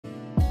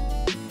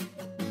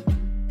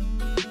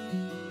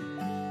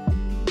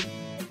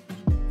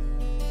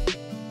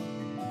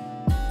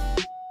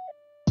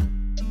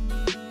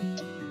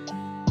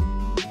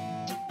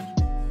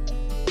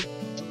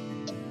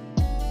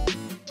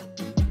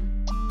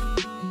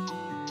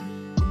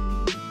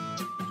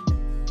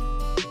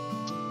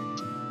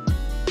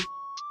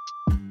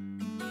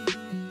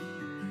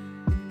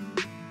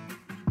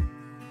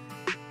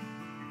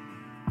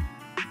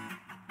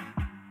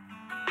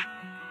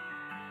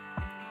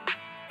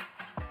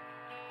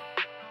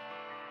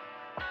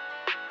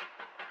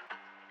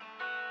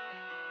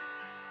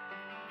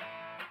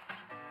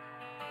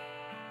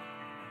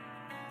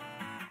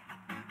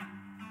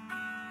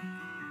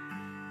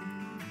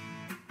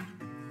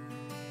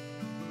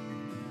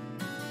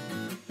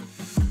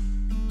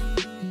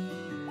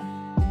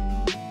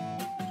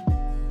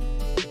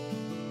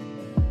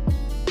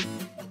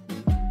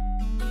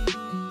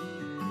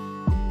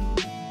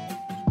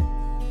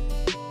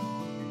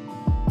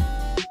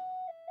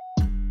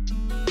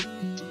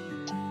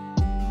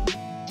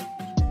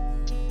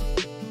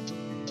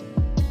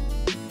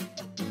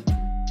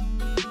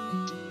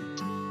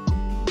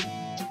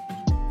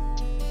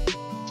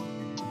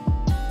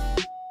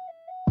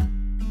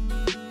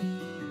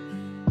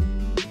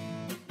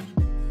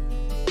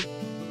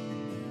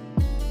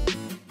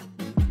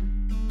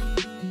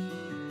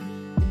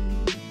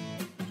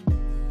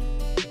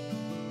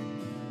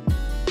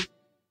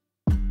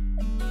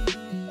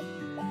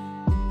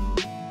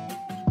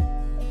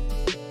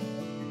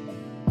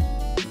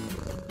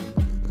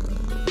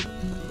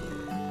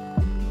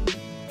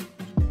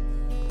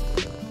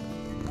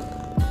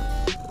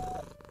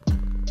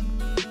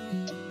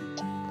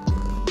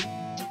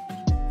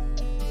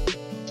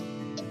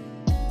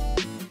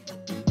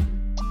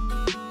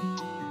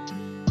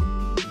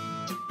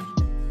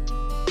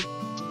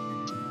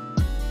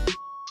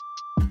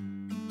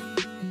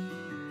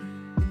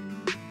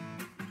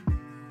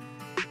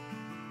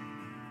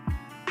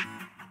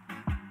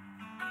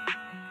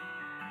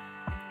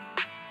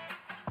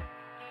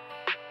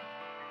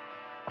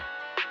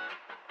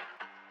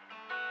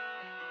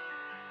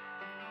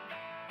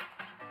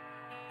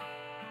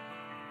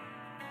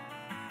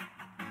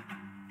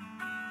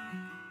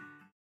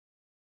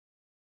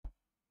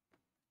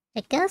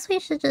I guess we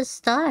should just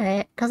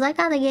start, because I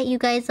gotta get you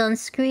guys on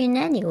screen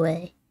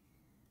anyway.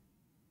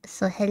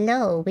 So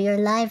hello, we are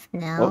live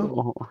now.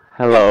 Oh,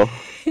 hello.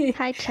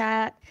 Hi,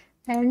 chat.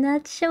 I'm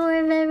not sure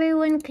if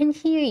everyone can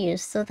hear you,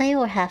 so they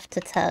will have to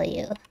tell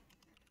you.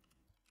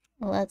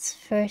 Let's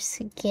first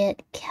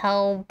get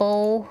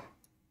Cowbo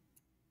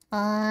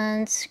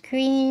on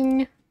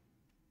screen.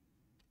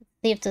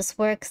 See if this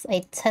works.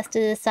 I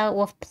tested this out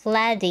with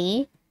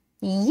Platy.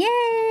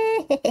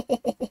 Yay!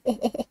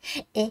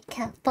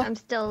 I'm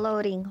still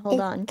loading. Hold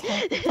on.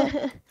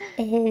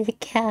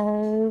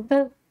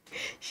 Cowbo.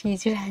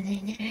 She's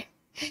running.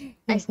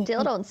 I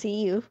still don't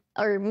see you.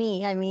 Or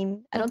me, I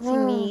mean. I don't see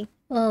me.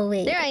 Oh,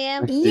 wait. There I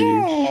am.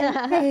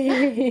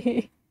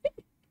 Yeah!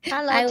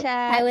 Hello,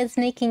 chat. I was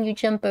making you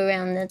jump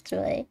around, that's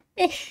right.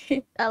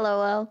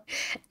 LOL.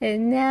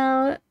 And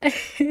now...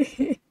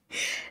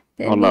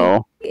 Oh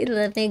no.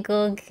 Let me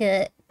go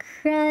get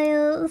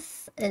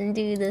Cryos and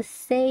do the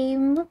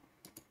same.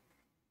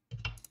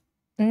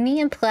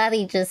 Me and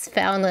Platy just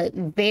found a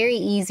very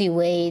easy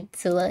way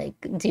to, like,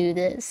 do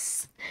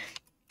this.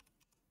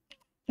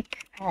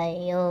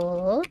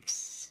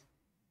 Cryos.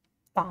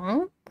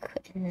 Bonk.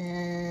 And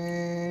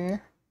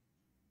then...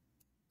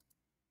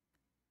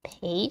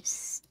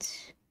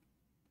 paste.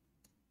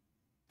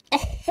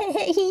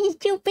 He's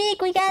too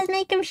big, we gotta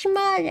make him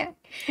smaller.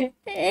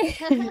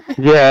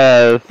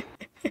 Yes.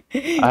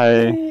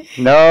 I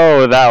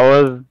know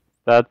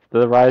that's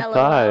the right LOL.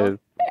 size.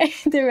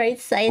 The right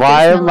size.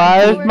 Why am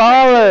I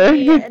smaller?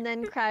 And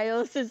then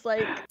Cryos is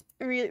like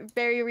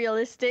very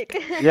realistic.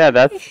 Yeah,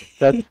 that's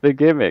the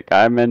gimmick.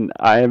 I am an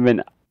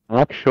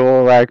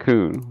actual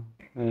raccoon.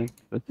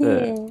 That's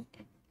it.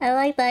 I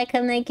like that I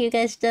can make you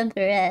guys jump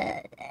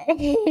around.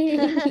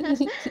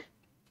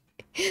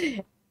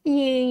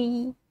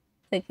 Yay.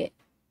 Okay.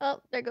 Oh,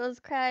 there goes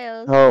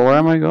Cryos. Oh, where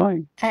am I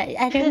going?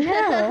 I don't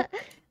know.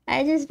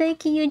 I just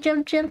making you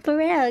jump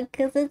around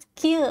because it's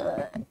cute.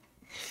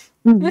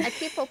 I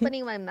keep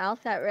opening my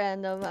mouth at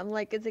random. I'm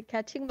like, is it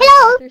catching my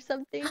mouth or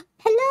something?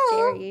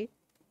 Hello.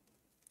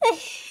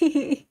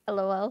 Scary.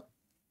 LOL.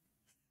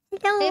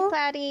 Hello. Hey,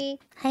 Platy.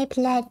 Hi,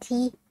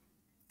 Platy.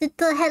 Did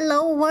the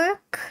hello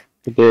work?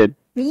 It did.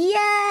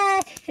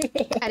 Yeah.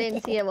 I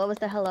didn't see it. What was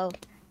the hello?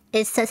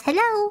 It says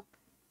hello.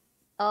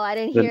 Oh, I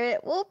didn't hear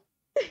it. Whoop.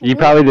 You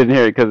probably didn't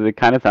hear it because it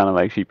kind of sounded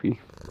like Sheepy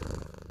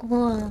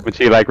Whoa. when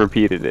she like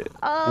repeated it.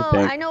 Oh,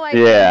 I know I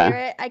Yeah. can't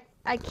hear it.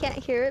 I can't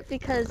hear it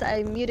because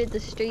I muted the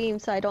stream,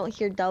 so I don't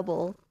hear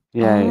double.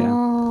 Yeah, yeah.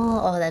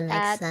 Oh, that makes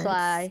That's sense.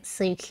 why.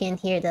 So you can't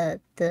hear the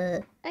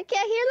I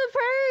can't hear the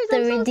purrs.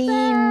 I'm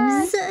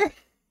redeems. so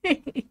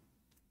sad.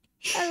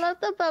 I love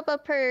the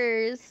Bubba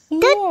purrs.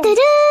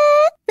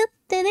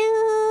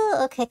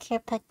 Okay, care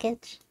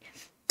package.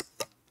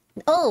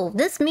 Oh,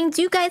 this means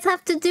you guys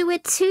have to do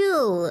it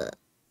too.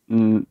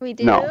 We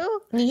do? No.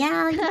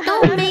 Yeah,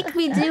 don't make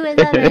me do it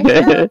on my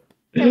show.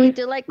 Can we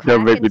do like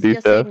Don't crack make me and do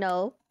just say stuff.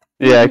 no?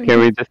 Yeah, can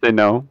we just say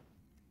no?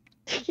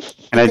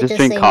 Can I could just just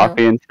drink say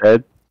coffee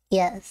instead?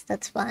 Yes,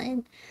 that's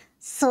fine.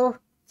 So,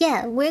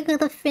 yeah, we're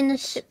gonna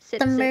finish Sit,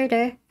 the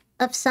murder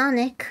of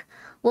Sonic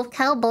with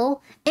Cowbo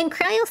and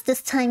Cryos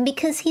this time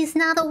because he's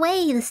not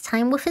away this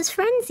time with his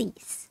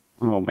frenzies.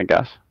 Oh my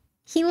gosh.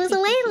 He was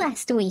away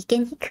last week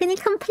and he couldn't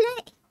come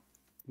play.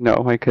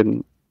 No, I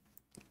couldn't.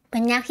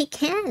 But now he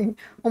can.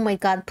 Oh my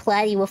god,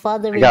 Platy with all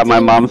the I got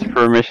my mom's redeems.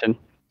 permission.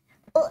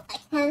 Oh,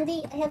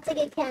 candy? I have to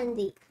get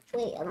candy.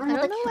 Wait, I don't I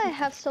have don't know why I candy.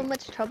 have so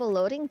much trouble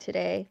loading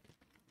today.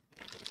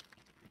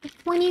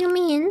 What do you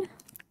mean?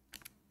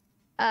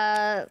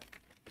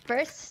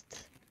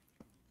 First,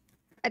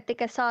 I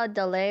think I saw a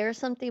delay or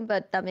something,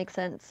 but that makes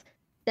sense.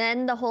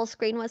 Then the whole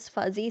screen was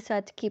fuzzy, so I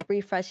had to keep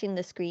refreshing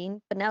the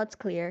screen, but now it's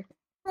clear.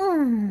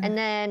 And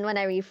then when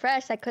I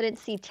refreshed, I couldn't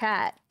see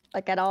chat,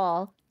 like at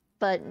all,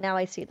 but now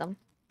I see them.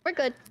 We're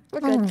good.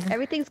 We're good.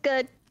 Everything's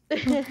good.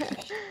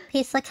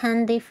 Piece of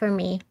candy for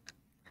me.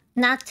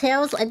 Not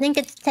Tails? I think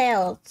it's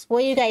Tails. What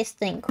do you guys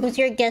think? Who's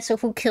your guess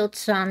of who killed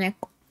Sonic?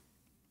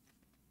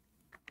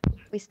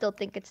 We still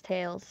think it's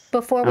Tails.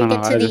 Before I we don't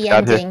get know, to I the just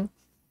got here. ending.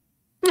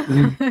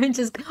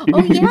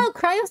 Oh yeah,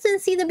 Cryos didn't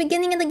see the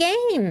beginning of the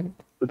game.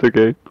 It's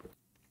okay.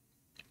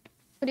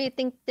 Who do you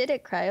think did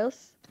it,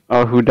 Cryos?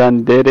 Oh, who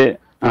done did it?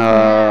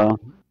 Out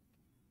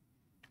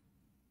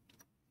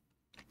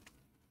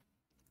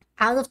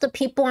of the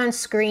people on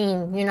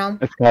screen, you know?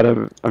 It's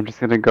gotta. I'm just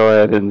gonna go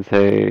ahead and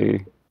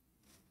say.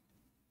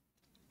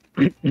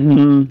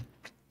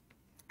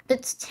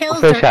 It's Tails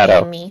Also or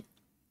Shadow. Amy.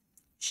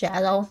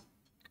 Shadow.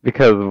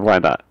 Because why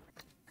not?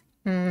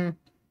 Mm.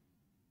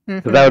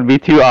 'Cause that would be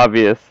too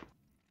obvious.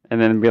 And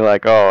then be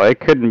like, oh, it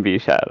couldn't be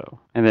Shadow.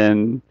 And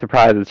then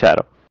surprise it's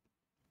Shadow.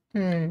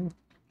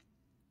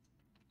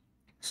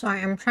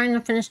 Sorry, I'm trying to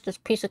finish this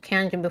piece of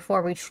candy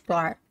before we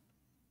start.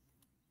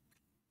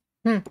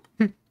 Who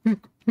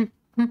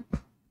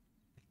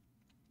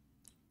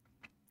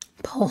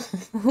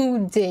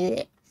did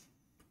it?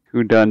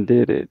 Who done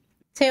did it?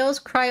 Tails,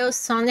 Cryos,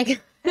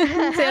 Sonic,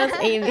 Tails,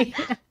 Amy.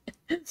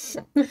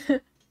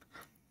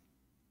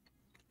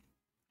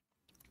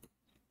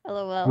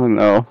 LOL. Oh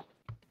no.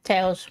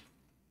 Tails.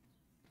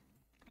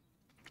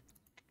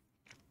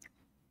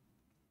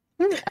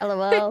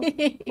 LOL.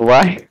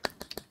 Why?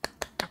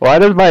 Why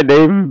does my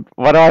name?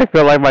 Why do I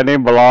feel like my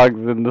name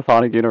belongs in the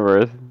Sonic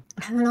universe?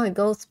 I don't know, it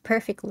goes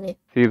perfectly.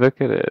 See, look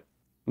at it.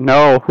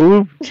 No,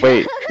 who?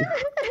 Wait,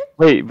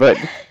 wait, but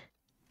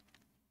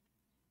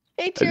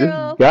Hey, I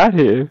Churro. just got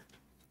here.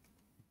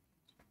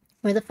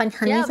 Where the fun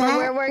honeys Yeah, at? but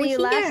where were you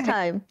last here.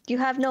 time? You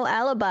have no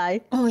alibi.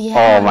 Oh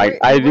yeah. Oh my!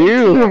 I You weren't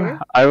do. here.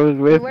 I was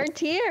You with. weren't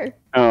here.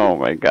 Oh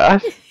my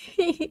gosh.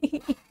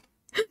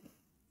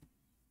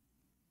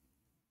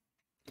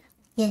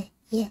 Yeah.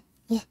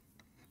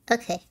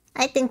 Okay,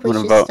 I think we I'm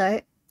gonna should vote.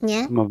 start.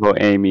 Yeah. I'm gonna vote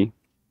Amy.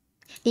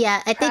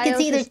 Yeah, I think it's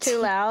Cryos either is too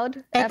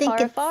loud. I think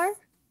it's- FRFR?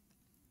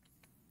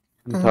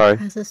 I'm sorry.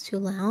 Cryos is too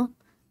loud.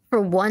 For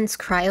once,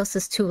 Cryos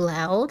is too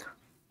loud.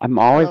 I'm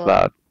always Oh.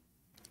 loud.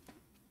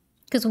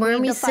 Because We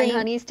weren't need we the fine saying?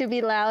 honeys to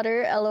be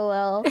louder.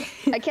 LOL.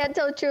 I can't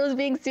tell Churro's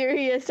being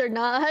serious or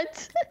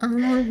not. Oh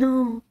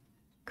no,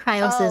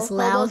 Cryos is Hobo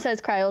loud.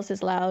 says Cryos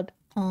is loud.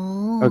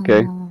 Oh.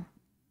 Okay.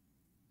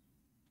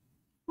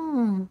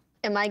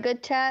 Am I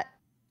good, chat?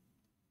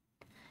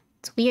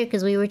 It's weird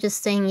because we were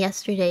just saying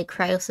yesterday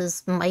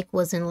Cryos's mic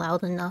wasn't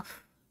loud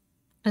enough,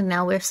 and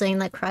now we're saying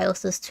that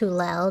Cryos is too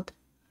loud.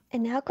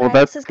 And now Well, Cryos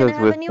that's is gonna because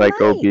have a with new like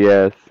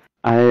mic. OBS,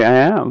 I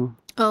am.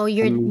 Oh,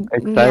 you're I'm yeah.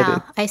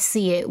 excited. I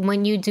see it.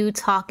 When you do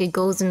talk, it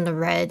goes in the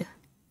red.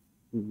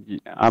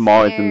 I'm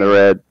always in the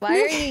Scared. red. Why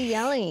are you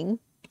yelling?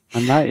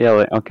 I'm not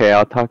yelling. Okay,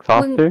 I'll talk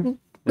softer. When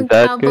Is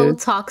that Cowbo good?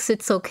 talks,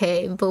 it's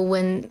okay, but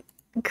when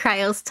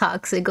Cryos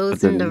talks, it But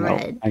goes in then, the no,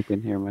 red. I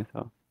can hear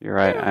myself. You're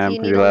right. I Do am you need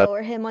pretty to loud.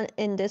 lower him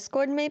in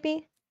Discord,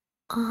 maybe?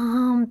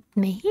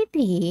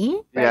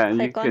 Maybe. Yeah, you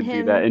Right-click on could do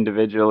him. that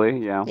individually.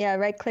 Yeah. Yeah,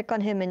 right-click on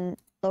him and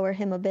lower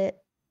him a bit.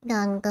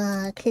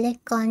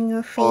 Click on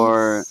your face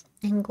Or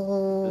and There's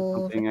go.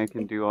 something I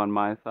can do on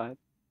my side,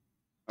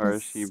 or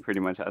she Yes.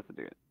 pretty much has to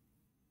do it.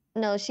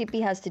 No,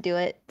 Sheepy has to do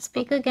it.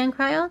 Speak again,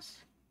 Cryos?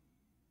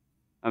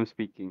 I'm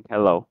speaking.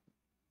 Hello.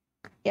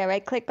 Yeah,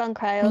 right-click on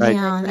Cryos Right. and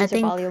Yeah, then I user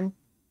think- volume.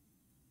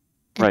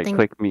 Right,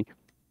 click me.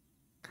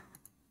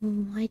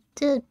 I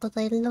did, but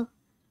I look.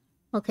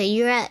 Okay,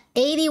 you're at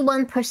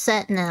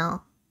 81%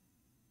 now.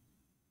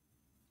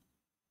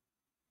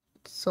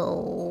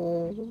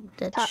 So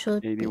that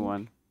should be-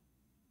 81.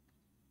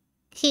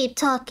 Keep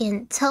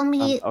talking. Tell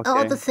me all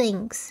okay. the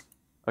things.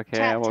 Okay, I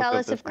Chat, woke tell up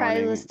us this if Cryos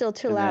morning, is still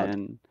too and loud.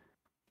 then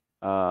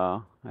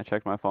I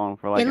checked my phone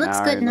for like It an looks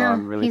hour, good and though now.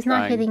 I'm really He's not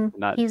trying hitting. to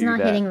not He's do not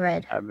that hitting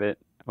red. habit.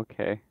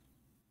 Okay.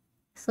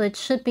 So it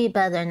should be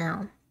better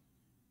now.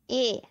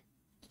 Yeah.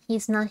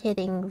 He's not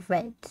hitting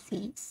red,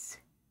 please.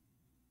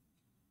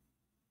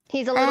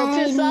 He's a little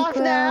Hi, too soft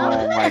Negro. now.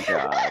 Oh my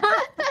god.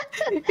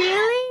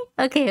 Really?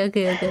 Okay.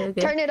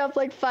 Turn it up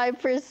like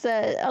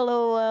 5%.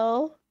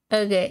 LOL.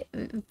 Okay,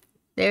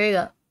 there we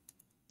go.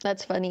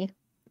 That's funny.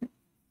 Go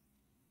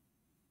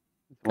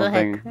One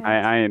ahead, thing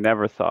Cryos. I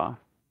never saw.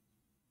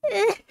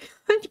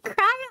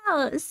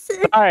 Cryos!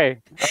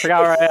 Sorry, I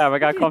forgot where I am. I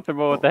got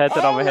comfortable with the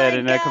headset on my head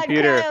and a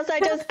computer. Cryos, I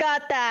just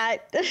got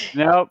that.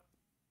 Nope.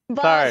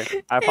 Bonk.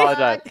 Sorry, I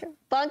apologize.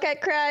 Bonk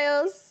at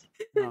Cryos.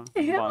 Oh,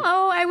 bonk.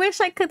 Oh, I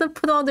wish I could have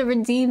put all the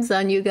redeems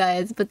on you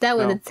guys, but that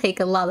would No. have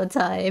taken a lot of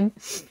time.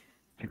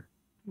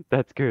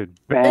 That's good.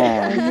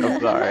 Bad. I'm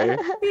sorry.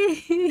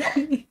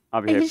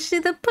 I'll be I here.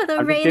 should have put a I'm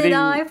just rated kidding.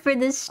 R for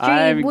the stream.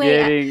 I'm Wait,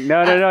 getting.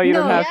 No, you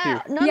don't no. have Yeah,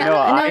 to. no, Yeah, no,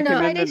 I no, can no.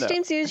 Friday no.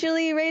 stream's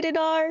usually rated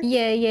R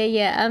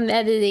Yeah. I'm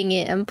editing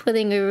it. I'm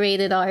putting a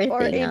rated R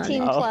or thing on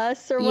 18 it. Oh.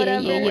 plus or Yeah,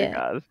 whatever. Oh my yeah.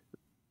 gosh.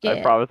 Yeah.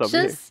 I promise I'll be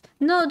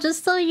here.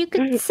 Just so you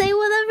could say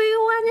whatever you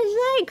want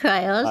to say,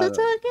 Cryos. It's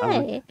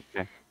okay.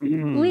 Okay.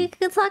 We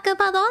could talk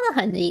about all the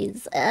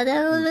honeys, and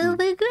it'll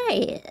be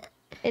great.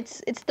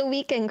 It's the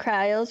weekend,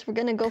 Cryos. We're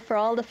gonna go for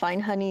all the fine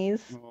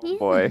honeys. Oh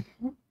boy.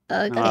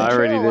 Okay. I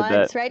already Churro did that.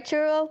 wants, right,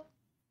 Churro?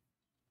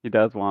 He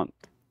does want.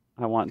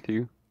 I want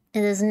to.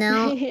 It is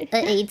now a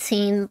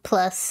 18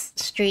 plus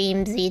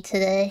streamsy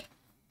today.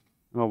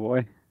 Oh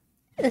boy.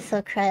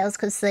 So Cryos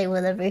could say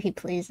whatever he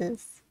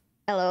pleases.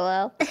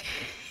 LOL.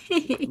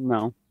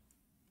 No.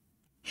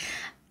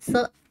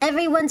 So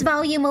everyone's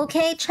volume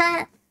okay,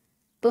 chat?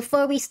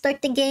 Before we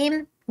start the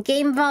game?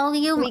 Game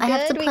volume? We I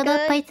have to good? We put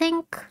up, good? I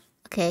think.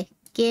 Okay,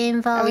 game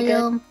we good?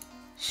 volume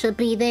should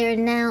be there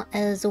now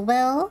as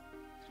well.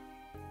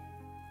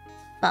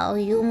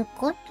 Volume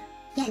good?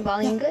 Yeah.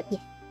 Volume good? Yeah.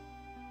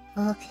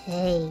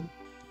 Okay.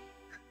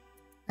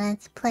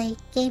 Let's play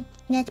game.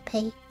 Let's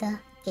play the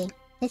game.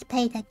 Let's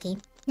play the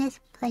game. Let's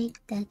play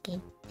the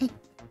game.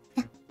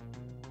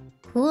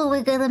 Who are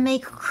we gonna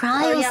make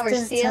Cryos Oh yeah, we're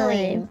this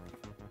stealing. time?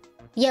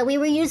 Yeah, we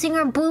were using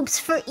our boobs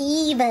for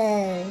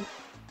evil.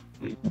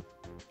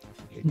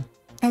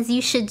 As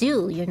you should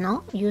do, you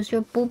know? Use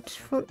your boobs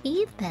for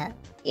evil.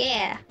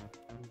 Yeah.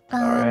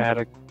 Sorry, I had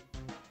a.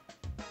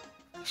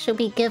 Should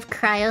we give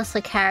Cryos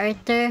a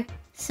character?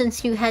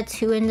 Since you had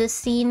two in this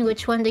scene,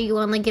 which one do you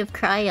want to give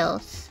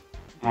Cryos?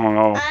 I don't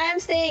know. I'm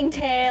saying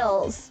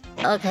Tails.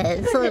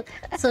 Okay, so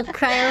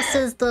Cryos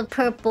is the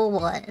purple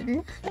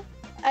one.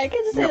 I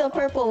can say the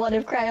purple one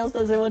if Cryos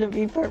doesn't want to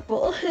be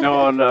purple.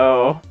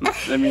 No.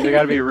 That means I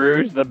gotta be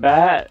Rouge the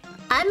Bat.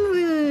 I'm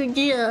rude.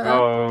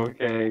 Oh,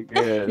 okay,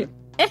 good.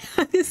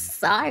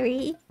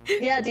 Sorry.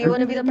 Yeah, do you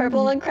want to be the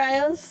purple one,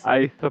 Cryos?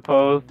 I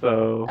suppose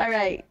so.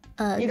 Alright.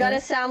 You gotta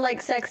sound like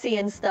sexy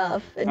and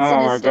stuff. And Oh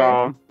my sinister.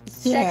 god.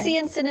 Yeah. Sexy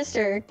and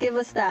sinister. Give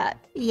us that.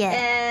 Yeah.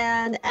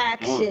 And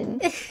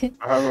action.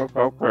 I have a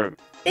puppet.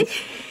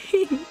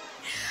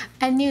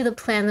 I knew the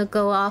plan would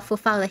go off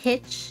without a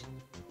hitch.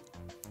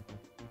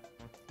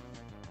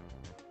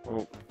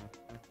 Oh,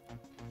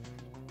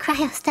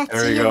 Cryos, that's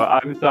there we you. go.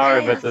 I'm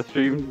sorry, but Cryos. the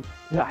stream...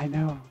 Yeah, I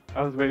know.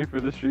 I was waiting for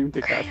the stream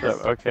to catch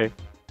up. Okay.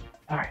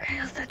 Sorry.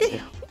 Cryos, that's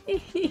you.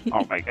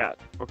 Oh my god.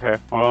 Okay,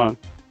 hold on.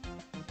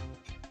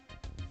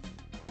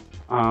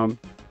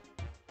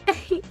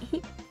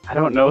 I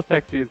don't know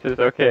sexy and says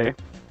okay.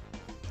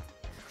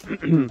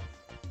 We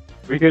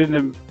couldn't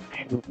have...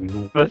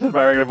 This is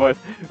my regular voice.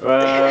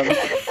 Cryos,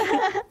 This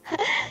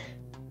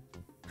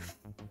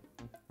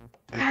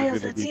is gonna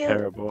that's be you.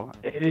 terrible.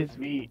 It is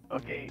me.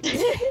 Okay.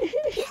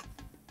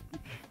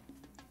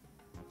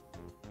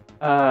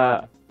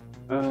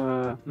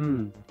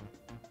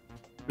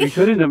 We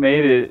couldn't have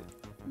made it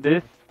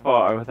this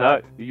far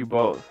without you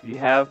both. You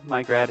have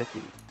my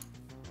gratitude.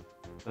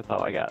 That's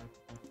all I got.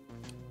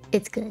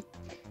 It's good.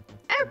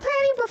 Our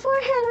planning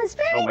beforehand was Oh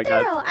very my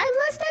God. thorough,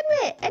 I must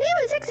admit, and it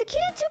was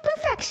executed to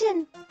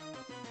perfection.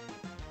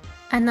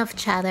 Enough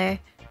chatter.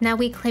 Now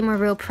we claim a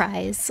real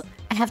prize.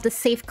 I have the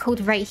safe code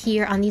right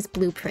here on these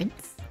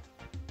blueprints.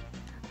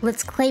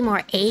 Let's claim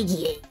our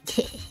eggy egg.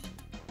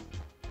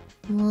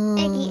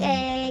 Eggy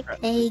egg.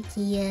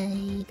 Eggy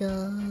egg.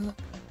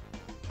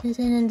 Is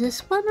it in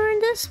this one or in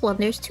this one?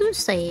 There's two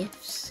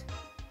safes.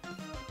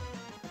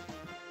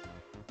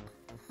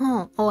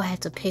 Oh, I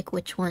have to pick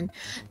which one.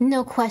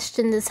 No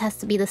question, this has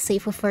to be the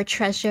safe with our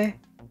treasure.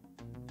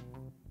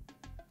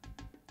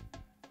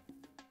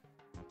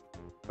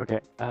 Okay.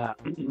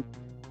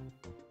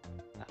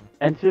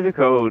 Enter the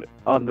code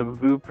on the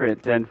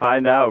blueprint and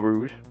find out,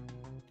 Rouge.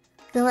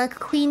 Good luck,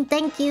 Queen.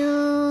 Thank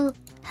you.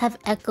 Have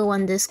Echo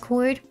on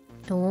Discord.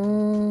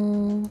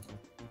 Oh.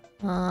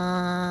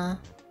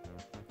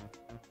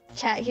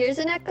 Chat, here's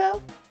an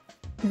echo.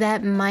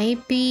 That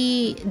might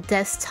be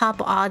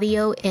desktop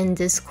audio and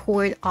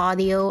Discord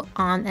audio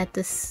on at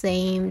the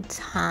same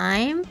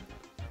time.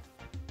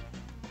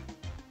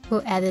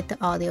 We'll edit the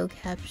audio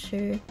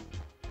capture.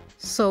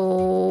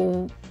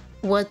 So,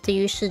 what do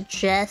you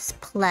suggest,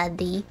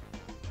 Pladdy?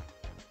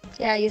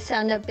 Yeah, you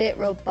sound a bit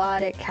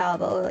robotic,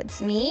 Calvo.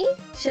 It's me?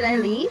 Should I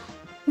leave?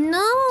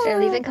 No! Should I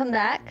leave and come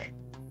back?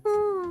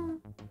 Hmm.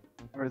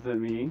 Or is it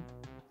me?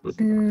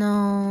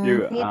 No.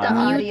 You, Need the Mute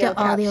audio the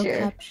audio capture.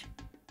 capture.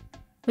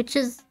 Which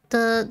is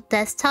the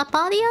desktop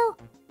audio?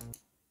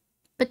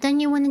 But then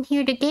you wouldn't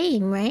hear the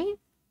game, right?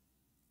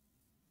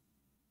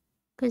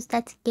 Because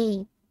that's a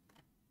game.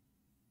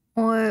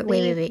 Or,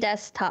 Leave wait.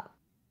 desktop.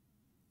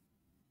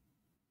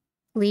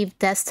 Leave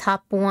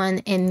desktop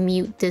 1 and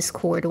mute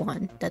Discord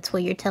 1. That's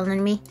what you're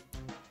telling me?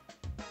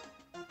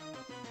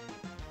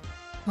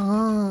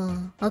 Oh,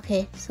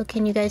 okay. So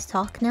can you guys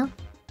talk now?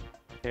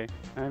 Okay,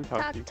 I'm Talk,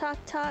 talking.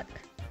 talk.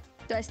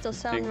 Do I still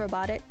sound Testing.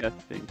 robotic?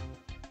 Testing.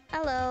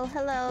 Hello,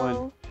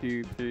 hello. 1,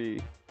 2,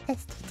 3.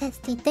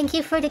 Testy. Thank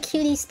you for the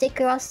cutie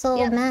sticker also,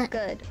 Yep, Matt.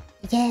 good.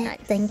 Yeah, Nice.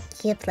 thank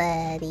you,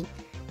 Bloody.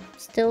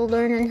 Still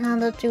learning how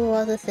to do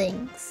all the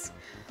things.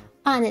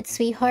 On it,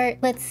 sweetheart.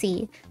 Let's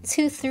see.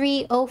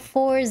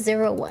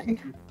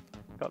 230401.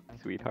 Got the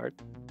sweetheart.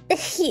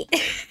 Shit.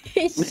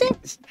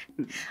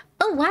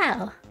 Oh,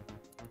 wow.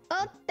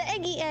 Oh, the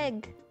eggy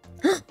egg.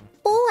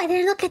 Oh, I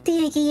didn't look at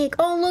the eggy egg.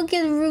 Oh, look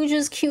at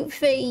Rouge's cute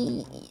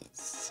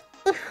face.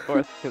 Of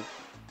course, 'cause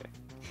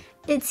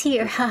It's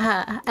here,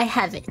 haha. I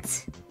have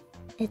it.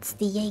 It's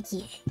the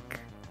eggy egg.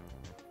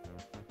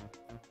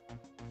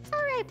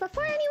 Alright,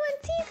 before anyone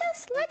sees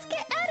us, let's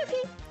get out of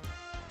here.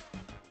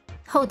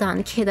 Hold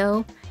on,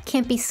 kiddo.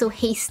 Can't be so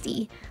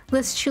hasty.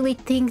 Let's truly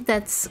think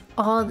that's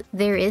all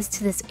there is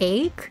to this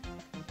egg?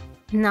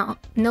 No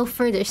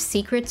further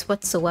secrets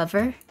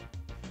whatsoever?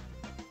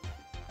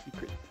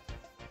 secret.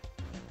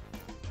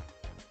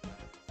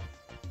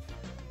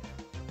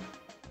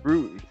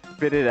 Rouge,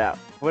 spit it out.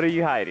 What are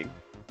you hiding?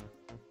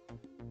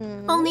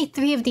 Only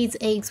 3 of these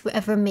eggs were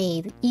ever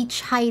made,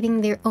 each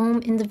hiding their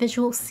own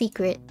individual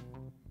secret.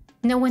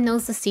 No one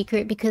knows the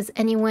secret because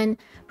anyone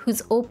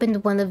who's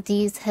opened one of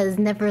these has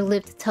never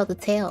lived to tell the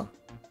tale.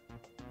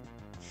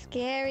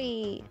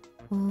 Scary.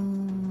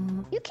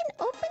 Mm, You can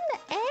open the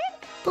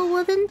egg? but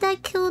wouldn't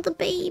that kill the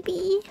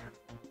baby?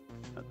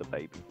 Not the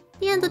baby.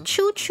 Yeah, the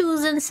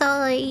choo-choo's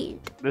inside.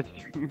 The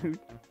truth.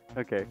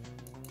 Okay.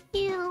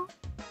 Yeah.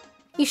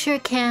 You sure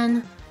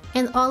can.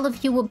 And all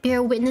of you will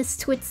bear witness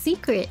to its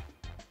secret.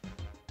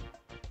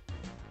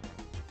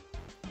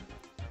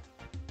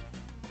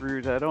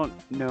 Rouge, I don't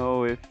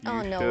know if you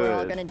Oh no, should. we're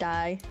all gonna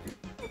die.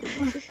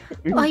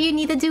 All you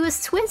need to do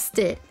is twist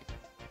it.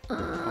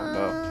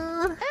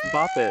 no.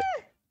 Bop it.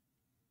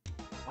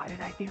 Why did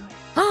I do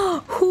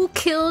it? Who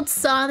killed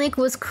Sonic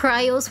was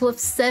Cryos with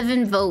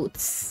 7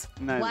 votes.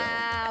 No, no.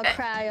 Wow,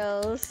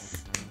 Cryos.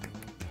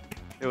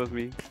 It was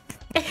me.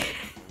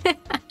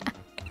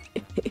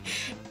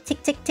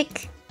 Tick, tick,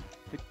 tick.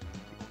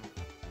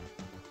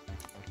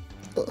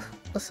 Ugh.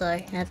 Oh,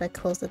 sorry. I had to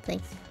close the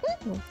thing.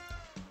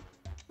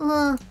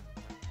 Oh.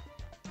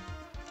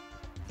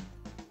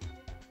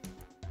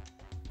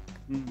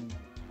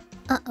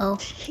 Uh-oh.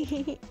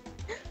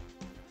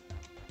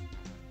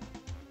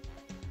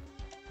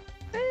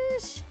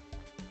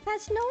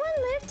 Has no one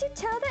lived to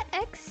tell the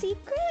egg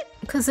secret?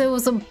 Because it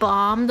was a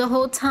bomb the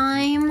whole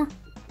time?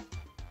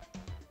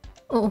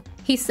 Oh,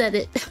 he said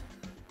it. Because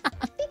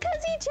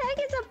each egg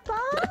is a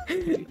bomb?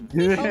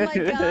 Oh my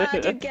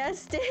god, you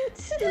guessed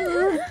it.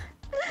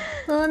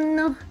 Oh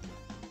no.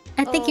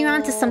 I think you're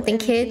onto something,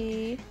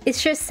 kid. It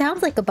sure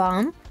sounds like a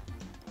bomb.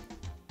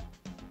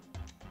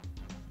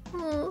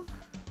 Oh.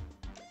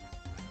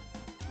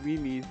 We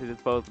need to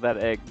dispose of that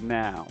egg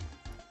now.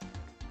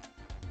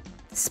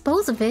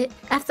 Dispose of it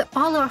after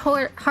all our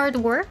hard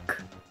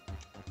work?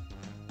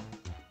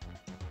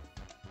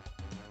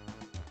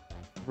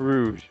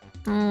 Rouge.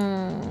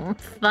 Fine.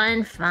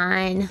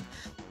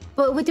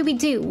 But what do we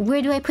do?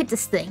 Where do I put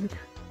this thing?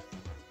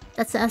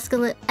 That's an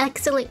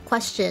excellent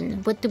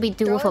question. What do we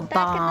do with a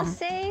bomb? In the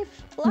safe.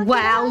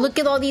 Wow, look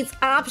at all these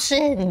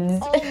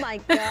options! Oh my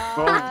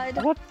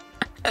god. What?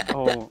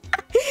 Oh.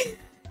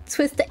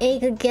 Twist the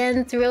egg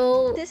again,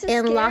 throw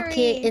and lock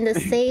it in the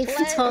safe.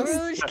 Let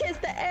Rouge kiss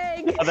the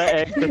egg. Oh, the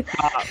egg to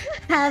stop.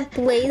 Have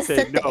Blaze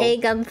set the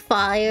egg on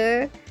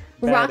fire.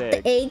 Rock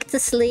the egg to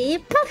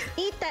sleep.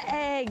 Eat the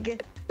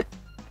egg.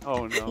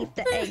 Oh no. Eat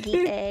the egg,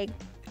 eat egg.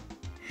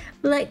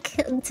 Let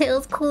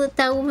Tails cool it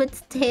down with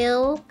its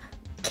tail.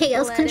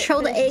 Chaos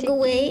control the egg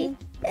away.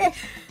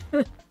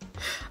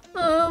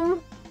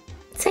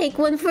 Take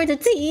one for the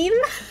team.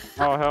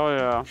 Oh hell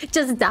yeah.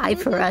 Just die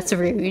for us,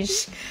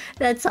 Rouge.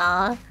 That's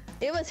all.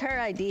 It was her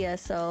idea,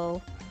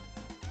 so...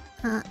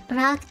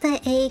 Rock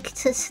the egg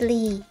to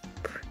sleep.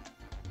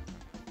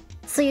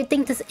 So you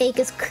think this egg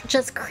is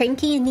just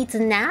cranky and needs a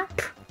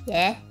nap?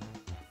 Yeah.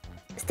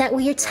 Is that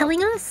what you're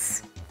telling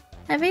us?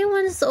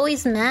 Everyone's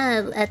always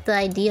mad at the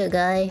idea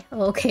guy.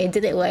 Okay,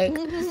 did it work?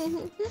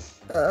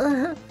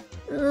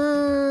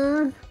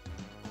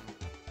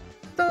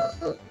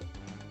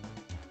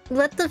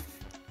 Let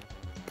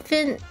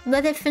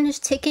it finish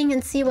ticking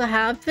and see what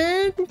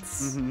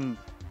happens?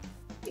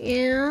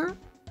 Yeah.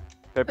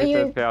 Peppy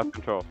says chaos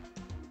control.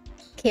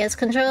 Chaos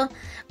control?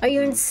 Are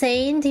you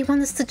insane? Do you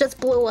want us to just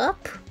blow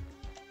up?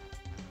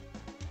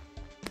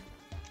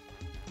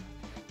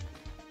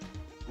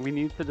 We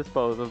need to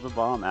dispose of the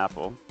bomb,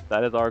 Apple.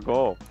 That is our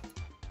goal.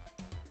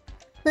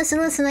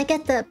 Listen, I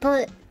get that,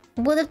 but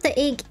what if the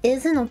egg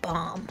isn't a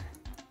bomb?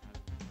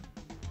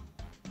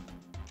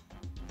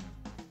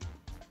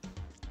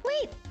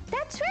 Wait,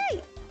 that's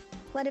right!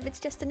 What if it's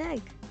just an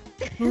egg?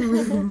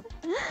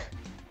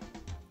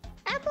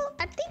 Apple,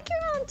 I think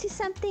you're onto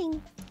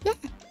something. Yeah.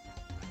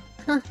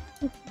 Huh.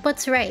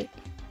 What's right?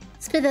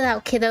 Spit it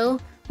out, kiddo.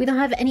 We don't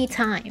have any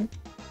time.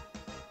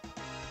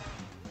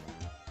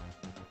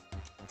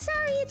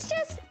 Sorry, it's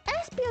just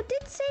Espio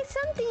did say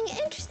something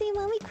interesting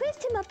when we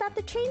quizzed him about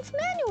the train's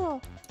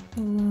manual.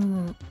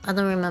 I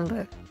don't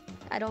remember.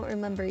 I don't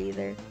remember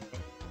either.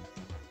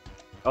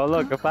 Oh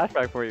look, a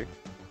flashback for you.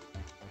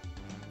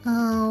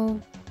 Oh,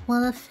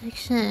 what a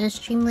fiction and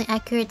extremely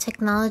accurate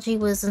technology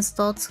was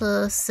installed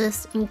to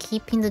assist in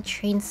keeping the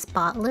train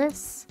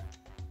spotless?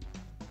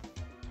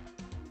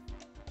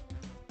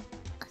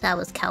 That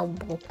was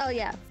Cowbo. Oh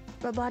yeah.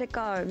 Robotic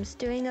arms.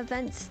 During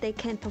events, they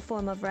can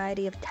perform a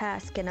variety of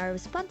tasks and are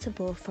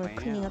responsible for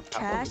cleaning up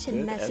trash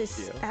and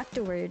messes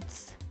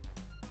afterwards.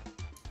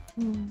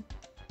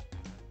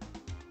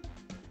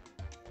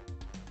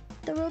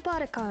 The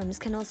robotic arms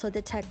can also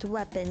detect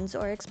weapons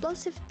or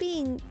explosives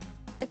being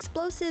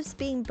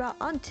brought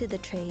onto the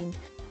train,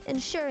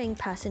 ensuring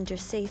passenger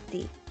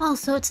safety. Oh,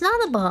 so it's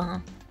not a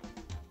bomb.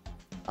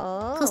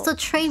 Oh. Because the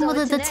train would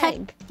have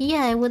detected.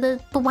 Yeah, it would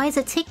have. But why is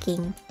it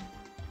ticking?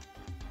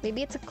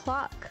 Maybe it's a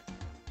clock.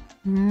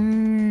 With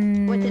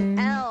an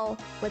L.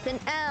 With an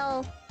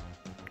L.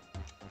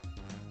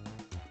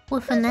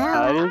 With an L?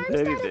 I didn't Arms say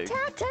that anything.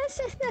 attacked us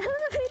in the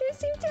elevator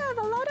seem to have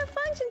a lot of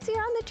functions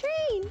here on the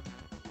train.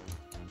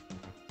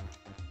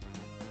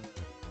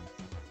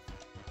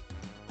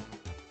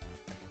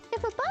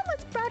 If a bomb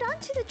was brought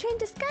onto the train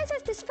disguised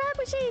as this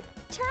Fabergé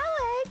chow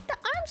egg, the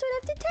arms would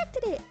have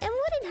detected it and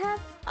wouldn't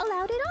have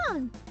allowed it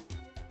on.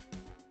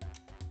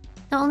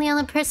 The only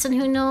other person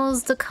who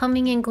knows the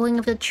coming and going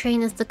of the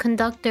train is the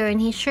conductor,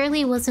 and he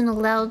surely wasn't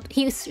allowed.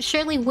 He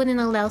surely wouldn't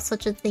allow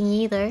such a thing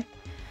either.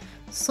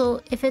 So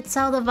if it's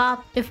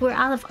if we're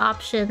out of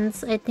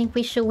options, I think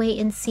we should wait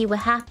and see what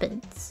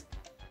happens.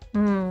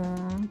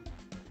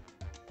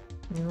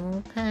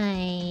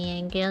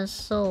 Okay, I guess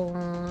so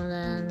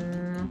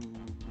then.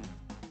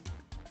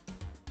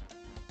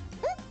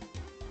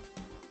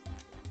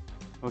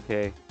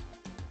 Okay.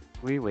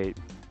 We wait.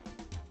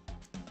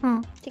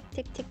 Tick,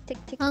 tick, tick, tick,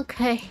 tick.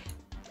 Okay.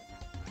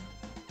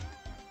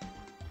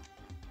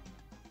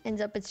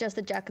 Ends up it's just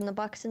a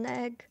jack-in-the-box and the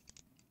egg.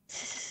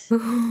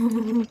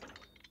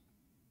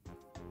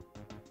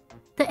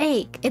 The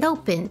egg, it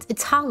opened.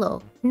 It's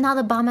hollow. Not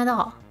a bomb at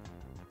all.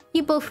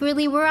 You both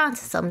really were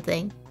onto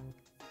something.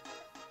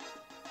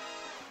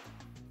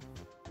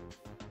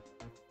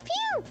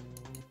 Phew! no!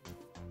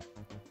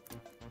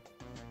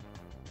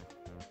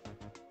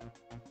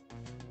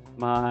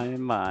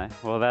 My.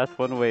 Well, that's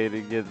one way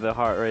to get the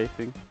heart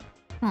racing.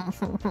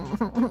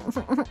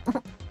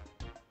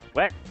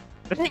 What?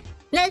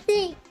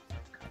 Nothing.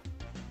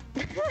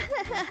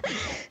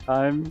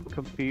 I'm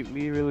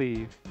completely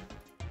relieved.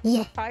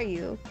 Yeah, Are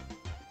you?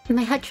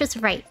 my hunch was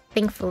right,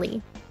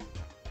 thankfully.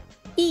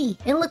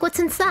 And look what's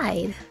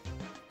inside.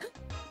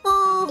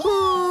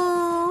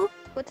 Oh,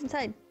 What's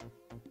inside?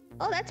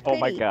 Oh, that's Oh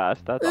pretty. my gosh,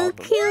 that's so awesome.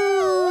 cute.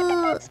 Look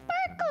at that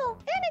sparkle!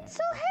 And it's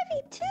so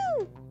heavy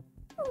too!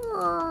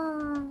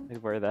 Aw.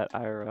 I'd wear that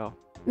IRL.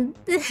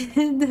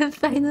 The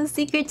final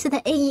secret to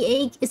the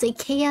egg is a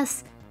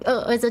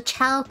is a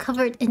chow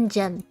covered in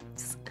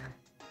gems.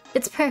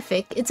 It's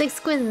perfect. It's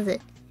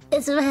exquisite. I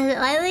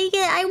like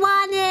it. I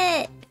want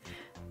it.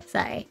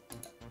 Sorry.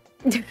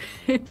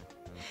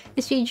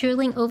 Is she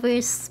drooling over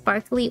a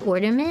sparkly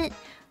ornament?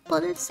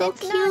 But it's so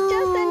cute. Not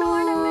just an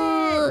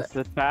ornament. It's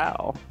a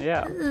foul.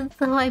 Yeah.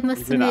 So I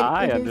must Even admit,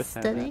 I it is understand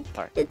that. stunning.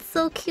 Sorry. It's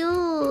so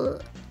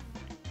cute.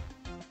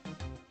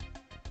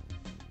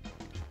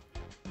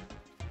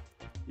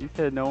 You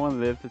said no one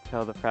lived to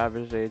tell the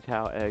Fabergé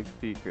Chow egg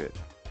secret.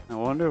 I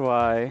wonder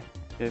why,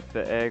 if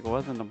the egg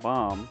wasn't a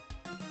bomb.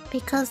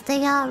 Because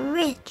they are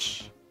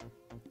rich.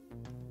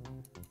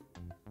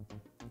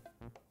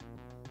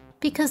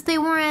 Because they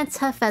weren't as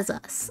tough as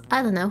us.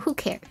 I don't know, who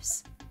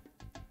cares?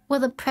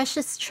 What a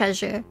precious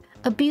treasure.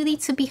 A beauty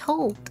to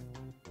behold.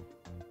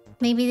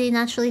 Maybe they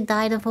naturally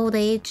died of old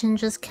age and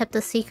just kept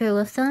the secret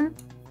with them?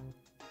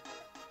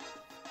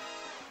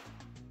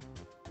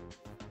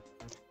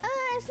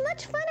 As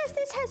much fun as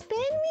this has been,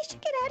 we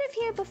should get out of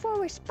here before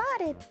we're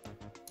spotted.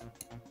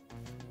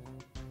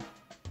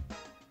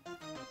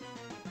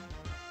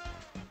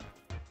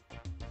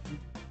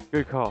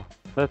 Good call.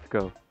 Let's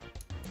go.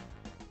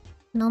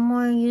 No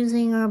more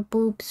using our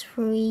boobs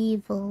for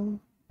evil.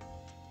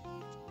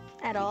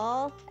 At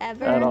all?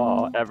 Ever? At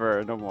all.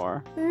 Ever. No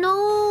more.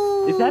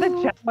 No! Is that a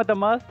Chow with a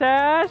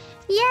mustache?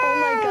 Yeah! Oh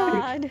my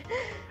god.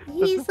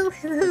 He's a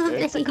little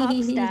baby. It's a cop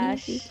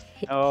stash.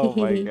 Oh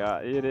my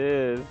god, it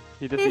is.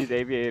 He just needs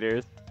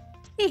aviators.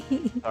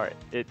 Sorry,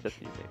 it just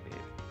needs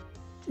aviators.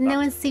 No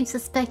one seems to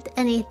suspect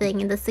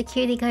anything, and the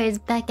security guard is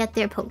back at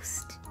their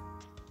post.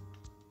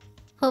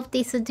 Hope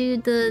they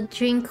subdued the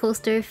dream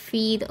coaster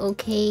feed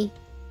okay.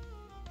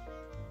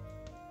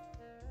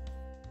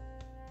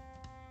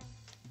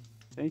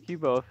 Thank you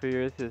both for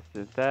your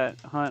assistance. That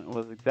hunt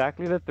was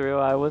exactly the thrill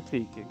I was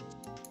seeking.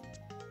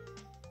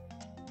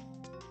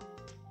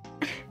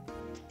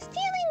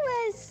 Stealing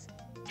was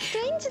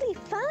strangely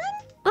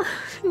fun?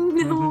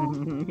 No.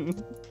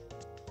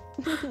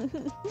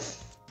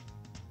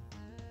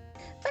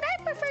 But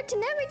I prefer to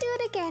never do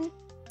it again.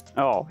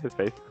 Oh, his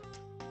face.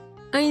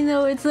 I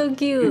know, it's so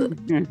cute.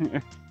 Now,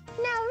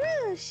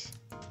 Rouge.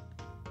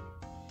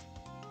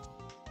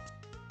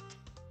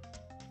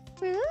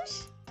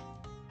 Rouge?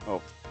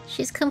 Oh,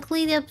 She's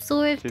completely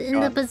absorbed She's in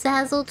the gone.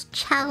 bedazzled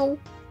chow.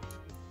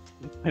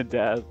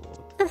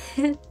 bedazzled.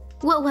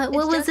 What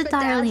It's was just it,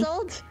 darling?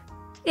 bedazzled?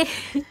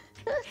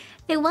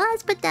 It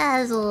was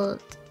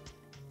bedazzled.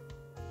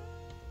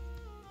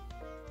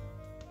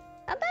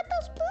 About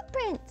those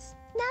blueprints.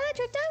 Now that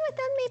you're done with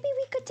them, maybe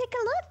we could take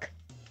a look.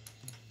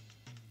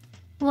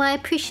 Well, I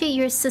appreciate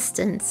your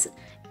assistance.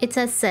 It's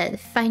as said,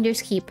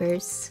 finders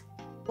keepers.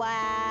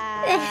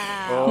 Wow.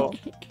 Oh,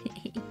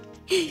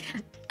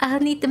 I'll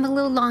need them a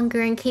little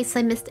longer in case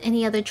I missed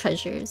any other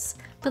treasures.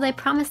 But I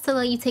promise to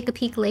let you take a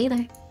peek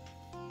later.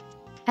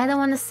 I don't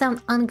want to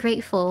sound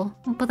ungrateful,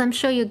 but I'm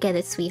sure you'll get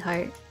it,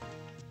 sweetheart.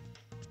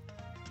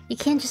 You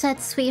can't just add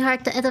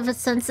sweetheart to end of a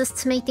census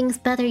to make things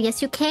better.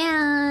 Yes, you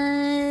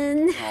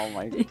can! oh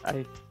my!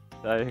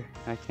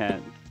 I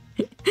can't.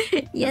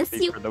 Yes,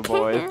 speak you for the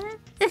boys.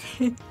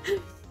 can!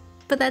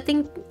 But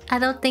I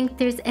don't think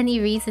there's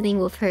any reasoning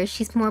with her.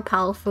 She's more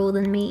powerful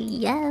than me.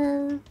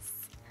 Yes.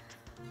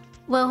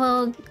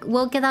 Well,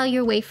 we'll get out of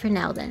your way for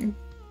now then.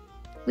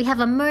 We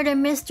have a murder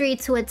mystery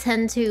to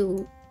attend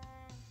to.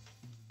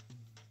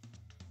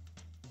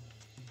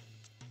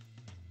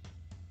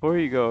 Before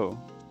you go,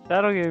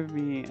 that'll give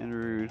me and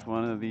Rouge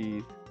one of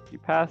these you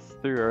passed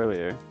through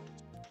earlier.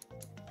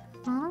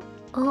 Huh?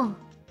 Oh.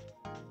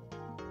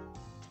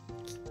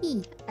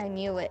 Key. I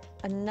knew it.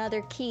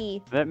 Another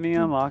key. Let me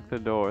unlock the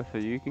door so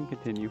you can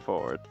continue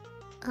forward.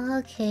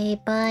 Okay,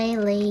 bye,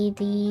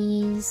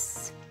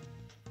 ladies.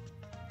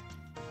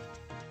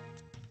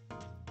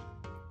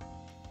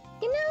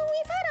 You know,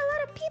 we've had a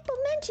lot of people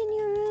mention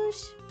you,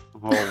 Rouge.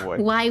 Oh boy.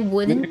 Why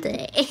wouldn't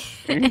they?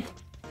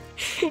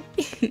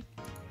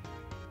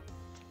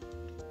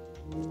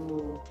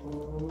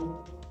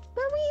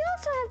 But we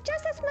also have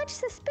just as much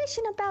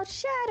suspicion about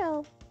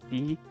Shadow.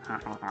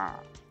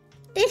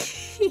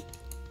 See?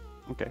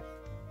 Okay.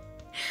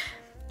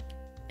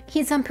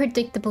 He's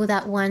unpredictable,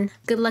 that one.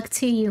 Good luck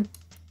to you.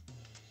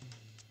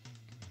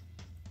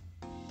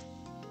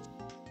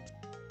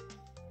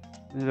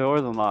 The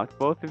door's unlocked.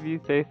 Both of you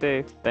stay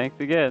safe. Thanks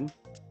again.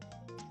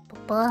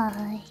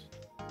 Bye.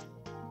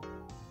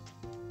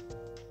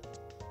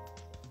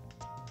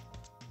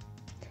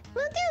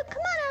 Will do.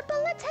 Come on,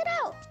 Apple. Let's head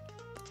out.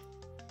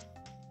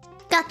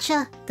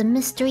 Gotcha. The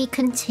mystery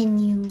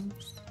continues.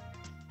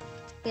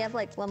 We have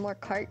like one more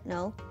cart,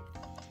 no?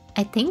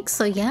 I think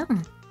so, yeah.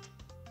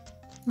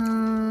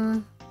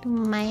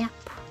 Map.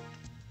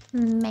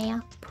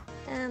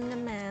 And the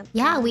map.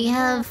 Yeah, we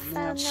have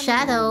and the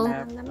Shadow.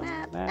 Map, and the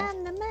map.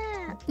 And the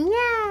map.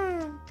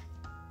 Yeah.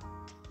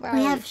 Where We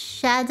are have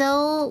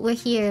Shadow. We're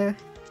here.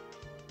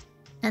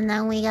 And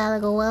then we gotta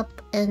go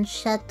up and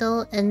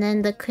Shadow, and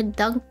then the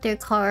conductor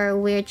car,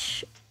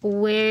 which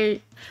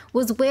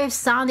was where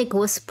Sonic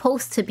was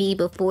supposed to be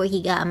before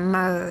he got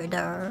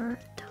murdered.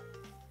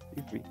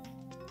 Excuse me.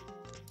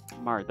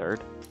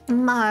 Murdered.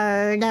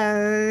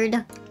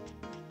 Murdered.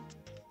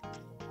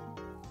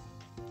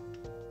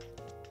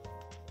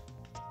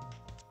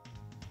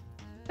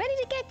 Ready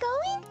to get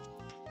going?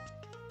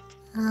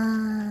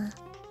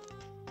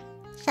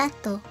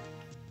 Shadow.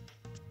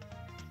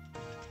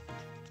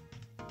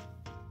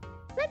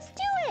 Let's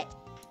do it.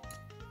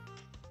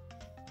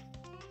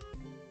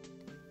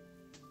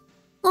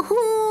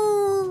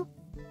 Oh,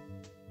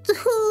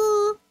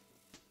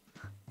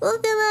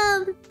 look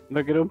at them!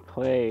 Look at him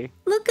play.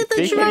 Look at the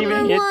They can't even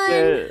drummer hit one!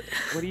 the...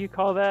 What do you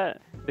call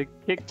that? The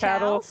kick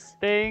paddle Chows?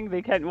 thing?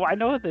 They can't... Well, I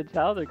know what the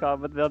chows are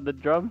called, but on the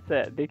drum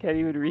set, they can't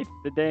even reach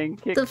the dang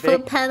kick The thing.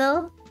 foot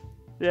pedal?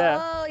 Yeah.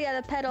 Oh, yeah,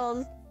 the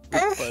pedals.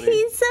 That's funny.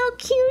 He's so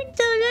cute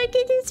though, look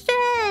at his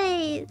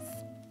face!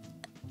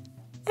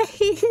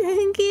 He's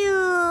so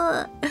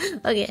cute!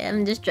 Okay,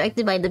 I'm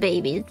distracted by the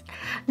babies.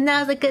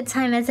 Now's a good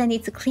time as I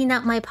need to clean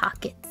out my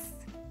pockets.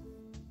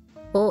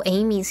 Oh,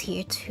 Amy's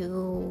here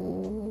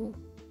too.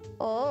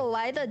 Oh,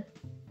 why the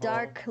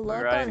dark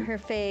look right. on her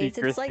face?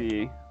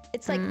 Secrecy.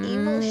 It's like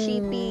emo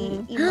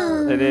sheepy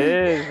emo. It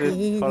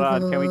is. Hold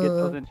on, can we get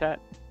those in chat?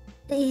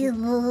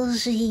 Evil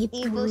sheep.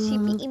 Evil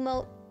sheepy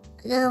emo.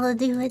 I'll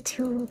do it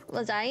too.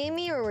 Was I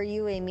Amy or were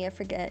you Amy? I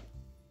forget.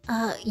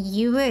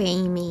 You were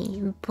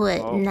Amy, but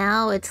Oh.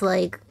 now it's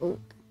like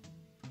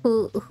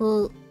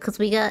who? Cause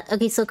we got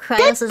okay. So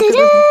Cryos is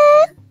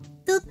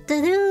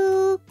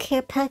gonna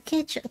care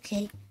package.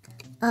 Okay,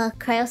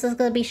 Cryos is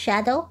gonna be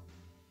Shadow.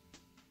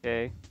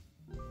 Okay.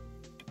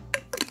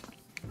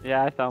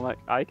 Yeah, I sound like...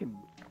 I can...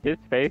 His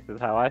face is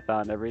how I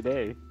sound every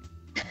day.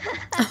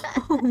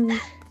 And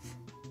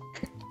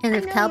I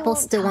if know you Calpo won't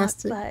still wants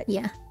talk, to, but-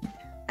 yeah.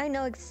 I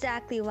know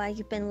exactly why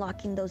you've been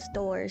locking those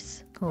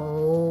doors.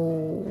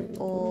 Oh.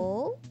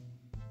 Oh?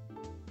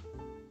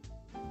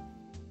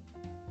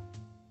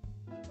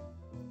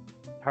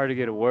 Hard to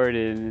get a word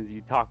in as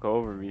you talk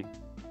over me.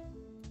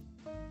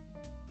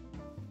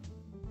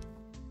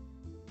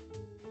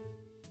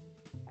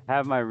 I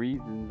have my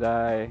reasons,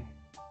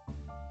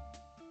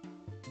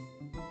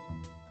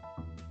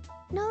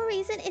 No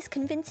reason is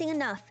convincing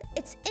enough.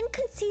 It's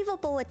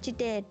inconceivable what you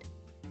did.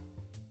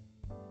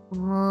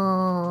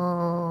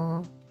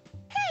 Oh.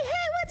 Hey,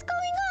 what's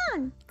going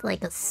on?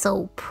 Like a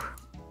soap.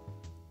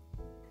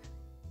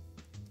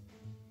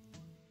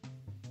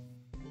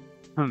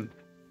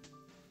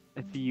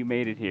 I see you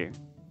made it here.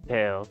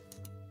 Tails.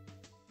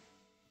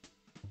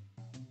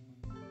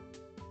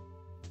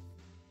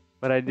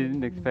 But I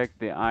didn't expect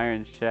the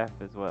Iron Chef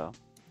as well.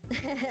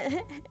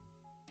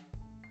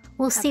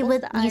 We'll see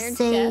Apple's what the you Iron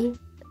say.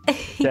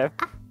 Chef?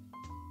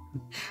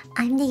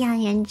 I'm the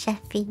Iron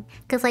Chefy,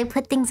 because I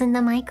put things in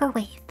the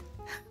microwave.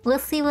 We'll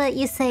see what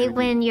you say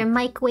when your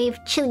microwave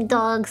chili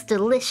dog's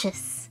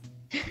delicious.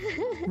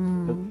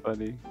 That's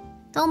funny.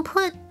 Don't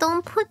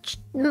put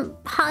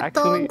hot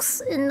Actually-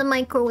 dogs in the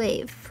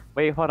microwave.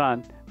 Wait, hold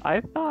on. I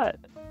thought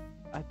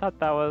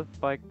that was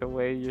like the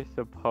way you're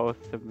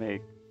supposed to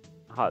make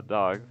hot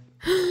dogs.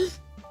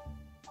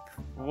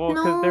 Well,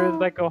 because there's No.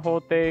 like a whole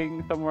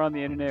thing somewhere on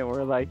the internet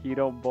where like you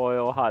don't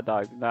boil hot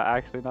dogs.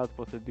 You're not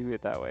supposed to do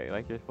it that way.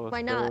 Like you're supposed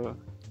Why to. not?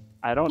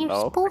 I don't You're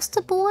know. supposed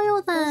to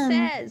boil Who them.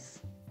 says?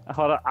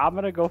 Hold on, I'm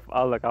gonna go.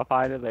 Oh, look, I'll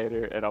find it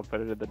later and I'll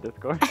put it in the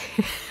Discord.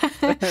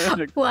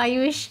 Why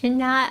you should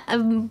not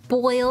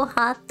boil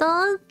hot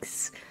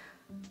dogs?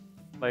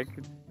 Like,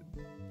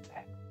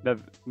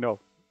 no,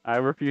 I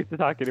refuse to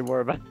talk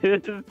anymore about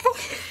this.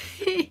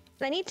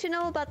 I need to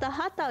know about the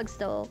hot dogs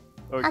though.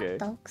 Okay. Hot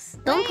dogs.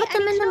 Don't Wait, put I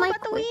them need in to the know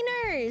about the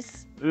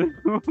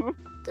microwave.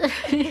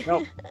 wieners.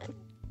 Nope.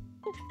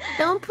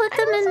 Don't put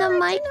them in the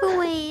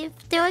microwave.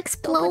 They'll Don't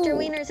explode. put your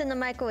wieners in the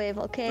microwave,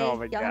 okay? Oh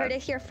my Y'all God. heard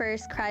it here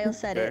first. Cryo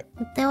said Okay.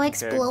 it. They'll Okay,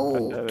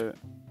 explode.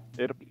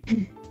 It'll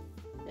I'd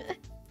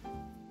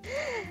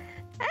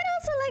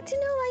also like to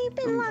know why you've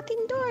been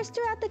locking doors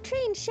throughout the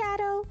train,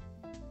 Shadow.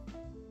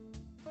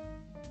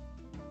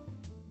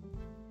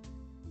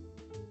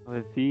 Well,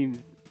 it seems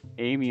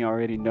Amy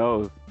already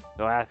knows,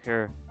 so ask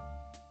her.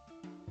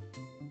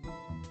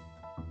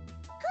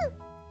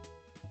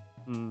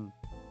 Hmm.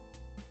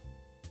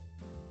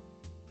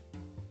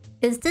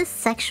 Is this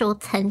sexual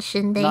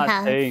tension they Not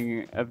have?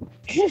 saying.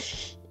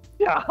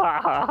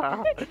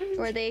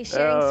 Were they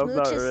sharing Oh, I'm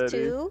not smooches ready.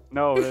 too?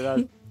 No,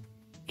 they're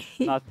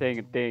not saying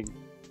a thing.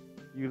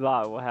 You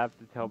lot will have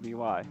to tell me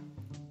why.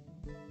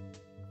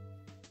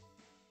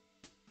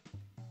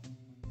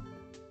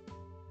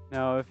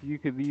 Now, if you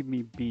could leave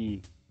me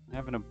be, I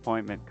have an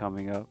appointment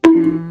coming up. Ow!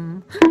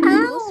 Don't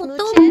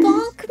smooches?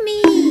 bonk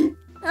me!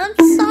 I'm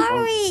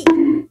sorry!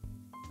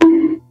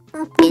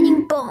 I'm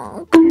getting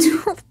bonked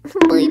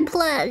by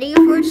Platty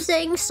for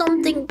saying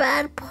something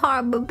bad,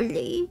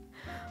 probably.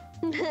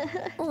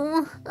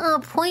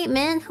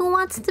 Appointment? Who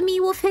wants to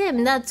meet with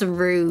him? That's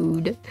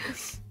rude.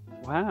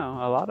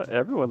 Wow,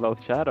 everyone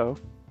loves Shadow.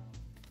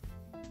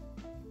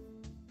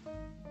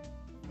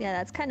 Yeah,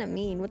 that's kind of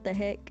mean. What the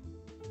heck?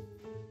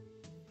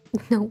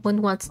 No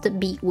one wants to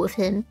beat with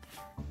him.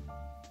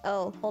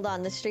 Oh, hold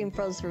on. The stream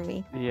froze for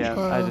me. Yeah,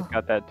 I just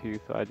got that too,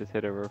 so I just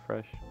hit a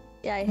refresh.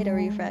 Yeah, I hit a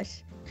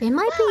refresh. It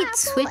might be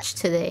Apple. Twitch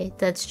today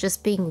that's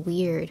just being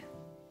weird.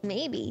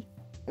 Maybe.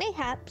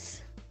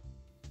 Mayhaps.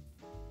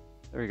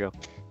 There we go.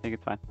 I think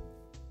it's fine.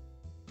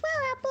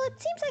 Well, Apple, it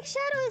seems like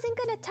Shadow isn't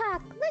gonna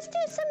talk. Let's do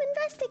some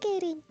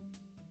investigating.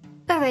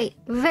 Alright,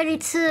 ready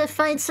to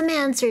find some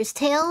answers,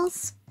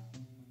 Tails?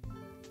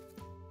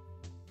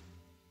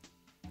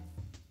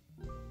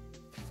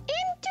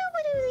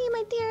 Indubitably,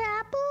 my dear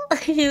Apple.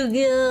 You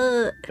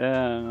good?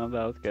 Yeah,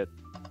 that was good.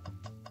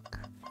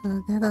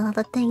 Look at all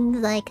the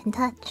things I can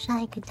touch,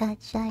 I can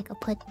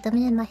put them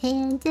in my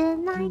hand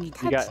and I can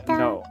touch them.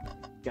 No. You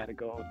gotta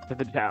go to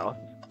the house.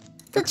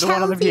 The The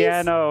one on the Chelseas?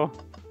 piano.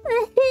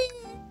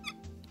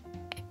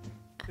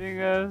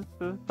 Sing us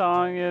the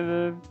song of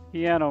the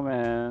Piano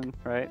Man,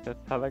 right? That's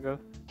how that goes.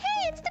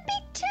 Hey, it's the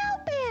Big Chow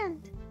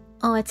Band.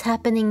 Oh, it's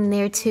happening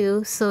there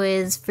too, so it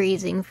is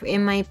freezing. It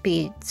might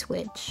be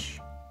Twitch.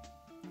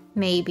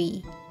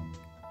 Maybe.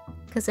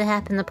 Because it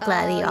happened to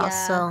Platty yeah.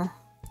 also.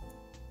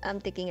 I'm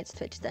thinking it's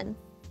Twitch then.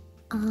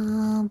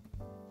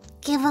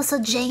 Give us a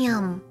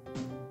jam.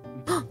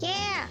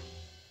 Yeah.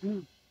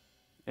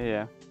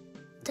 Yeah.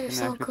 They're And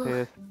so after cool.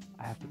 this,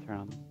 I have to turn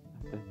on them.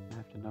 I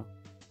have to know.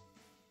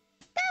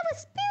 That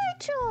was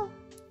spiritual.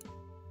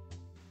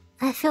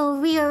 I feel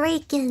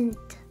reawakened.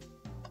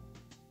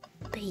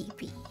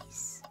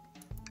 Babies.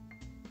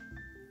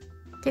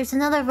 There's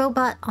another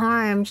robot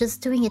arm just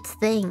doing its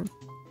thing.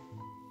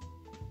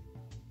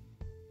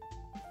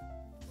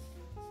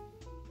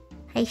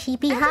 Hi,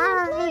 Sheepy, As an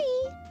hi!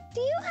 employee,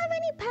 do you have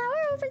any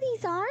power over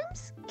these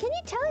arms? Can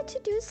you tell it to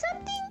do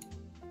something?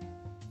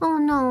 Oh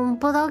no,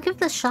 but I'll give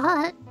it a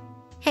shot.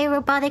 Hey,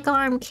 robotic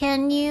arm,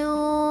 can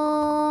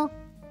you...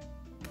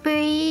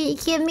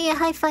 give me a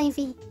high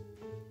fivey?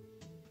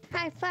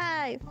 High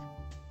five.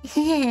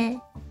 Yeah.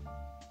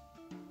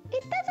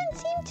 It doesn't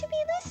seem to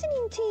be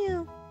listening to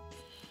you.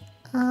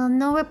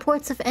 No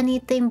reports of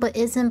anything, but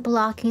isn't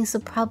blocking, so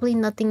probably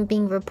nothing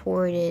being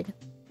reported.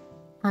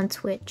 On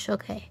Twitch,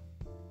 okay.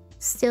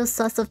 Still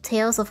sus of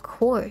Tails, of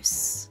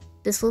course.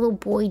 This little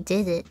boy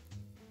did it.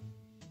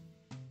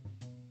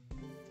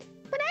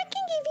 But I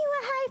can give you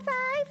a high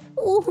five.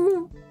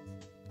 Ooh.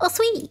 Oh,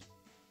 sweet!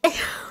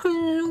 So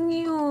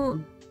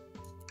cute.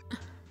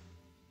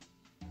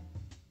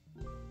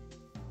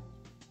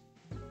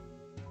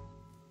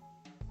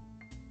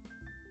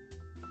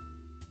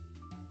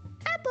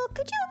 Apple,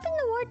 could you open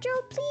the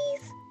wardrobe,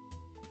 please?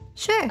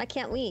 Sure. Why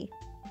can't we?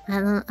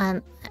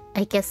 I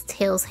guess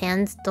Tails'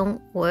 hands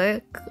don't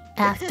work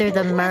after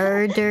the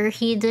murder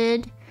he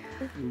did.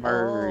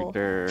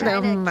 Murder.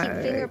 Trying to The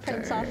keep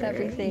fingerprints off murder.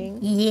 everything.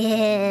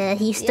 Yeah,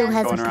 he still Yes,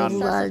 has Going around.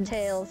 blood.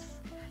 Tails.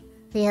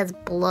 He has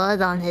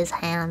blood on his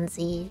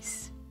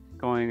handsies.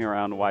 Going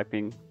around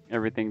wiping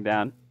everything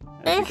down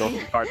as he goes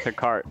from cart to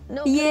cart.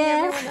 No,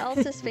 Yeah. putting everyone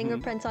else's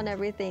fingerprints on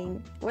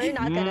everything. We're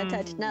not gonna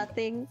touch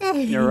nothing.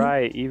 You're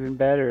right, even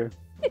better.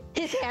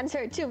 His hands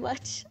hurt too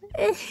much.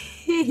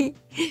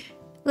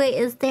 Wait,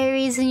 is there a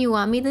reason you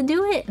want me to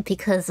do it?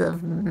 Because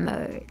of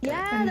murder.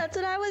 Yeah, that's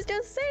what I was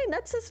just saying.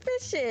 That's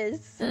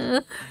suspicious.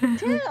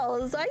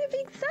 Tails, are you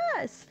being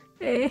sus?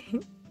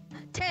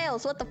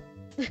 Tails, what the...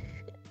 What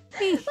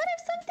if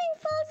something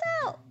falls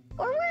out?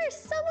 Or worse,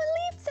 someone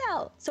leaps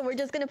out? So we're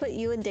just gonna put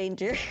you in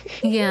danger.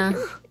 Yeah.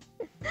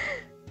 I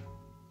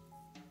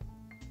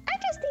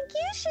just think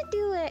you should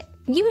do it.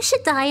 You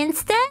should die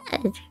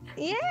instead.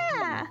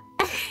 Yeah.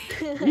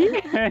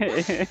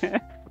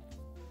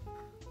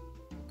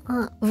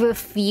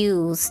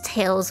 Refuse.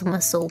 Tails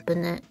must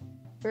open it.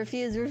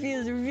 Refuse.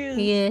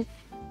 Yeah.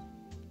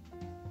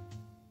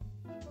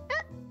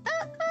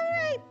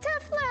 Alright,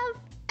 tough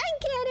love. I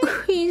get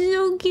it. He's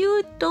so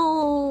cute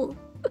though.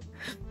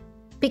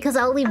 Because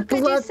I'll leave How could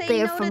you blood say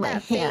there no from to my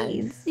that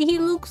hands. face? He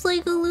looks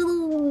like a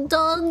little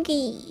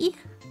doggy.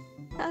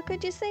 How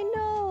could you say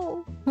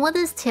no? What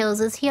is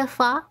Tails? Is he a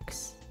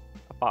fox?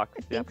 A fox, I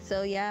yeah. think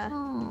so, yeah.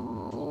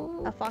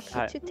 Oh. A fox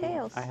with two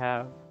tails. I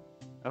have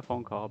a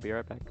phone call. I'll be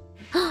right back.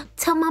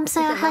 Tell mom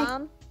say Is it hi.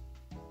 Mom?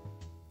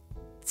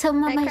 Tell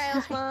mom Hi, I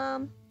Cryos hi.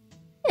 Mom.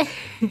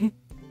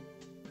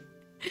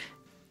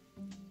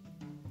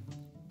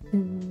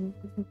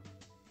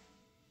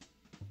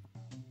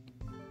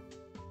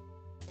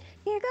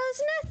 Here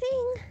goes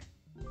nothing.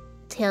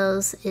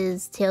 Tails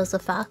is Tails the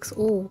fox.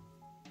 Ooh.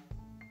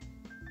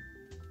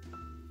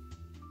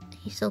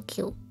 He's so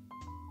cute.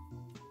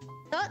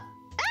 Ah!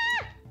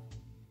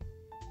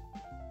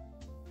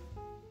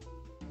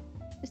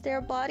 Is there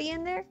a body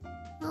in there?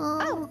 Oh.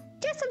 Oh,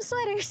 just some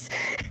some sweaters.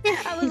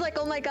 I was like,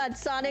 oh my god,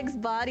 Sonic's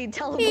body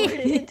teleported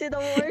into the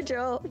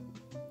wardrobe.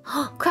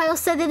 Cryo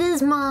said it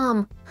is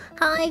mom.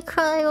 Hi,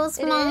 Cryo's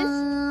It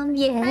mom.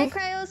 Yeah. Hi,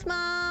 Cryo's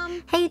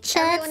mom. Hey,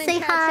 Chad, Everyone in say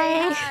chat,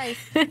 hi.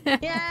 say hi.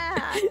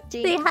 Yeah.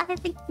 Say hi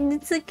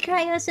to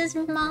Cryo's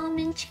mom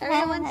in chat.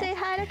 Everyone say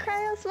hi to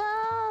Cryo's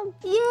mom.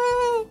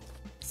 Yeah.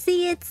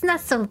 See, it's not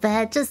so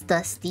bad, just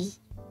dusty.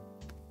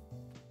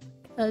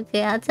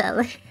 Okay, I'll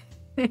tell her.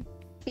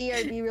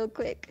 BRB real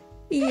quick.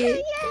 Yeah.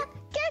 Yeah.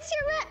 Guess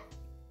your rep.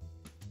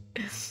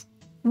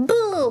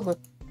 Boob.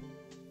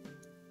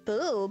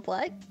 Boob?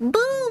 What?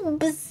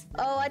 Boobs.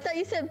 Oh, I thought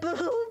you said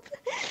boob.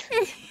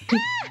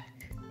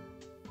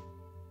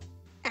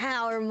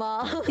 Our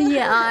mom.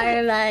 Yeah,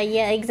 Arla.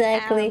 Yeah,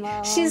 exactly. Our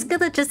mom. She's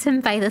gonna just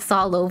invite us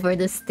all over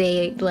to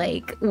stay,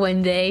 like,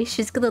 one day.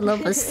 She's gonna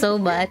love us so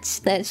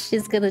much that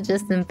she's gonna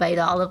just invite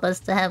all of us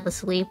to have a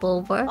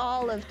sleepover.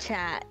 All of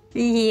chat.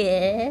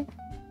 Yeah.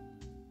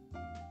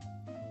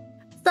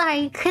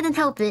 Sorry, couldn't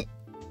help it.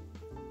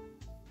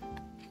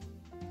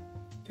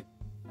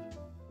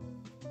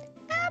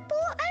 Apple,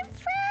 I'm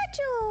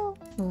fragile.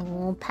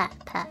 Oh, pat.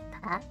 I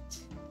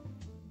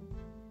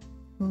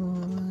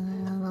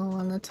don't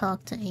want to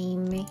talk to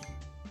Amy.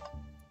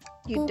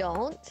 You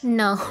don't?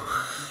 No.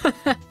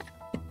 I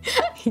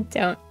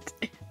don't.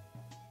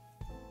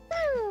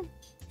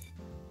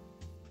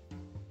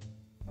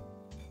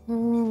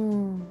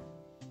 Ooh.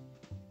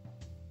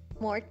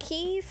 More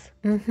keys?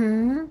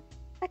 Mm-hmm.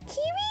 A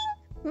keyring?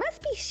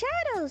 Must be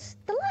Shadows,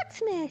 the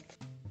locksmith.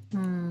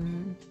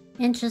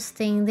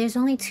 Interesting. There's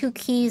only 2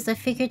 keys. I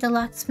figured the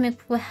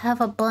locksmith would have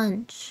a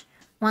bunch.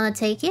 Wanna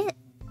take it?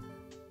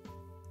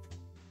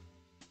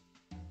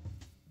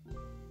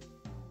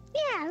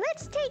 Yeah,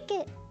 let's take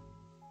it.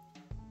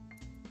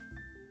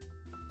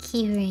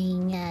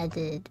 Keyring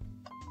added.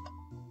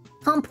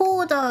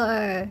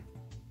 Computer!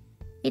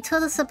 He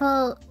told us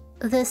about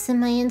this in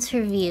my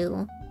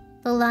interview.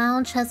 The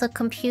lounge has a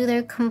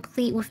computer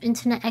complete with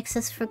internet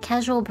access for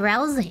casual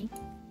browsing.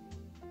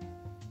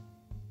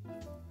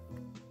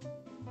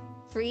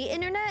 Free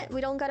internet? We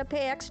don't gotta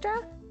pay extra?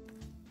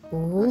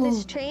 Ooh. On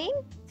this train?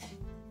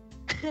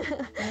 How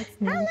nice.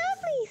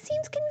 lovely!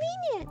 Seems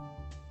convenient.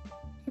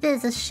 It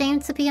is a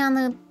shame to be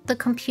on the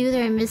computer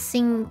and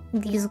missing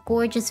these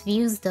gorgeous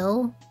views,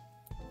 though.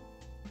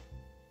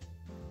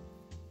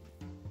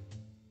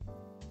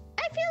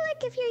 I feel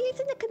like if you're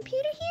using the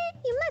computer here,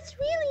 you must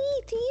really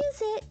need to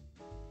use it.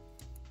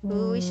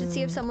 Ooh, we should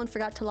see if someone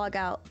forgot to log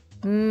out.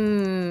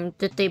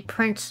 Did they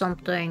print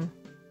something?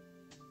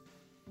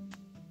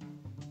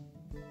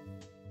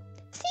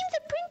 Seems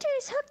the printer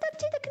is hooked up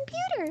to the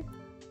computer.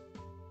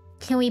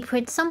 Can we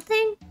print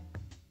something?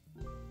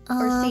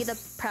 Or see the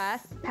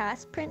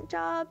past print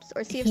jobs?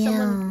 Or see if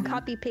someone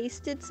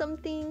copy-pasted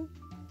something?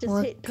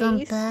 Just hit Welcome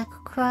paste? back,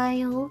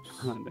 Cryos.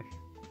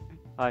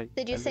 Hi.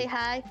 Did you say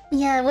hi?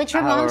 Yeah, what'd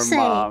your mom Our say?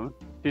 mom.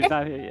 She's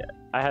not here yet.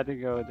 I had to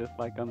go just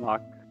like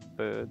unlock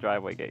the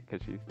driveway gate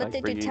because she's But like did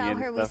you bringing tell in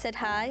her we stuff. said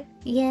hi?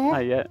 Yeah.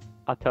 Not yet.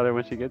 I'll tell her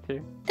when she gets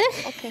here.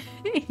 Okay.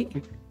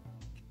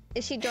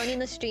 Is she joining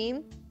the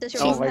stream? Does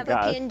your Oh mom my have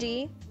gosh. a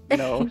PNG?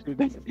 No, she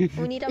doesn't.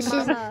 We need a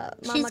She's- Mama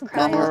she's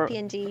Cryo good.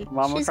 PNG.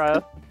 Mama She's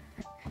Cryo.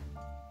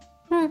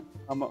 Hmm.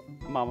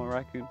 Mama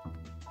Raccoon.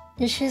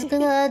 She's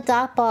gonna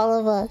adopt all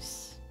of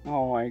us.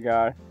 Oh my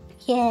god.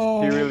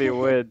 Yeah. She really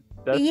would.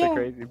 That's Yeah. the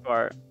crazy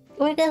part.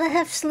 We're gonna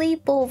have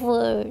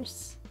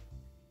sleepovers.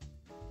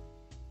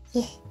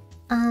 Yeah.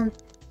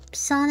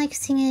 Sonic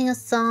singing a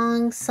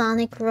song,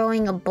 Sonic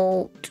rowing a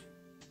boat.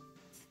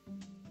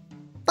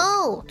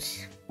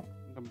 Boat!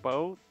 The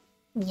boat?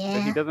 But he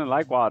Yeah. doesn't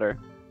like water.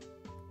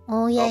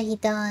 Oh yeah, Oh. he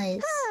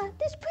does.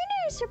 This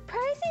printer is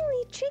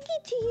surprisingly tricky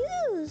to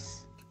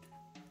use.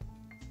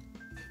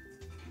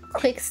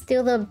 Quick,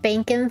 steal the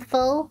bank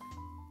info.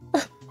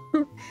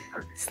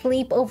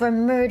 Sleepover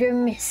murder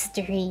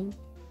mystery.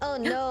 Oh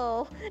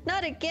no,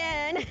 not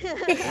again.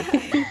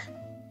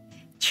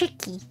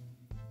 Tricky.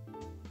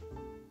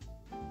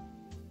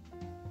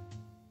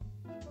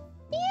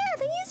 Yeah,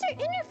 the user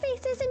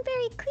interface isn't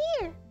very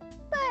clear,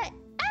 but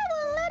I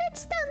won't let it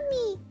stop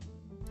me.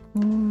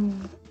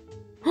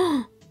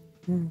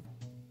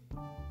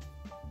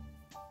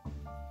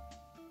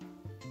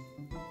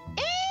 And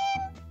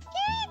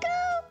here you go.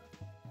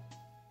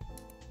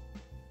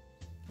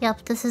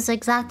 Yep, this is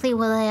exactly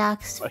what I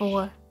asked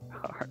for.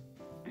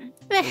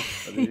 That's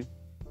funny.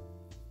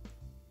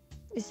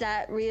 Is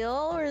that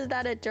real or is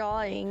that a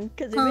drawing?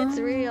 Because if it's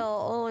real,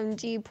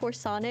 OMG, poor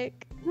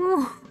Sonic.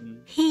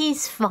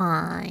 He's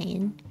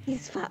fine.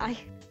 He's fine.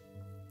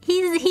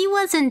 He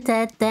wasn't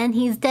dead then.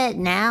 He's dead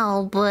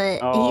now, but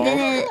Oh. he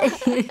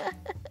didn't.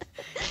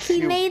 He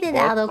You made it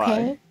poor out okay.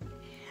 fine.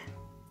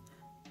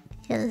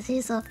 Yes,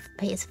 he's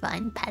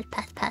fine. Pat.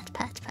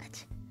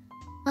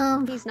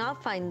 He's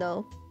not fine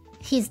though.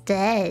 He's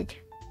dead.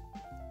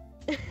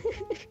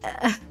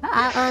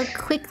 I'll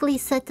quickly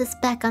set this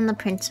back on the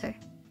printer.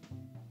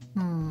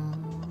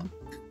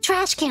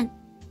 Trash can.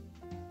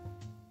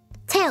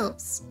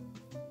 Tails.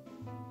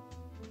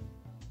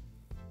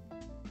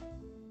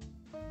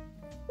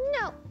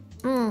 No.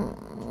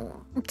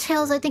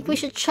 Tails, I think we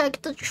should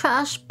check the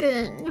trash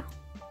bin.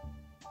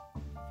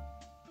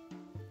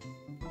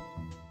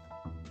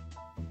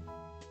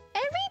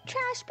 Every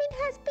trash bin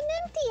has been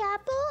empty,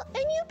 Apple,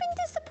 and you've been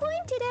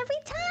disappointed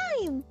every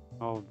time.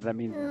 Oh, that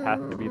means it has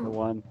to be the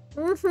one.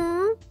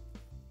 Mm-hmm.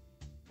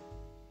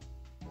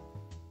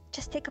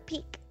 Just take a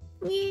peek.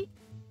 Yeah.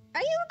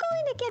 Are you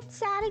going to get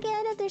sad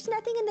again if there's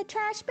nothing in the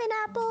trash bin,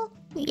 Apple?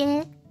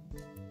 Yeah.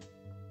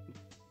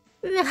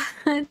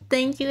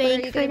 Thank you, But are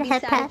Egg, you for gonna the be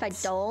head sad if I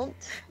pats. don't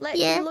let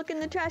Yeah. you look in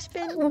the trash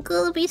bin? I'm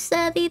gonna be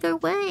sad either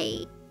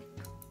way.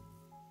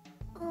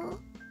 Oh,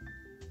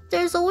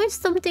 there's always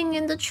something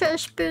in the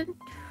trash bin.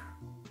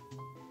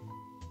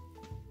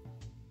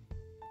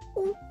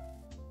 Oh.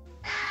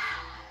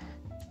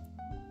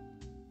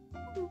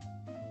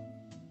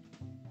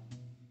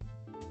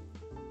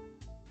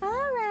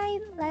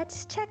 Alright,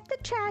 let's check the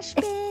trash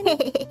bin.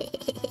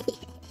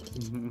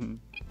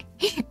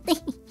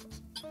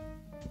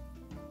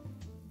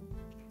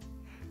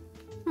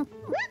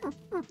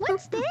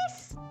 What's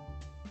this?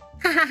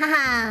 Ha ha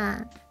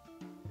ha!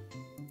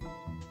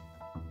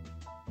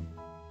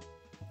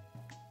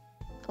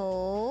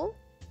 Oh,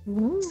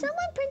 Ooh.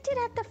 someone printed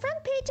out the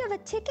front page of a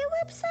ticket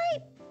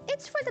website.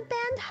 It's for the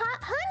band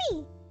Hot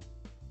Honey.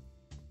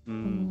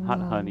 Hot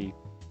honey.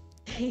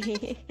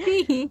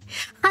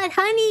 Hot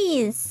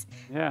honeys!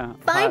 Yeah.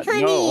 Fine No,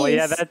 well,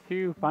 yeah, honeys. that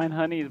too. Fine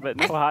honeys, but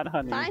no hot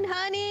honey. Fine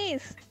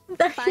honeys.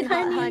 Fine Fine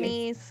hot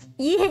honeys.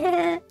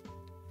 Yeah.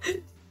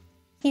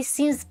 He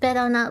seems bent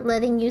on not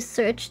letting you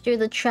search through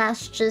the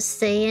trash, just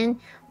saying.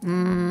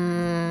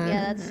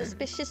 Yeah, that's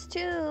suspicious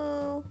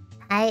too.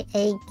 Hi,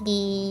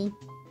 Eggy.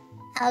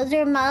 How's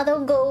your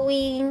model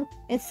going?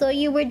 I saw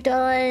you were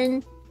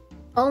done.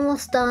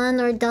 Almost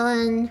done or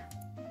done.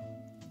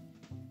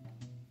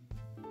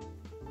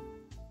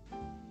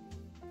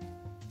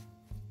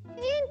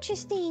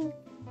 Interesting.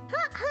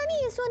 Hot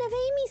Honey is one of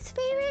Amy's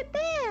favorite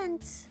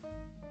bands.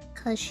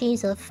 Cause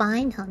she's a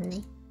fine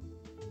honey.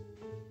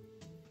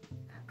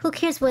 Who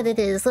cares what it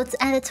is? Let's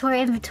add it to our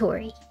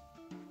inventory.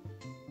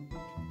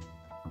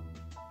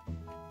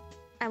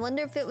 I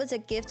wonder if it was a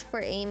gift for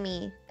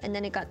Amy and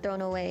then it got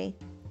thrown away.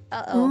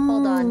 Uh-oh,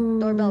 hold on.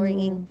 Doorbell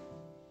ringing.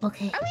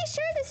 Okay. Are we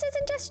sure this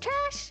isn't just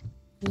trash?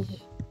 Yeah.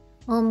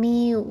 Well,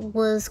 me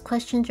was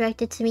question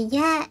directed to me.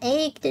 Yeah,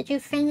 Egg, did you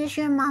finish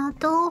your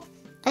model?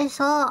 I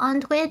saw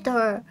on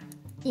Twitter.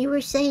 You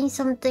were saying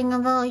something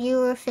about you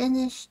were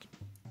finished.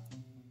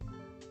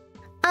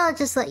 I'll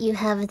just let you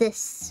have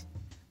this.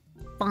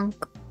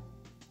 Bonk.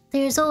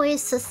 There's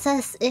always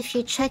success if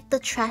you check the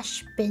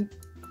trash bin.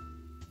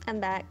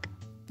 I'm back.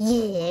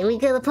 Yeah, we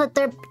gotta put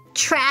their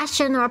trash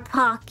in our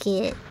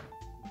pocket.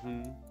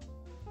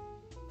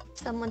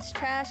 Someone's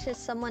trash is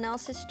someone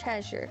else's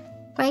treasure.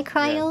 Right,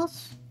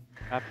 Cryos?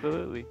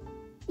 Absolutely.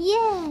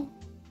 Yeah.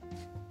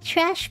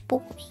 Trash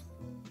boy.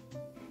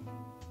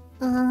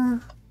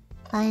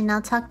 Fine,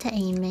 I'll talk to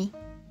Amy.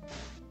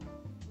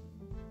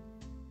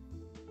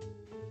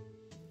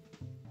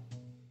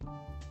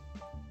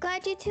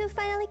 Glad you two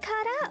finally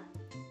caught up.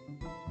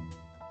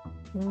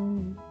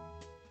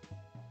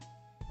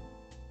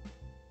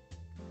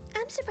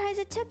 I'm surprised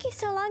it took you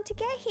so long to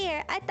get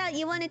here. I thought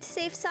you wanted to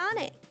save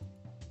Sonic.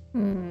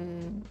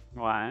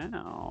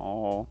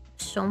 Wow.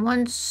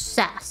 Someone's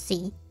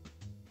sassy.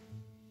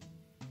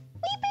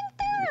 We've been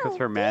thorough. Because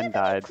her Do you man have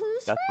any died.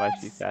 clues That's for why us?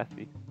 she's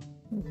sassy.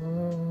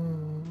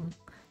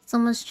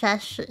 Someone's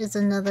trash is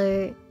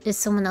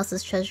someone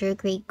else's treasure.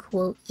 Great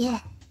quote. Yeah.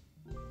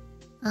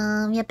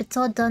 Yep, it's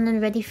all done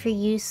and ready for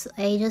use.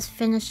 I just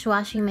finished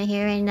washing my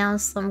hair right now,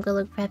 so I'm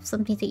gonna grab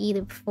something to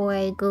eat before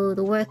I go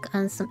to work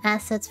on some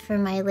assets for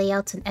my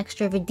layouts and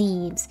extra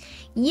redeems.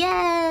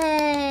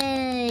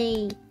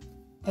 Yay!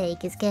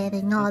 Egg is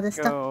getting all the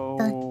stuff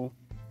done.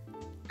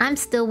 I'm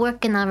still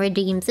working on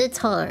redeems. It's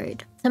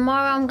hard.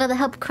 Tomorrow I'm gonna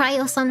help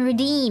Cryos on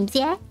redeems.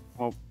 Yeah?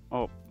 Oh,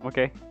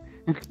 okay.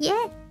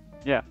 Yeah.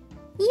 Yeah.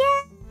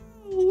 Yeah.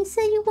 You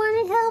said you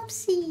wanted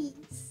helpsies.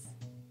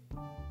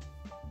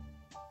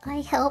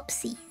 I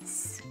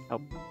helpsies.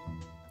 Help.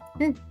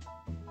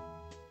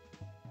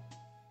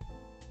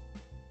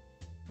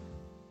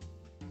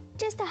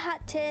 Just a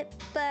hot tip,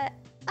 but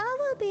all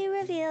will be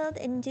revealed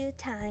in due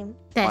time.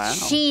 That Wow.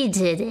 she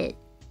did it.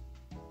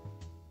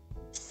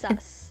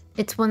 Sus.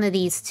 It's one of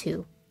these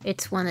two.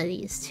 It's one of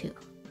these two.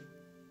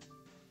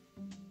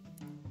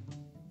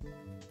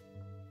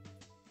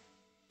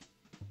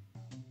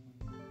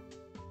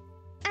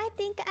 I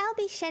think I'll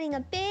be shedding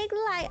a big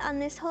light on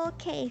this whole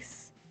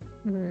case.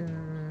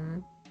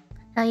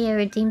 Oh yeah,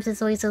 redeems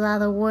is always a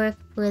lot of work,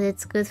 but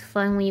it's good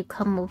fun when you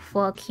come up with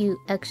all cute,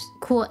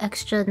 cool,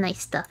 extra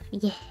nice stuff.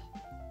 Yeah.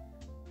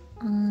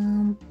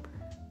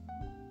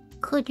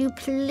 Could you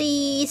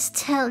please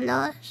tell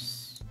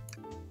us?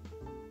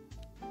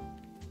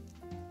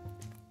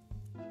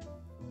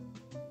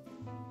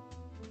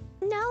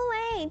 No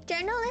way!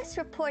 Journalist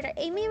reporter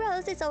Amy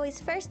Rose is always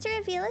first to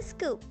reveal a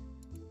scoop.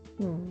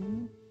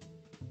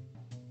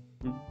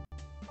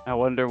 I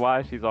wonder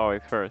why she's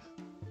always first.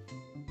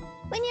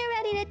 When you're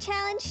ready to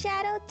challenge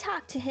Shadow,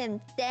 talk to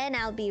him. Then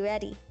I'll be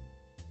ready.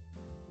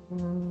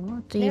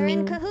 What do you They're in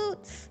mean?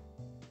 cahoots.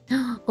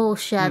 Oh,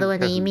 Shadow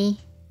and cahoots. Amy.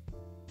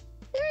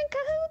 They're in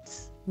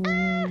cahoots.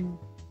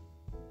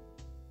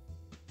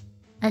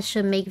 I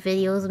should make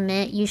videos,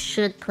 man. You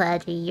should,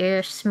 Platy. You're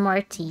a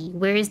smarty.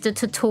 Where is the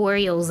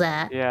tutorials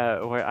at?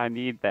 Yeah, I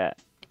need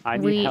that. I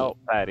need help,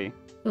 Patty.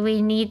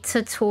 We need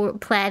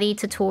Platy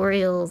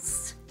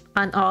tutorials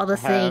on all the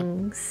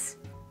things.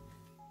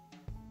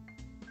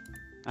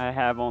 I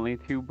have only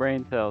 2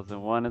 brain cells,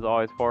 and one is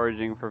always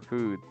foraging for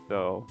food,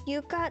 so...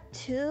 You got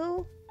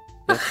 2?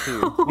 Just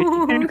 2.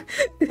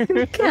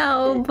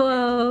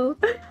 Cowbo!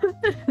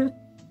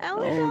 I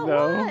only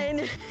got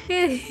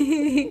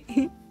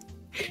 1!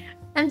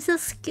 I'm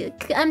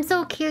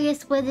so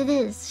curious what it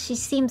is. She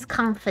seems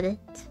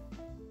confident.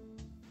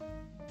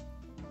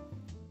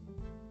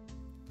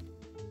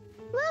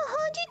 We'll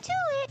hold you to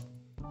it.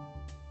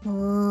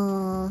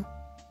 Oh,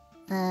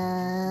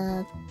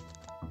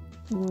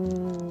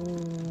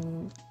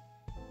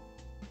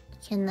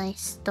 can I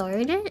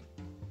start it?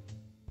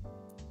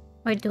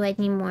 Or do I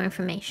need more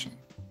information?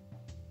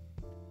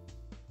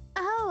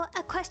 Oh,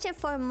 a question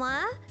for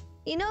moi?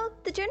 You know,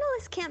 the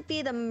journalist can't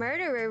be the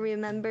murderer,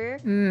 remember?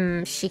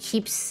 She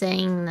keeps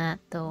saying that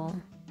though.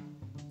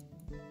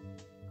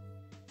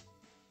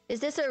 Is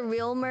this a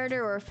real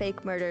murder or a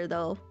fake murder,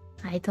 though?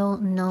 I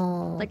don't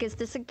know. Like, is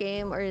this a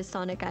game or is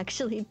Sonic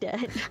actually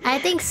dead? I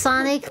think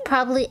Sonic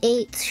probably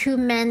ate too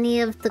many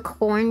of the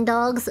corn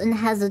dogs and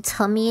has a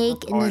tummy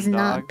ache and is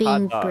not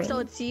being brave. So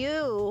it's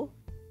you.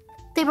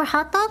 They were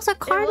hot dogs or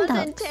corn dogs? It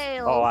wasn't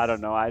Tails. Oh, I don't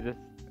know. I just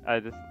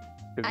I just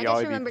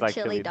remember like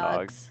chili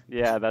dogs.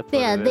 Yeah, that's what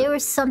Yeah, it they is. were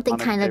something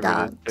kind of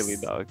dogs. Chili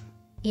dogs.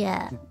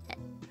 Yeah.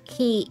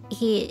 He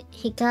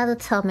got a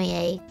tummy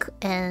ache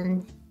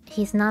and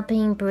he's not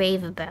being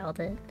brave about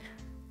it.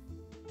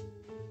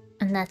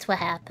 And that's what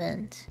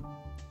happened.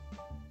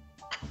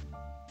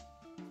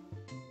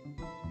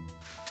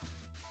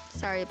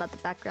 Sorry about the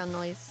background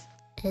noise.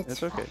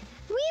 It's okay.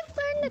 We've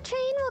learned the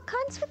train will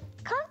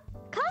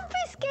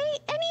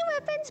confiscate any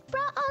weapons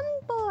brought on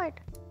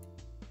board.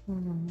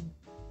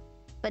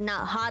 But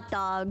not hot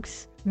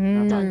dogs.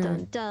 Dun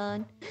dun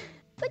dun.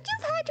 But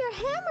you've had your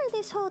hammer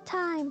this whole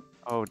time.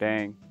 Oh,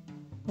 dang.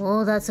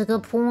 Oh, that's a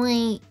good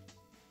point.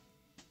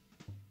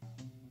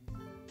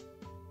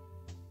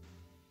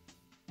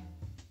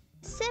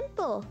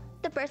 Simple.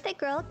 The birthday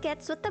girl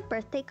gets what the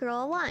birthday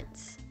girl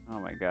wants. Oh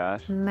my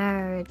gosh.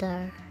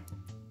 Murder.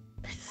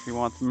 She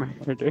wants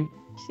murder.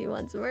 She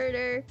wants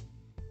murder.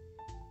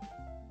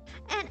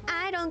 And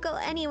I don't go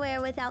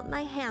anywhere without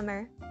my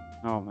hammer.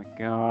 Oh my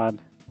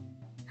god.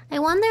 I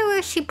wonder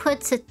where she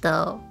puts it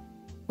though.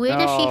 Where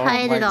does she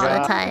hide it all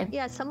the time?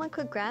 Yeah, someone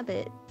could grab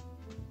it.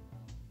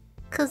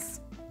 Cause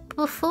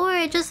before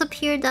it just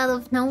appeared out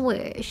of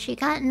nowhere. She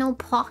got no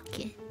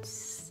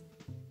pockets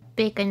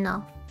big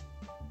enough.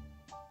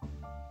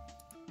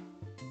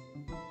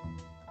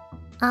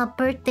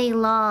 Birthday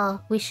law.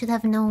 We should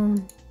have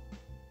known.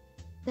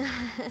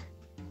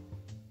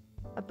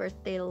 A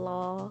birthday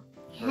law.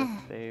 Yeah.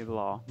 Birthday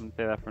law. I'm gonna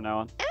say that from now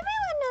on.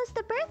 Everyone knows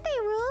the birthday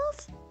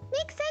rules.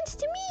 Makes sense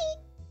to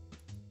me.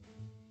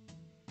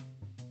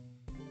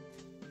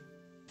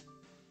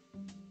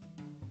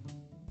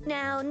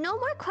 Now, no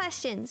more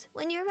questions.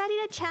 When you're ready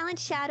to challenge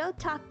Shadow,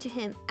 talk to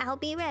him. I'll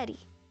be ready.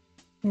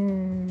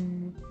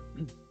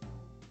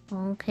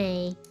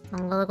 Okay.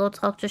 I'm gonna go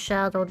talk to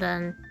Shadow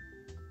then.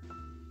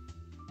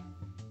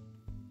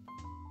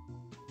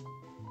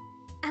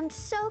 I'm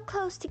so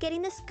close to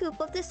getting the scoop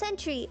of the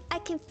century. I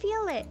can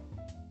feel it.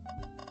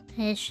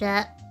 Hey,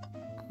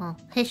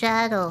 Hey,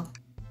 Shadow.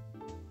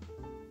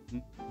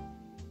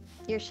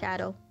 Your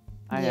Shadow.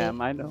 I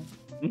am, I know.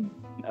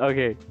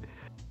 Okay.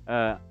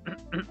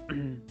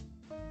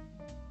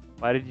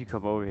 Why did you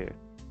come over here?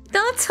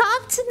 Don't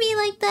talk to me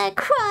like that,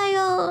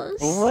 Cryos!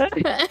 What?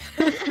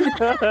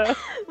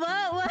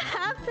 What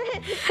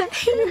happened?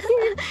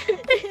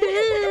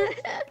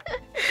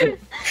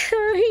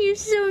 You're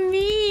so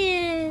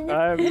mean!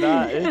 I'm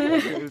not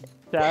into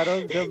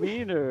Shadow's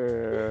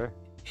demeanor.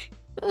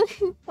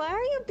 Why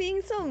are you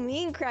being so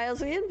mean,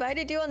 Cryos? We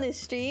invited you on this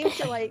stream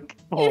to like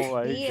Oh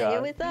my be here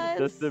god. with us.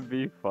 Just to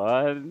be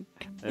fun.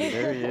 And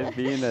there he is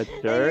being a And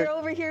jerk. you're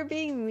over here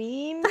being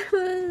mean.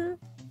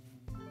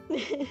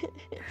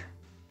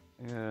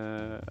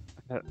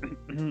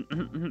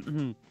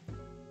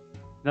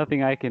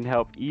 Nothing I can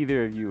help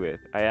either of you with.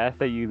 I ask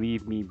that you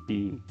leave me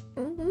be.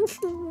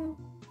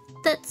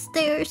 That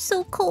stair is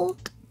so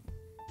cold.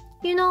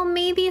 You know,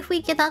 maybe if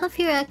we get out of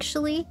here,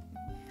 actually.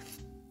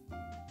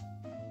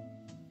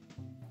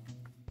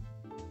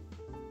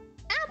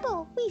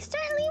 Apple, we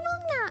certainly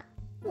will not.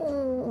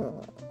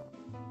 Oh.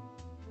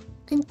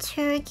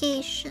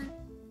 Interrogation.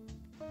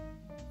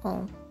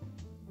 Oh.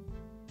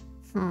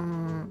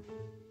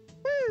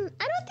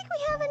 I don't think we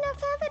have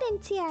enough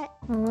evidence yet.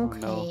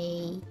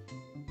 Okay.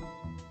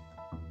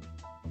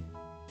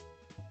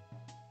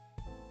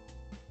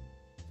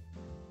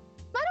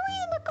 Why don't we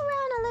look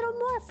around a little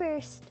more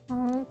first?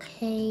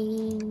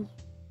 Okay.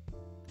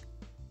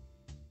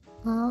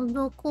 I'll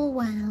look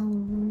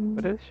around.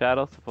 What is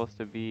Shadow supposed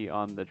to be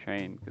on the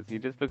train? Because he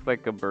just looks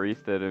like a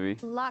barista to me.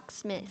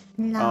 Locksmith.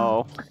 No.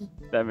 Oh,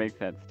 that makes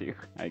sense too,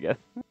 I guess.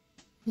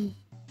 Do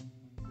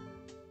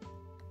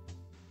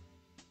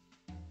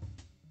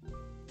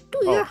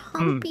your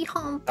humpy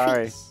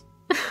humpies.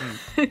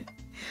 I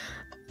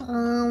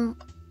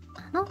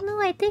don't know.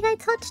 I think I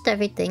touched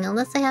everything,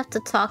 unless I have to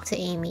talk to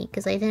Amy,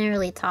 because I didn't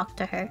really talk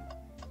to her.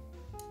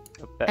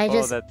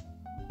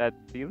 That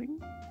ceiling?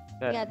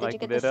 That, Yeah, did like, you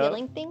get the lit up?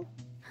 ceiling thing?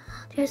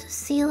 There's a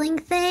ceiling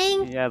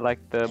thing? Yeah, like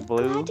the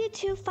blue. Glad you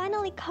two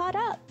finally caught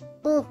up.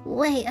 Oh,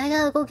 wait, I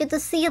gotta go get the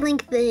ceiling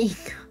thing.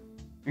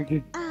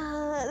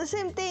 The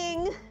same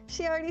thing.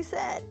 She already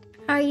said.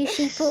 How are you,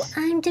 sheeple?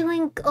 I'm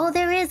doing... Oh,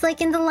 there is,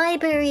 like in the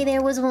library,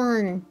 there was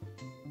one.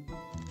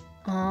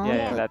 Oh.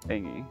 Yeah, that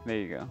thingy. There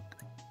you go.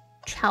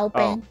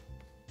 Chowpen.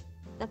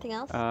 Nothing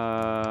else?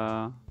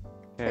 Okay.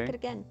 Click it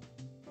again.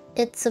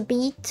 It's a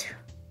beat.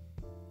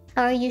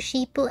 How are you,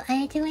 sheeple?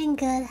 I'm doing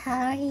good.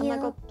 How are you? I'm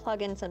gonna go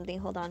plug in something.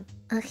 Hold on.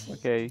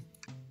 Okay.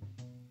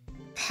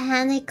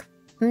 Panic...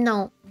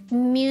 No.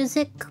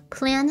 Music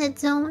Planet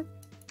Zone?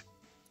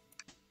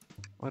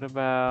 What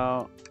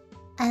about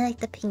I like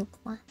the pink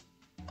one.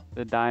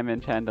 the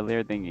diamond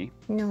chandelier thingy?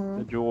 No.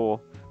 The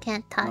jewel.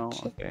 Can't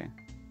touch it. Okay.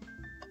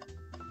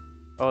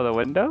 Oh, the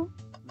window?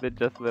 It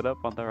just lit up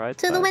on the right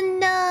To side? the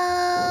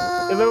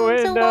window! To the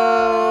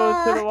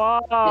window! To the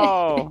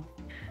wall!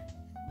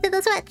 To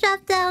the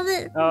sweatshop down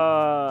it!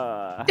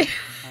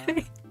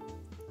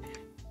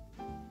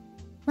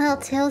 Well,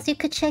 Tails, you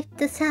could check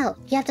this out.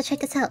 You have to check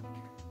this out.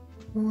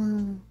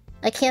 Whoa.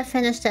 I can't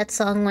finish that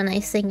song when I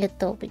sing it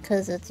though,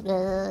 because it's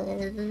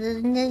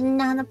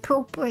not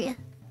appropriate.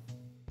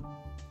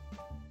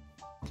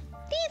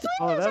 These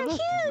windows are huge!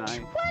 Nice.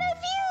 What a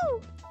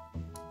view!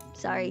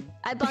 Sorry,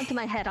 I bumped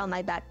my head on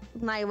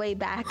my way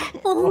back.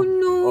 Oh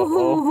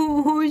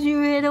no! Is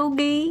your head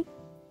okay?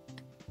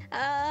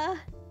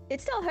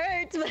 It still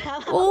hurts, but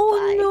I'm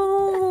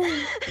oh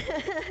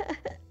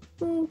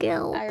no!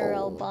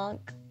 IRL bonk.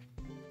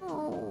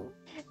 Oh.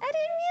 I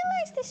didn't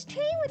realize this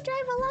train would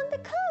drive along the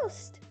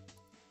coast.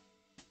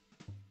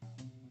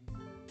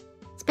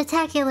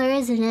 Spectacular,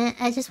 isn't it?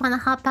 I just want to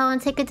hop out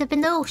and take a dip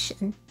in the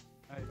ocean.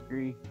 I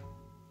agree.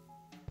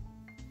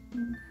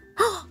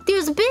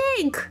 There's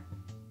Big!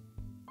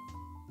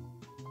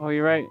 Oh,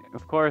 you're right.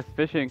 Of course,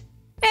 fishing.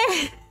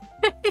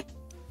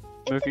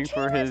 Looking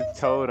for his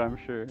toad, I'm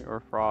sure.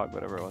 Or frog,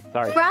 whatever it was.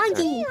 Sorry.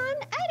 Froggy!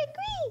 I'd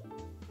agree.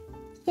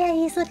 Yeah,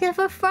 he's looking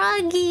for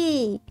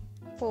Froggy!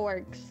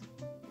 Forks.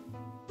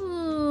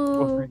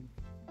 Ooh.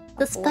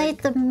 Despite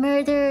the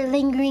murder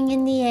lingering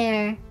in the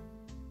air.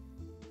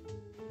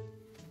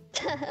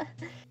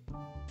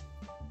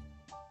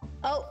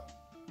 Oh,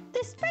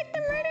 despite the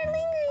murder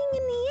lingering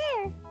in the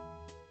air.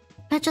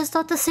 I just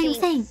thought the same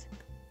thing.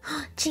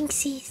 Jinx.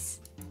 Jinxies.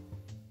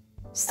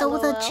 So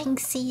the LOL.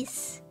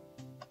 Jinxies.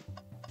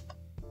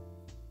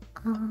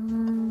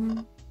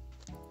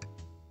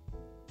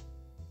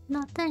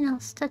 Nothing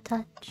else to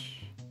touch.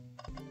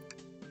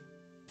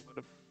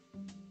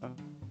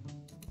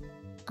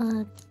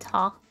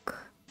 Talk.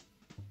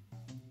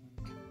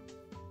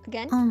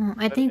 Again? Oh,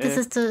 I think this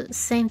is the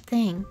same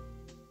thing.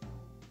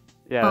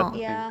 Yeah, Oh. that's the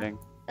Yeah. same thing.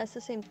 That's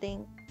the same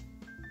thing.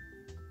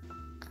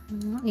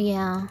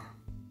 Yeah.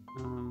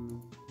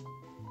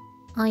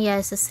 Oh yeah,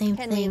 it's the same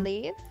Can thing. we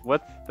leave?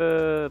 What's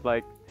the,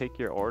 like, take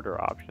your order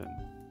option?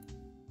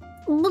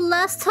 Well,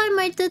 last time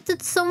I did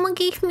it, someone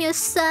gave me a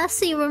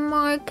sassy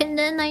remark, and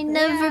then I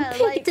never Yeah,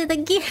 picked like- it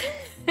again.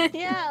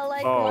 Yeah,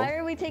 like Oh, why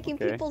are we taking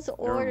okay. people's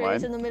Never orders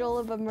mind. in the middle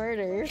of a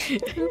murder?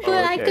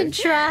 But I okay. could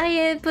try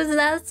it, but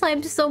last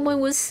time someone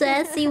was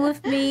sassy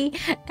with me,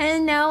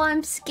 and now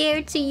I'm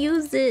scared to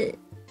use it.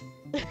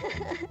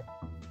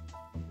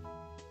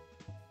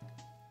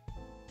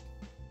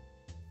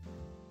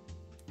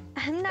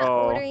 I'm not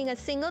ordering a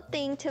single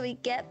thing till we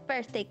get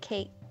birthday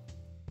cake.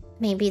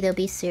 Maybe they'll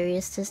be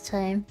serious this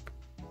time.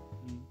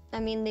 I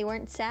mean, they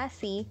weren't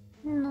sassy.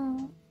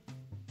 No.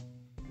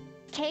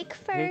 Cake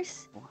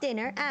first,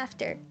 dinner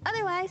after.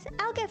 Otherwise,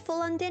 I'll get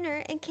full on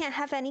dinner and can't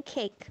have any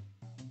cake.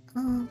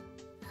 Oh,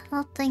 I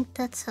don't think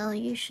that's how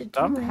you should do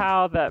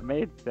Somehow that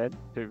made sense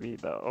to me,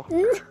 though.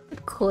 it.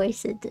 Of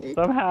course it did.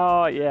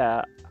 Somehow,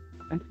 yeah.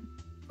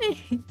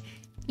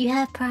 You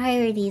have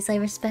priorities, I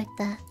respect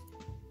that.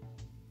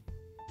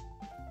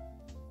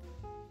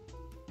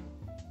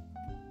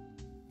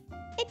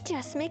 It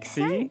just makes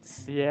See?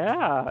 sense.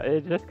 Yeah,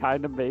 it just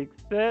kind of makes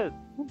sense.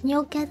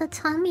 You'll get a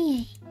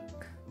tummy ache.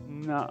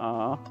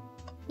 Nuh-uh.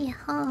 Yeah.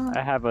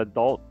 I have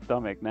adult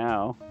stomach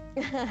now.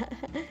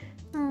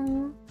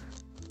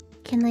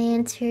 Can I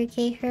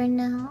interrogate her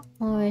now?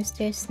 Or is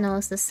there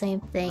Snow's the same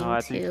thing No,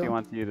 I too? think she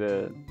wants you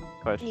to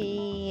question.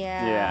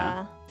 Yeah.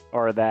 Yeah.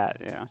 Or that,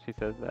 yeah. She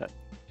says that.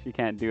 She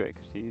can't do it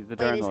because she's a Wait,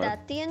 journalist. is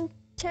that the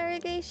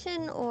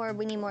interrogation or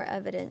we need more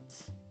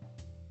evidence?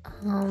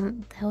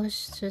 That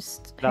was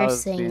just That her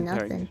was the saying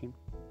nothing.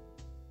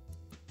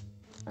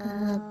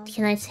 interrogation.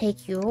 Can I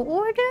take your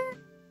order?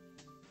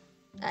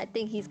 I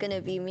think he's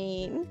gonna be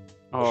mean.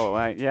 Oh,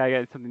 yeah, I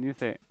got something new to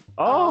say.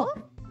 Oh!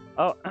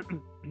 Oh,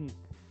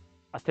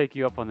 I'll take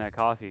you up on that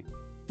coffee.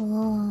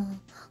 Oh,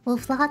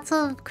 with lots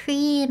of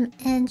cream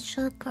and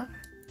sugar.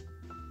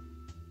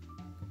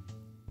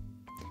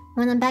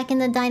 When I'm back in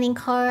the dining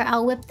car,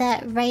 I'll whip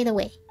that right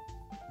away.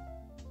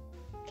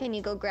 Can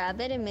you go grab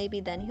it and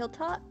maybe then he'll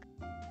talk?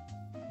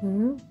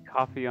 Hmm?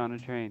 Coffee on a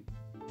train.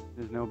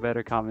 There's no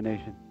better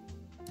combination.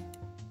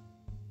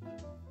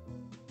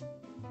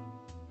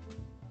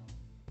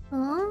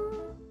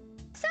 Oh,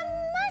 Some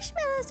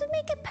marshmallows would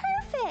make it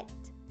perfect.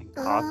 And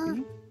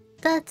coffee?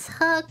 that's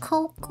hot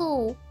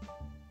cocoa.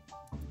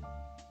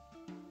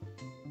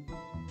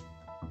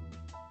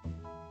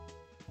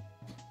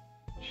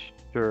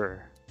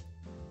 Sure.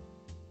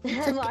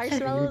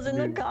 Marshmallows in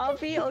the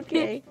coffee?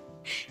 Okay.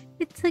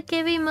 It took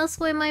every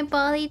muscle in my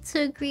body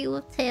to agree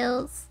with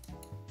Tails.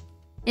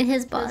 In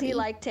his body. Does he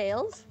like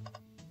tails?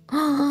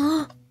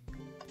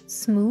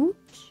 Smooch?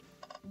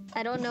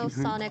 I don't know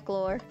Sonic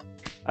lore.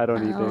 I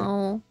don't either.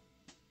 Ow.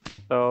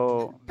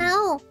 So,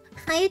 Ow!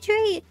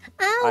 Hydrate!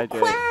 Ow!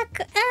 Hydrate.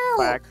 Quack! Ow!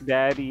 Quack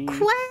Daddy.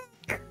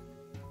 Quack!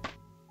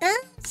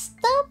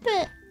 Stop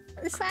it!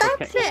 Stop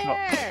Quack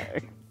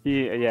it!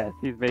 here. Yes,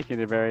 he's making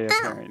it very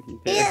apparent. He's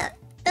here.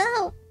 Yeah!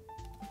 Ow!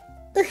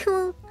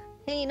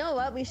 Hey, you know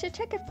what? We should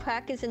check if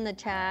Quack is in the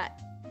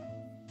chat.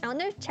 I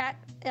wonder if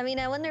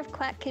I wonder if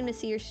Quack came to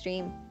see your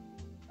stream.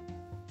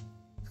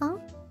 Huh?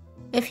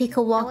 If he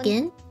could walk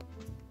in?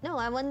 No,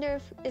 I wonder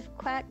if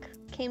Quack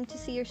came to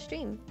see your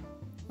stream.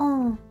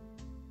 Oh.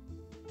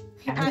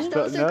 Pass So-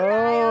 those to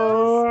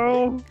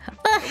Cryos.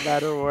 no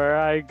matter where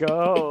I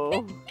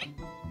go.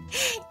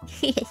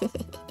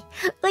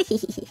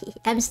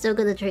 I'm still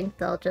gonna drink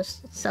though,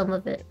 just some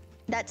of it.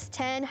 That's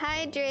 10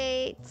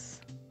 hydrates.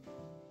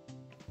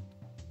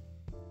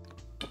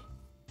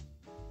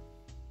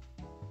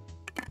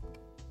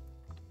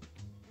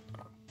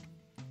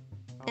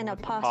 And a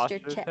posture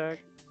check.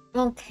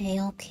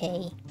 Okay,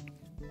 okay.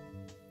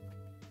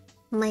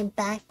 My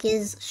back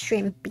is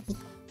shrimpy.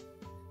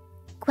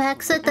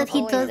 Quack said that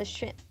he Oh, yeah, does. the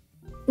shrimp.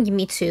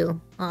 Me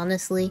too,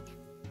 honestly.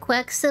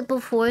 Quack said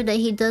before that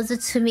he does it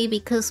to me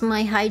because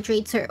my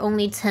hydrates are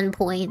only 10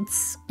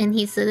 points. And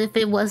he said if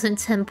it wasn't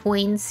 10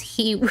 points,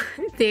 he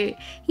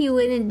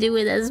wouldn't do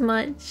it as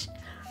much.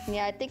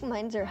 Yeah, I think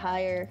mine's are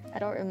higher. I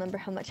don't remember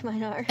how much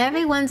mine are.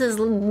 Everyone's is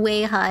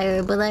way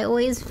higher, but I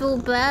always feel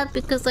bad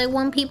because I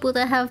want people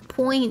to have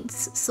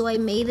points, so I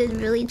made it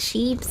really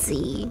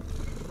cheapsy.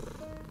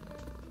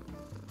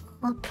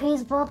 Oh,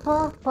 please,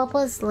 Papa.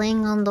 Papa's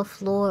laying on the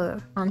floor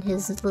on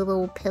his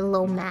little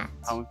pillow mat.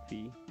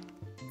 Bouncy.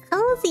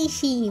 Cozy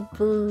sheep.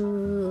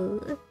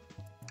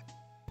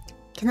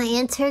 Can I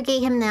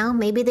interrogate him now?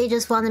 Maybe they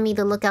just wanted me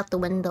to look out the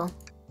window.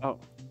 Oh,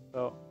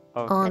 okay.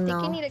 Oh I think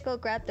no. you need to go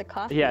grab the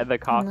coffee. Yeah, the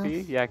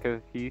coffee. Yeah,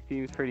 because he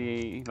seems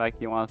pretty like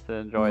he wants to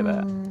enjoy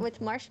that. With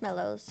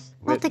marshmallows.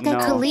 I don't think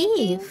I could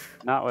leave.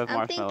 Not with I'm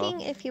marshmallows.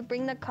 thinking if you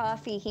bring the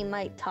coffee, he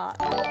might talk.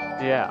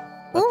 Yeah,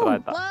 that's what I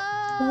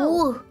thought.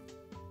 Whoa! Ooh,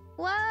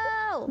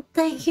 Whoa!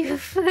 thank you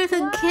for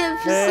the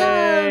gift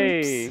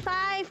Hey! subs.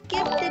 5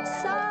 gifted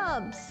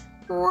subs!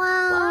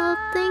 Wow,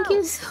 thank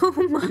you so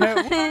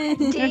much.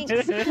 Jinx!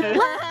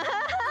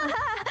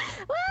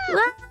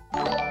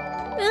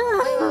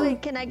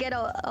 Wait, can I get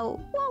a whoa?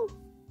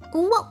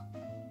 Whoa.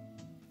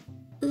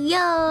 Yo. You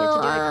have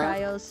to do the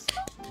cryos.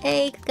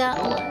 Hey,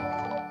 got one.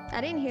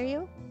 I didn't hear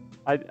you.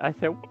 I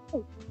said,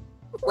 whoa.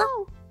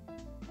 Whoa.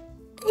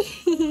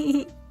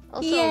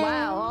 Also, Yeah.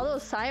 wow, all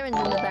those sirens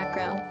in the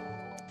background.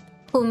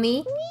 Who,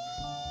 me?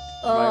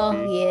 Oh,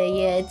 Might be.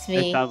 yeah, it's It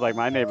me. sounds like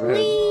my neighborhood.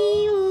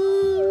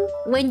 Wee-oo.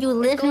 When you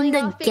live in going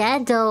the off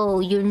ghetto,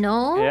 you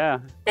know? Yeah.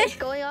 It's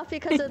going off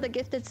because of the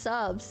gifted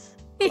subs.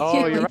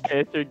 Oh, you're right.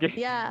 It's your game.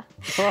 Yeah.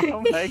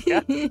 Oh my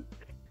god.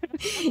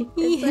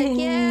 It's like,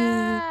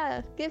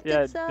 yeah, gifted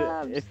Yeah,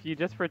 subs. if you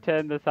just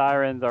pretend the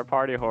sirens are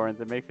party horns,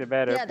 it makes it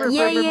better. Yeah, they're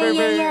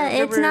Yeah.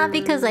 It's not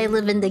because I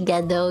live in the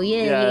ghetto.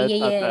 Yeah,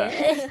 Yeah.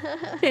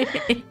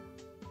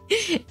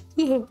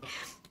 Yeah.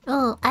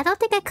 Oh, I don't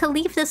think I could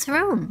leave this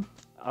room.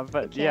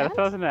 But You yeah, that's what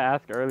I was can't? gonna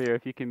ask earlier.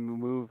 If you can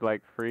move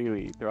like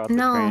freely throughout the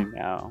No. train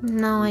now.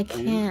 No, I You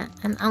can? can't.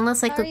 And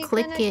unless I Are could you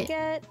click gonna it.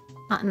 Get...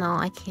 No,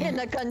 I And can't.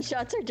 the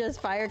gunshots are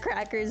just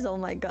firecrackers. Oh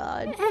my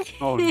god.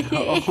 Oh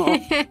no.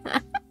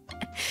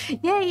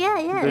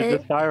 yeah. There's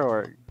just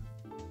fireworks.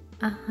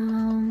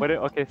 Um,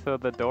 Okay, so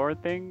the door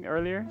thing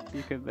earlier,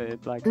 you could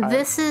it's like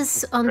this is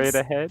straight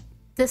ahead.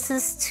 This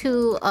is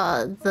to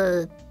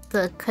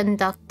the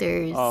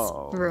conductor's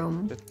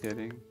room, Just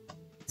kidding.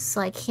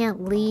 so I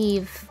can't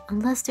leave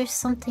unless there's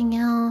something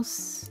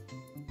else.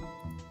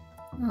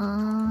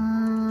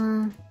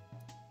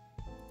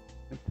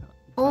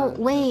 Oh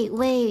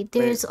wait.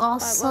 There's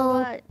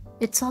also What?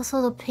 it's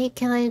also the paper.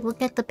 Can I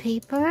look at the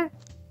paper?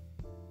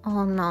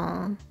 Oh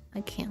no,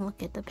 I can't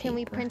look at the paper. Can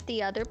we print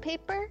the other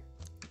paper?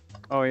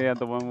 Oh yeah,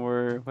 the one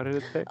where what did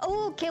it say?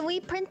 Oh, can we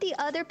print the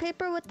other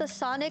paper with the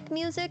Sonic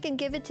music and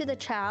give it to the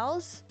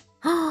chows?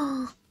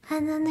 Oh,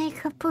 and then they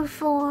could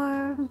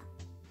perform.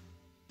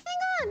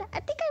 Hang on, I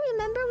think I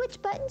remember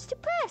which buttons to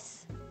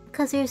press.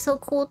 Because you're so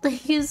cool.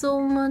 Thank you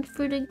so much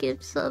for the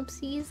gift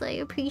subsidies. I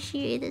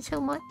appreciate it so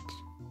much.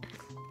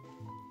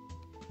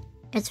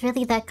 It's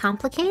really that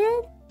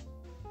complicated?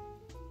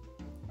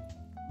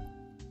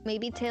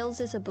 Maybe Tails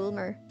is a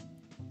boomer.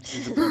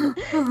 Have But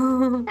you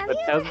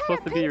Tails ever is had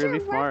supposed a to be printer really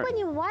work smart. when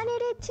you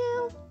wanted it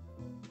to?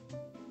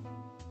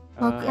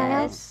 Okay.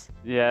 Yes.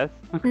 Yes.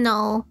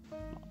 No.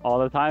 All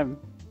the time.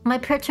 My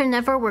printer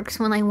never works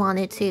when I want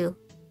it to.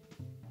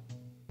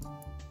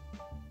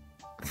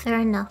 Fair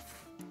enough.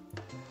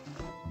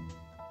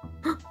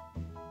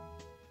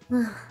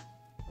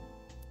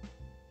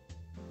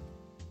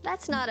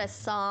 That's not a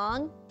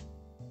song.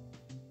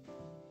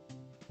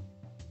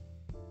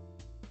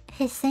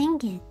 He sang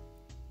it.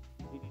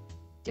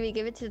 Do we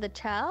give it to the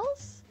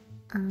Chows?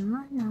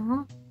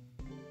 No.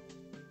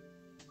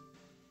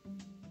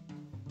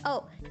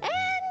 Oh, and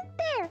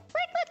there!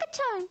 Right like a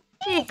charm.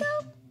 Here you go.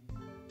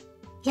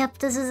 Yep,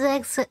 this is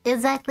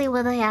exactly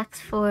what I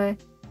asked for.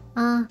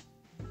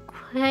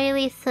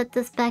 Quietly set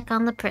this back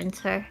on the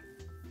printer.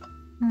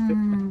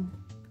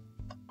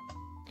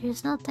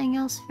 There's nothing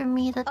else for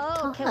me to touch.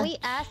 Oh, can we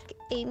ask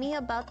Amy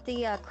about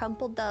the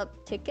crumpled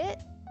up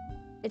ticket?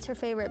 It's her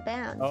favorite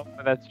band. Oh,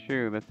 that's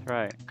true. That's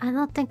right. I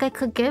don't think I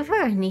could give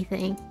her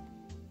anything.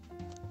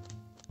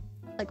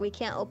 Like, we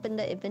can't open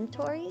the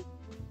inventory?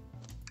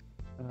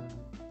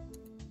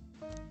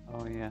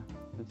 Oh yeah.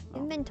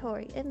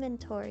 Inventory.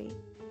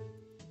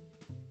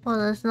 Well,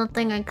 there's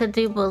nothing I could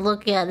do but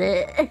look at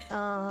it.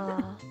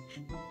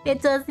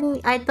 It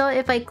doesn't... I thought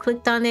if I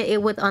clicked on it,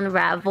 it would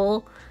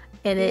unravel.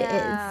 And it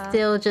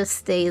still just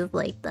stays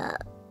like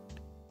that.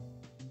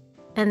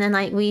 And then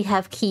we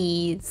have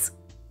keys.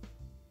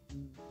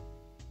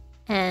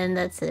 And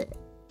that's it.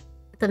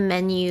 The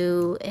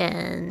menu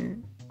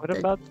and... What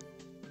about,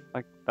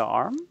 like, the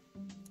arm?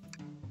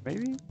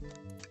 Maybe?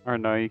 Or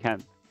no, you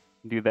can't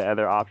do the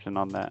other option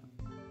on that.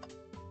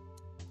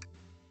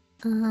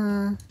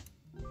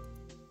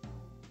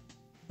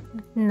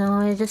 No,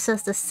 it just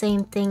says the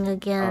same thing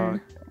again. Oh,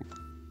 okay.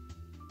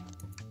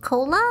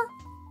 Cola?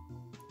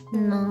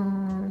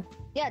 No.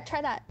 Yeah,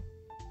 try that.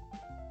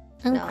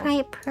 And No.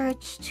 Bright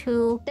Perch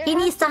too. There He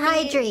has needs to to be-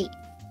 hydrate.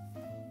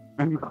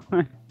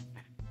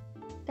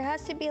 There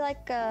has to be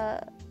like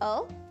a...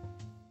 Oh?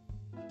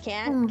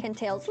 Can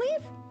Tails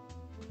leave?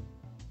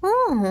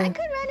 I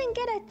could run and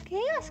get a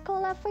Chaos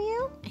Cola for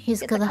you. He's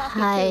Get the gonna coffee,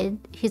 hide.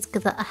 He's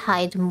gonna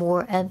hide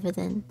more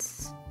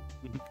evidence.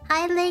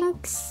 Hi,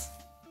 Lynx.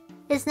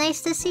 It's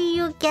nice to see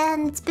you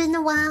again. It's been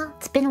a while.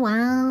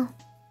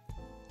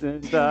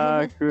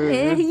 Yeah.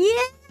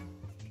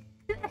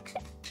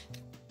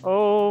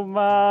 Oh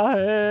my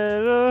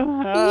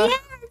head.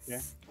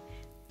 Yes.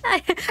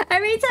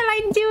 Every time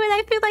I do it,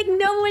 I feel like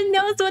no one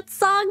knows what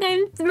song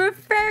I'm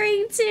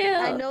referring to.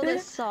 I know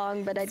this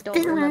song, but I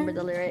don't remember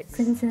the lyrics.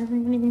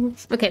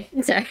 Okay,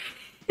 sorry.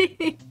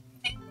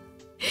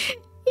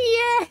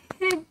 Yeah,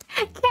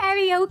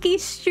 karaoke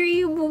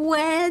stream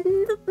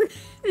when.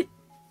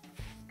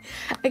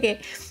 Okay.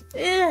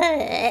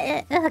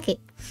 Okay.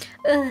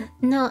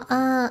 No.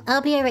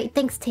 I'll be alright.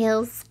 Thanks,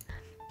 Tails.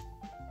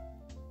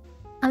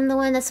 I'm the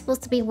one that's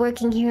supposed to be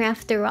working here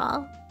after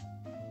all.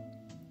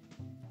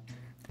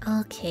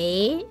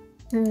 Okay.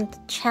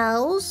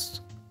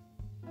 Chows.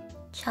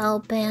 Chow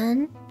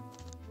band.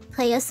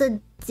 Play us a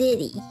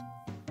ditty.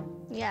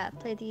 Yeah,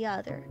 play the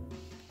other.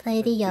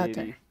 Play the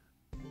other.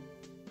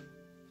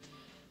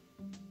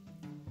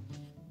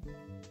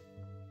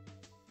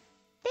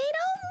 They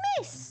don't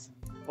miss!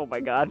 Oh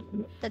my god.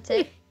 That's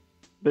it?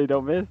 They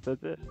don't miss,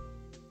 that's it.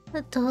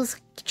 Let those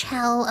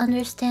Chow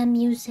understand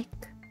music.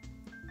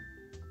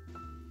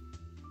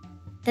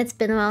 It's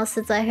been a while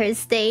since I heard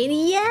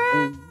Stain.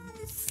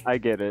 Yes! I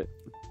get it.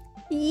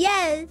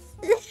 Yes!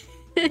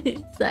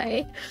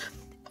 Sorry.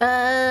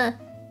 I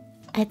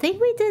think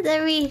we did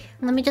every...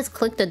 Let me just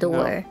click the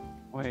door.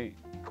 No. Wait.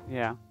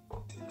 Yeah.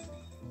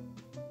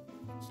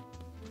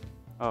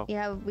 Oh.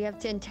 Yeah, we have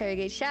to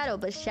interrogate Shadow,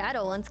 but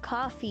Shadow wants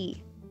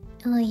coffee.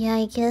 Oh yeah,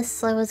 I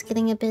guess I was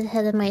getting a bit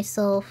ahead of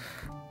myself.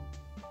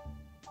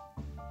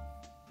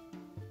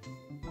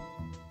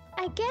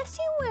 I guess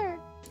you were.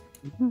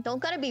 Don't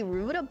gotta be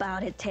rude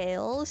about it,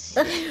 Tails.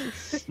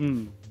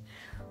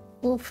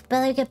 Oof,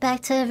 better get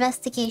back to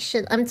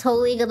investigation. I'm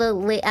totally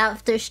gonna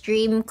after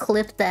stream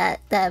clip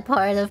that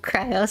part of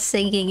Cryo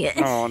singing it.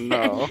 Oh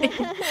no.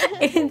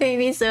 It made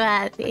me so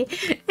happy.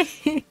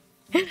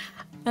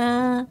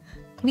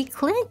 We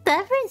clicked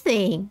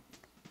everything.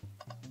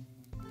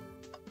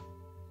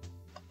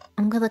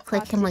 I'm gonna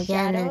click him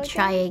again and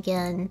try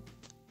again.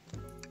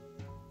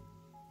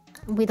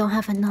 We don't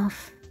have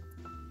enough.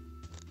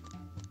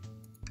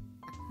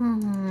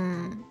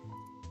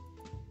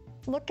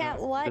 Look at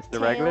what, Just the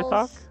regular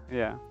talk? Tails?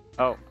 Yeah.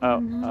 Oh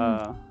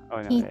no,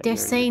 They're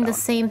saying the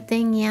same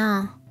thing,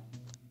 yeah.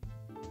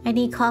 I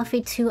need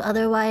coffee too,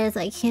 otherwise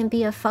I can't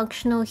be a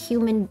functional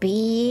human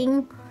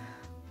being.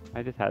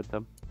 I just had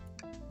some.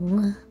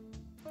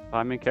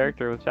 I'm in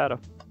character with Shadow.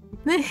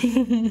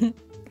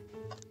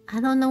 I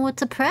don't know what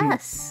to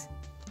press.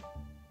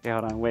 Okay,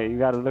 hold on. Wait, you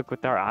gotta look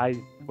with our eyes.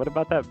 What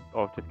about that?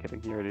 Oh, just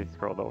kidding. He already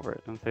scrolled over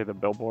it. Don't say the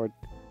billboard.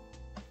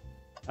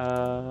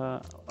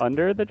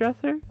 Under the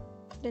dresser?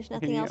 There's Can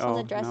nothing you- else on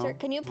the oh, dresser. no.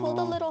 Can you pull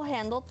the Oh. little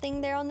handle thing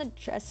there on the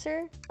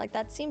dresser? Like,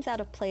 that seems out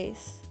of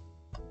place.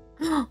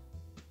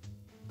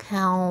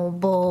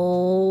 Cowbo.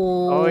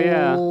 Oh,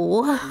 yeah.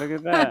 Look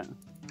at that.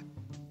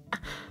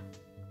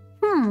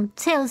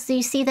 Tails, do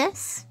you see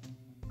this?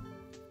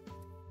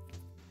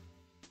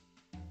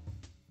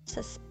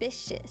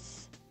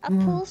 Suspicious. A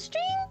pull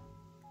string?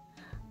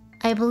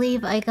 I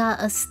believe I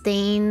got a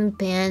stained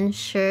band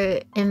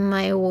shirt in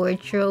my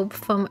wardrobe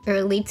from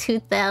early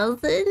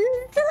 2000s.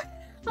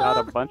 Got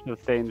a bunch of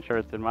stained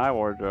shirts in my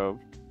wardrobe.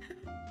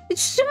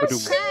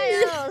 Shush!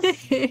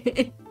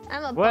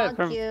 I'ma What? bonk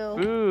From you.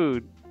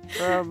 food.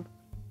 From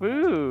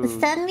food.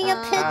 Send me a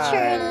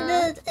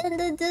picture in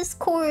the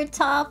Discord,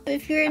 Top,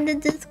 if you're in the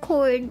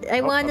Discord.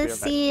 I want to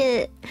see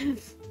it.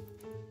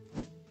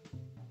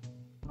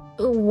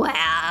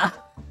 Wow.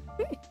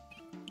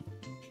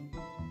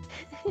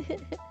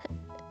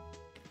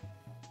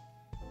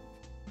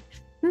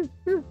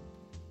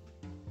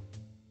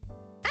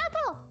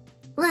 Apple!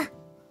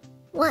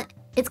 What?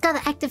 It's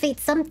gotta activate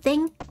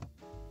something.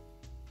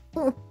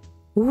 Ooh.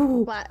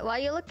 Ooh. Why are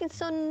you looking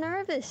so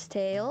nervous,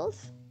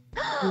 Tails?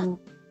 What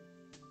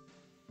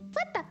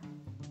the?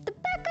 The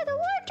back of the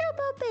wardrobe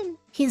open!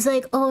 He's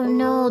like, oh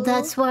no,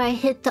 that's where I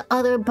hit the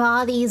other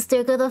bodies.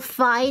 They're gonna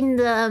find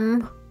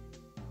them.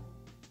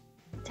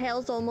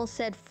 Tails almost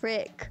said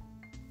frick.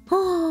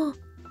 Oh,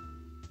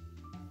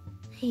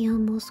 he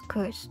almost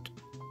cursed.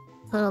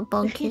 Gonna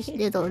bunk his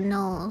little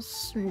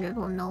nose.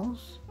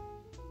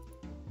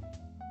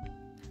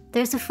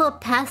 There's a full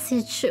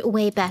passage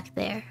way back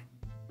there.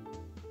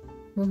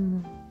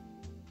 Come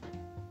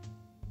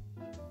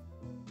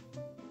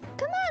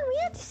on, we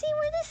have to see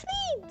where this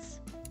leads.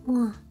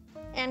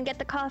 And get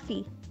the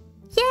coffee.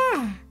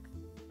 Yeah!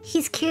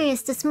 He's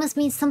curious. This must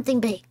mean something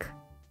big.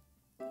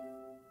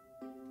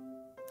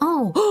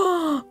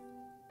 Oh!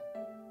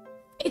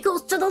 It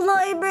goes to the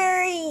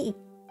library!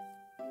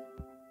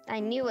 I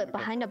knew it,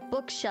 behind a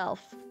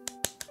bookshelf.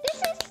 This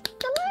is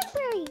the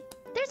library!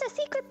 There's a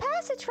secret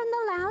passage from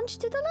the lounge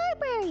to the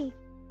library.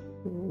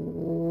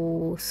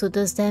 Ooh, so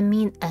does that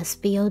mean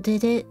SBO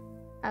did it?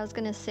 I was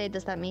gonna say,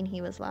 does that mean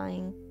he was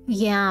lying?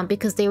 Yeah,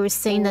 because they were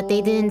saying that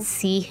they didn't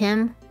see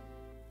him.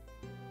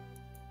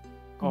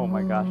 Oh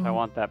my gosh, I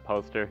want that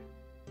poster.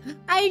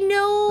 I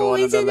know!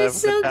 Isn't it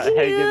so cute?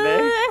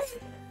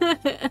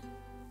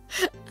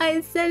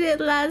 I said it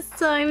last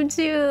time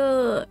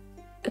too.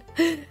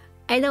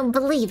 I don't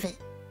believe it.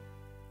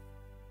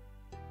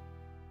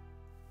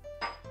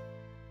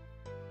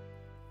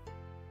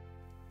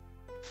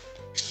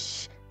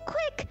 Shh!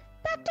 Quick!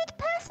 Back to the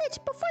passage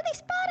before they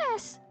spot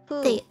us!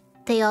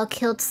 They all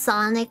killed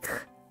Sonic.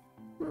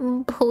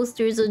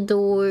 Posters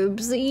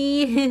adorbs.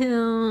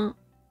 Yeah.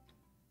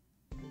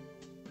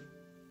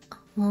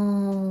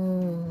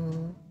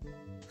 Oh.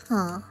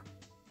 Huh.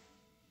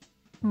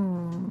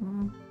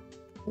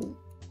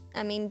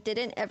 I mean,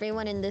 didn't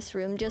everyone in this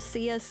room just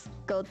see us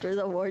go through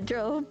the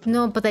wardrobe?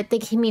 No, but I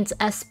think he means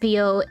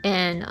SBO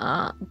and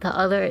the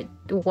other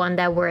one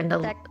that were in the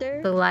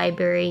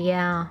library,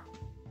 yeah.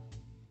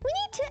 We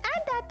need to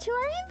add that to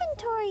our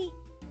inventory.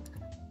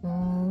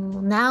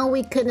 Now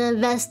we can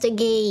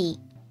investigate.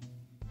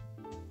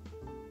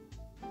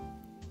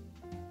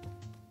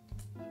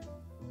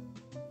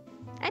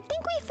 I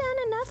think we found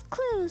enough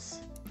clues.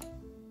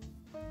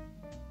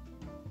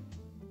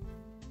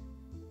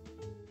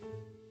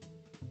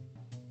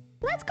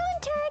 Let's go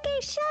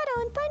interrogate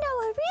Shadow and find out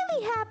what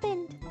really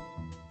happened.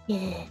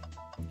 Yeah.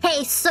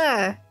 Hey,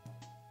 sir!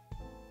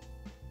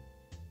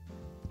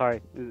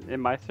 Sorry,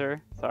 am I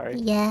sir? Sorry.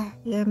 Yeah,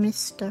 you're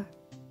Mr.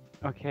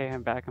 Okay,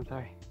 I'm back. I'm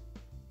sorry.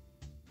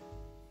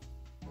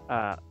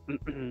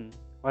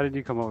 Why did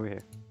you come over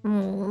here?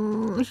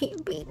 He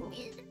beat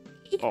me.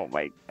 Oh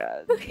my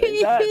god.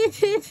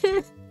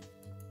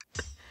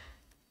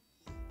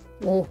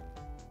 Oh.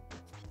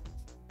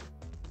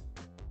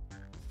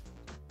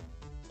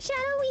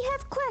 Shadow, we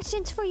have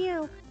questions for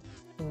you.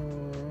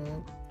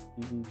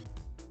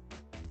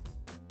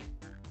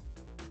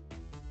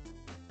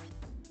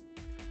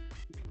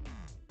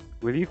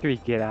 Will you three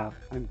get out?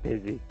 I'm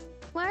busy.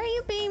 Why are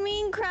you being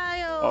mean,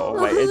 Cryo? Oh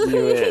my, I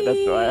knew it.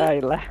 That's why I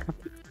laughed.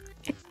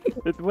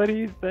 That's what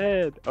he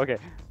said. Okay.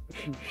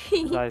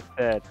 As I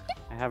said,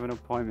 I have an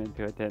appointment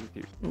to attend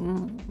to.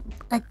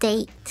 A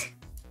date.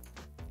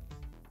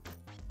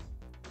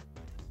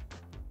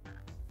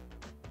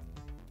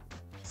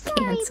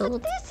 Sorry,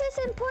 but this is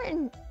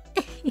important.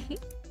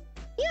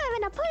 You have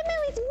an appointment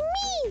with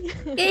me.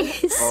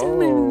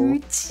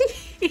 Smooch.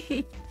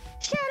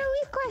 Shadow,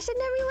 we've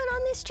questioned everyone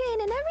on this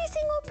train, and every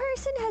single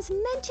person has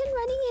mentioned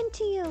running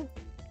into you.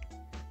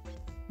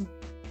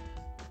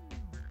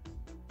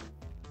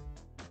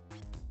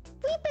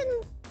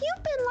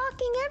 You've been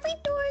locking every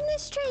door in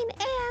this train,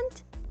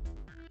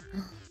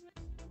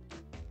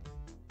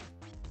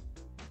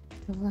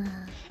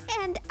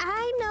 and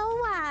I know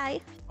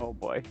why. Oh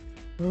boy.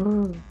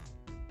 Let's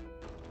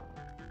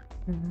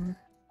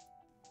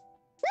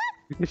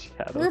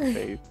Shadow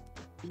face.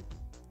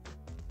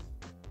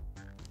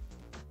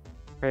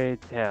 Pray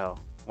tell,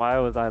 why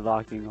was I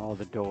locking all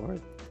the doors?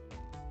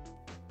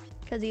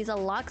 Because he's a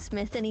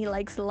locksmith and he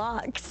likes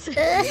locks.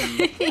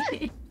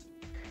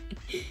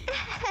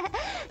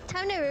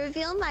 Time to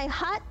reveal my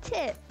hot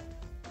tip.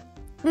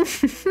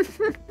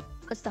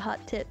 What's the hot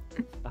tip?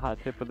 The hot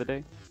tip of the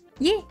day?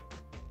 Yeah.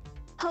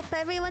 Hope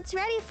everyone's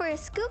ready for a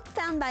scoop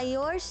found by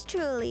yours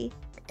truly.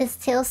 Is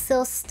Tails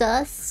still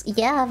sus?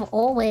 Yeah,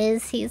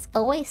 he's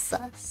always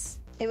sus.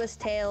 It was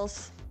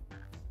Tails.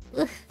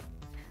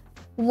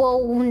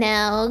 Whoa,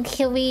 now,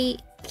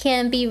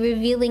 can't be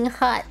revealing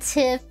hot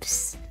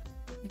tips.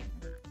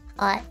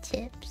 Hot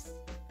tips.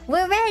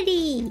 We're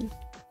ready!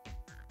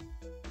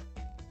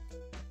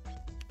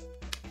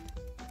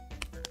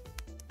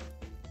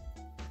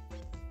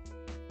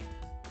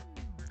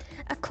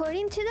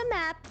 According to the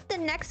map, the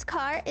next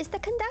car is the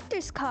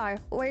conductor's car,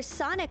 where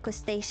Sonic was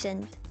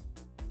stationed.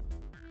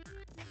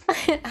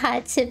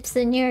 Hot tips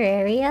in your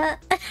area?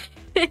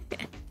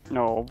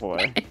 Oh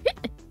boy.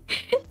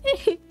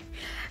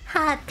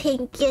 Hot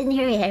pink in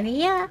your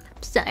area?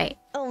 Sorry.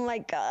 Oh my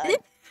god.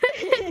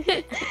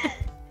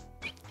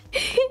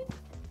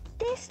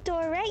 This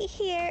door right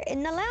here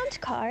in the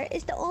lounge car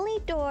is the only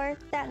door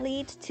that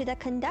leads to the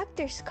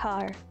conductor's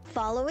car.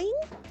 Following?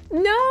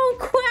 No,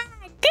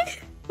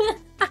 Quack!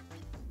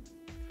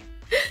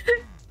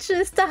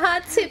 Just a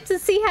hot tip to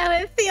see how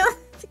it feels.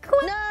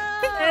 Quack.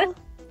 No!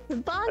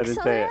 Bonks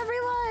to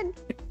everyone!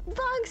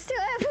 Bonks to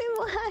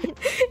everyone!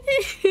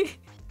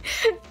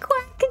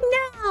 Quack,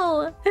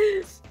 no!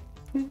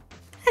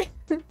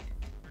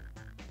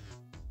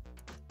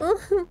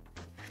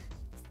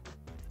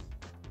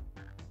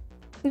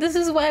 This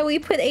is why we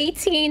put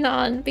 18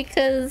 on,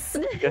 because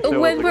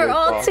when we're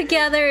all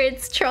together,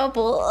 it's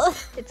trouble.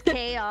 It's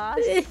chaos.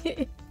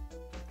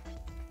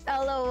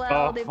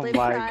 LOL, they play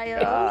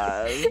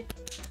Cryo.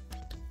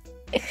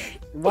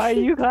 Why are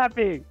you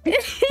clapping?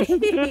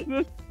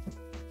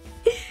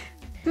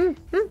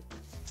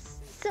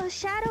 So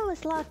Shadow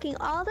was locking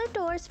all the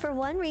doors for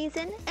one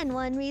reason and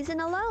one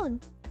reason alone.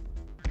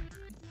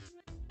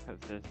 Because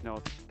there's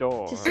no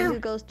door. To see who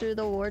goes through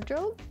the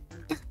wardrobe?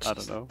 I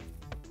don't know.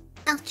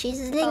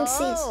 Ouchies,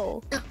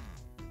 oh,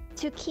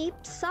 to keep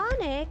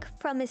Sonic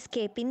from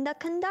escaping the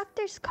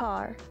conductor's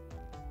car.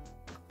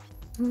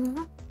 I'm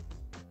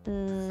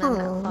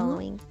not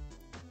following.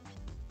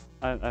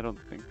 I don't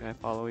think I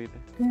follow either.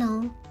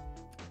 No.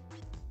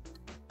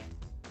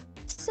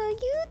 So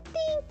you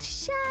think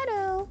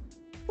Shadow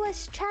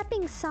was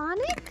trapping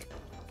Sonic?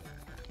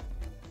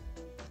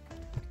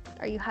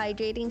 Are you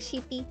hydrating,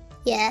 Sheepy?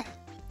 Yeah.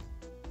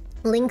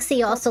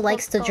 Lynxy also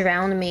likes to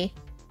drown me.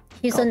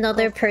 He's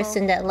another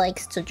person that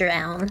likes to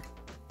drown.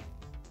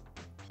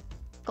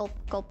 Gulp,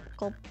 gulp,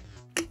 gulp.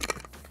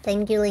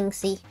 Thank you,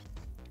 Lynxy.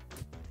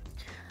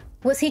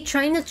 Was he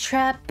trying to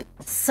trap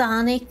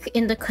Sonic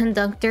in the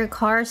conductor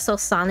car so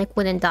Sonic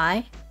wouldn't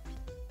die?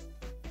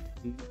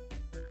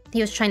 He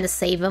was trying to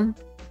save him.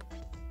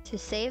 To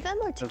save him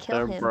or to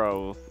kill him?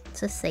 Bros.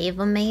 To save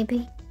him,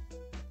 maybe?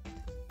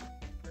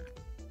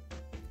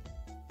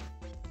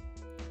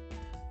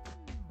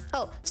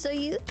 Oh, so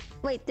you...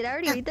 Wait, did I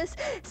already read this?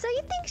 So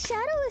you think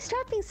Shadow was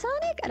trapping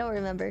Sonic? I don't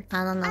remember.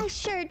 I don't know. I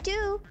sure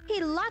do.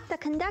 He locked the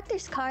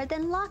conductor's car,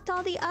 then locked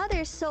all the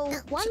others, so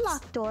one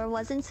locked door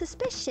wasn't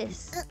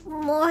suspicious.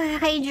 More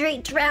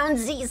hydrate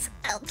drownsies.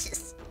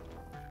 Ouches.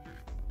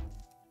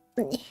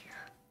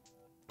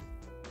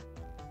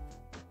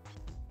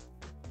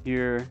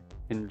 Pure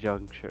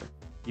conjuncture.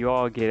 You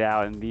all get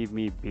out and leave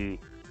me be.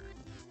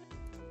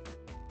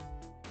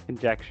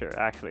 Conjecture,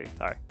 actually,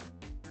 sorry.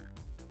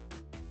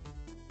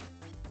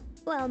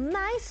 Well,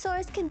 my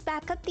source can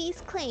back up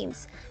these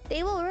claims.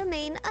 They will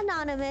remain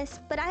anonymous,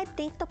 but I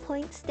think the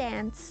point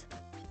stands.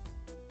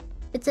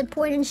 It's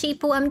important,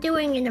 Sheepo. I'm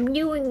doing it. I'm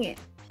doing it.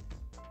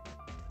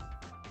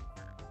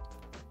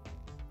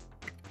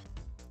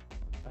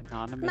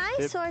 Anonymous My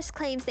tip? source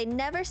claims they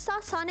never saw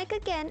Sonic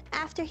again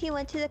after he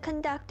went to the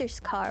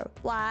conductor's car.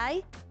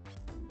 Why?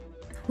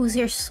 Who's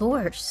your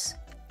source?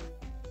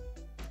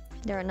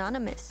 They're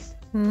anonymous.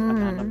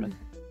 Anonymous.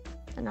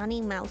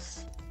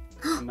 Anonymous.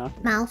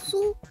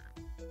 Mousu?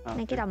 Can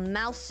I get a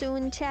Mousu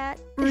in chat?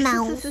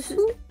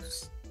 Mousu?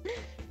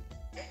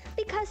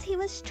 Because he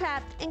was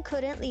trapped and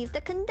couldn't leave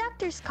the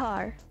conductor's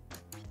car.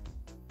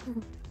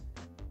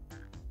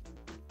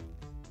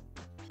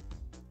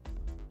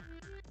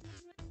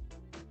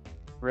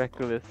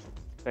 Reckless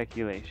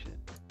speculation.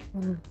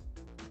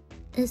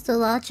 Is the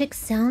logic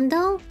sound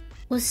though?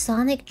 Was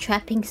Sonic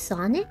trapping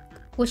Sonic?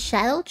 Was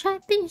Shadow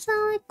trapping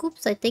Sonic?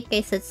 Oops, I think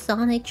I said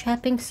Sonic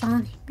trapping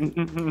Sonic.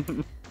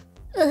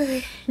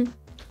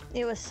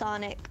 It was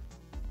Sonic.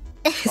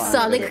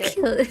 Sonic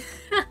killed.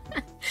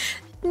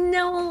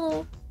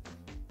 No.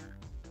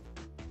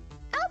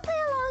 I'll play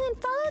along and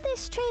follow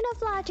this train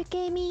of logic,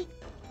 Amy.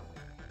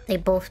 They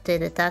both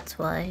did it, that's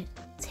why.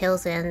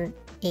 Tails and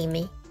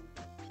Amy.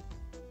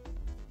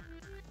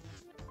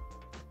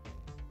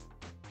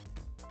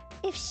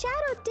 If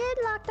Shadow did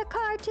lock the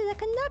car to the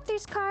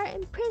conductor's car,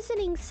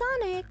 imprisoning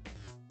Sonic,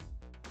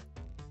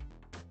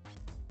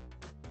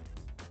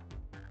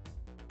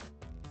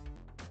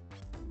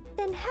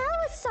 Then how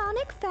is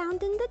Sonic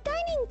found in the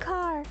dining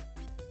car?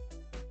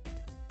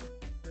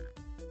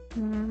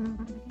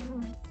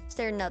 Is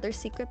there another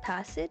secret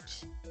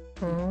passage?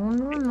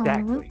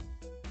 Exactly.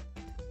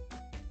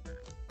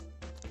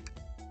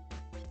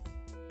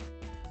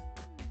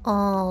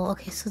 Oh,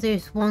 okay, so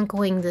there's one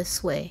going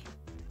this way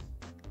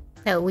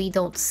that we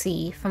don't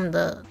see from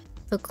the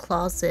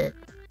closet.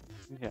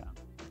 Yeah.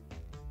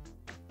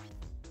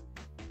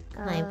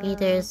 Maybe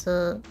there's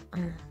a...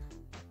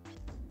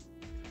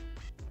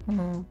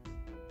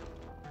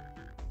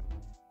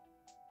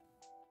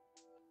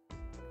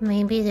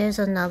 Maybe there's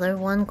another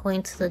one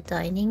going to the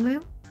dining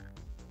room?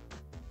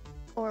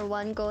 Or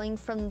one going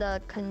from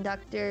the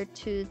conductor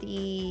to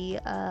the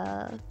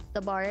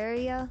bar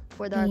area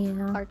where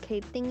the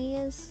arcade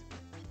thingy is.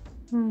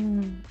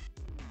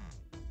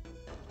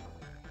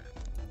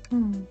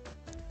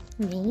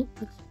 Maybe.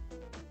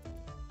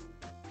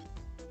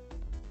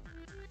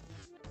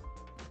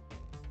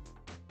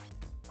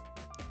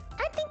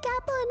 I think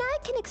Apple and I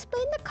can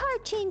explain the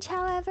card change,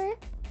 however.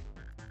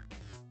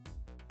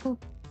 Oh.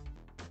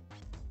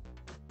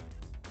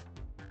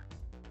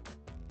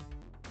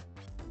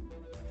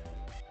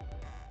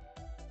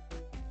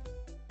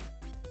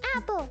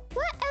 Apple,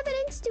 what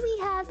evidence do we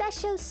have that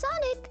shows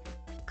Sonic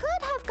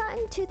could have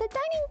gotten to the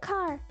dining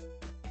car?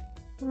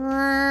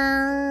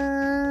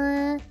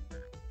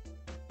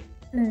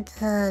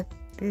 The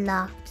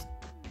locked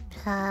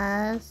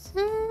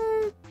passage?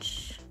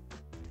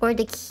 Or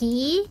the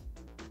key?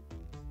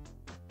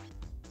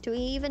 Do we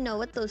even know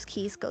what those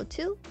keys go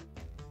to?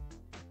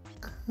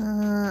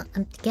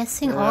 I'm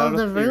guessing all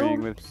the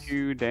rooms. With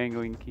 2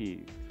 dangling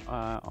keys.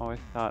 Always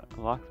thought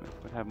a locksmith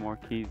would have more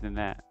keys than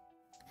that.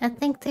 I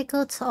think they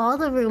go to all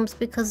the rooms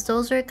because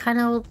those are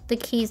kind of the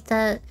keys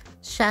that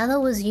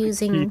Shadow was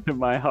using. Key to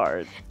my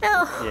heart.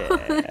 No.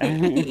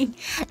 Yeah.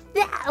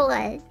 That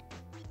one.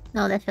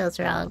 No, that feels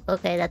wrong.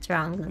 Okay, that's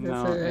wrong.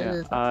 No,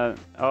 yeah.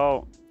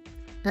 Oh.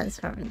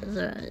 That's wrong.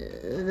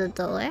 The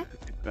door.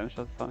 Then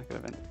shows Sonic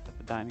event at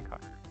the dining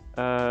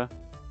car.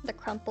 The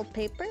crumpled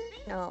paper?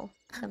 No.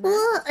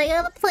 I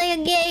gotta play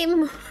a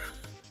game.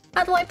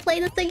 How do I play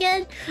this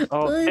again?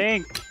 Oh,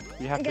 think!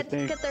 You have to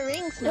think. Get the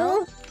rings,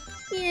 no?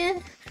 Yeah,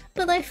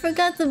 but I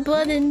forgot the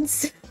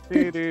buttons.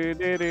 Do do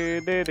do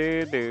do do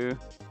do do.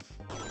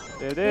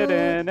 Do do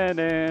do do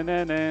do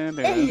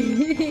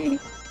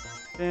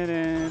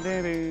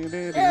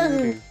do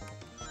do.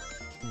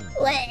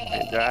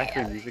 Wait. Is there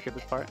actually music at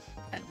this part?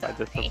 By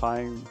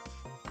justifying.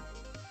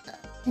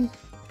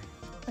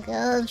 Okay,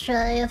 I'll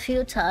try a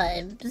few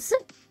times.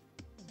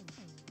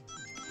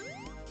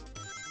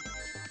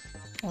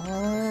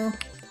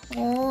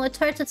 Oh, it's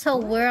hard to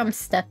tell where I'm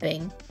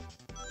stepping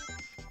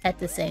at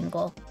this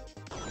angle.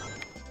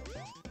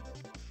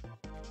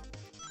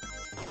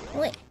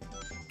 Wait.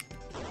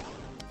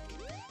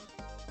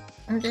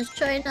 I'm just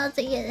trying not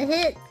to get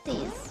hit,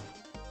 please.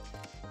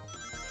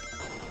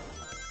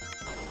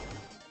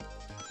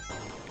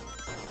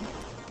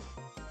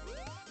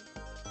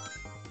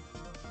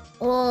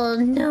 Oh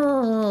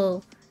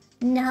no!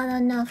 Not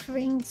enough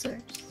rings.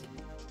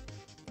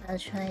 I'll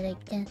try it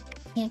again.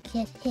 Can't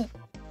get hit.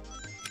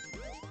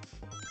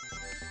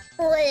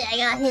 Wait, I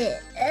got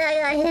hit. I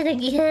got hit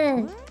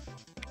again.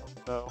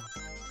 Oh.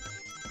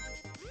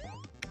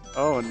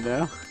 Oh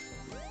no.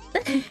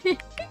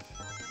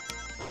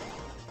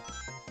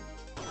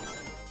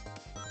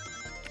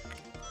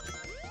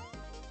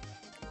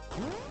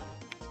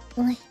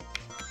 Wait.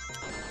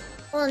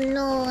 Oh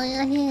no, I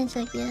got hit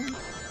again.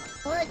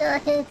 I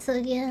got hit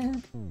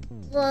again.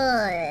 What?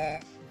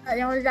 I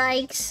don't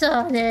like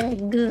Sonic.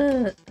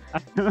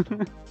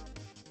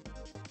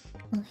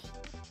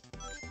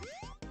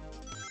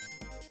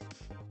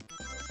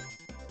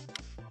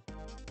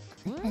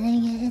 I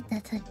didn't get hit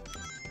that time.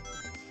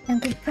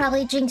 I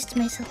probably jinxed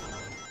myself.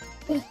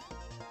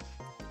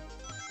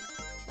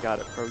 Got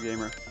it, pro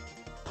gamer.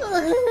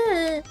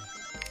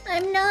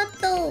 I'm not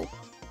though.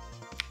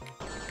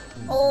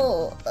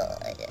 Oh.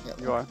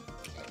 You are?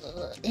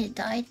 It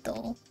died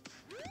though.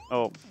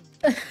 Oh.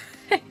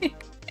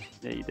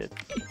 Yeah, you did.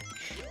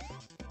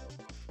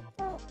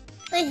 Oh.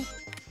 Wait.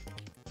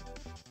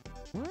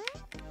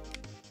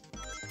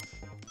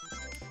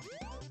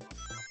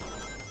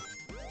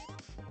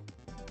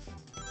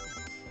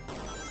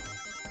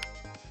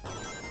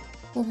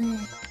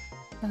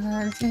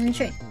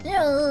 Concentrate.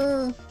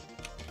 No.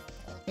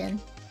 Again.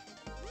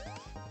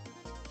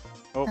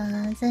 Oh.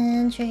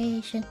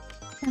 Concentration.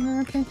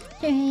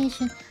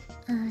 Concentration.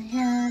 I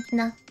have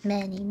not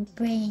many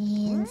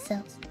brain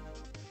cells.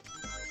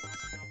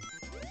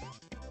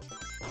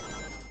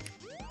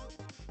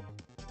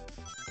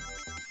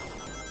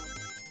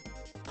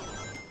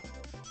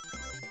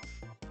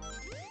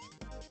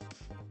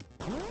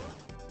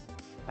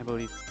 I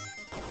believe.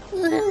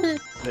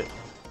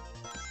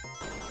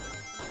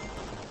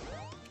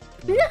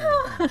 No!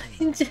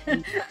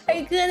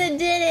 I could've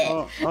did it!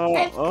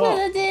 I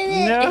could've did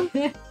it! No.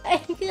 I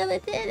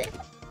could've did it!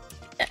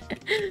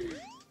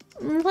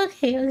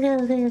 Okay.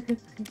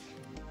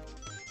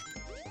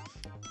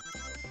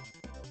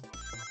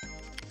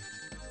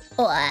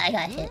 Oh, I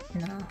got hit.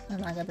 No,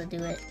 I'm not gonna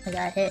do it. I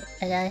got hit.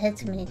 I got hit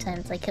too many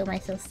times. I killed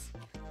myself.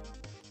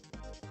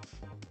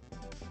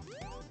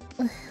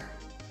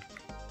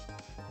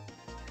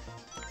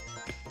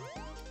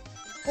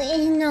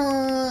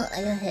 No,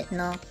 I got hit.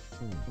 No,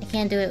 I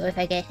can't do it if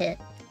I get hit.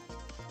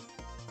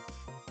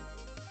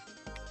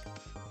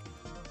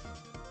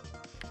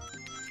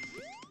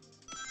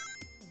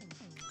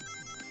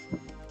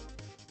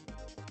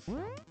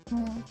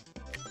 Oh.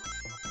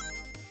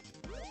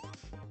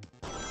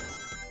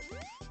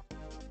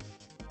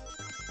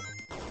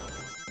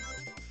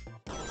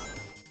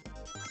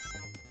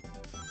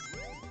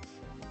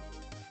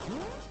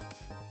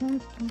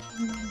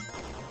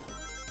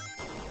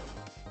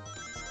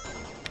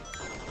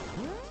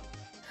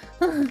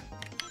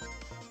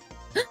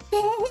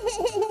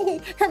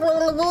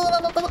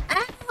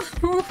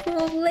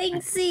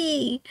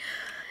 Lexi!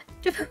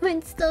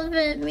 Throwing stuff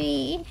at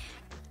me.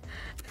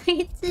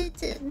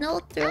 No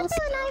throw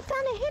Apple and I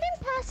found a hidden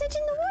passage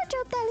in the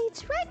wardrobe that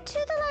leads right to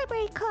the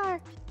library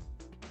car.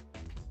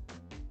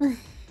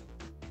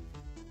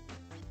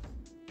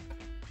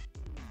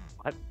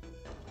 What?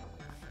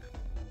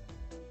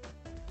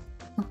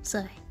 Oh,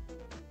 sorry.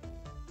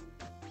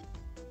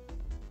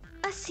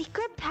 A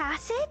secret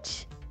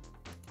passage?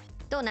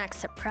 Don't act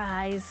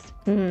surprised.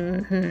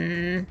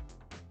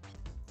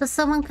 So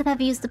someone could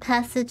have used the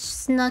passage,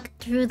 snuck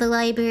through the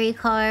library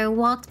car,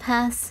 walked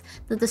past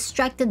the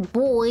distracted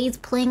boys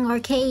playing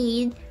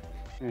arcade,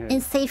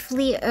 and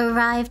safely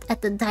arrived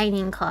at the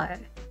dining car.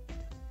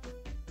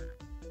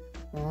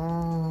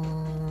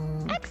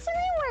 Oh.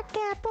 Excellent work,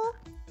 Apple.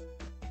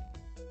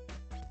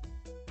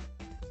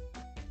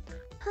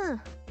 Huh.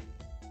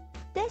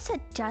 This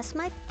adjusts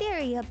my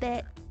theory a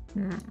bit.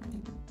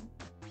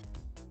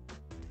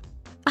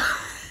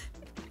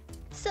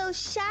 So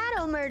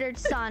Shadow murdered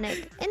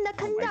Sonic in the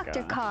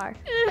conductor car,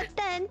 but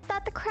then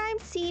thought the crime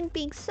scene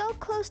being so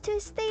close to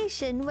his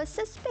station was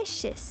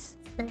suspicious.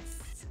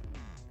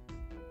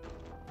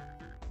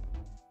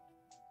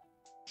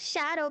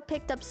 Shadow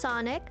picked up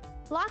Sonic,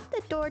 locked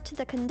the door to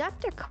the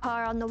conductor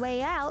car on the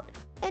way out,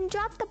 and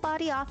dropped the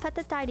body off at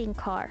the dining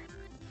car.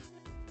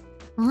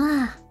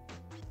 Wow.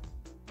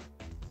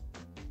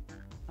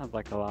 Sounds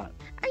like a lot.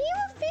 Are you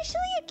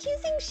officially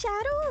accusing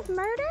Shadow of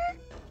murder?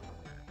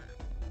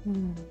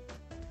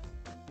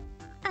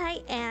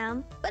 I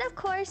am, but of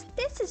course,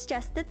 this is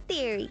just a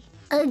theory.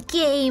 A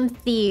game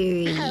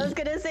theory. I was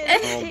gonna say the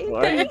same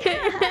thing.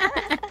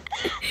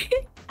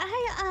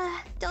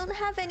 I don't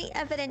have any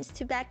evidence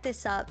to back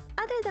this up,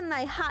 other than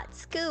my hot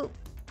scoop.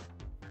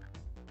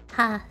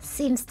 Ha,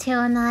 seems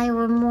Tail and I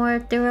were more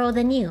thorough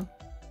than you.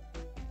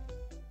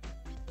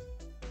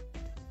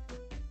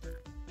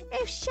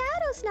 If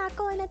Shadow's not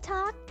going to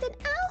talk, then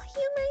I'll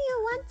humor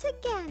you once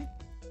again.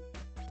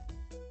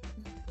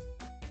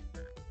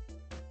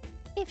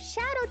 If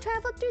Shadow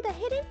traveled through the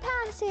hidden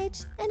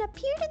passage and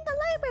appeared in the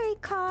library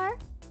car,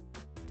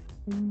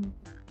 then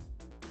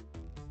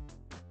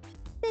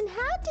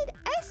how did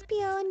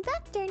Espio and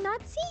Vector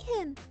not see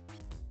him?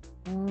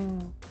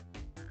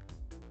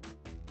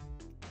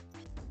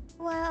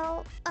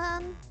 Well,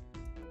 I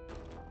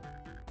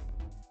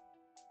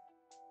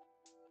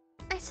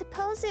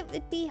suppose it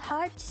would be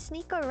hard to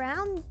sneak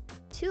around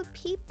two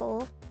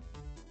people.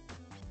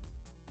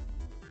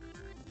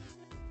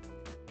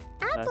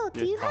 Apple,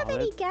 do you have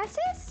any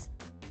guesses?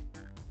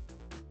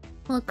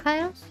 What,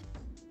 Cryos?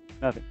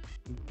 Nothing.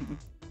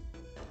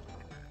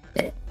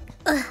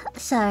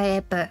 Sorry, I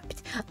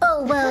burped.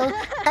 Oh well,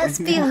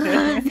 Espio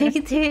and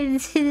Victor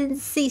didn't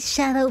see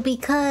Shadow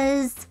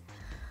because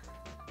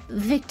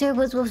Victor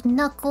was with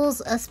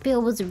Knuckles,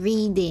 Espio was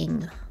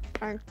reading.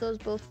 Aren't those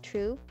both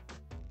true?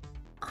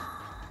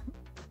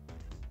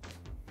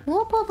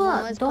 Blah, blah, blah.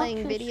 One was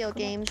playing video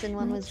games and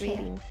one was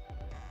reading.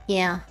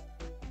 Yeah.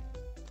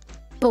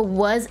 But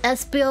was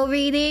Espio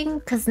reading?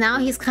 Because now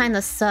he's kind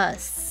of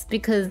sus.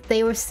 Because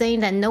they were saying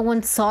that no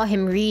one saw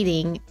him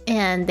reading.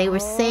 And they were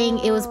saying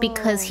it was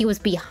because he was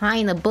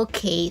behind a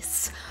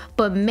bookcase.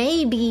 But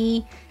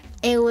maybe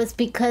it was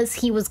because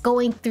he was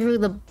going through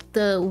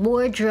the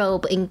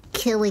wardrobe and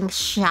killing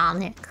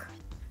Sonic.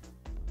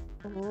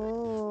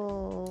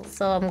 Oh.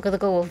 So I'm gonna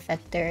go with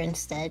Vector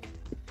instead.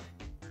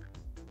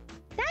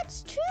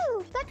 That's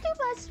true! Vector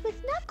was with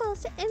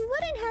Knuckles and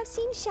wouldn't have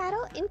seen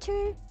Shadow enter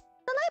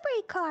the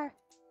library car.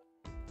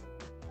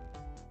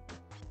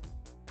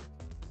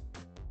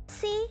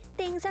 See,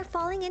 things are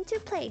falling into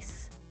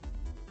place.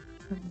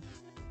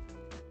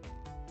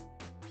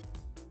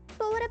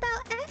 But what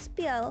about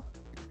Espio?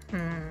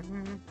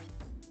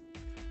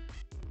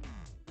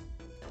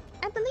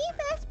 I believe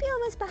Espio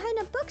was behind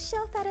a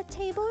bookshelf at a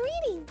table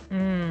reading.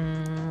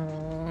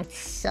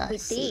 Sussy. We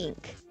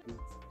think.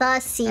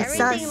 Sussy,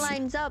 Everything sussy.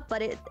 lines up,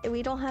 but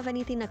we don't have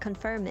anything to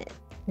confirm it.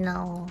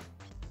 No.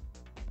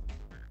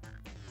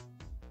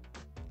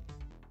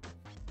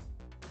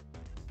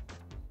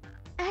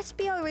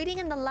 Espio reading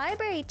in the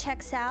library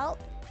checks out.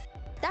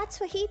 That's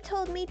what he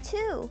told me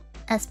too.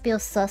 Espio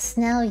sus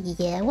now?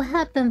 Yeah. What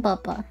happened,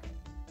 Bubba?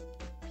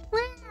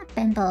 What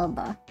happened,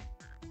 Bubba?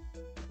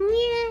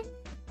 Yeah.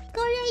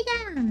 Go lay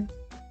down.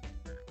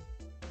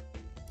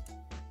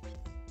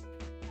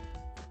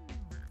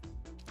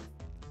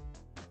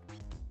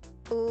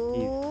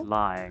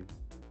 lying.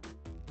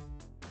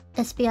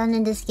 Espeon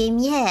in this game,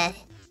 yeah,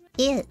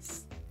 he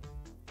is.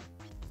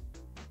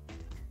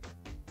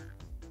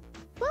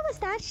 What was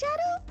that,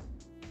 Shadow?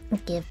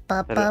 Give Hid it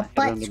Papa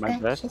butt under my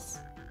vest? scratches.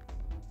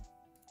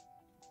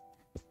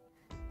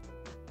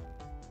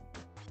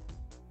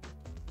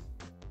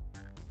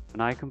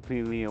 And I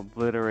completely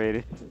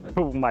obliterated.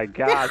 Oh my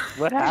gosh,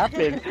 what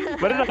happened?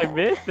 What did I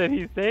miss that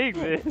he's saying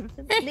this?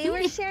 They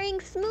were sharing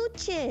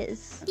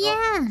smooches.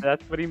 Yeah.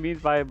 That's what he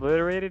means by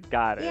obliterated?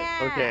 Got it.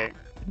 Yeah. Okay.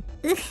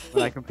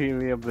 When I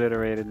completely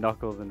obliterated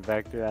Knuckles and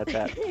Vector at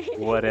that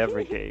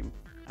whatever game.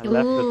 I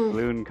left the Ooh.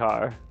 balloon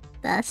car.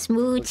 The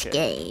smooch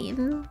Okay.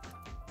 game.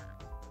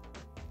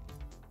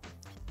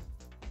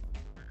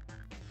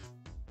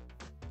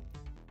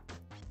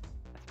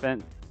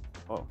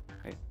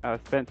 I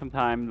spent some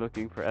time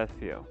looking for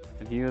SPO,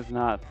 and he was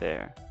not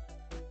there.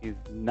 He's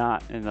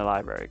not in the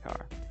library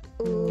car.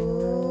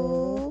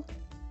 Ooh.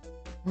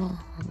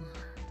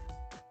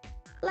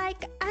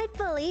 Like, I'd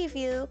believe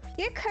you.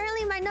 You're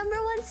currently my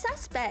 #1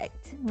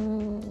 suspect.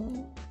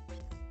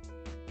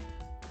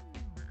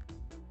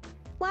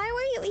 Why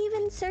were you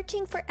even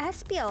searching for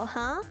Espio,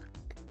 huh?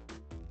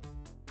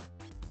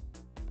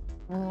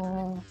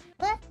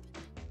 What?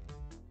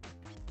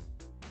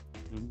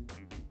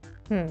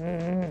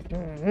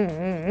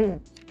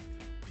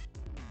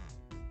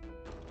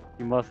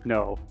 You must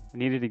know. I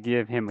needed to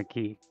give him a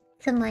key.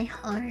 To my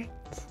heart.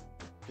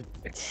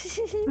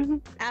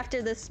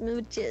 After the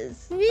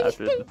smooches.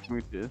 After the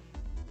smooches.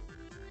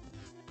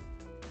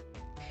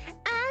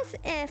 As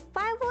if,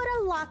 why would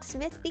a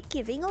locksmith be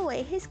giving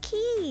away his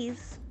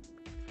keys?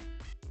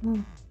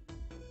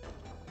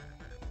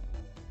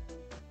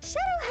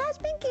 Shadow has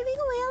been giving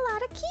away a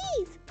lot of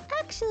keys.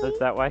 Actually, Is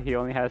that why he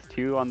only has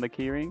 2 on the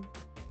keyring?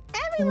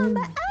 everyone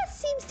but us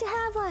seems to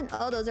have one.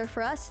 Oh, those are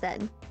for us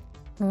then.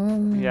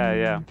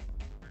 Yeah.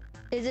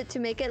 Is it to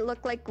make it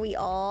look like we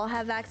all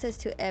have access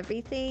to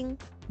everything?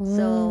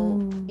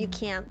 So you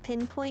can't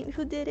pinpoint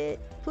who did it?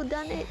 Who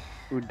done it?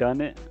 Who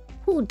done it?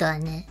 Who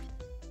done it?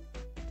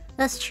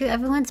 That's true.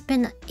 Everyone's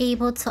been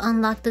able to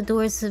unlock the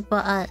doors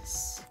but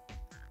us.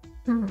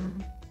 I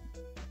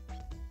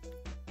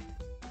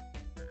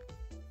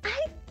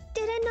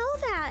didn't know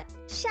that.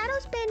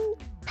 Shadow's been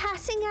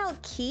passing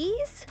out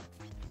keys?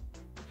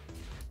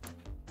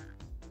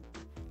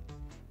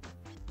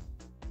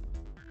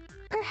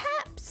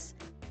 Perhaps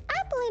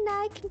Apple and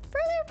I can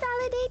further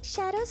validate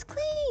Shadow's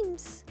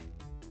claims.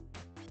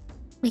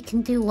 We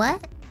can do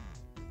what?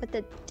 With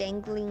the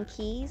dangling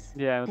keys?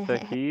 Yeah, with the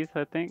keys,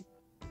 I think.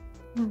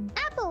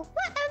 Apple,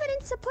 what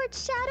evidence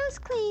supports Shadow's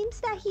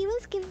claims that he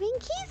was giving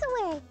keys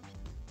away?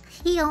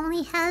 He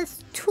only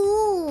has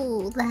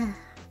 2 left.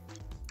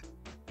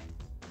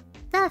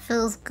 That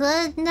feels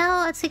good.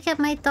 Now to get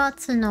my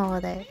thoughts in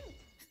order.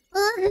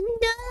 Oh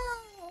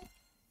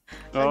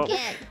no! Oh,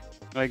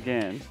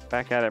 Again.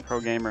 Back at it, pro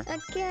gamer.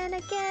 Again.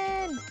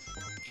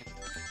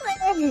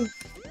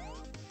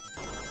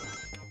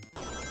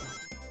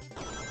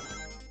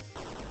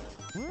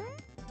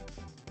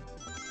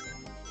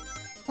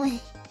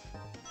 Wait.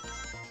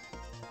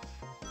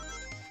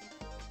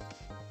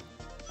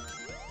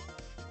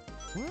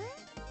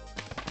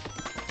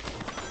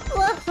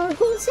 Whoa,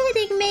 who's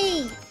hitting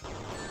me?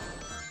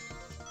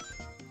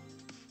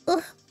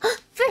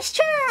 First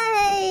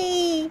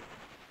try!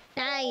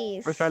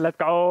 Nice. First try, let's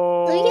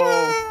go!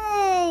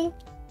 Yay!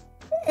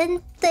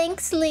 And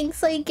thanks,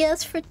 Lynx, I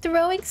guess, for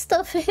throwing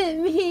stuff at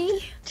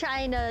me.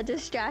 Trying to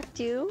distract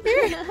you.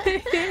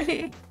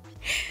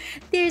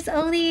 There's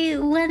only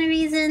one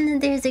reason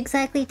there's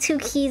exactly 2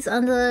 keys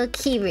on the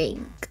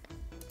keyring.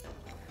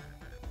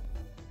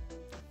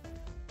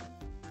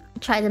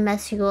 Try to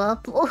mess you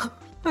up. Oh,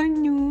 I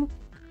knew.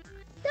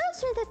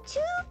 Those are the 2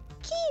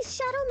 keys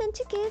Shadow meant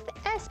to give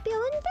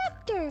Espio and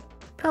Vector.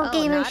 Pro Oh,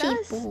 gamer not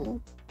us?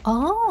 Sheepy.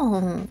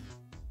 Oh.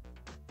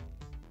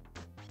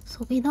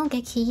 So we don't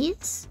get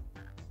keys?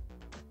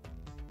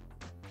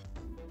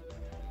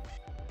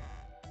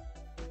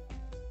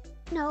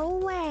 No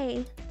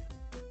way.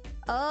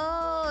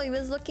 Oh, he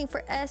was looking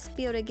for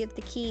Espio to give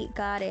the key.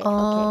 Got it.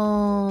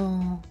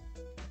 Oh.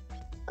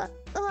 Okay.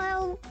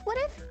 Well, what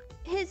if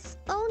his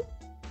own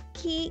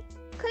key...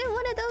 Couldn't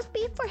one of those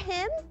be for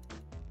him?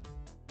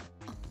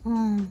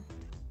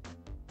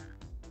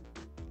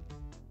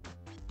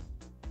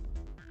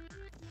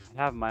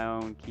 I have my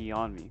own key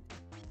on me.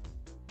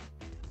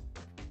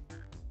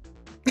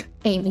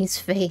 Amy's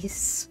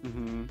face.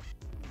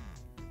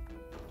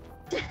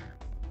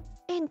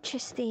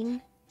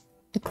 Interesting.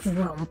 A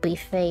grumpy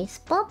face.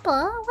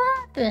 Papa, what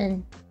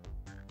happened?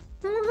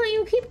 Oh,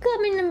 you keep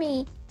coming to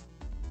me.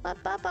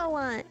 What Papa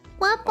want?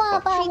 What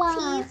Papa want?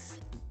 Treaties?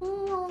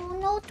 Oh,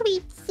 no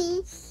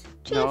tweetsies.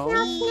 No. It's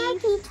not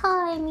snacky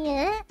time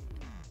yet.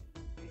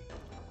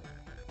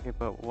 Okay,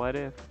 but what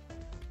if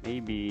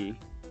maybe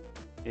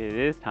it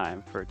is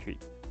time for a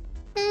treat?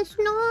 It's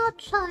not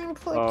time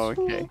for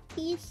Okay.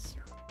 tweetsies.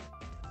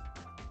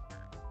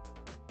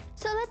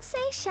 So let's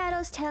say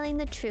Shadow's telling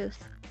the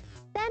truth.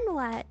 Then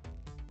what?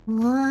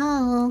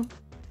 Wow.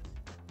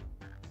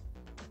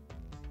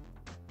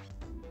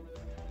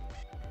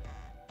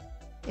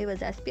 It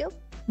was Espio.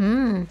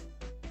 Hmm.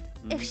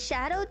 If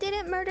Shadow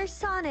didn't murder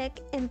Sonic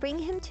and bring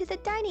him to the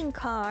dining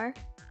car,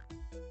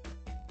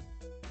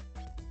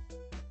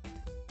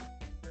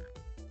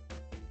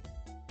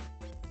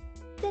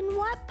 then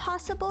what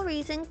possible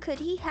reason could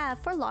he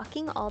have for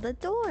locking all the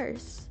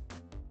doors?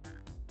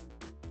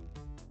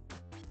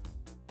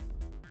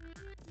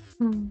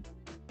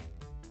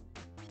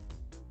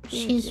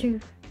 She's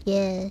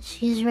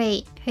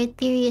right. Her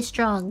theory is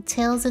strong.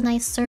 Tails a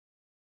nice circle.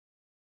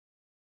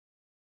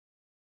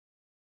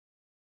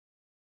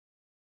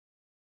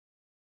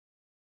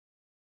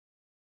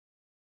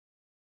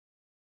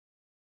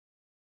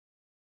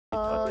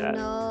 Oh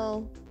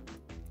no.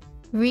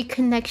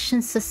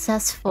 Reconnection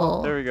successful.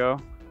 Oh, there we go.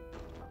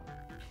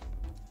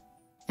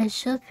 I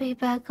should be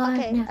back on.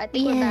 Okay, now. I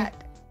think we're back.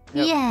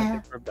 Yep, Yeah. I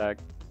think we're back.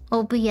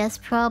 OBS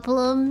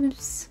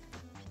problems?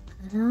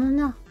 I don't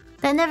know.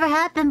 That never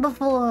happened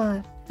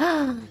before.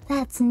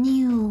 That's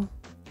new.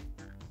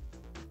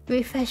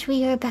 Refresh,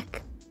 we are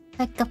back.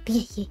 Back up.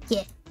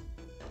 Yeah.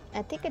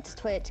 I think it's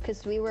Twitch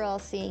because we were all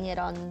seeing it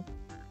on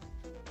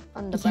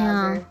the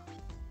Yeah.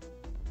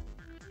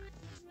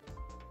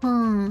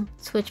 browser.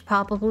 Switch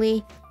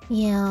probably.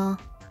 Yeah.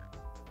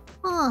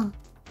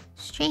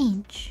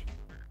 Strange.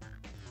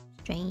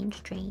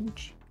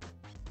 Strange.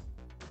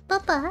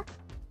 Bubba.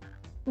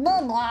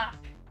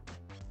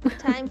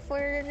 Time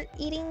for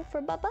eating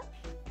for Bubba?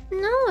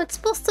 No, it's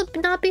supposed to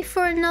not be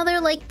for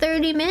another like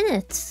 30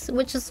 minutes,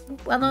 which is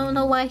I don't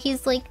know why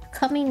he's like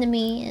coming to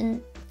me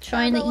and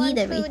trying to eat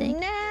everything.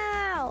 Food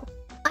now.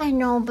 I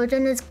know, but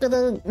then it's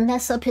gonna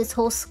mess up his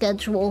whole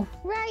schedule.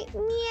 Right,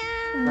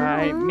 meow.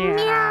 Right,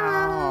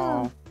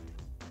 meow.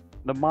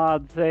 The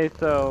mods say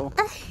so.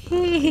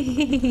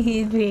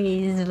 Praise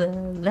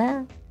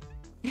Bubba.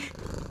 I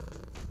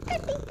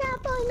think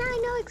Apple and I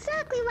know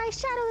exactly why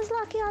Shadow is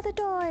locking all the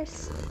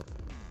doors.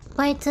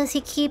 Why does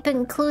he keep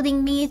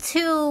including me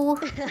too?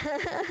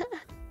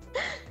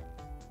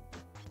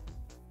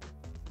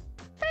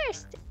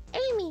 First,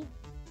 Amy,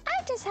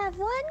 I just have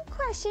one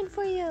question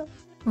for you.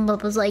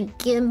 Bubba's like,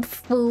 give him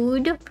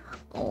food.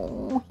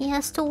 Oh, he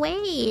has to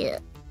wait.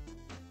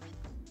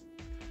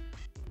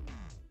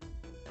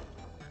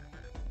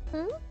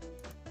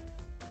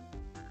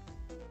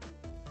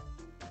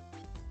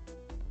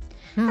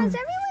 Has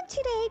everyone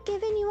today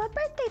given you a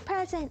birthday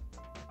present?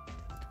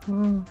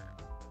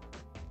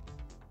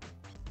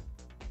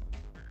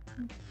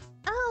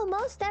 Oh,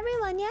 most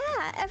everyone,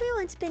 yeah.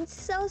 Everyone's been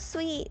so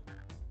sweet.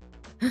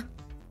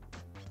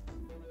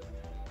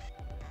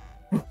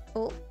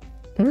 Oh.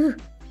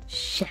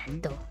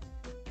 Shadow.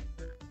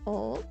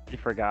 Oh. You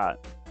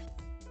forgot.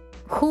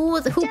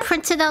 Who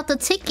printed out the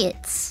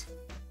tickets?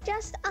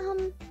 Just,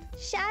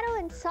 Shadow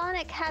and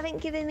Sonic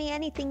haven't given me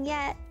anything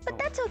yet, but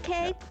that's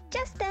okay.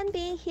 Just them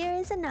being here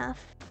is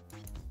enough.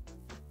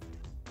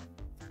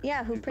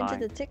 Yeah, who printed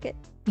the ticket?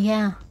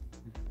 Yeah.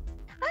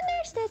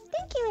 Understood.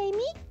 Thank you,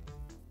 Amy.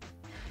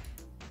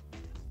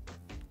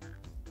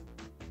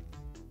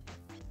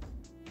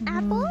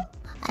 Apple?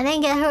 I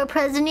didn't get her a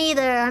present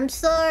either. I'm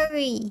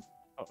sorry.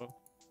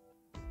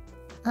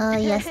 Uh-oh.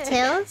 Yes,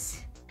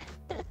 Tails?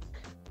 I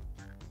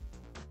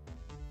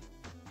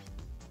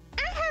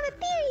have a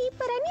theory,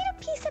 but I need a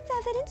piece of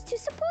evidence to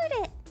support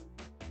it.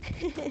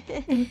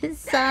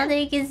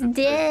 Sonic is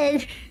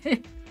dead.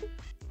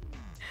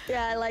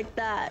 Yeah, I like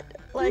that.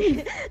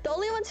 Like, the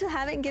only ones who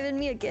haven't given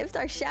me a gift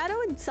are Shadow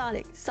and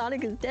Sonic.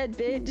 Sonic is dead,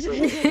 bitch.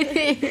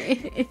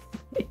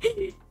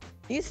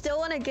 You still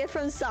want a gift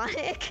from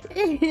Sonic?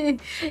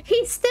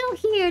 He's still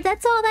here.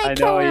 That's all that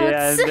counts. I know,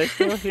 yeah, they're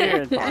still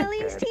here. At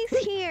least he's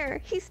here.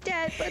 He's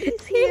dead, but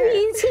he's here.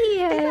 He's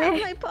here.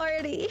 He's at my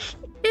party.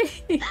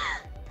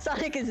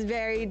 Sonic is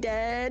very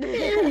dead.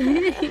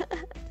 We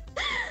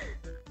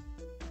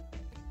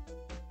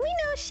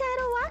know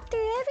Shadow walked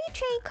through every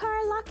train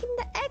car locking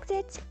the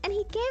exits, and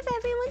he gave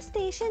everyone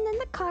stationed in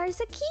the cars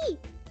a key.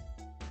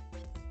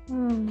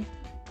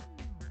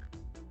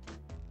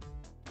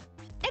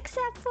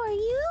 Except for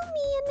you,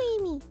 me, and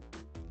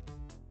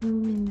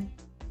Amy.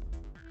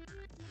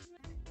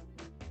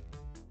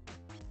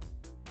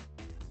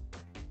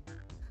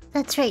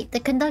 That's right. The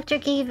conductor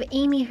gave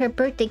Amy her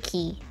birthday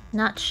key,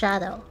 not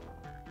Shadow.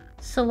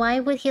 So why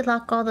would he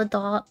lock all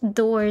the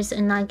doors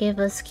and not give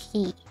us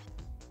key?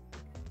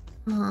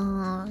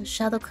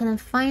 Shadow couldn't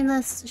find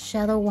us.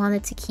 Shadow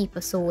wanted to keep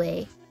us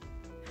away.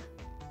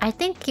 I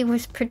think he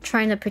was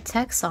trying to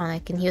protect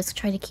Sonic and he was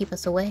trying to keep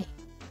us away.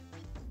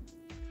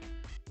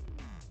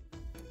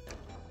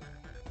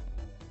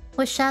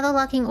 Was Shadow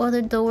locking all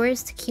the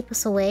doors to keep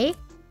us away?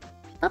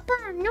 Papa,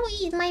 no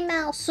eat my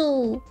mouse.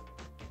 Not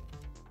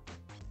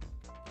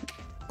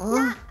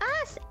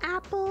us,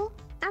 Apple.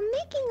 I'm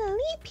making a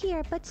leap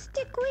here, but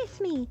stick with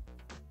me.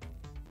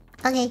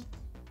 Okay.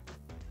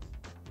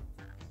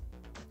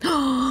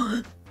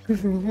 I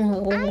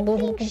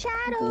think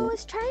Shadow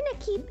was trying to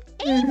keep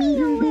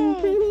Amy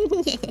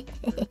away.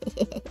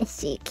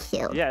 She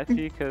killed. Yeah,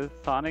 see, because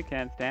Sonic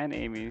can't stand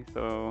Amy,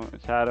 so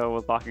Shadow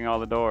was locking all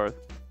the doors.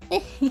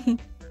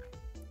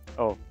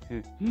 Oh.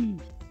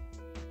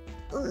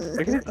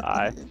 Look at his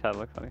eye. Shadow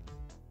looks funny.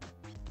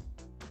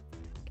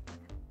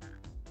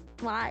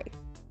 Why?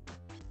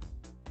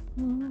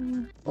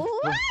 Mm.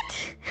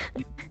 What?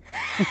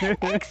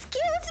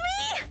 Excuse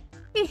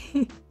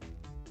me?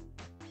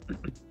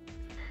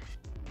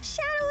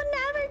 Shadow would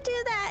never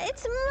do that.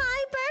 It's my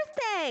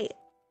birthday.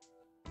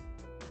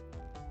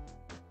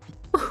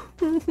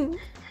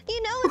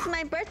 You know it's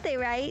my birthday,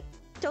 right?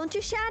 Don't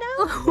you,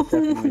 Shadow? He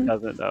definitely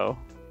doesn't know.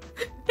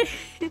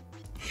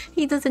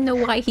 He doesn't know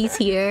why he's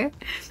here.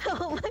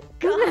 Oh my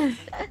god.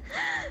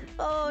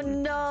 Oh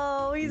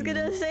no, he's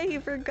gonna say he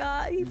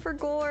forgot. He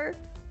forgot.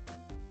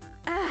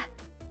 Ah,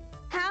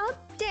 how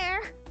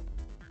dare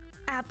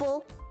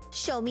Apple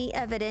show me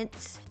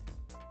evidence?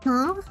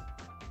 Huh?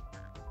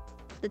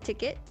 The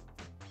ticket?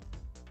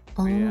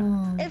 Oh.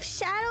 Yeah. If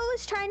Shadow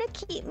was trying to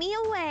keep me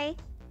away,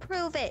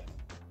 prove it.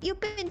 You've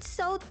been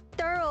so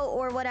thorough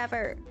or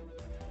whatever.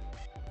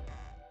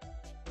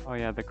 Oh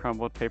yeah, the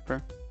crumbled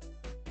paper.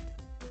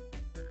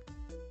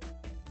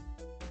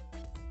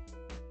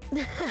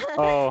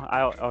 Oh,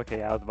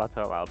 okay. I was about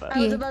to allow that. I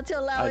was Yeah. about to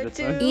allow it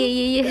too.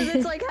 Yeah. Because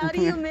it's like, how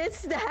do you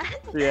miss that?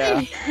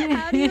 Yeah.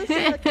 How do you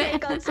see a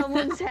cake on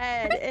someone's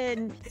head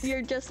and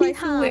you're just like,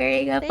 He's huh?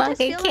 wearing a They just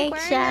fucking feel cake,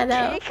 like wearing a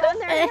Shadow. cake on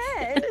their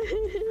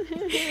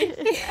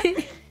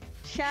head.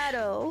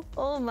 Shadow,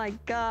 oh my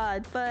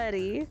god,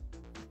 buddy.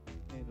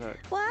 Hey, look.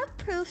 What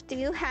proof do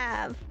you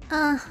have?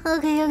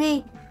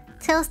 Okay.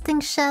 Tails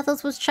thinks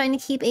Shadows was trying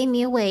to keep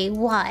Amy away.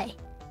 Why?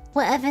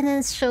 What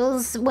evidence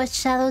shows what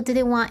Shadow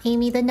didn't want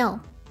Amy to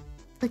know?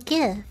 The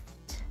gift.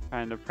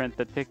 Trying to print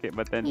the ticket,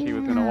 but then she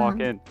was gonna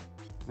walk in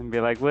and be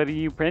like, "What are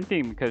you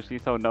printing?" Because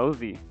she's so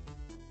nosy.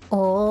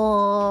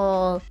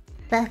 Oh,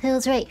 that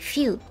feels right.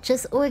 Phew,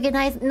 just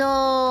organize.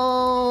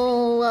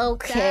 No,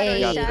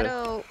 okay.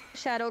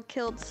 Shadow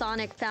killed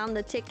Sonic, found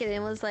the ticket,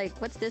 and was like,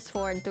 "What's this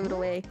for?" and threw it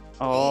away.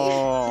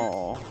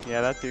 Oh,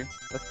 yeah, that's you.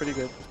 That's pretty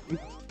good.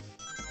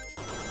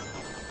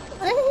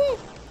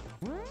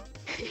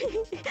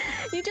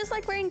 You just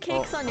like wearing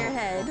cakes on your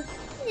head.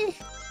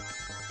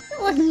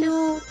 Oh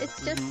no.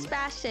 It's just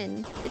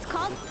fashion. It's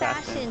called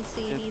fashion,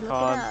 sweetie. It's Look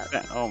called it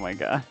up. oh my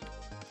god.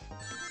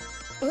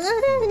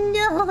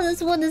 No,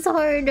 this one is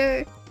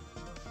harder.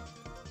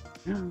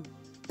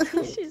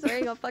 She's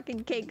wearing a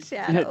fucking cake,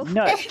 Shadow.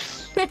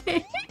 Nuts.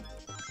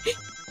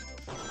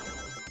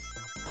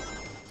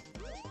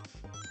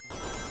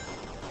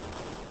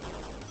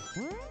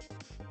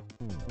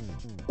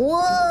 Whoa!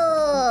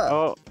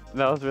 Oh,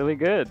 that was really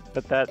good,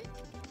 but that.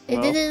 It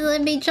well, didn't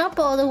let me jump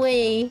all the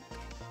way.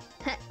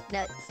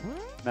 Nuts.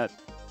 Nuts.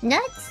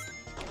 Nuts?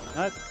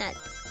 Nuts.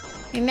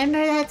 Nuts.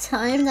 Remember that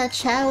time that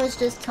Chad was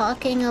just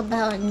talking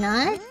about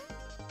nuts?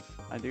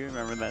 I do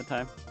remember that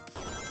time.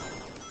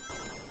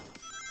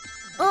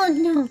 Oh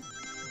no.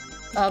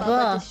 Bubba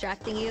Bubba.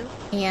 distracting you.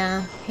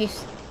 Yeah,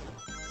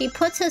 he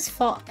puts his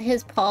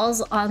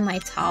paws on my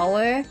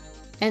tower,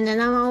 and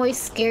then I'm always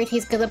scared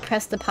he's gonna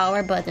press the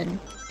power button.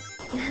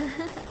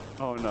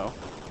 Oh no.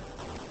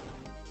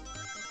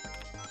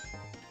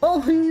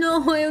 Oh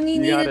no, I only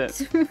You got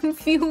needed a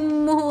few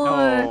more.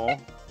 Oh.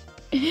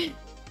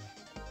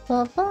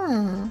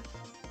 Bubba.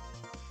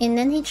 And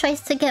then he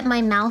tries to get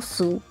my mouse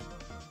soup.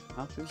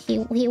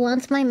 He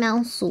wants my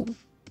mouse soup.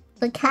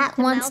 The cat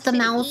wants the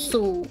mouse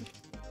soup.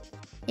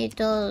 It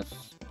does.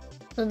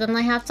 So then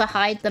I have to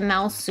hide the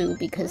mouse soup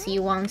because he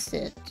wants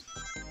it.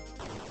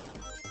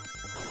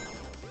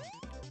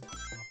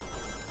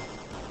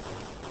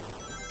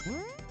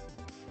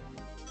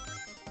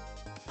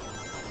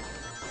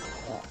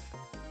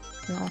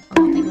 No, I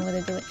don't think I'm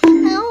gonna do it.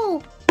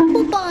 Ow!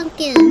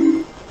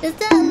 Poobonkin! Is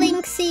that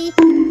Lynxy?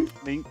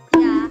 Link.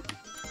 Yeah.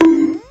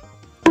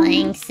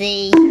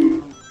 Lynxy.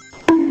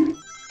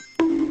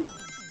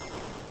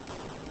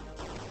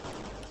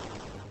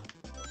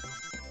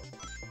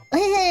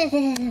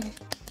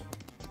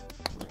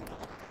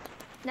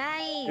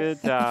 Nice. Good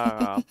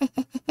job.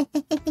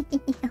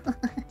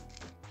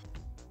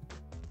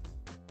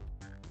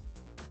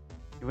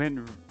 You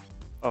went.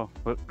 Oh,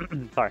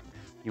 sorry.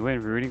 You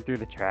went rooting through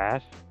the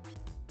trash.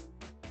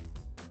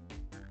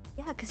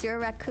 Yeah, because you're a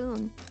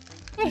raccoon.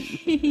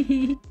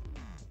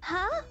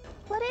 Huh?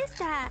 What is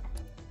that?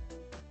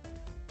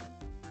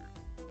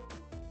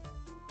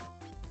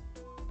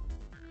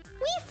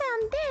 We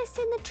found this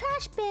in the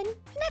trash bin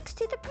next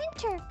to the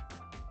printer.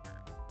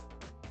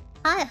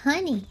 Hot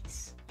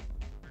honeys.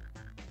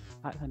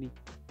 Hot honey.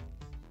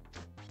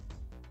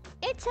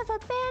 It's of a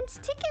band's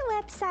ticket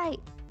website.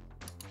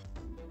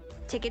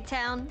 Ticket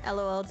Town?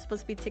 LOL, it's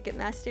supposed to be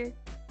Ticketmaster.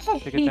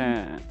 Take it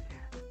down.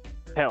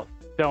 Hell,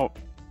 don't.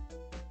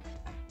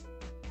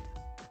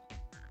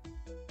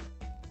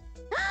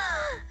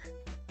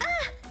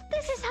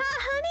 This is Hot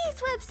Honey's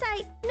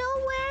website. No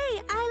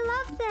way. I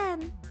love them.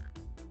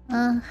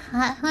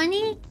 Hot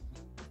honey?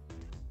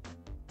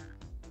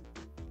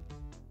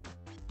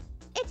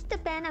 It's the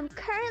band I'm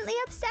currently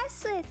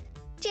obsessed with.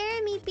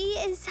 Jeremy B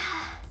is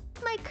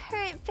my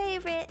current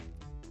favorite.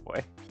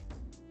 Boy.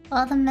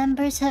 All the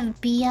members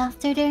have B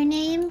after their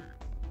name?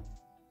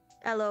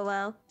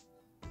 LOL.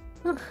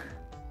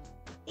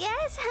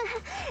 Yes,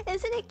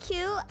 isn't it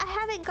cute? I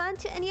haven't gone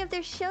to any of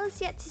their shows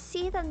yet to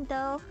see them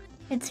though.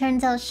 It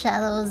turns out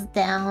Shadow's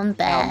down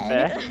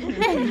bad.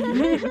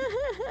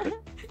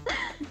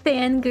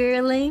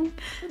 Fangirling.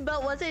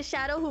 But was it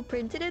Shadow who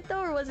printed it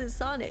though, or was it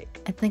Sonic?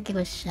 I think it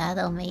was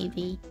Shadow,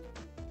 maybe.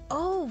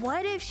 Oh,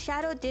 what if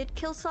Shadow did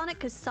kill Sonic?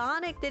 Because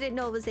Sonic didn't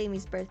know it was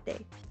Amy's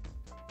birthday.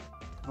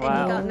 Wow. And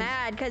he got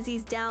mad because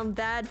he's down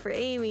bad for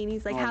Amy. And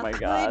he's like, how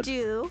could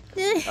you?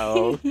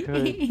 Oh,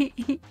 good.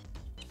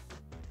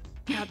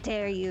 How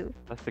dare you?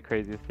 That's the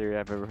craziest theory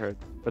I've ever heard.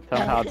 But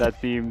somehow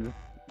that seems...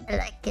 I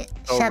like it.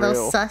 So Shadow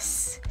real.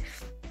 sus.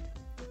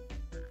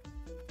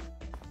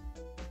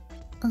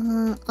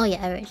 Oh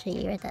yeah, I read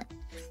you read that.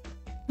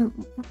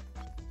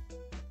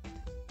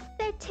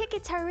 Their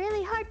tickets are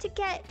really hard to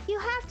get. You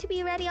have to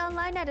be ready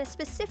online at a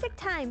specific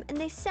time, and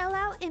they sell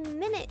out in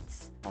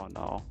minutes. Oh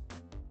no.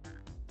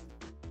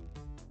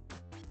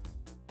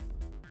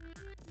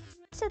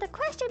 So the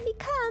question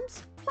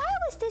becomes, why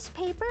was this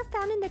paper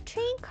found in the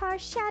train car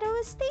Shadow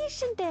is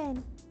stationed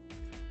in?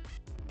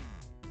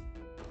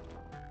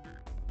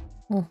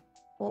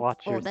 Watch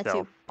that's yourself,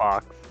 you.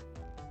 Fox.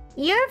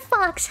 You're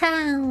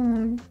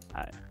Foxhound.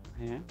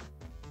 Yeah?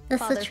 The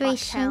Father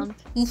situation.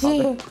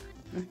 Foxhound.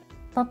 Yeah.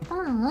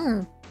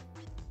 Papa.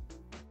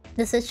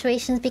 The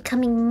situation's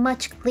becoming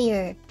much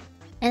clearer.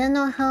 I don't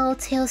know how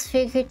Tails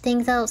figured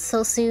things out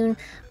so soon,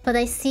 but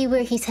I see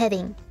where he's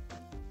heading.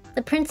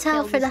 The printout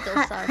Tails for is the still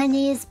Hot sus.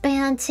 Honey's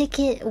band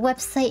ticket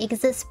website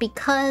exists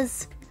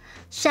because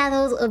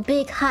Shadow's a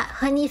big Hot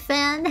Honey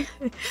fan,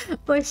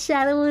 or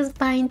Shadow is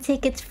buying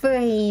tickets for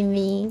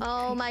Amy.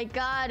 Oh my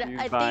god, He's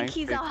I buying think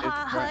he's a tickets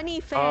Hot for- Honey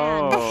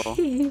fan.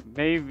 Oh,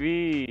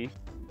 maybe.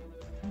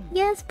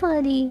 Yes,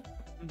 buddy.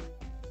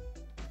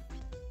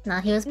 Nah,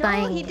 he was No,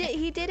 buying he it.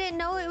 he didn't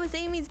know it was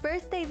Amy's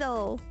birthday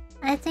though.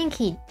 I think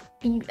he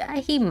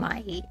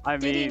might. I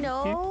Did he mean,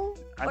 know?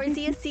 I Or is think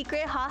he a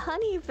secret Hot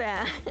Honey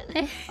fan?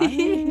 I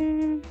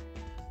mean,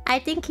 I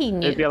think he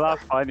knew. it'd be a lot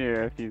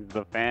funnier if he's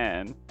the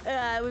fan.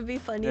 It would be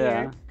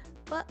funnier.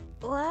 Yeah.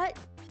 What?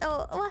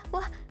 Oh,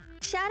 what?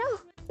 Shadow?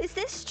 Is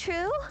this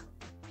true?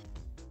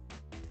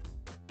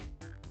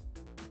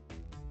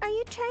 Are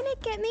you trying to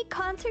get me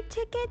concert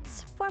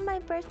tickets for my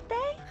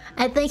birthday?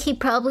 I think he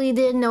probably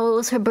didn't know it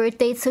was her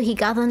birthday, so he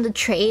got on the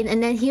train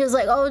and then he was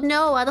like, oh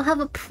no, I don't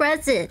have a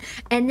present.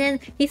 And then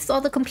he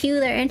saw the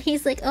computer and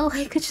he's like, oh,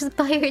 I could just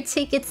buy her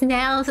tickets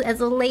now as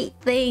a late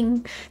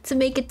thing to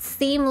make it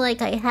seem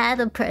like I had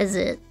a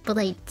present, but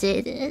I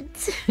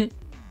didn't.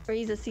 Or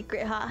he's a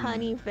secret Hot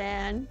Honey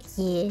fan?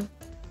 Yeah.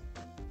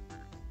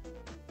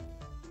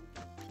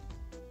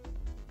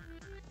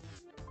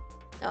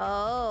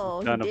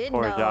 Oh, Done he a did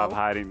poor know. job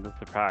hiding the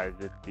surprise,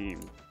 it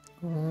seems.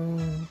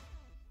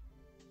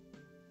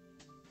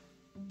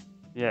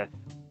 Yes.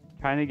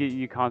 Trying to get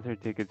you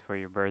concert tickets for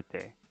your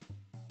birthday.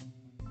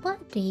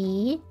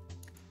 Buddy.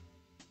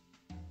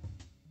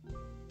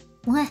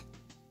 What?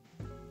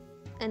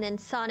 And then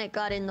Sonic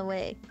got in the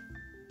way.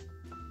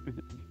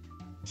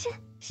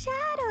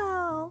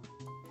 Shadow!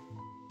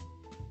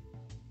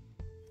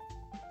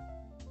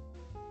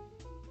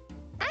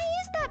 I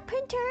used that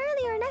printer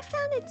earlier and I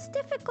found it's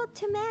difficult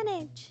to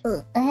manage.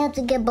 I have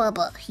to get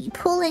Bubba. He's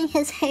pulling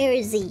his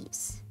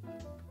hairsies.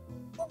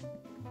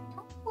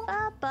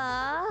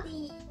 Papa.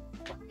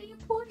 What are you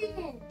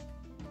pulling?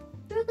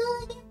 You're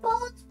gonna get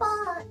bald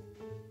spot.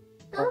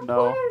 Oh,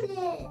 no.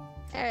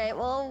 Alright,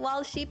 well,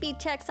 while Sheepy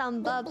checks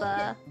on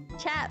Bubba,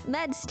 chat,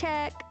 meds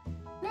check.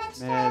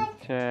 Med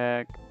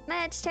check.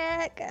 Meds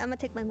check. I'm gonna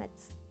take my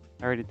meds.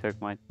 I already took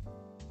mine.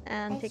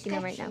 I'm taking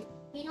them right now.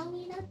 You don't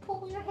need to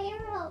pull your hair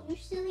out, you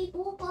silly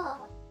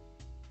booba.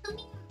 Come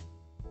here.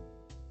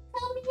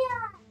 Come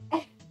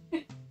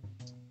here.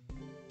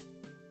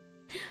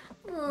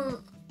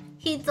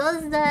 He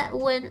does that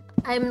when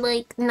I'm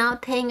like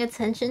not paying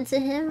attention to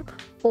him,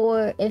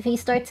 or if he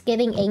starts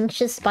getting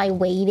anxious by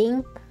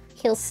waiting,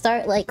 he'll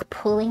start like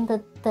pulling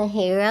the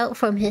hair out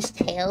from his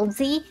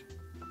tailsy,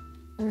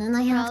 and then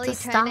I have Probably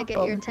to trying stop to get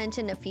your him.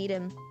 attention to feed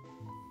him.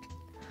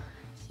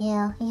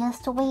 Yeah, he has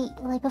to wait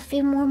like a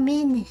few more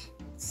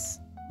minutes.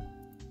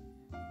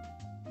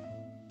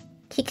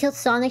 He killed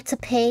Sonic to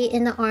pay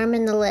in the arm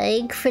and the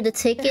leg for the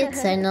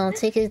tickets. I know,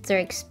 tickets are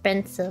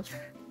expensive.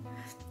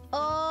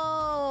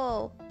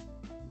 Oh!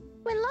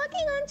 When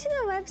logging onto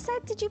the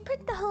website, did you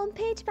print the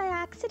homepage by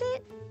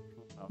accident?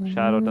 Oh,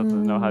 Shadow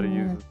doesn't know how to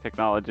use this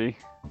technology.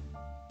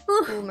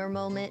 Boomer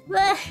moment.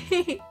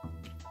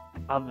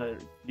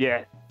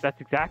 Yes,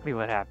 that's exactly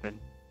what happened.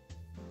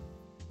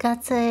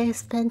 Gotta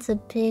spent a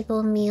big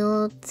ol'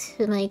 meal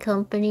to my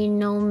company,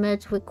 no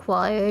meds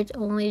required,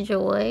 only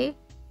joy.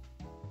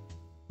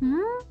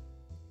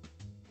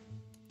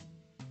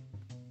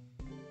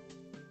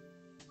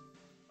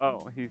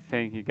 Oh, he's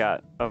saying he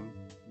got a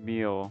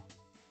meal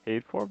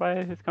paid for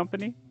by his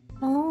company?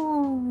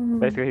 Oh,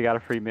 Basically, he got a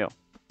free meal.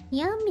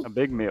 yummy. A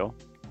big meal.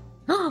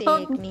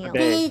 Big meal.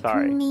 Big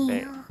Sorry. meal.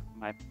 Big.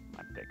 My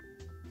big.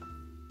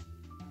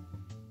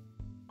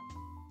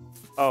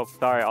 Oh,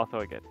 sorry, also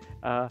again.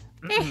 I'm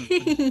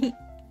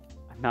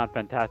not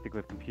fantastic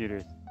with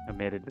computers,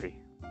 admittedly.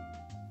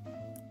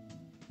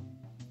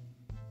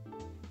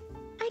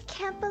 I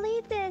can't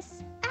believe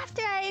this.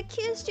 after I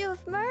accused you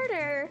of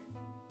murder.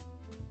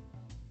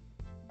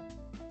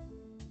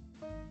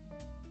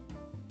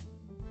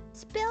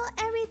 Spill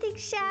everything,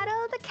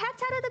 Shadow. The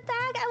cat's out of the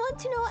bag. I want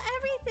to know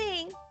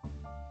everything.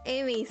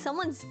 Amy,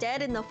 someone's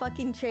dead in the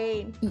fucking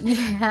train.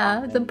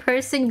 Yeah, the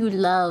person you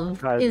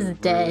love Guys, is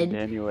it's ruined dead.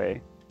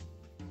 anyway.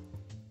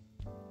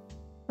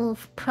 Well,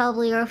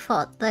 probably your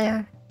fault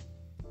there.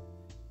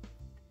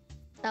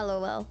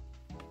 LOL.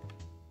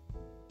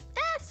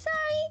 Ah,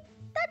 sorry.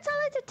 That's all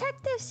a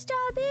detective's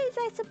job is,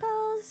 I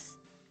suppose.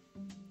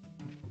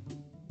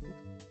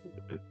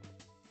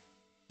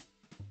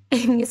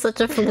 Amy's such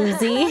a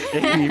floozy.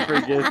 Amy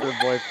forgets her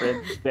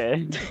boyfriend's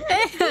dead.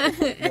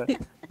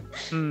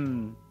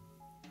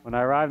 When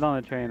I arrived on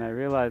the train, I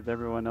realized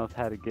everyone else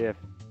had a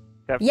gift.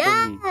 Except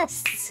for me.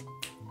 Yes!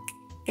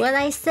 What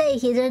I say,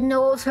 he didn't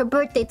know it was her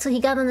birthday till he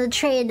got on the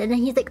train, and then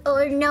he's like,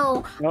 oh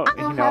no, No, I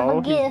don't have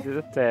a he gift.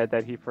 just said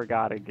that he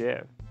forgot a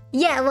gift.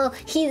 Yeah, well,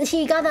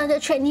 he got on the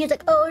train and he was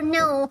like, oh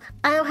no,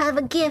 I don't have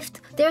a gift.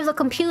 There's a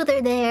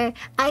computer there.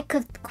 I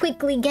could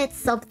quickly get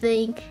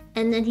something.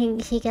 And then he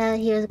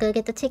was gonna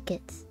get the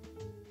tickets.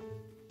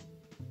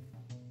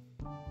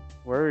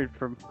 Worried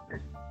from...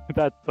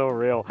 That's so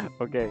real.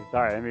 Okay,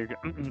 sorry. I mean...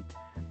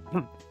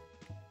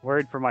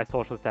 Worried for my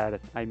social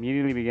status, I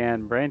immediately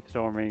began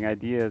brainstorming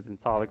ideas and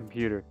saw the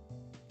computer.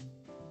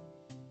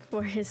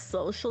 For his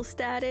social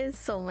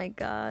status? Oh my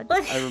god.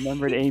 I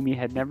remembered Amy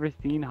had never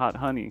seen Hot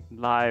Honey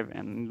live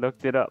and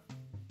looked it up.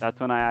 That's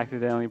when I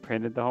accidentally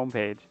printed the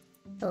homepage.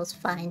 Those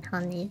fine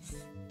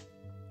honeys.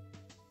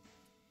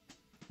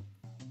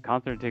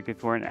 Concert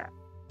tickets weren't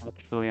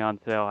actually on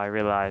sale, I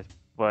realized,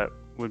 but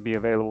would be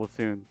available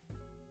soon.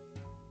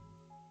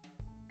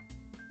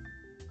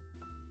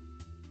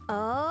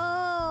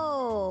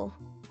 Oh.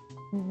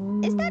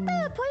 Is that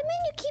the appointment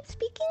you keep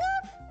speaking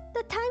of?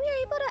 The time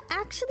you're able to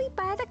actually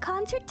buy the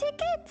concert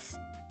tickets?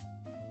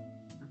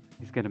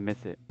 He's gonna miss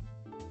it.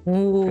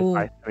 Ooh.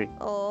 Precisely.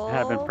 Oh. I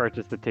haven't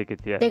purchased the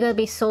tickets yet. They're gonna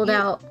be sold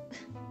out.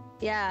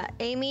 Yeah,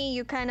 Amy,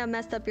 you kind of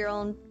messed up your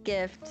own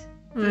gift.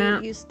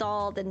 Yeah. You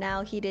stalled and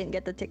now he didn't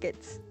get the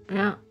tickets.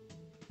 Yeah.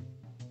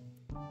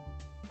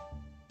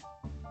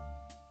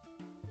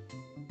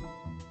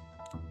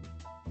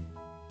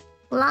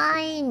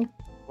 Line!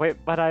 Wait,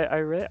 but I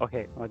read...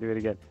 Okay, I'll do it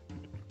again.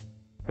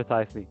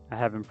 Precisely. I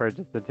haven't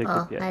purchased the tickets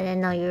Oh, yet. I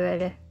didn't know you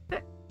read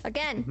it.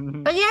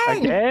 Again! Again!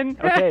 Again?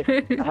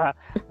 Okay.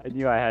 I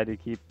knew I had to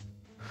keep...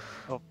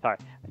 Oh, sorry.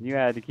 I knew I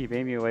had to keep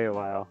Amy away a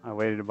while. I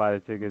waited to buy the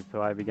tickets,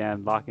 so I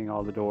began locking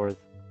all the doors.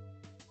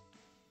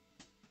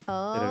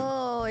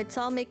 Oh, it's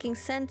all making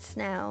sense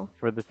now.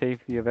 For the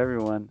safety of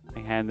everyone, I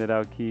handed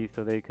out keys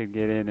so they could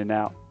get in and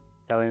out,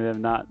 telling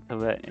them not to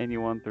let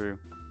anyone through.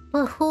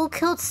 Well, who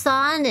killed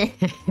Sonic?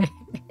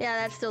 Yeah,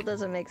 that still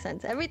doesn't make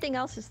sense. Everything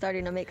else is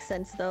starting to make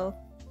sense though.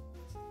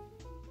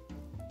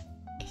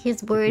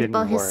 He's worried Didn't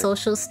about his work.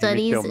 social Amy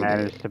studies. still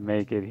managed to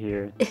make it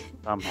here,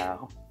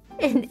 somehow.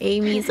 And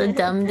Amy's a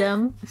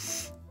dum-dum.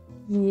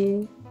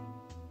 Yeah.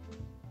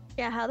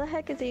 Yeah, how the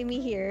heck is Amy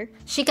here?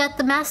 She got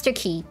the master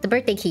key, the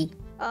birthday key.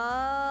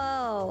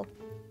 Oh.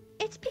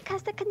 It's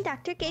because the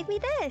conductor gave me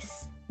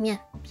this. Yeah,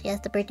 she has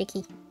the birthday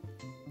key.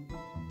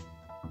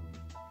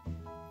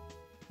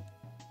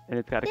 And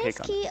it's got a This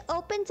cake on it. key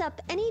opens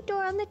up any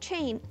door on the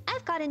train.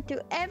 I've gotten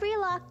through every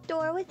locked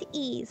door with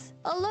ease.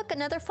 Oh look,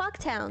 another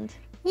Foxhound.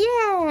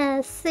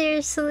 Yeah,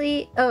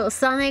 seriously. Oh,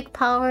 Sonic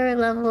power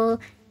level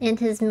in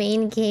his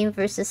main game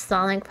versus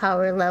Sonic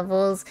power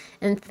levels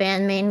in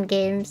fan main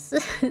games.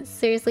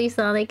 Seriously,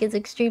 Sonic is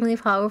extremely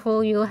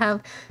powerful. You'll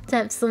have to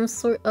have some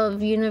sort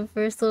of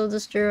universal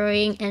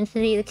destroying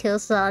entity to kill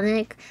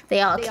Sonic.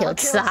 They all killed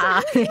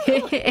Sonic.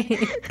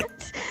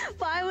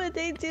 Why would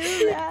they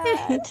do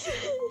that?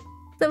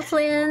 The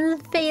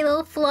plan's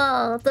fatal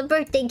flaw, the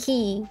birthday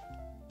key.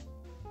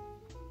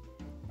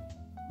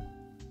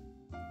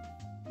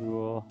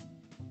 Cool.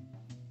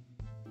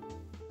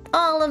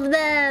 All of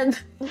them.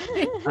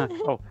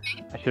 Oh,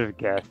 I should have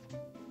guessed.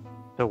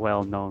 It's a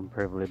well-known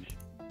privilege.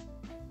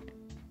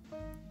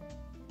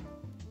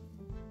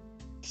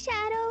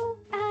 Shadow,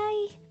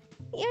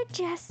 your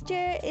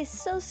gesture is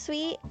so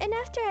sweet, and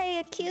after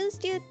I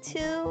accused you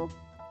too...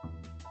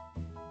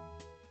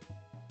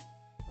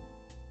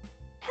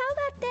 How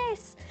about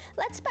this?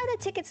 Let's buy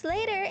the tickets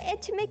later,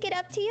 and to make it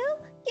up to you,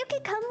 you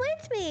can come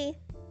with me.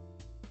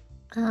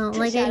 Like Does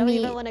I Shadow mean,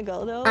 even want to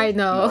go though? I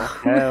know.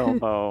 Hell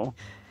no.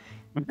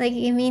 Like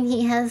I mean,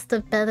 he has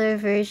the better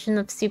version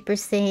of Super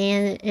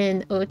Saiyan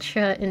and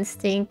Ultra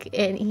Instinct,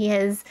 and he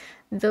has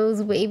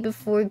those way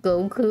before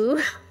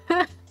Goku.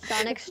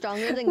 Sonic's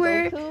stronger than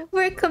Goku?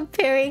 We're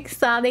comparing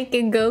Sonic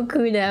and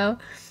Goku now.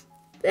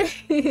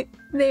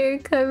 They're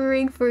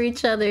covering for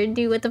each other.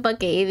 Do what the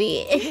fuck,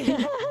 Amy?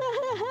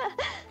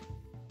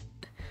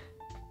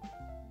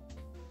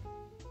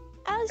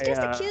 I was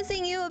just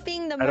accusing you of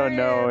being the I don't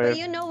know murderer, but if-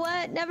 you know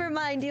what? Never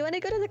mind. Do you want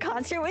to go to the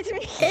concert with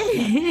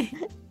me?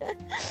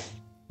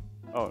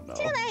 Oh no.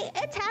 Too late.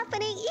 It's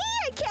happening.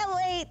 I can't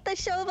wait. The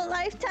show of a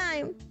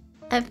lifetime.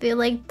 I feel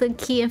like the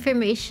key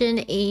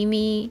information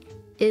Amy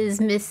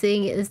is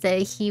missing is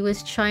that he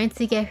was trying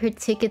to get her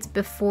tickets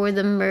before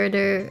the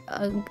murder.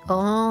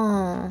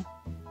 Oh.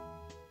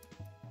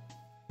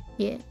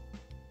 Yeah.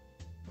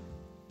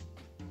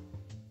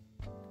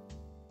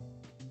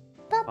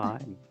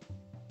 Fine.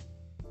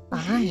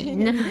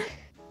 Fine.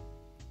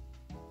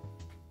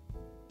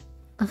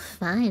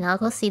 Fine, I'll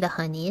go see the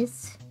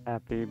honeys.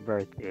 Happy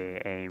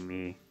birthday,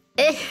 Amy.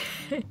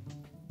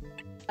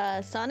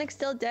 Sonic's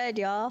still dead,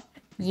 y'all.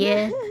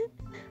 Yeah.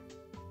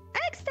 I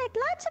expect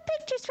lots of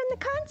pictures from the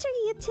concert,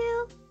 you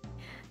two.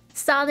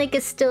 Sonic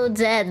is still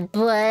dead,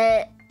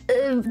 but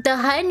the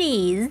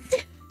honeys.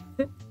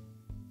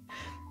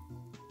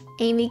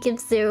 Amy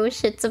gives zero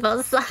shits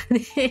about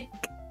Sonic.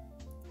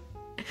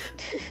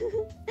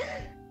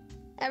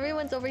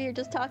 Everyone's over here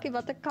just talking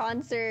about the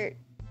concert.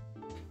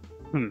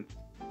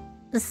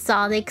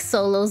 Sonic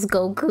solos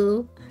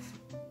Goku.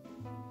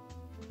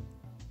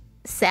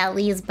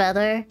 Sally is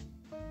better.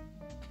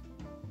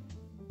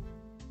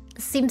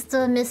 Seems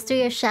the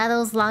mystery of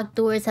Shadow's locked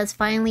doors has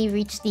finally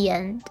reached the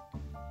end.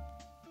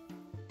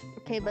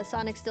 Okay, but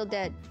Sonic's still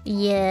dead.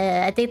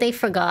 Yeah, I think they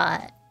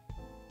forgot.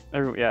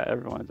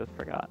 Everyone just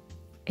forgot.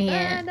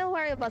 Yeah. Don't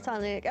worry about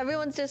Sonic.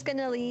 Everyone's just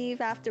gonna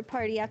leave after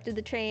party after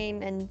the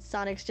train, and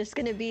Sonic's just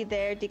gonna be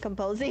there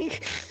decomposing.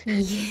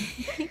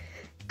 I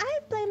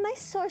blame my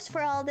source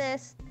for all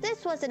this.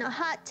 This wasn't a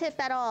hot tip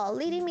at all,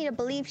 leading me to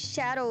believe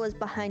Shadow was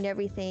behind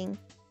everything.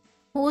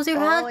 What was your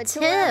Oh, hot it's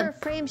whoever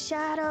tip? framed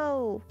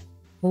Shadow.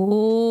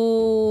 Oh,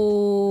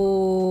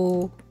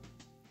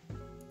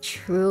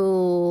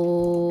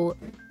 true.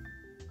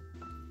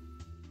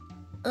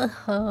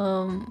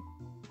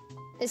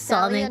 Is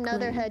Sally Sonic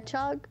another would-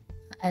 hedgehog?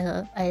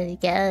 I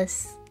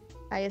guess.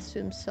 I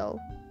assume so.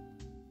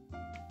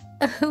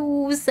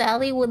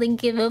 Sally wouldn't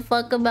give a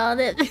fuck about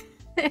it.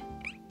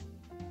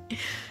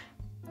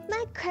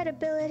 My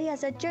credibility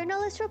as a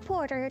journalist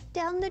reporter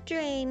down the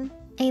drain.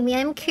 Amy,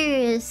 I'm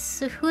curious.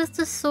 Who is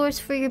the source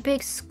for your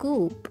big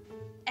scoop?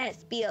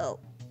 SBO.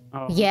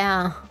 Oh,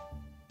 Yeah.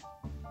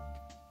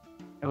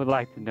 I would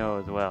like to know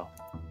as well.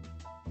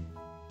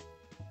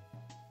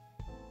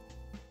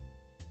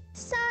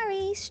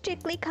 Sorry,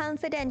 strictly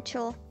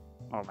confidential.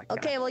 Oh my god.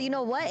 Okay, well, you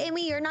know what,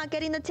 Amy? You're not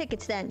getting the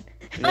tickets then.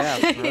 Yeah,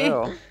 for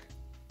real.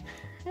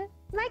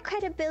 My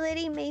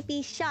credibility may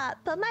be shot,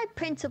 but my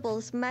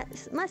principles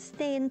must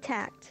stay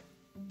intact.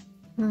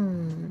 I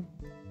have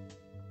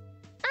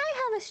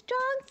a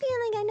strong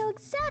feeling I know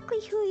exactly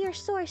who your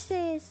source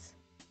is.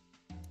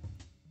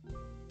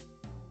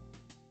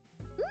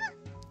 But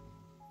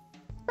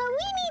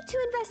we need to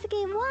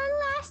investigate one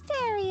last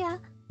area.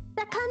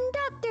 The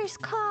conductor's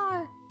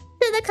car.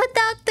 To the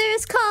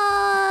conductor's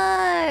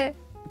car!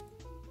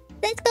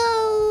 Let's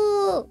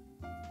go!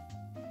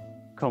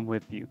 Come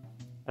with you.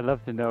 I'd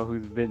love to know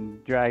who's been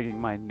dragging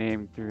my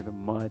name through the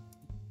mud.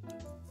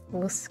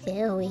 Oh,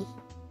 scary.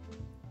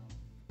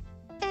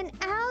 And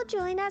I'll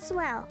join as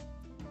well.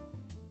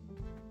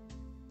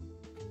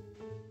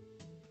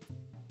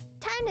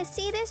 Time to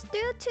see this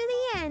through to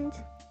the end.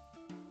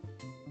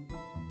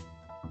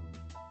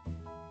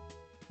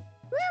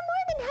 We're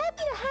more than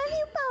happy to have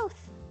you both.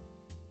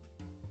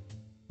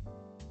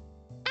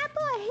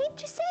 Apple, I hate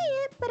to say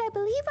it, but I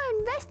believe our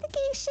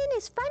investigation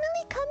is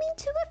finally coming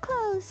to a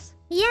close.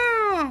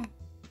 Yeah!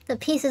 The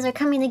pieces are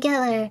coming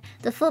together.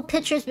 The full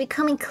picture is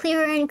becoming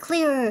clearer and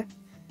clearer.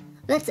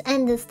 Let's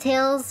end this,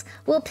 Tails.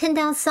 We'll pin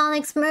down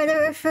Sonic's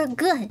murderer for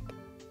good.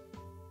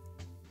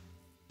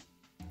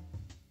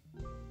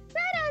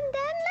 Right on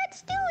then,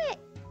 let's do it.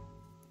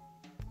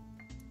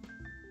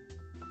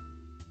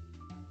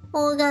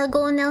 Oh, I gotta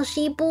go now,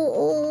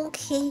 Sheeple.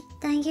 Okay,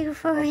 thank you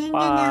for hanging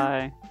out.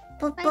 Bye.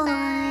 Bye-bye.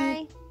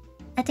 Bye-bye.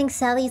 I think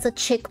Sally's a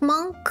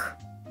chickmunk.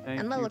 Thank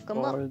I'ma you look 'em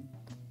up. for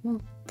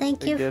Thank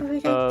The you gift for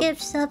the subs.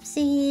 gift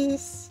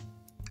subsidies.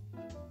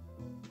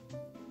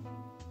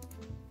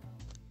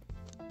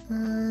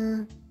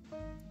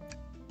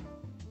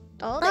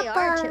 Oh, they are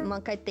Papa. a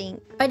chipmunk, I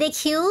think. Are they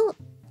cute?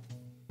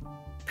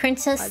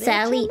 Princess Are they a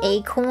Sally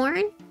chipmunk?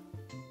 Acorn?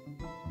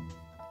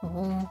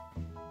 Oh.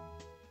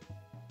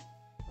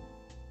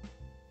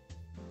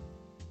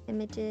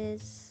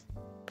 Images.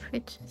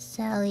 Princess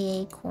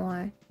Sally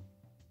Acorn.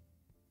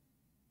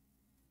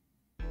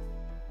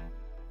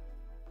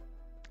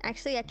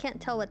 Actually, I can't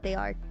tell what they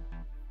are.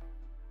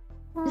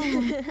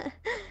 Oh,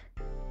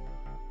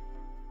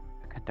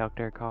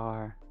 conductor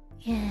car.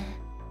 yeah.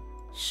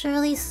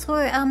 Surely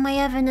sort out my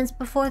evidence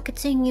before I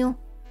continue.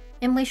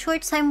 In my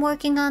short time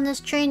working on this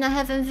train, I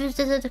haven't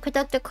visited the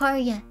conductor car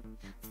yet.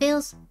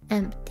 Feels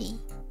empty.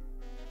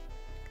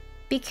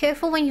 Be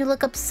careful when you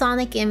look up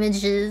Sonic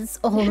images.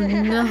 Oh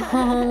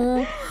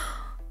no.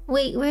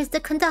 Wait, where's the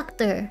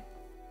conductor?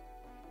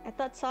 I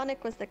thought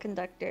Sonic was the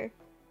conductor.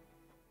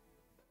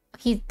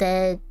 He's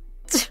dead.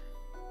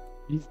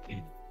 He's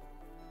dead.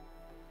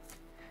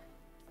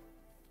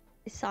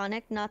 Is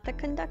Sonic not the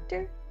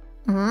conductor?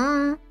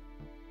 Hmm.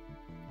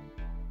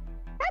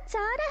 That's odd,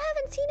 I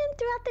haven't seen him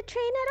throughout the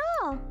train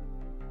at all.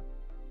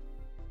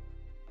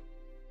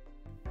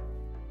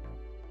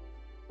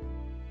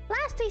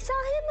 Last we saw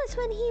him was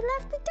when he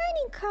left the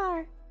dining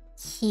car.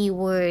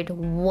 Keyword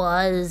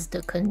was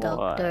the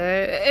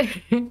conductor.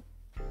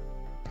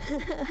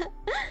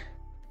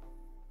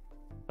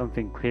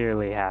 Something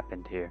clearly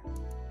happened here.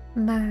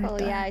 Murder. Oh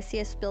yeah, I see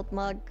a spilled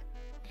mug.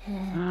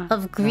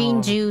 Of green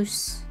No.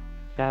 juice.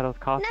 Shadow's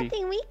coffee.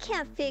 Nothing we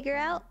can't figure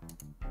out.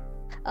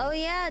 Oh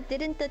yeah,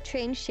 didn't the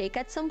train shake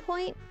at some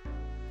point?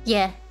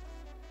 Yeah.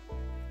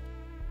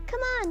 Come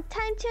on,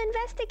 time to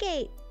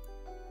investigate.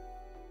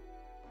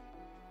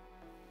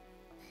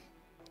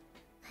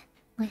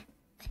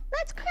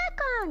 Let's crack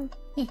on.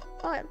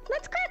 Oh,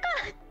 Let's crack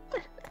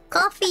on.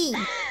 Coffee!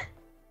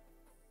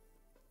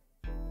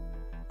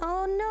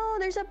 oh no,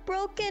 there's a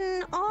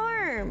broken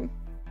arm.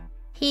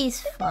 He's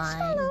Did this fall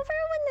fine. over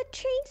when the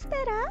train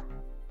sped up?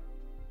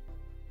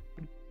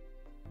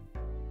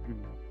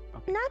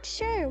 Okay. Not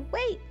sure.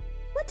 Wait,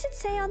 what's it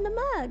say on the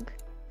mug?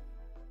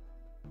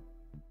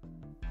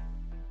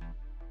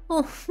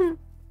 Oh,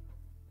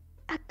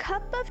 A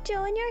cup of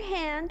joe in your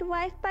hand,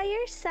 wife by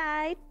your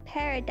side,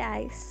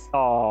 paradise.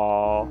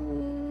 Oh,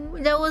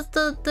 that was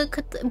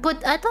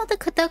but I thought the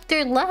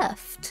conductor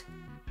left.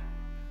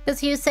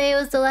 Because you say it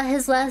was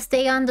his last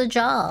day on the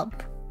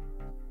job.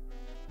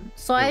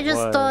 So I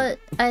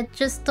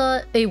just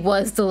thought it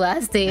was the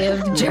last day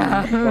of the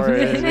job. Or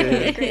it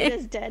is.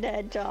 Greatest dead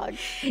hedgehog.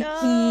 He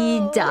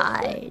No.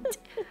 died.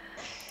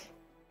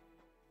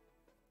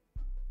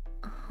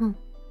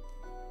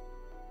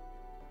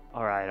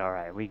 all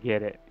right. We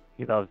get it.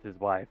 He loves his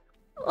wife.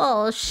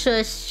 Oh,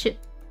 shush.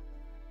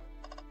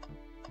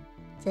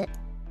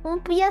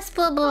 Oh, yes,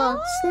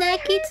 Bubba.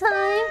 Snacky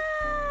time.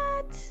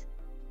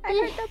 I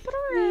heard the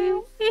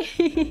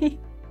brrrr.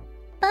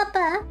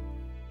 Papa,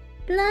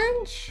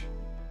 lunch?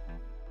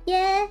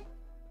 Yeah,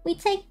 we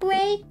take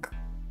break?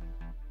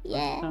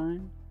 Yeah,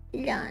 Time?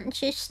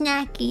 lunch is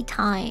snacky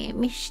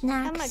time. It's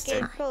I'm snacks gonna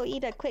time. go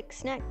eat a quick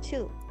snack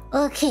too.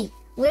 Okay,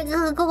 we're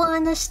gonna go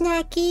on a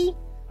snacky.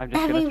 I'm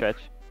just gonna stretch.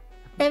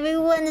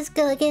 Everyone is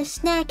gonna get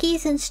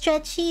snackies and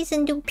stretchies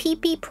and do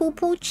pee-pee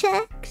poo-poo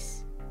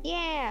checks.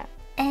 Yeah.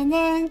 And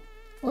then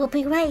we'll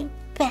be right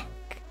back.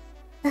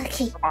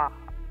 Okay.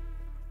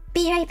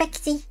 Be right back,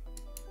 see.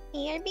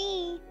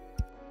 ERB.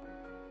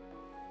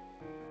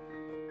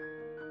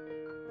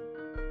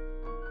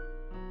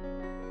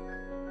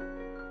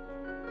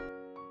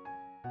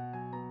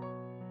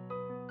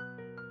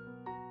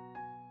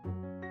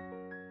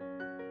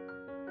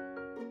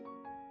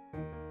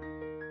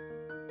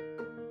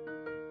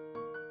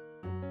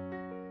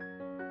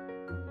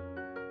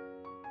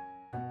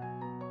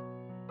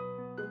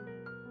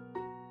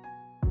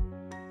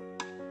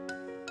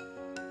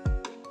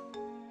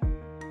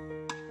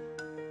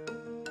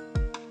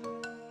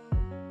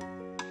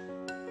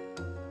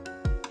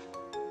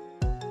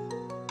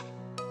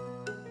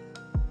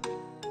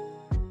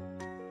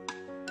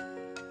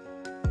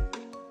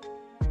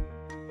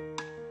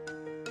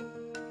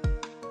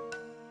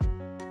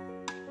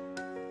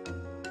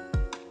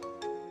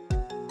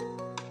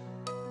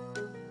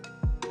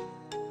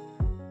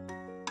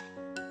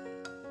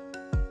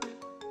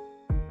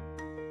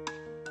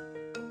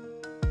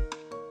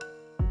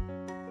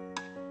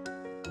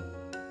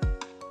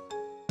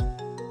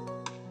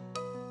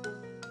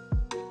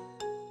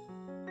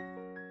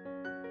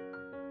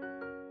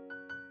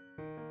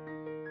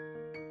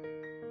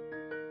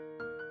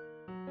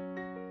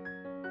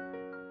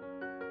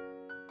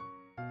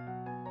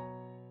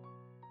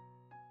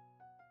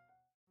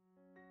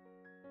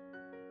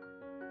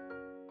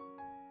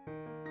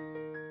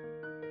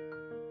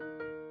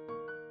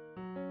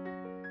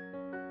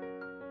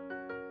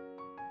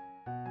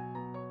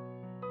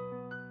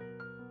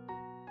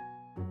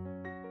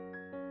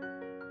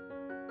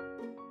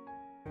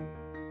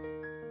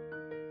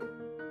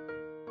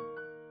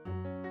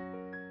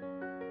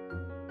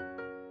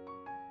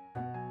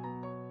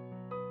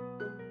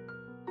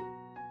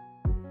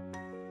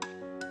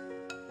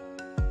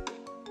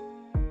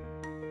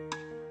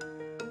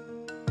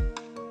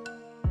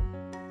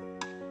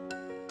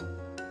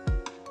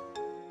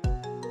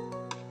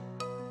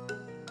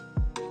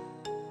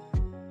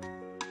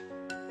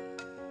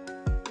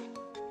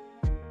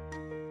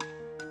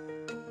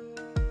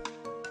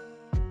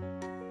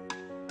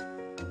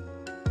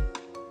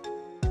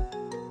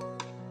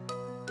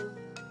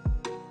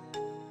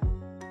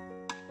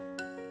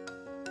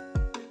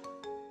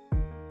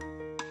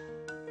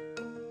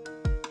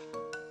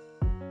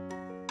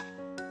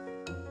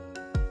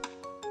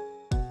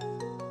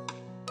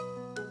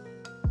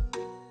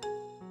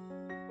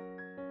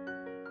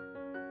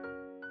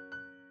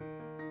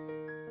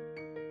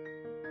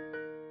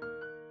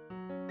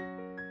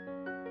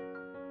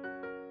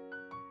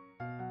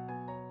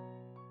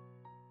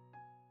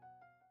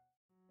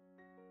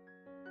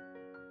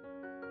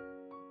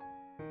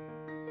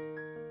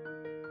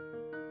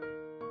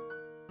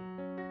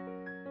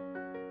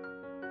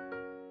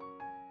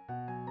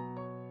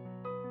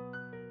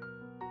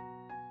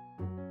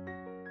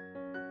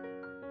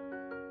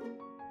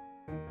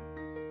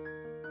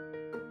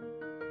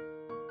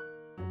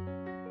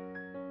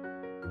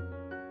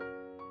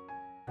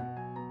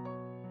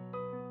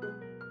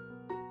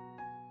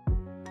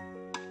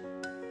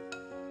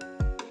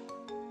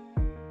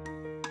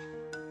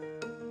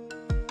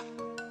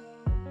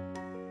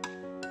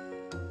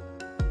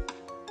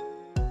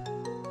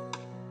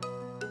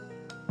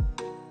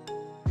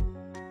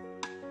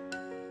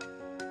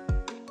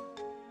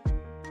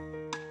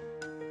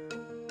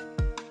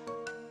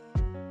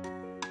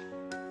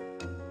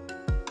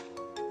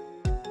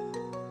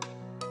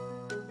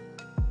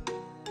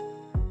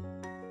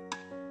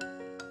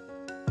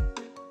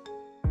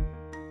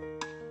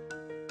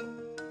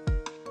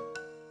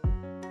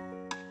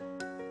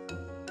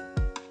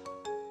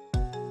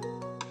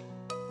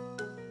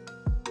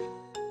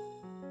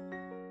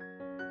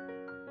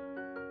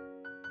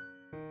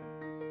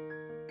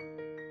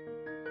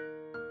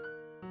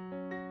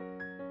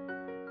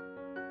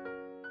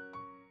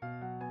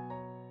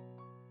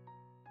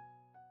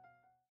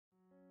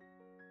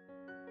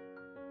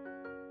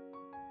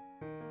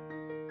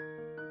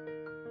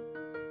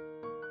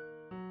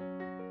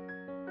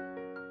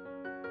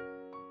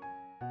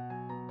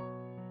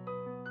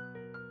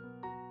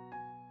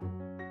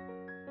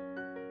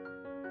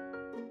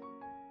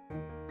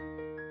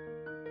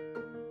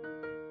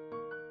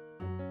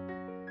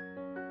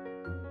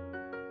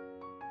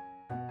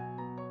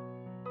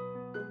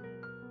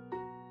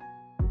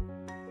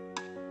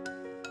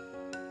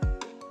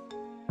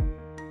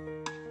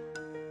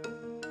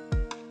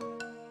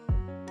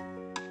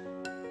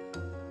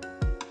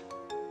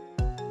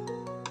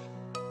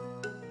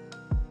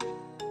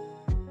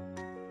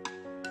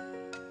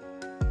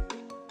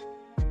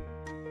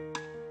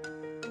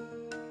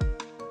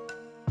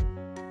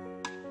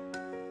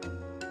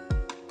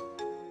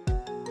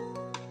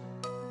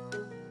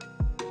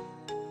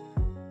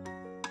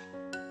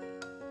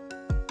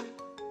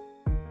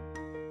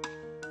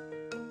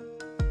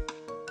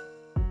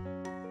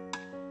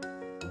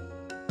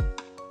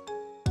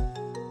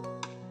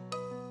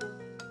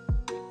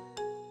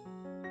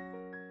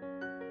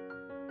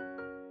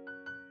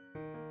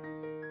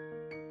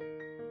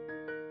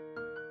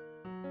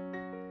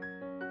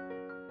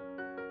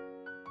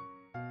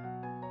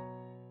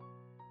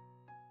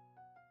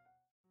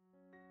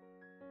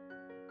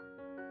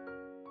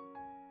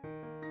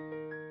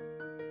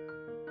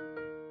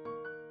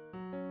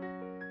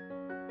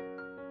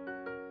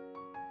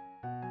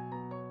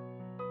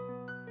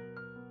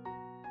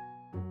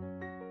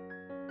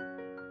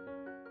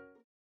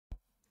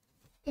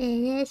 It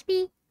is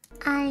me.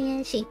 I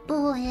am sheep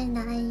boy and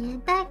I am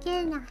back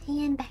and I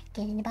am back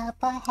and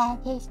Papa had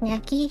his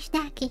snacky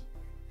snacky.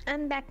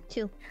 I'm back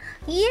too.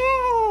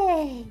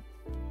 Yay!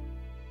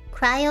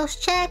 Cryos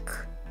check.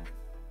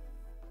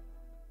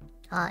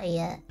 Not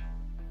yet.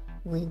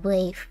 We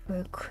wait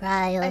for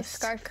Cryos. I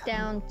scarfed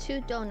down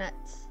 2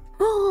 donuts.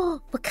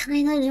 Oh, what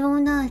kind of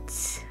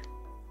donuts?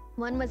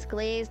 One was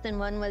glazed and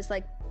one was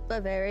like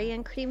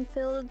Bavarian cream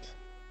filled.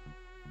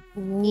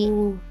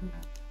 Ooh.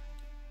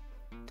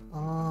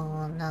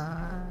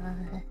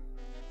 Donut.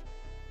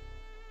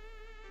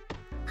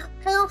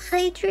 I'll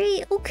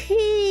hydrate,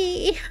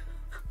 okay.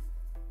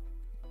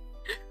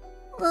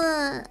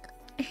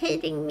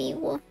 Hitting me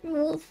with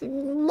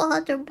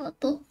water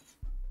bottle.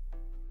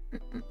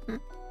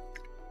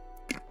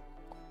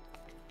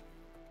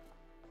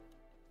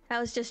 I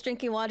was just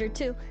drinking water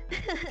too.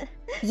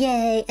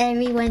 Yay,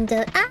 everyone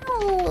did.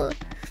 Ow!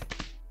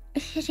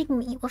 Hitting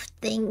me with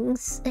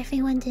things.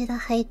 Everyone did a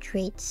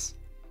hydrate.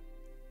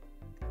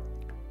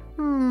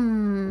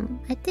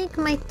 I think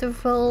my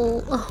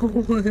throat.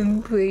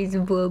 Oh, praise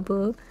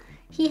Bubba.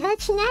 He had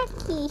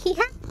snacky. He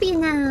happy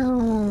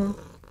now.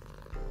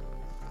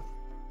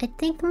 I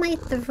think my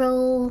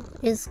throat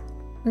is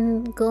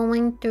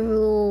going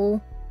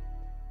through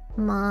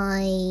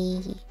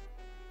my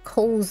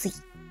cozy.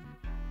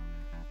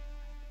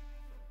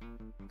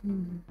 I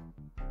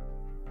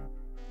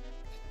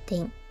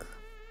think.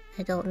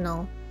 I don't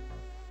know.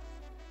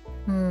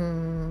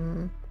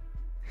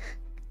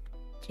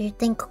 Do you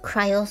think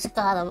Cryos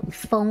got a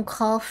phone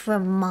call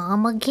from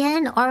Mom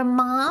again? Our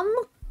mom?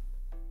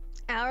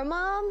 Our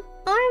mom?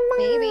 Our mom?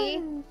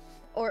 Maybe.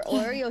 Or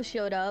Oreo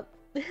showed up.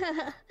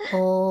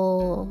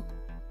 Oh.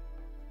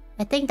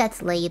 I think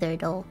that's later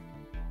though.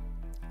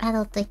 I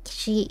don't think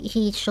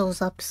he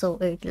shows up so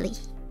early.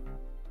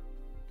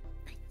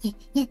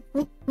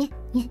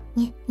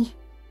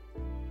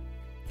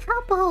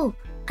 Cowbo!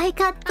 I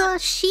got the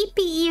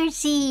sheepy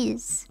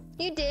earsies!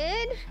 You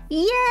did?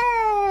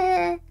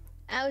 Yeah!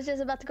 I was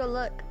just about to go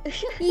look.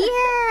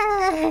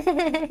 Yeah!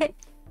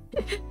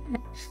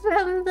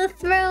 From the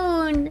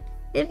throne!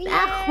 If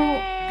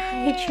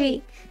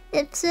hydrate.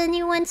 If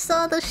anyone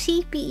saw the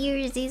sheepy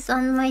earsies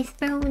on my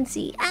throne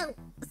seat. Ow!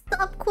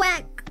 Stop,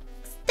 Quack!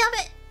 Stop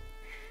it!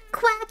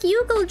 Quack,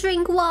 you go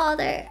drink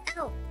water!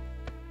 Ow!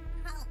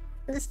 Ow!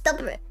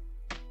 Stop it!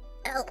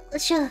 Ow!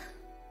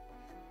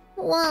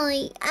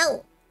 Why?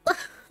 Ow!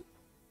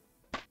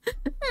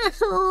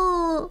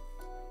 Ow!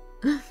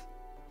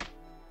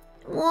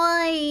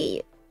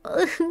 Why?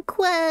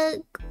 Quack!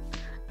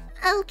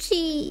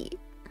 Ouchie!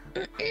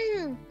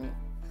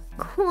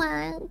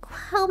 Quack!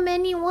 How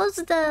many was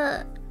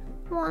that?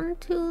 1,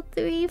 2,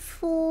 3,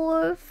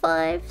 4,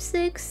 5,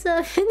 6,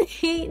 7,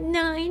 8,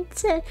 9,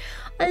 10,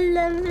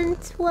 11,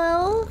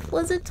 12?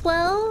 Was it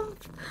 12?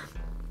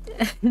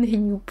 And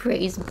then you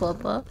praise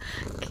Bubba.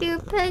 Care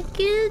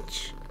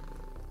package?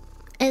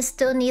 I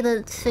still need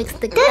to fix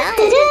the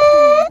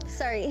cow.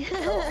 Sorry.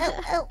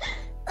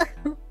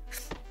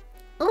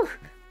 Oh,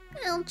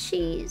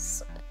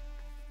 ouchies.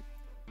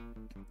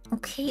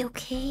 Okay,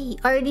 okay.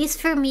 Are these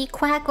for me,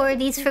 Quack, or are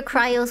these for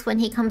Cryos when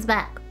he comes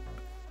back?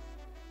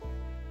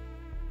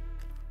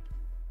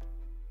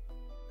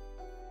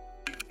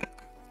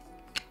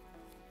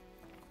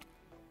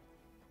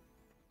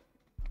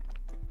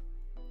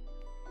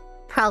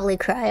 Probably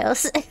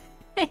Cryos.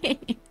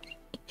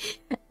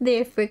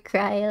 They're for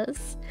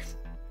Cryos.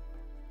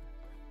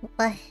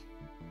 What?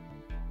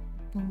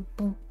 Boom,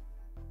 boom.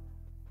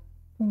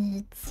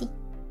 Let's see.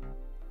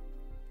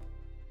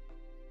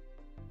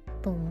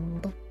 Boom,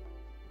 boom.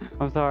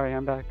 I'm sorry,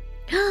 I'm back.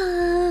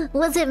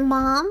 Was it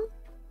Mom?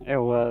 It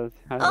was.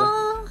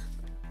 Oh,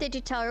 Did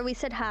you tell her we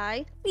said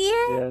hi?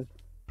 yeah.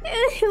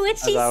 Yes. What'd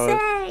she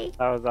say?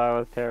 I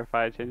was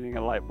terrified changing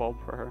a light bulb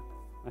for her.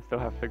 I still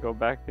have to go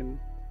back and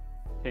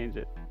change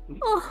it.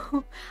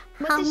 Oh,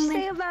 What did she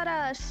say about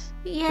us?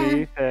 Yeah.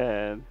 She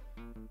said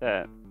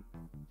that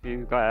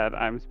she's glad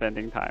I'm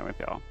spending time with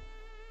y'all.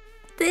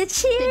 Did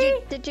she?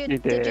 Did She you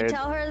did.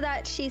 tell her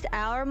that she's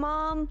our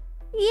mom?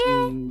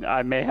 Yeah.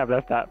 I may have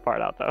left that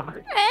part out though.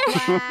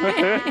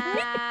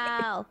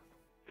 Wow.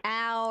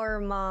 Our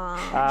mom.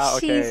 Ah,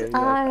 okay. She's yes,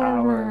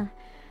 our.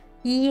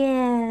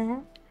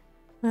 Yeah.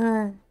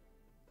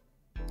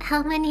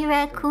 How many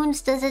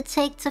raccoons does it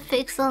take to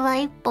fix a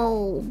light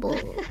bulb?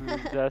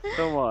 Just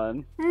the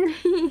one.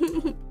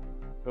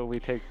 But we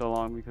take so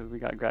long because we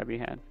got grabby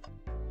hands.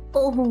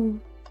 Oh.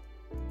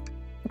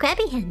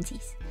 Grabby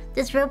handsies.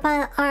 This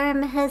robot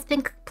arm has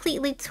been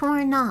completely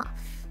torn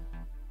off.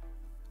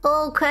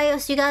 Oh,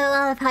 Cryos, you got a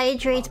lot of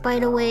hydrates, by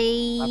the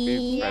way. I'll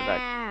be right back.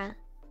 Yeah.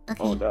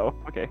 Okay. Oh no.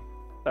 Okay.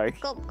 Sorry.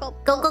 Gulp,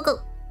 gulp, Go, go, go.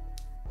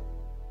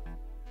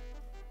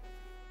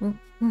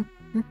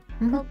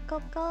 gulp,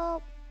 gulp,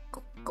 gulp.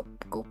 Go, go,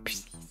 go,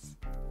 please.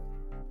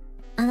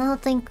 I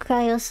don't think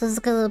Cryos is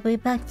gonna be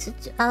back to.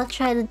 I'll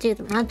try to do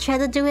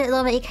it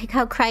like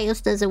how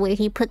Cryos does it, where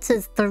he puts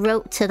his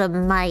throat to the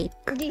mic.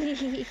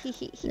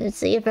 Let's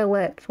see if it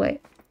works.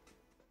 Wait.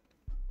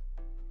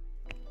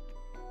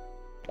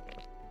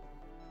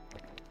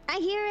 I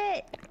hear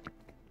it.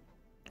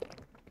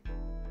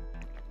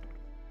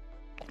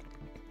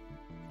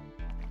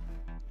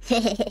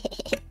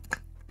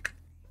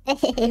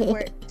 It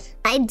worked.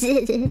 I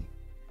did it.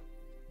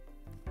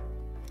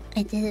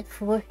 I did it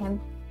for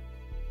him.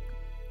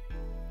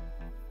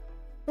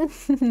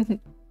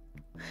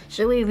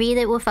 Should we read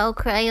it without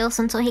Cryos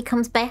until he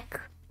comes back?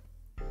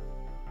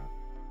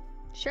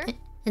 Sure.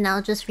 And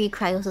I'll just read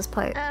Cryos'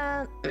 part.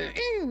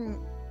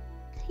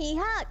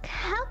 Yuck,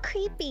 how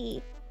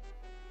creepy.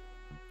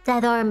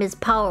 That arm is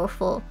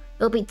powerful.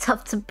 It'll be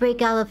tough to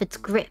break out of its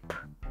grip.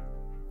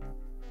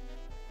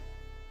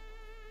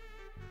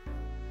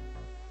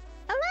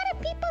 A lot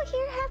of people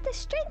here have the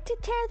strength to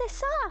tear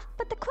this off,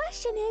 but the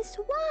question is,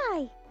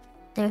 why?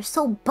 They're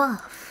so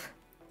buff.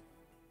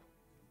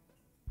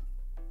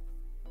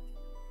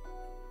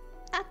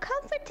 A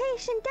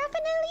confrontation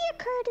definitely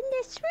occurred in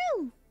this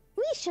room.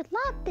 We should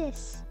lock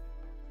this.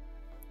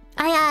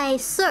 Aye aye,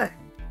 sir.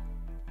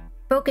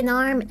 Broken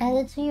arm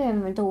added to your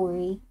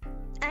inventory.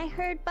 I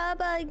heard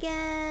Baba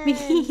again.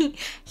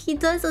 He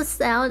does a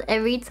sound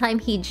every time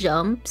he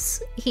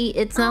jumps.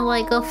 It's not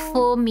like a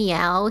full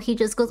meow. He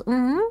just goes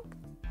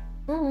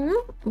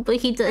but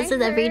he does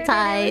it every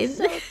time. It was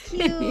so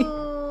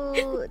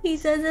cute. He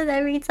does it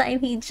every time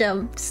he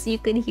jumps. You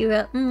can hear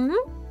a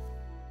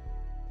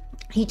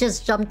He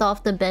just jumped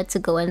off the bed to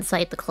go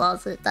inside the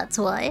closet. That's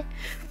why.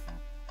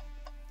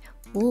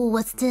 Ooh,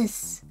 what's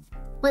this?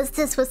 What's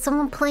this? Was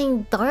someone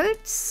playing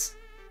darts?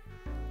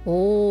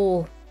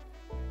 Oh.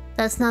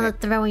 That's not a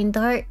throwing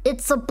dart.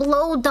 It's a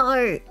blow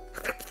dart.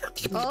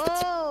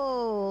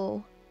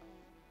 Oh.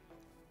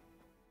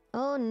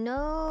 Oh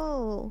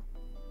no.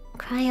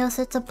 Cryos,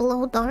 it's a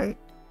blow dart.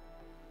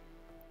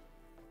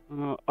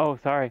 Oh,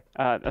 sorry.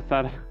 That's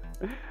not a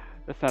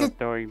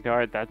throwing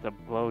dart. That's a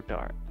blow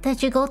dart.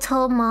 Did you go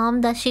tell mom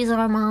that she's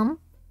our mom?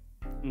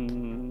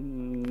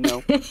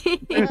 No.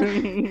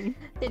 Did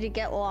you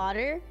get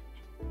water?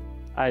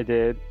 I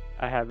did.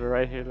 I have it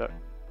right here. Look.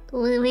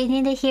 We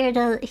need to hear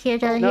the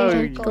No,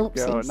 you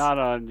gulpsies. go. Not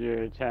on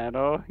your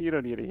channel. You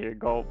don't need to hear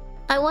gulp.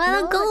 I want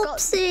No, to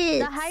gulpsies.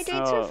 The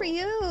hydrates are for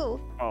you.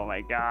 Oh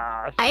my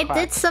gosh. I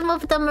did some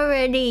of them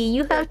already.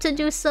 You have to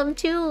do some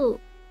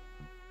too.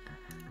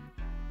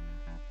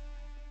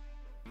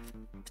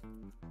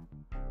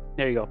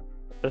 There you go.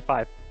 There's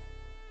 5.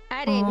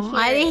 I didn't hear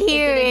I didn't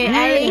hear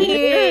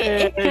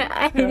it. didn't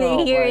I didn't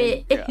hear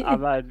it. I didn't hear it.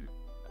 I'm not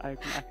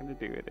gonna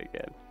do it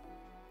again.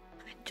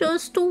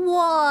 Just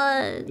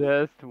one.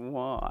 Just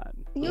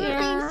one. You were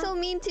being so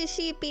mean to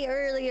Sheepy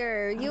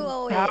earlier. You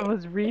owe it. I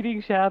was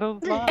reading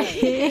Shadow's mind.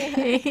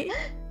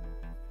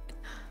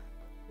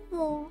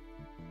 Oh.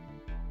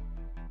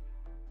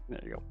 There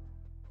you go.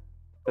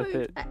 That's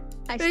it.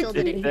 I still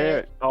didn't hear There.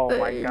 it. Oh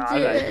my god, I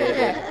did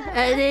it.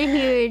 I didn't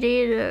hear it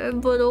either,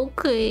 but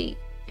okay.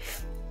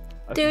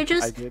 They're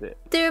just I did it.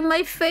 they're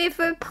my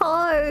favorite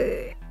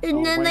part. And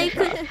Oh then my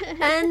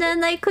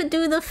I could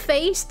do the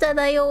face that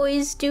I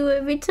always do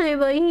every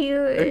time I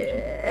hear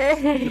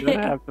it. You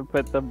don't have to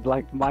put the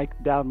black mic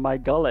down my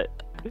gullet.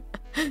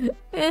 I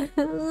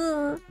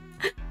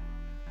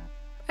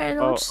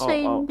don't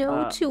say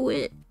no to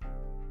it.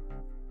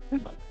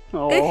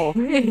 Oh,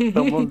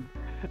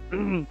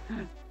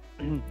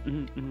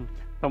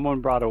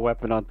 someone brought a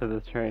weapon onto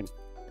this train.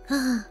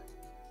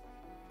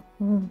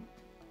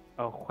 A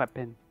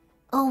weapon.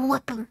 Oh,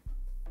 weapon.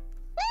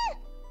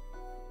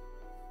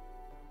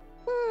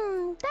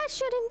 That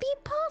shouldn't be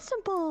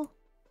possible.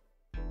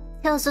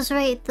 Tails is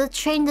right. The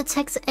train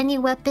detects any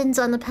weapons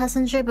on the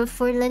passenger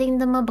before letting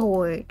them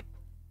aboard.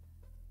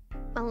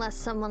 Unless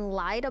someone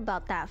lied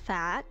about that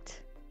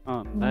fact.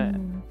 Oh, that.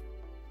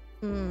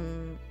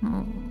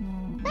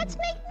 Let's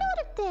make note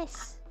of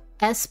this.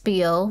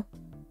 Espio.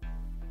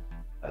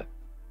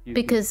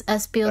 Because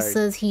Espio Sorry.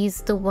 says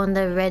he's the one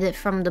that read it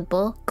from the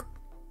book.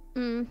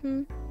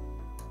 Mm-hmm.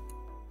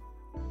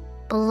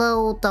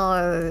 Blow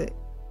dart.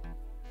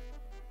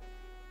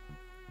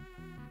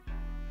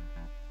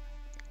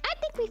 I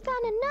think we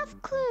found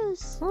enough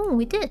clues. Oh,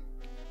 we did.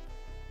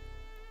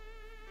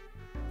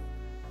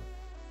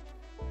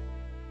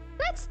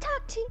 Let's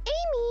talk to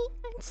Amy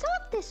and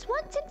solve this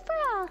once and for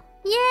all.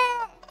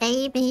 Yeah,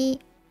 Amy.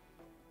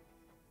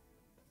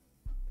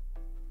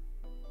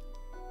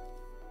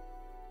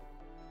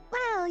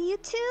 Well, you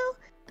two,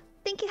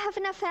 think you have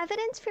enough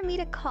evidence for me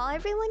to call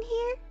everyone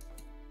here?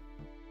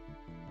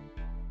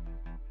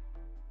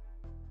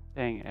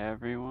 Dang,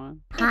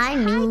 everyone. High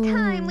It's noon. high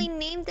time we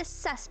named the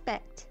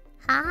suspect.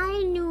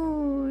 High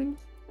noon.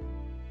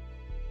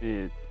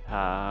 It's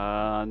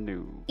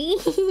new.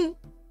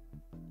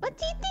 What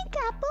do you think,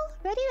 Apple?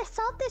 Ready to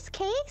solve this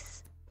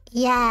case?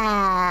 Yeah,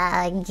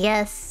 I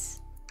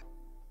guess.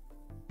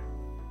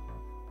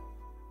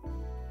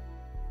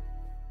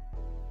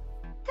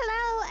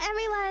 Hello,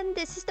 everyone.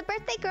 This is the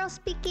birthday girl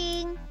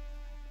speaking.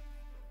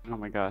 Oh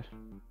my gosh.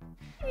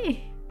 Please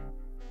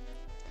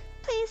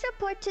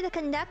report to the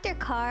conductor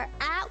car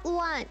at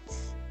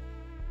once.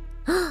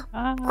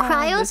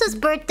 Cryos'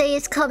 birthday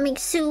is coming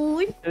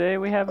soon. Today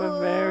we have a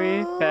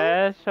very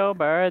special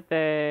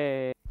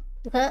birthday.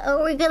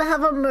 Are we gonna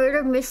have a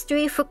murder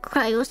mystery for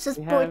Cryos'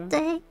 We have-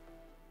 birthday?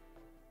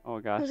 Oh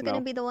my gosh, Who's no.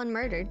 gonna be the one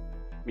murdered?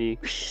 Me.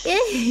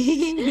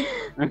 I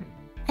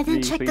didn't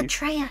Me, check the please.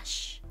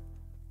 trash.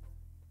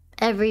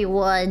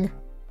 Everyone.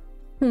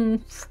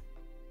 Look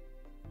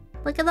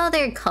at all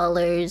their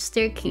colors.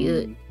 They're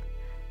cute.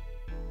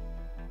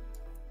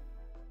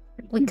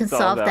 We can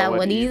solve that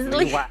one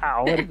easily.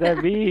 Wow, what does that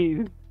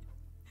mean?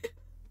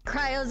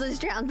 Cryos is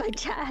drowned by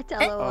chat. Oh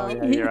LOL.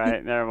 yeah, you're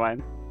right. Never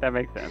mind. That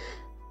makes sense.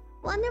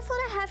 Wonderful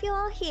to have you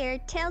all here.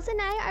 Tails and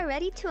I are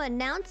ready to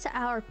announce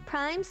our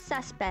prime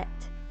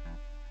suspect.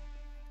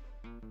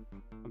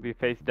 I'll be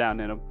face down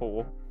in a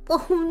pool.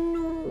 Oh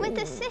no. With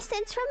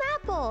assistance from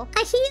Apple.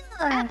 I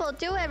hear. Apple,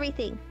 do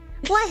everything.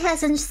 Why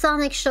hasn't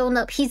Sonic shown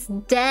up? He's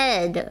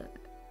dead.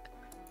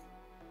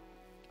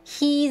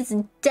 He's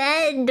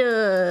dead.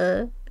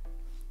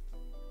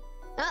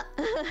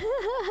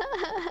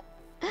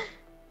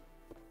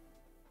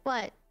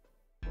 What?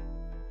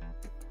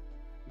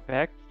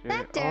 Vector.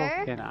 Vector?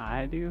 Oh, can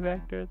I do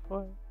vectors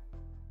for?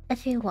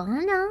 If you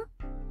wanna,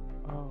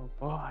 Oh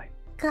boy.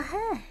 go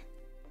ahead.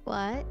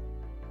 What?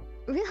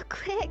 Real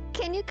quick,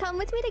 can you come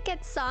with me to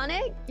get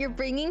Sonic? You're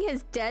bringing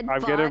his dead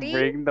I'm body? gonna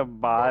bring the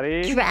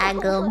body.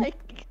 Drag him. He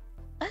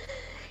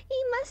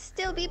must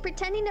still be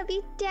pretending to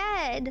be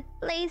dead.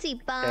 Lazy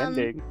bum.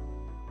 Ending.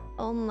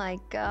 Oh my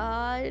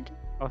god.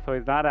 Oh, so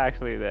he's not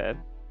actually dead.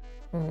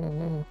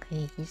 Oh,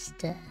 okay, he's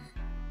dead.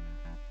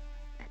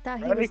 I thought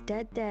he Ready? was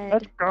dead.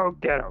 Let's go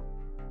get him.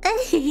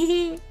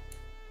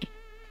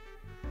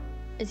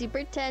 Is he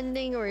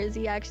pretending or is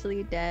he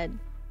actually dead?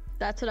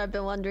 That's what I've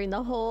been wondering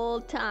the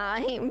whole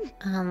time.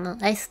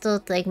 I still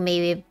think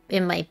maybe it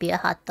might be a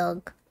hot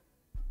dog.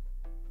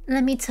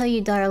 Let me tell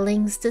you,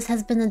 darlings, this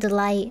has been a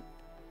delight.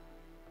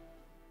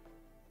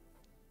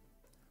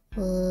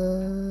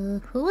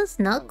 Who was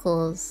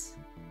Knuckles?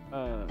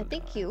 I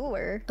think you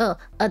were. Oh,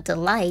 a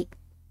delight.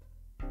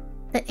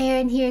 The air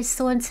in here is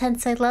so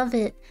intense, I love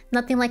it.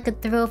 Nothing like a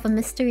thrill of a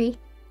mystery.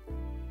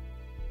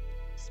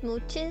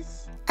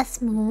 Smooches. A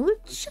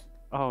smooch?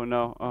 Oh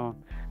no. Oh.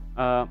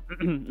 The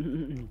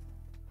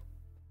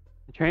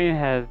train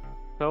has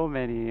so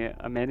many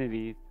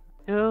amenities,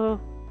 still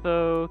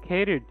so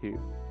catered to.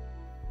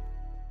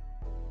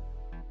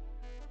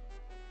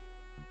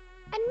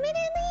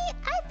 Admittedly,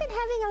 I've been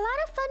having a lot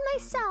of fun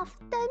myself.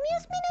 The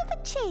amusement of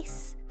a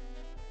chase.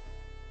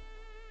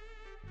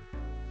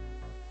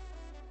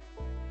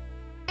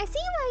 I see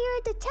why you're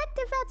a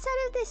detective outside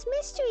of this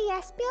mystery,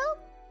 Aspiel.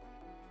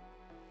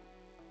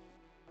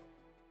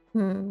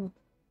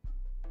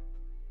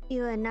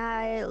 You and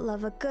I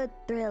love a good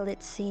thrill,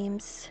 it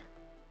seems.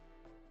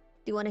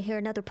 Do you want to hear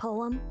another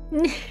poem?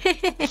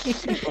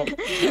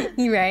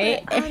 You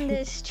right? But on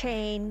this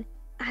train,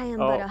 I am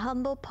but a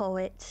humble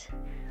poet.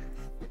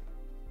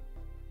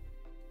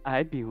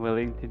 I'd be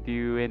willing to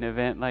do an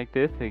event like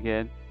this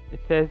again. It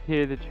says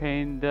here the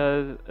train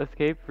does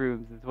escape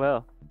rooms as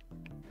well.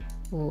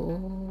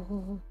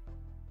 Ooh.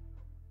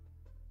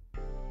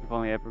 I've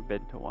only ever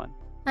been to one.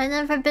 I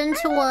never been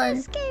to I love one.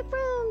 escape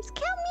rooms.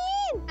 Count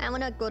me in. I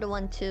wanna go to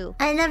one too.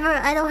 I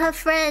don't have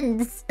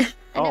friends. I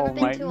never Oh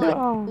been my to God.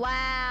 one.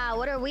 Wow,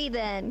 what are we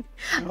then?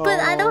 But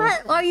I don't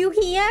have. Are you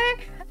here?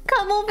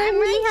 Come over I'm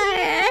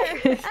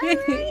here. I'm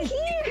right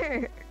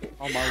here.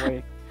 On my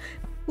way.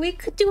 We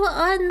could do an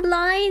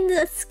online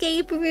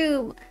escape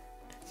room.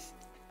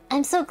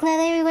 I'm so glad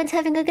everyone's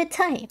having a good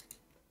time.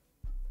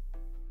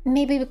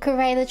 Maybe we could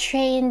ride a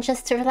train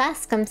just to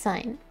relax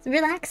sometime.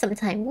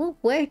 Ooh,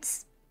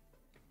 words.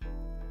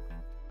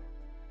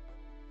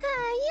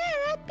 Yeah,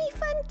 that'd be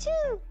fun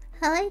too.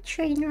 I like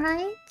train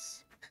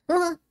rides.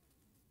 Oh,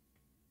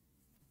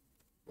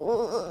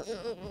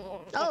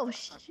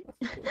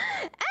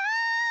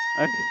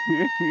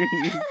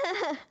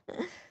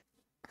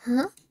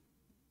 Huh?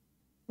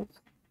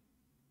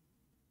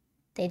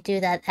 They do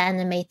that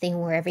anime thing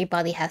where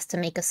everybody has to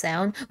make a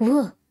sound.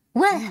 Woo,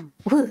 wah,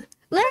 woo,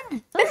 wah.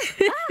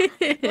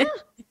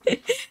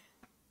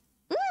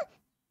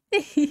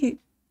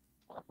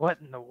 What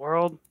in the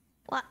world?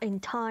 what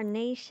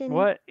intonation?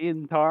 What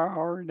in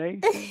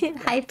tarnation?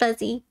 Hi,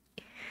 Fuzzy.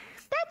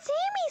 That's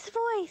Amy's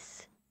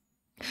voice.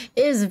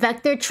 Is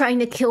Vector trying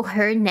to kill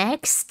her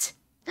next?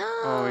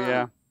 Oh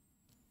yeah.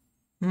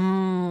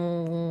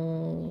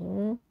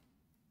 Mm.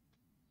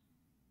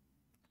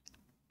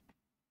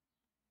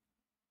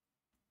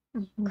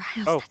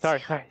 Oh,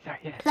 sorry.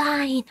 Yeah.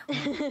 Line.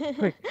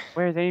 Quick,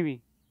 where's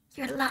Amy?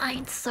 You're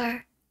lying,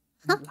 sir.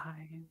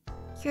 Lying.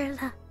 You're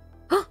lying.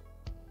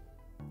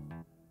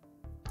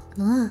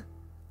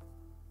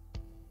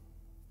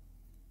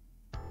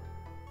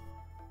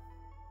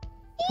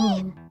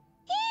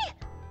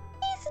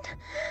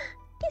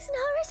 He's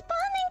not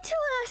responding to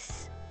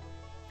us.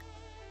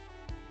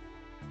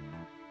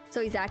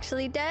 So he's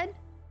actually dead?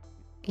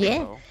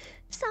 Yeah. Oh,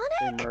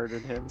 Sonic? they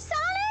murdered him.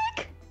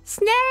 Sonic?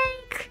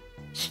 Snake!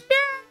 Snake!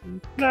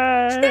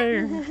 No!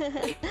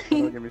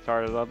 Don't get me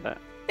started on that.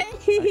 I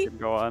can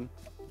go on.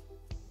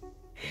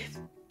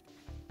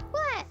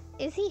 What?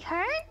 Is he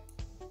hurt?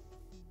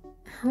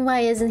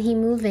 Why isn't he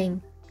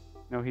moving?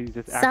 No, he's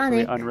just Sonic.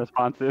 actually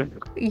unresponsive.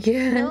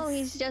 Yes. No,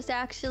 he's just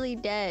actually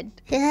dead.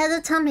 He has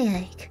a tummy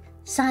ache.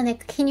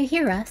 Sonic, can you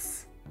hear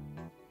us?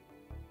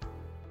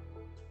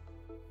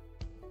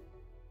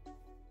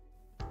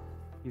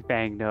 He's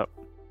banged up.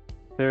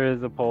 There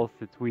is a pulse.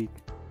 It's weak.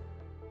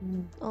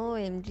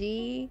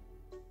 OMG.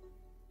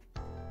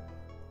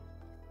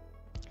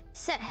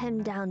 Set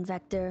him down,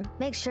 Vector.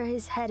 Make sure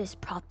his head is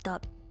propped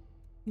up.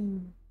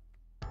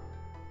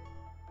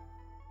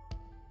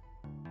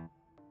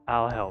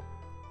 I'll help.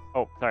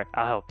 Oh, sorry.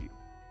 I'll help you.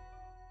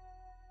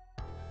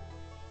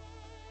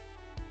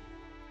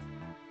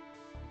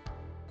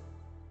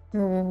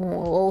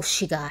 Oh,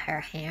 she got her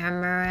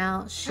hammer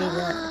out. She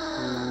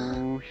got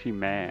Ooh, she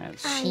mad.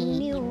 I She-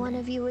 knew one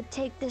of you would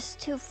take this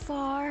too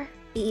far.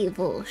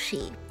 evil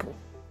sheep.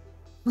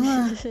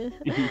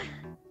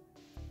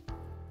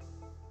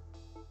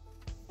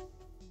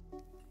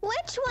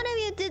 Which one of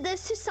you did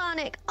this to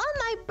Sonic? On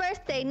my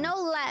birthday, no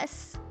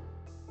less.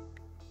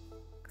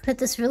 Could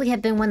this really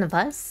have been one of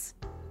us?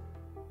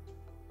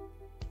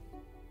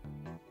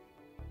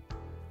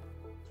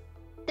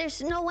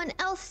 There's no one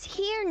else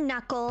here,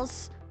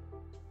 Knuckles.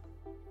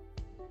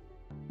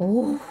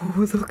 Oh,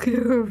 look at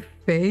her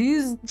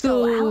face,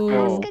 So I'll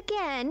Oh. ask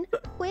again,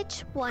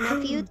 which one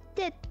of you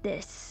did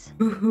this?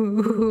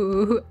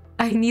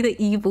 I need an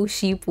evil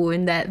sheep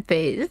in that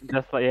face.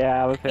 Just like,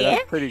 yeah, I would say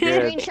that's pretty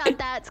good. Screenshot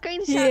that.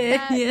 Screenshot Yeah,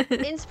 that. yeah.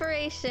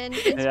 Inspiration.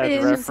 Yeah, the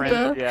Inspiration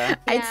reference, pic. yeah.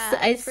 I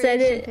said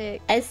inspiration it.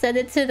 pic. I said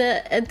it to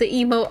the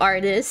emo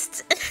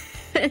artist.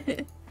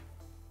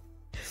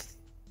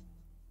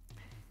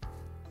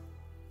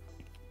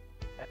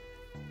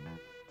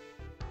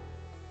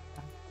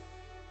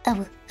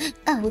 Oh,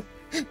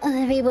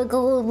 there we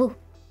go.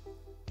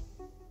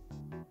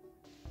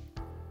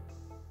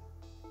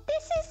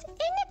 This is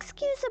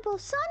inexcusable.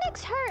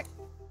 Sonic's hurt.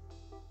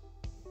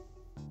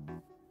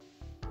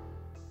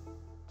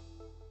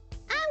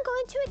 I'm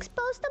going to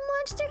expose the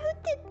monster who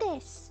did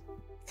this.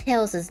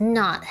 Tails is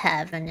not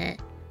having it.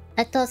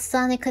 I thought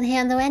Sonic could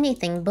handle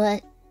anything,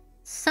 but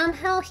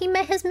somehow he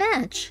met his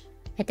match.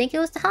 I think it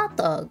was the hot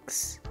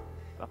dogs.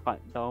 The hot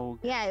dog.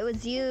 Yeah, it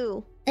was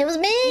you. It was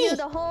me! You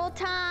the whole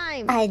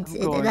time. I I'm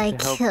did going it. I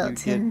to help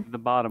killed you him. get to the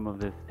bottom of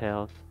this,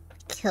 Tails.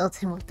 Killed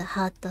him with the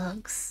hot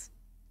dogs.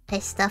 I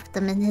stuffed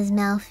them in his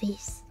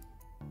mouthies.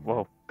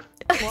 Whoa.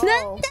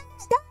 Whoa.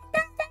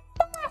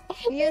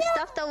 You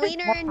stuffed a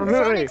wiener in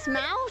Really? Sonic's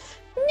mouth?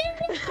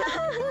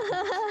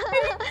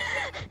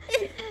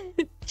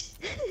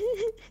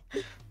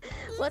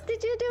 What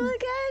did you do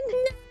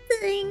again?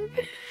 Nothing.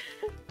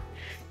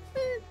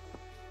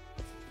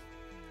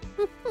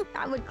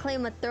 I would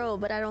claim a throw,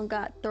 but I don't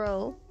got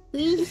throw.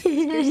 You're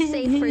You're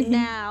safe for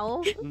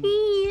now.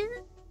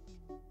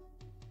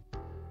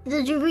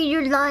 Did you read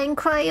your line,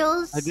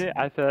 Cryos? I did.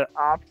 I said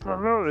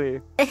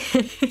absolutely.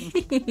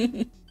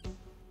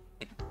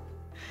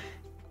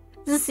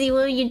 To see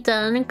what you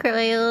done,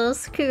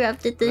 Cryos.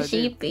 Corrupted the I did.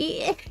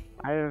 sheepy.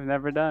 I have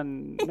never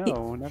done.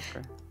 No,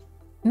 never.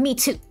 Me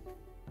too.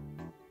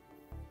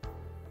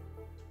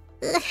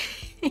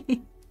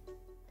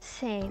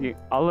 Same. See,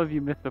 all of you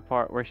missed the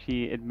part where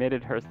she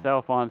admitted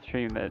herself on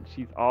stream that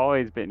she's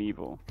always been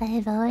evil.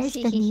 I've always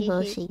been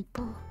evil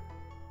sheeple.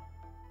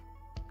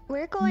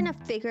 We're going to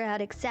figure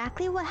out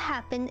exactly what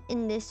happened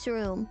in this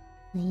room.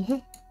 Yeah.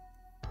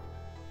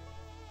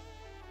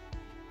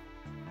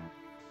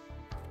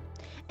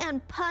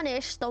 And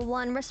punish the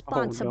one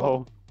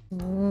responsible.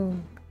 Oh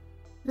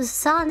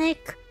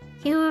Sonic,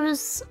 he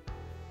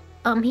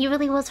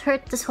really was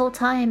hurt this whole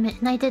time,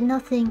 and I did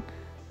nothing.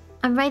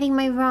 I'm righting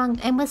my wrong.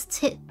 I must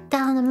hit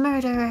down a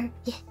murderer.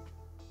 Yeah.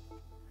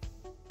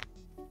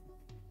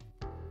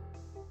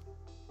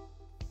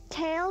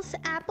 Tails,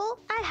 Apple,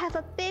 I have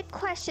a big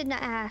question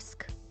to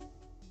ask.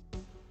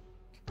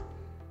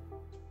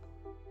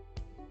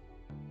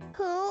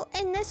 Who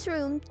in this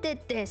room did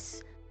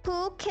this?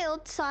 Who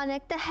killed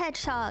Sonic the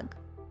Hedgehog?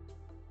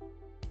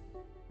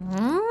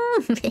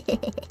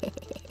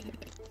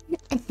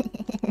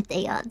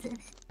 They all did it.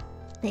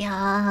 They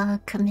all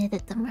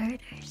committed the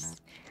murders.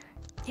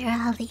 They're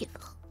all evil.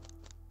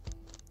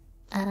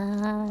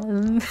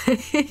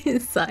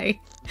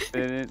 Sorry. no.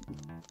 Didn't.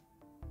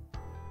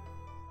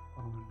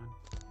 Oh no.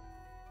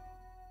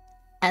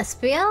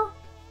 Espio?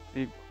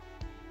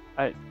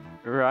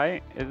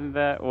 Right? Isn't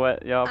that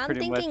what y'all I'm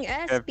pretty much thinking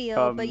have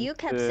Espio, but come you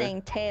kept to-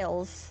 saying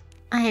Tails.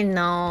 I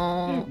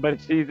know. But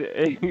she's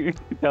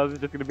Tails is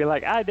just gonna be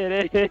like, I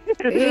did it.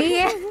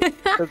 Yeah.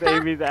 Because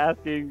Amy's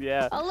asking,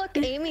 yeah. Oh look,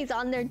 Amy's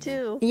on there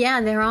too. Yeah,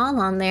 they're all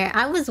on there.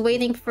 I was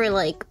waiting for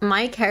like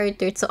my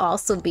character to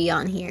also be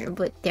on here,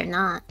 but they're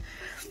not.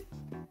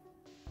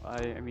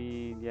 I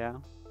mean, yeah.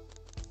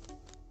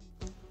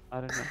 I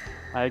don't know.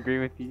 I agree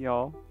with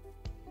y'all.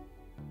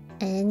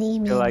 Any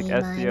feel like mini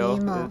SEO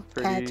miny mo, is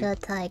pretty- catch a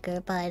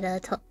tiger by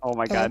the toe. Oh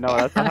my god, no,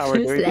 that's not how we're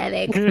doing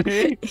it.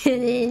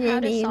 How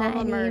to solve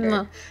a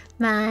murder.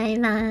 My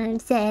mom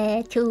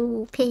said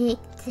to pick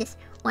this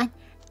one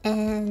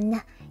in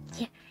the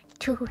year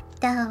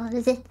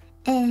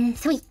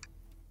 2003.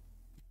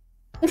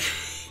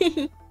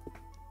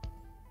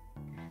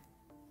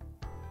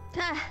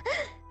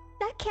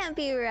 That can't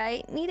be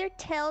right. Neither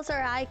Tails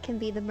or I can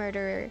be the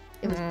murderer.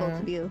 It was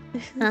both of you.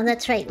 Oh,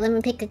 that's right. Let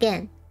me pick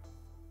again.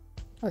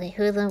 Okay,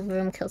 who in the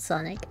room killed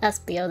Sonic?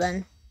 Espio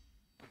then.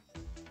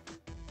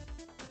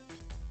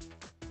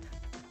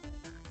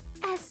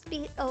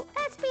 Oh,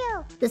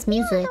 Espio! This You're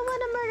music. the one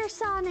to murder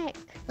Sonic!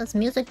 This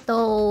music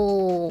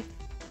though.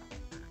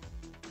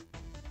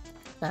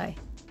 Sorry.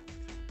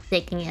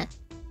 Taking it.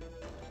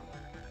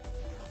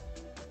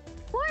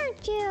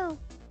 Weren't you?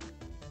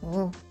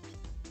 Oh.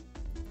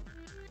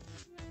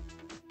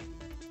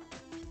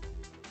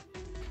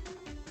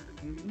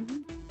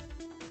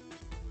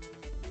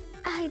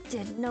 I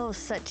did no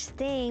such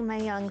thing, my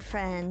young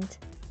friend.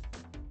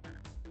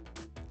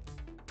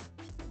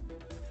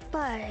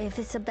 But if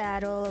it's a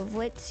battle of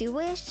wits you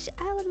wish,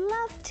 I would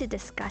love to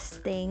discuss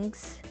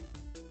things.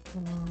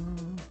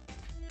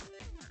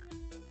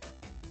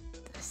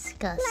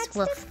 Discuss Let's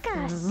with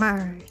discuss.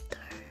 murder.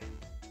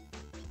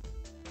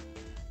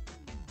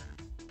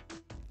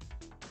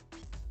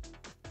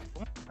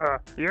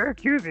 You're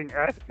accusing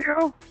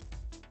Espio?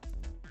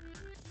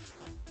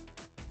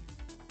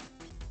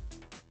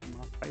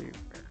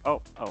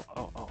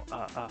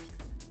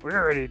 We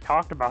already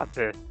talked about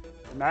this.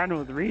 The man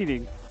was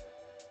reading.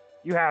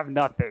 You have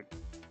nothing.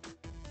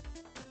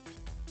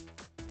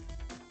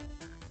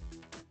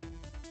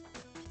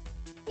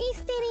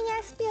 Restating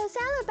Espio's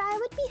alibi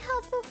would be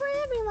helpful for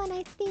everyone,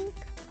 I think.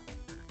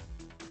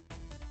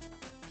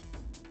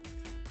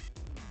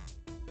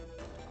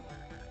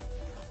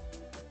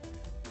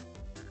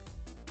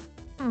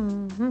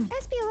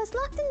 Espio was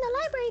locked in the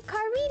library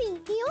car reading.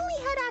 He only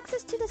had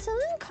access to the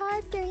saloon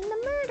car during the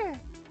murder.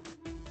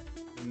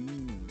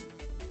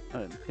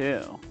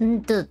 Until.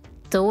 The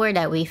door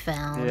that we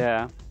found.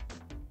 Yeah.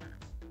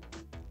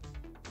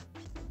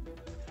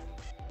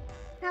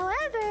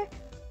 However,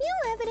 new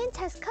evidence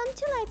has come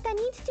to light that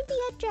needs to be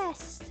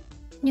addressed.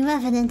 New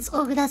evidence.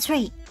 Oh, that's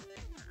right.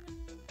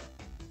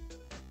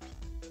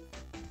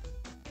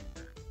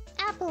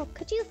 Apple,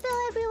 could you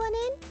fill everyone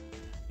in?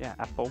 Yeah,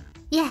 Apple.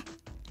 Yeah.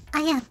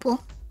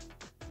 Apple.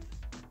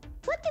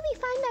 What did we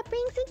find that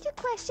brings into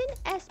question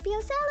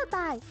Espio's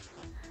alibi?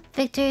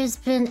 Victor's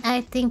been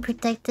acting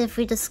protective.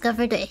 We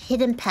discovered a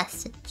hidden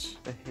passage.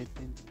 The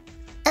hidden.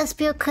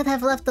 Espio could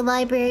have left the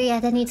library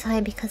at any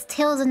time because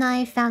Tails and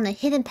I found a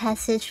hidden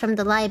passage from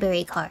the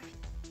library car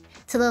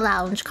to the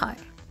lounge car.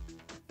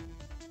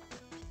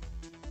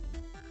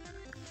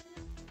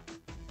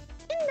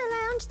 In the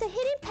lounge, the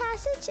hidden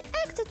passage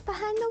exits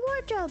behind the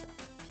wardrobe.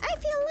 I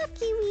feel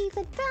lucky we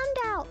even found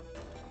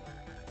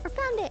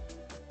it.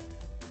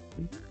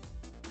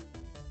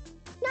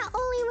 Not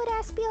only would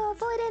Espio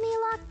avoid any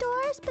locked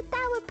doors, but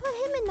that would put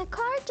him in the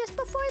car just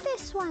before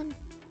this one.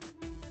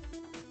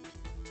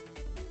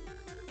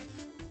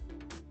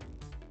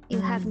 You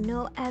have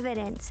no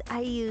evidence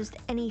I used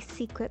any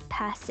secret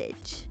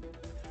passage.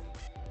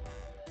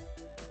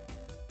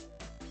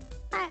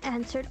 I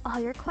answered all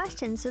your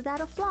questions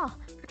without a flaw.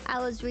 I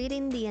was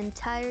reading the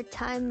entire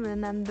time,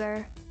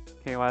 remember?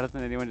 Okay, why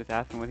doesn't anyone just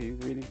ask him what he was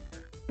reading?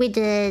 We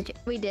did.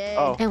 We did.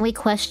 Oh. And we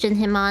questioned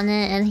him on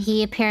it, and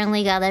he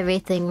apparently got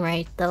everything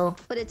right, though.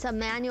 But it's a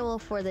manual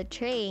for the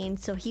train,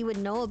 so he would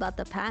know about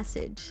the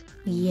passage.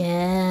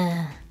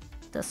 Yeah.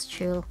 That's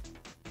true.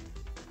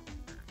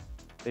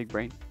 Big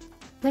brain.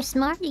 We're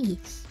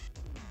smarties.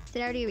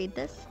 Did I already read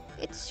this?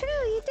 It's true,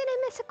 you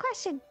didn't miss a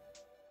question.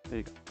 There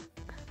you go.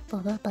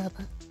 Baba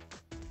baba.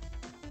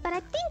 But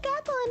I think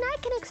Apple and I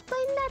can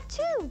explain that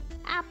too.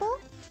 Apple,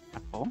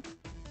 Apple?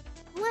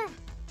 What?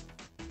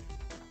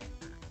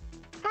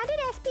 how did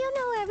Espio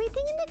know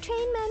everything in the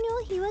train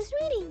manual he was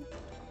reading?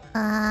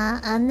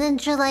 A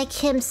ninja like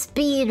him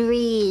speed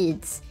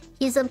reads.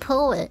 He's a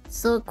poet,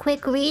 so a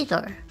quick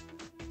reader.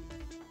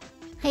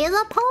 He's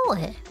a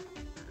poet.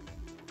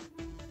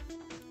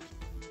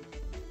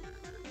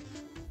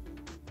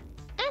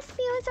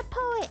 Espio is a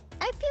poet.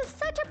 I feel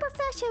such a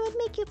profession would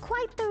make you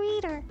quite the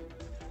reader.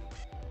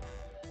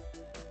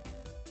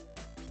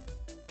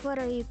 What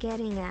are you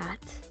getting at?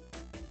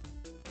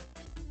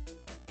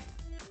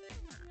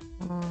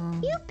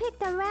 You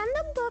picked a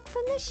random book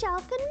from the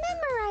shelf and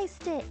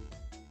memorized it.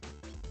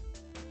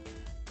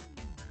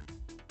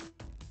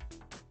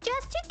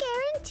 Just to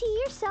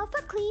guarantee yourself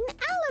a clean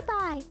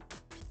alibi.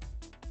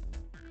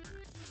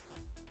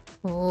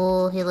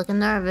 Oh, he looking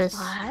nervous.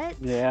 What?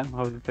 Yeah, I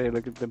was gonna say,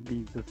 look at the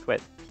beads of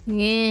sweat.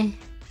 Yeah.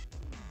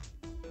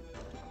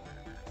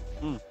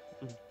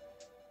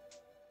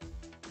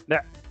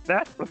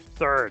 That's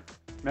absurd.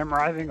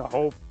 Memorizing a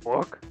whole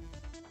book?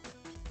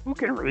 Who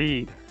can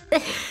read?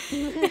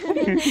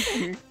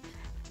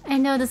 I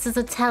know this is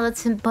a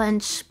talented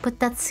bunch, but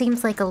that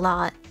seems like a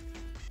lot.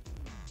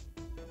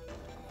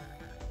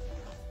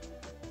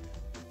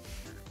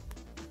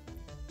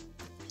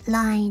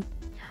 Line.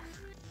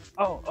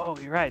 Oh,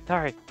 you're right.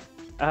 Sorry.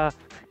 I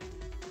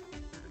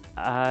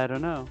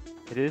don't know.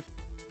 It is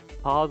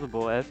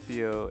plausible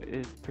Espio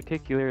is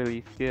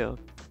particularly skilled.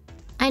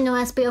 I know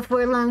Espio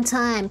for a long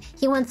time.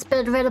 He once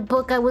read a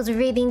book I was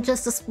reading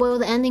just to spoil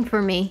the ending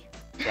for me.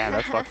 Damn,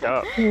 that's fucked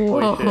up.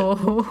 Holy shit.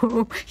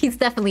 Whoa. He's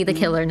definitely the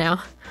killer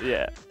now.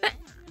 Yeah.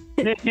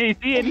 See,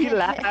 and he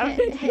laughed.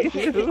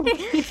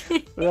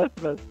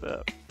 That's messed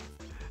up.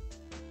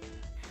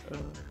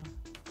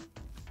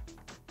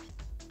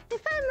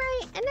 If I'm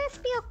right, and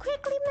Espio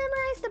quickly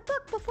memorized the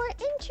book before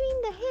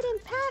entering the hidden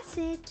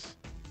passage.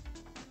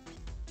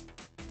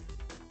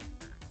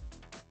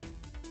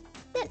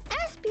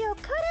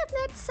 Espio could have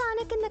met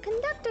Sonic in the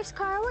conductor's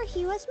car where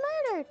he was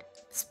murdered.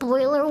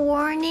 Spoiler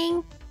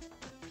warning?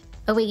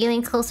 Are we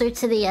getting closer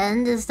to the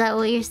end? Is that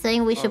what you're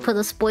saying? We should put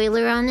a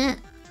spoiler on it?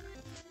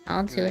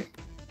 I'll do it.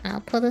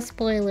 I'll put a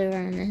spoiler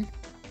on it.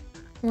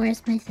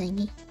 Where's my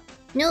thingy?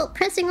 No,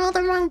 pressing all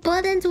the wrong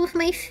buttons with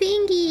my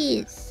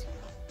fingies!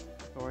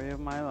 Story of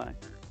my life.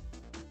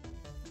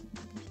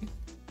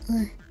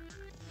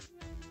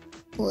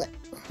 What?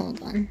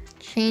 Hold on.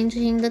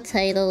 Changing the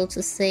title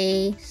to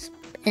say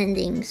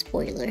ending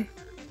spoiler.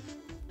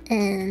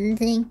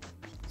 Ending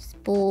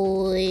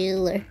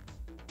spoiler.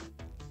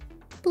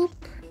 Boop.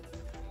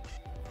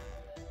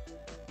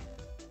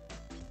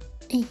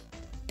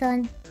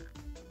 Done.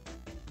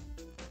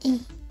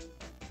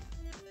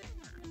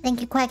 Thank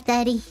you, Quack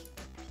Daddy.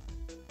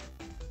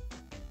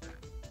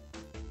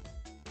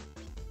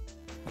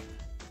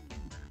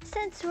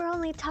 Since we're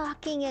only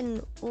talking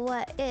in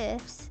what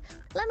ifs,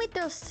 let me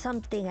throw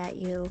something at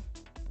you.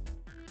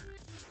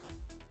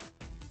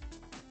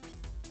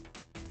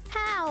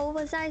 How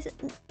was I?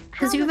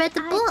 Because you read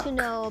the book. To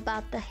know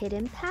about the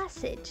hidden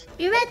passage.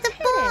 You read the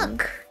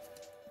book.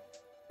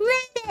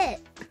 Read it.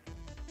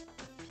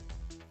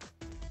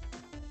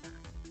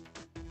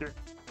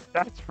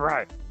 That's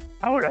right.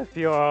 How would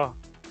Espio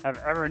have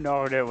ever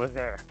known it was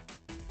there?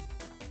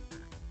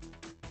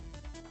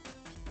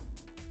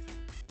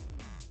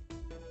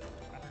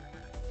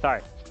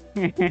 Sorry.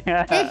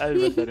 Yeah.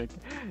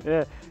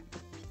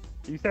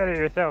 You said it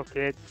yourself,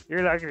 kid.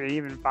 You're lucky to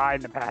even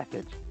find the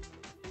passage.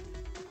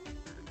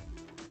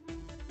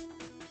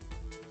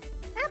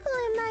 Apple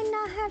and might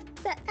not have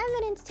the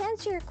evidence to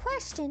answer your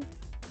question.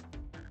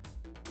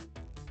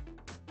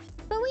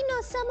 But we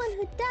know someone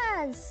who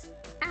does.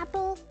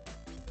 Apple.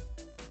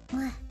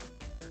 What?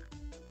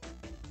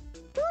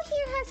 Who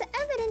here has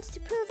evidence to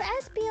prove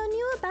Espio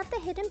knew about the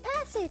hidden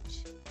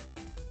passage?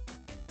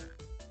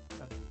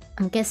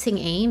 I'm guessing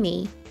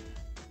Amy.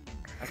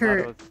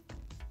 Her.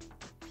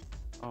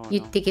 Oh,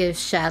 You no. think it was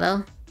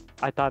Shadow?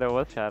 I thought it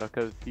was Shadow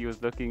because he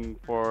was looking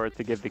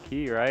to give the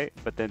key, right?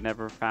 But then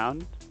never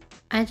found.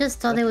 I just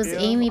thought it was Espio,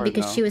 Amy or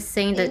because no? she was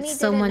saying that Amy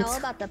someone. didn't know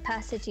about the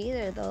passage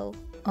either, though.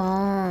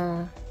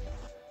 Oh.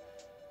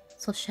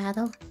 So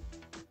Shadow?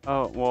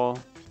 Oh, well.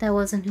 That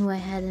wasn't who I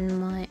had in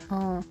mind.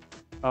 Oh.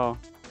 Oh,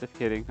 just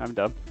kidding. I'm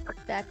dumb.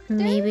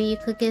 Maybe you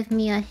could give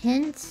me a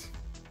hint?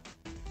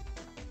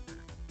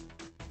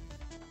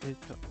 They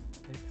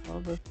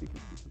told us we could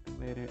see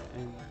something later,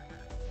 and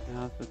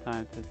now's the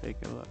time to take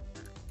a look.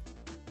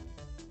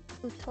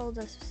 Who told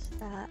us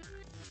that?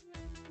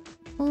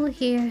 Who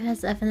here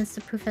has evidence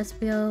to prove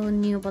Espio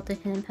knew about the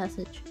hidden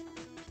passage?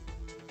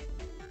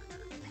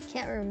 I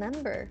can't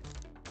remember.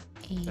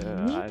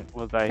 Amy?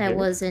 Was I That here?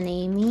 wasn't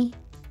Amy.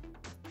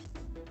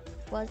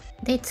 Was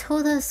They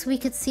told us we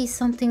could see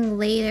something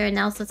later, and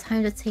now's the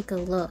time to take a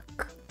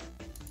look.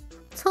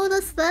 Told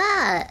us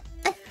that!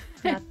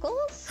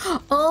 Knuckles?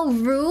 Oh,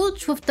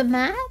 Rouge with the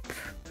map?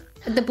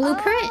 The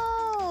blueprint?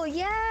 Oh,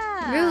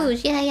 yeah!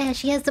 Rouge, yeah,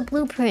 she has the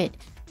blueprint.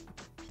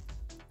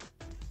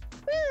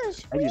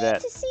 Rouge, I we knew need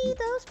that. to see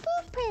those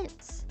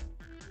blueprints.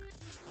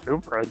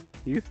 Blueprint?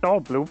 You stole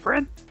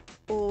blueprint?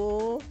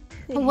 Oh.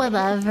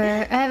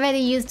 Whatever. I already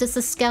used this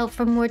to scout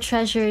for more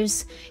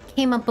treasures.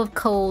 Came up with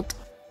cold.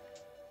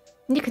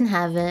 You can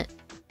have it.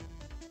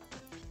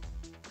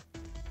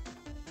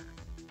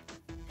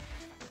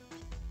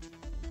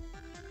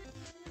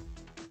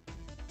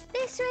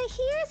 This right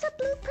here is a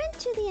blueprint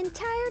to the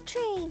entire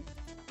train.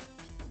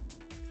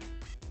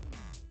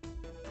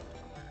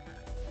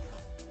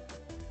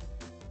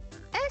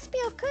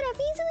 Espio could have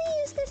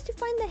easily used this to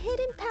find the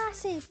hidden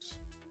passage.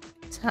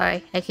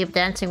 Sorry, I keep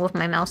dancing with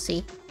my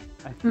mousey.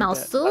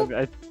 Mousel?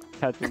 I'm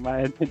catching my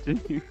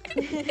attention.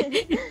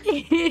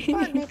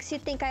 What makes you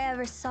think I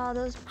ever saw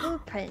those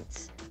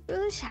blueprints?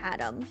 Rouge had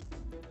them.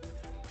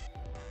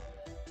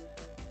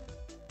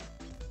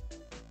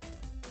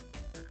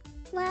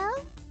 Well,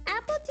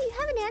 Apple, do you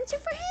have an answer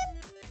for him?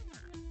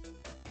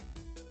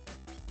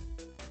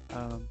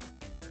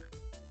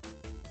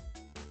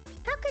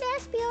 How could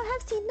Espio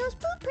have seen those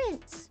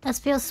blueprints?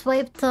 Espio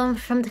swiped them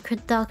from the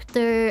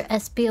conductor.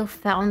 Espio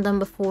found them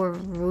before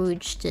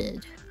Rouge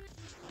did.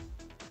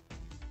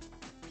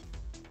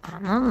 I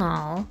don't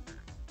know.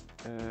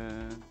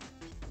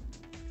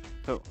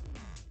 So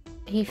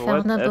He so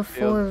found what's them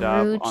before Espio's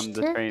job Rouge on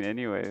the did? train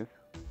anyways?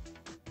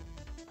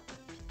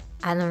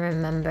 I don't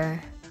remember.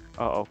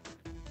 Uh-oh.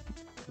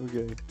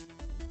 Okay.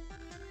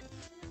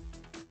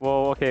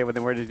 Well, okay, but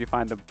then where did you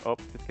find the... Oh,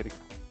 just kidding.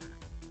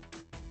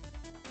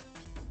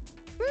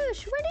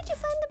 Rouge, where did you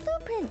find the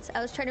blueprints?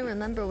 I was trying to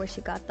remember where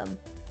she got them.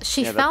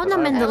 She Yeah, that's found what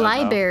them I in the wanna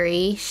know.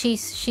 library. He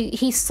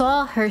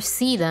saw her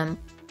see them.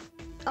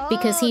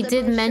 Because he the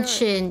did brochure.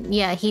 mention,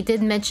 yeah, he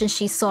did mention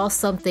she saw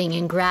something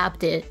and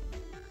grabbed it.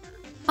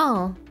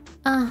 Oh,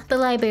 the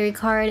library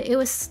card. It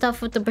was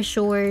stuffed with the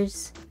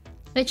brochures.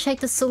 I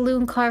checked the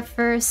saloon car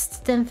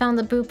first, then found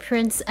the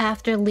blueprints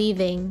after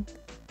leaving.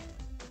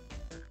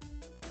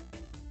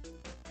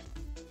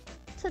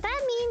 So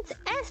that means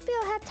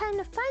Espio had time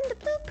to find the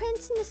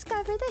blueprints and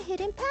discover the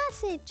hidden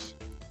passage.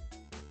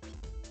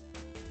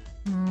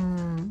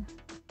 Hmm.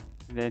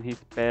 And then he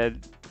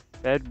sped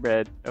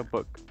read a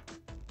book.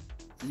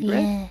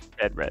 Yeah.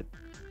 Sped read.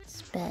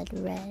 Sped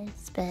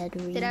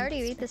read. Did I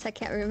already read this? I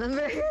can't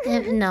remember.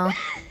 No.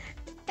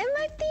 In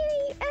my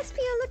theory,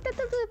 Espio looked at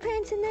the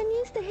blueprints and then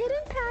used the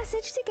hidden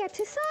passage to get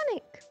to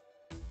Sonic.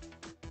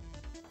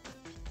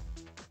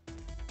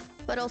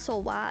 But also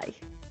why?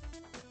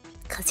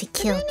 Cause he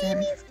killed him.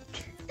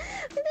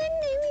 Within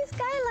Amy's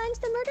guidelines,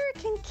 the murderer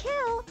can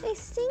kill a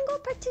single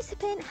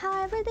participant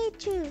however they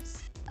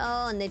choose.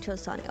 Oh, and they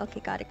chose Sonic. Okay,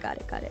 got it.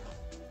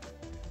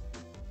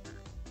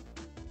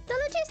 The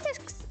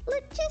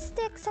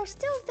logistics are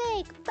still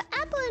vague, but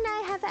Apple and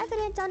I have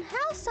evidence on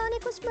how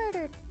Sonic was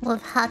murdered.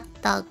 With hot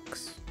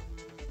dogs.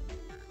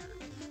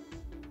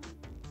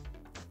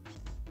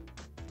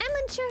 I'm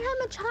unsure how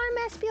much harm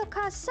Espio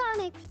caused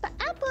Sonic, but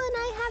Apple and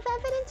I have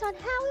evidence on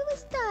how it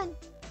was done.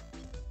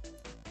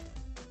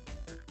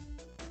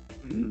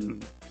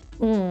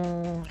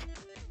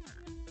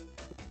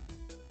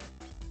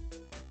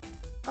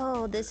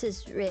 Oh, this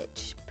is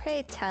rich.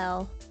 Pray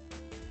tell.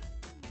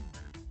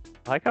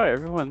 I like how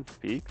everyone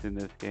speaks in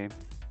this game.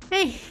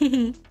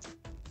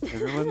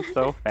 Everyone's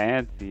so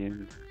fancy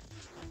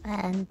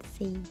and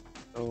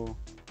so.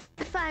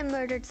 If I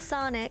murdered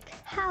Sonic,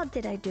 how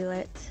did I do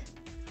it?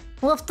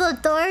 With the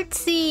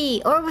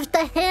dartsy or with the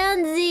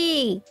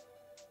handsy.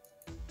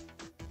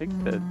 Pick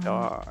the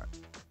dart.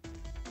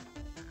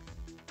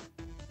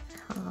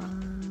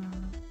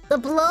 The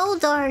blow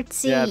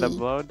dartsy. Yeah, the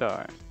blow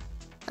dart.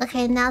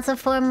 Okay, now to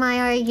form my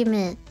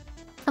argument.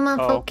 Come on,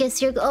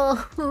 focus your.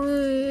 Oh,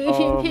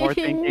 more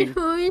thinking.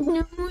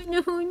 No.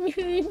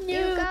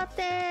 You got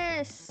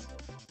this.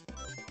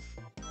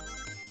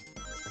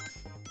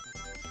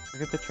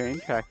 Look at the train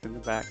tracks in the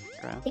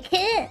background. I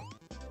can't.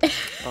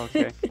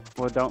 Okay.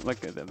 Well, don't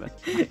look at them then.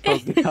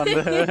 Focus on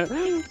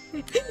the.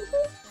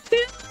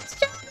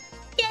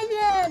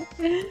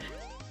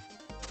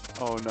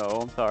 Oh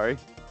no, I'm sorry.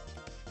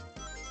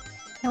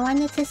 I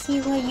wanted to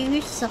see what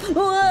you saw.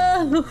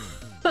 Whoa!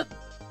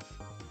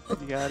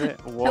 You got it?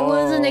 Whoa. I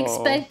wasn't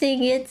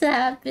expecting it to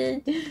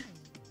happen.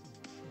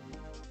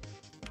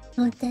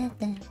 Oh,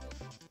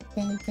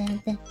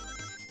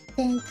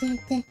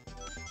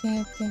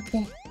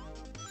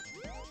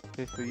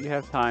 Okay, so you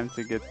have time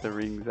to get the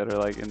rings that are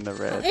like in the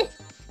red.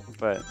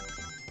 But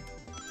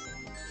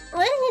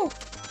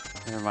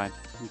never mind.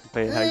 You can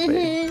play it how you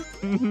play it.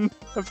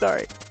 I'm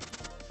sorry.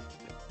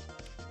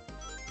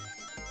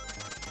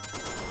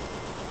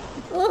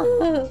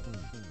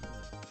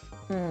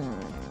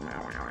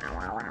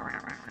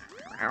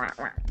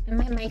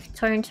 My mic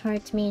turned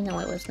towards me. No,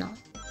 it was not.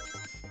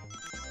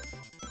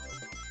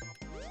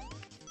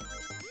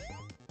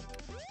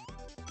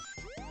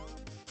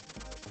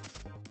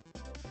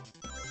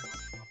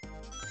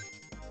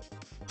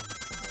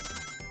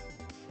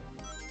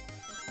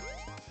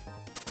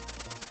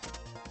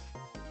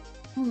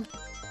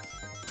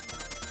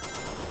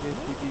 Yes,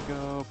 Sheepy,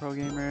 go, pro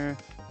gamer.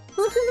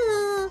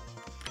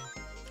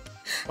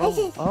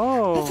 Oh,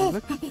 Oh,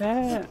 look at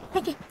that.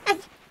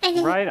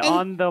 Right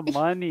on the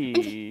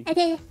money. I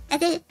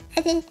did.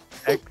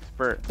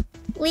 Expert.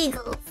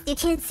 Wiggles. You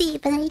can't see,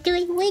 but I'm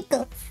doing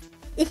wiggles.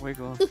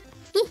 Wiggle.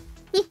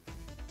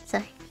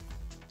 Sorry.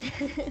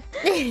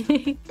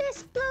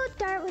 This blow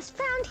dart was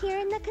found here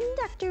in the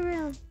conductor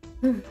room.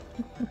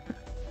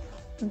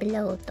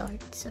 Blow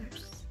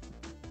dartsers.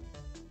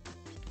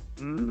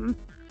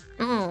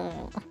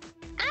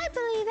 I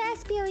believe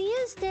Espio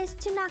used this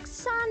to knock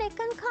Sonic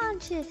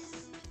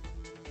unconscious.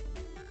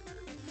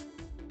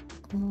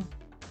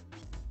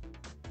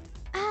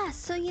 Ah,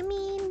 so you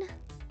mean...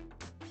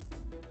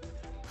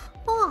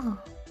 Oh,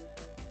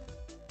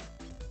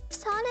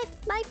 Sonic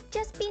might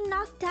just be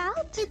knocked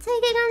out? it's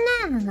taking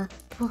a nap.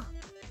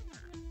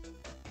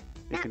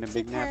 Taking a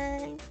big nap.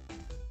 Napsy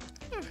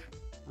time.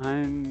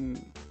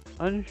 I'm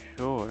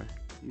unsure.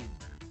 He's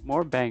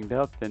more banged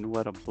up than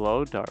what a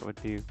blow dart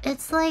would do.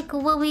 It's like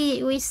what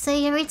we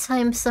say every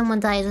time someone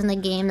dies in the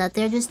game, that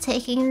they're just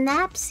taking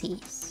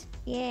napsies.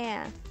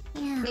 Yeah.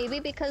 Yeah. Maybe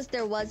because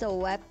there was a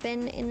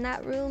weapon in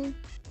that room.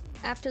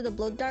 After the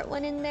blow dart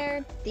went in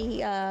there,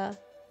 the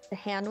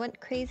hand went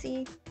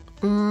crazy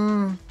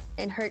and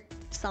hurt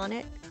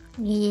Sonic.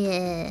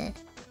 Yeah.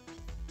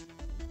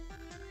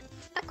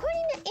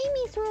 According to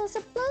Amy's rules,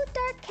 a blow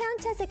dart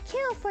counts as a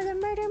kill for the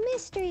murder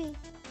mystery.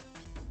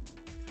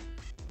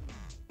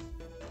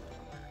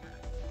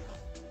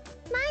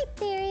 My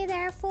theory,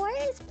 therefore,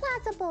 is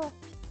plausible.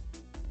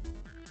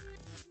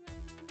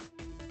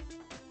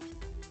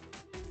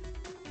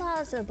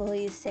 Plausible,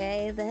 you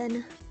say,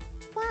 then.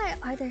 Why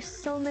are there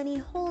so many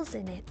holes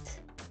in it?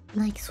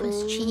 Like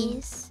Swiss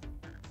cheese.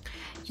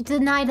 You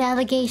denied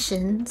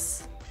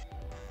allegations.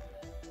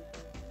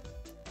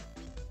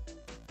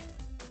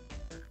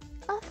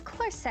 Of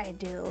course I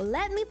do.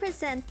 Let me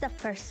present the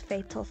first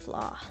fatal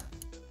flaw.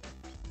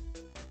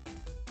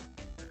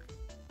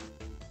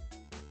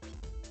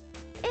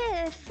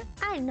 If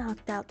I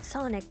knocked out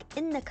Sonic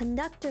in the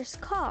conductor's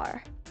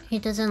car, He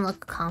doesn't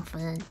look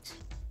confident.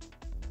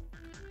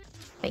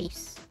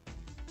 Face.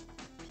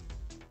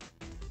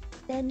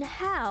 Then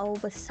how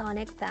was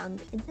Sonic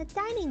found in the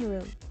dining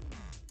room?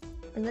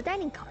 In the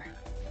dining car?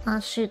 Oh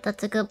shoot,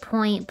 that's a good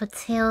point, but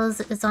Tails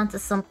is onto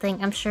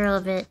something, I'm sure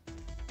of it.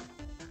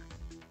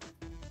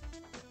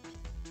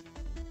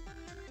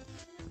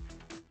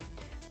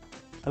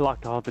 I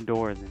locked all the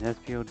doors and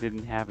SPO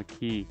didn't have a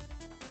key.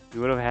 We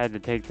would have had to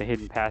take the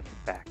hidden passage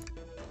back.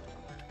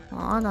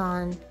 Hold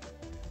on.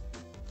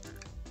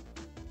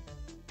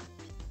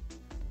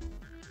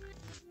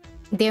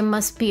 There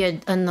must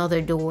be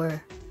another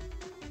door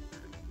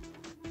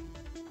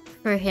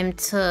for him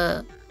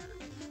to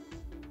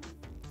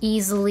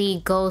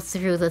easily go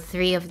through the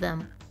three of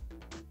them.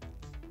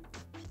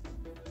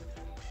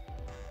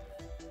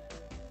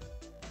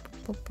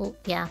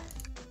 Yeah.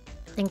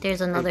 I think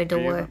there's another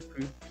door.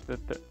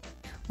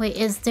 Wait,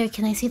 is there?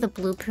 Can I see the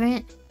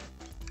blueprint?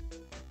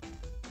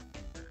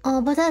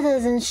 Oh, but that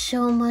doesn't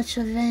show much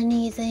of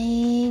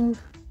anything.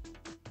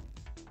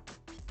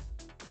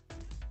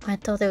 I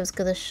thought it was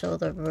gonna show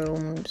the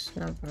rooms.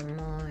 Never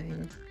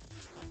mind.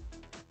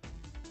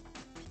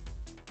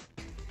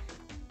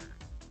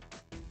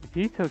 If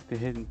he took the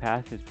hidden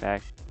passage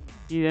back,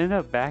 he'd end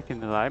up back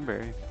in the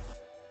library.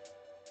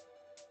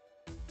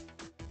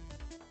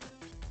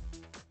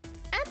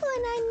 Apple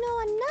and I know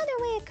another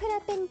way it could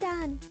have been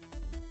done.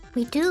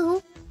 We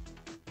do?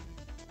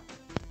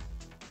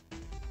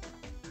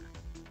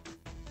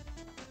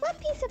 What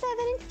piece of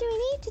evidence do we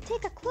need to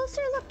take a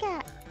closer look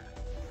at?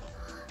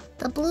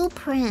 The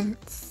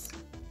blueprints.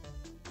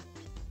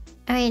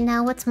 Alright,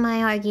 now what's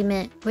my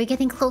argument? We're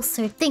getting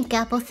closer. Think,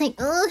 Apple, think.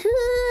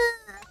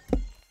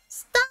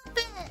 Stop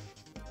it!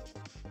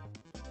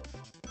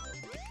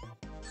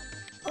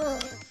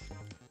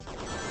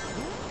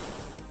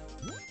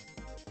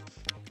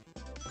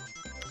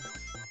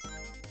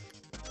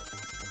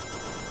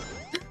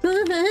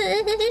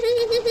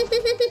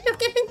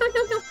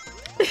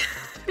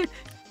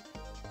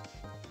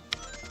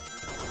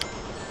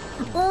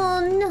 Oh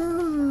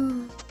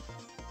no!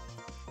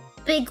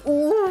 Big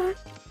ooh.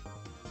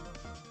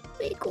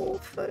 Big ooh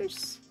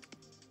first.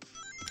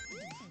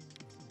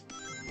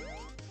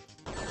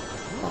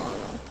 Oh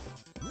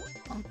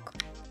no.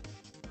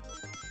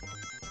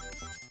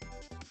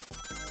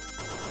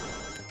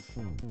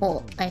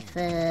 Oh, I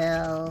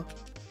fell.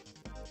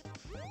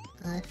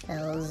 I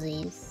fell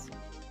these.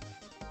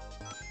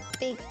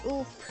 Big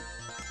oof.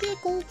 Big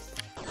oof.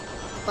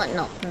 But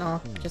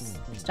no, just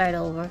start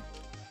over.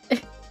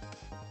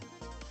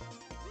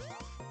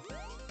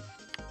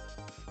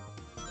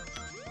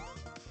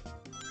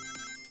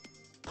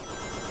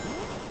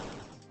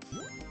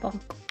 Bonk.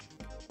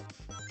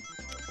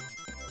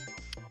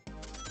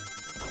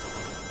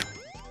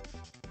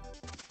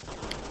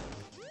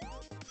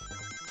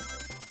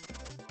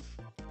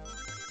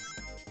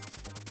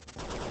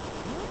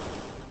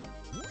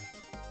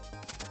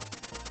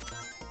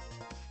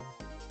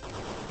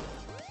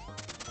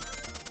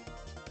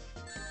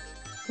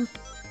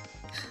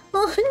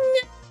 Oh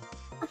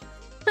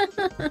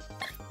no!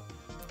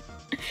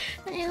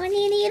 I only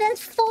need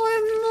us 4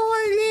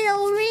 more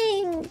little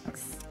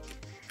rings.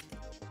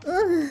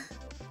 Ugh.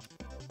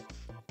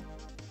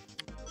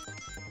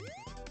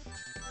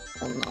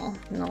 Oh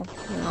no.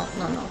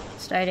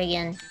 Start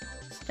again.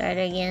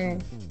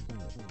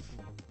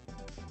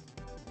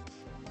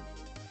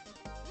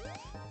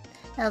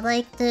 I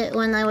liked it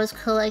when I was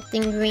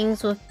collecting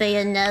rings with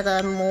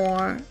Bayonetta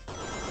more.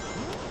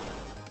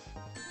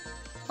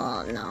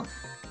 Oh no.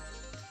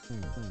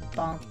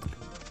 Bonk.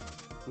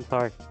 I'm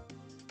sorry.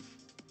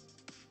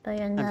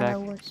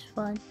 Bayonetta was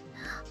fun.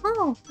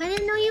 Oh, I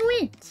didn't know you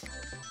went.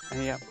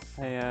 Yep.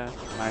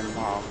 My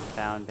mom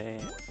found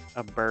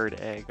a bird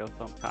egg of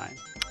some kind.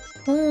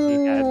 She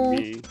had Oh,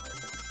 me.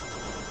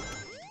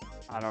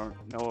 I don't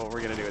know what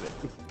we're gonna do with it.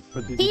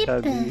 But she Keep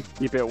just had me it.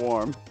 keep it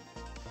warm.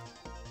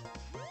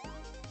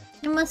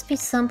 there must be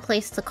some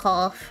place to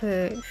call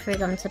for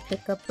them to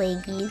pick up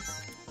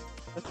leggies.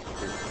 That's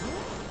true.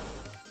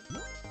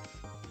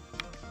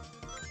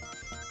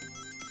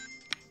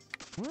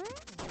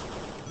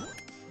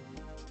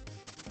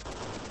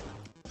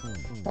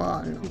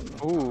 Well, no.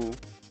 Ooh.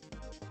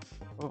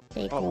 Oh,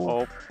 Big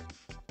oh. oof.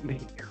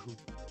 Big oof.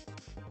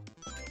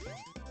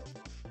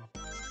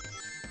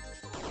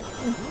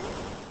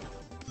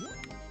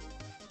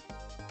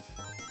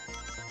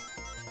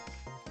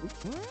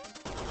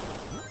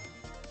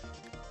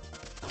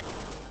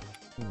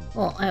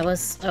 Well, I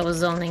was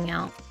zoning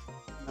out.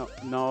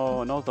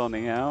 No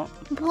zoning out.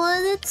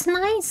 But it's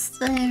nice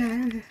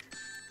there.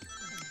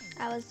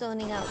 I was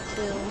zoning out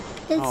too.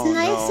 It's Oh,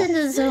 nice no. in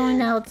the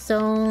zone out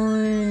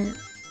zone.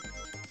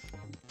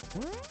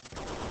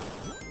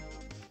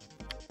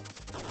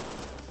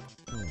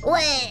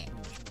 Wait.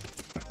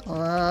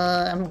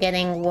 I'm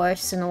getting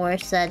worse and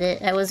worse at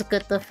it. I was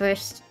good the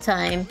first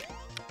time.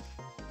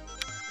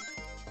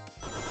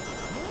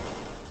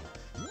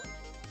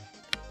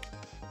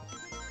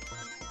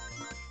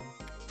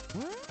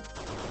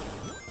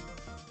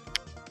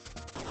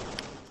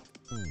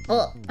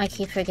 Oh, I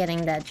keep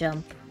forgetting that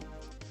jump.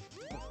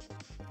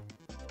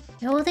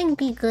 I wouldn't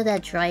be good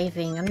at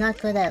driving. I'm not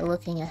good at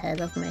looking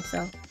ahead of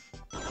myself.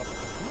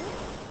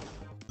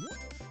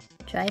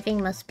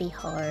 Driving must be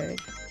hard.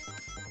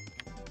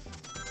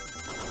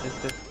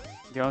 It's just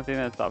the only thing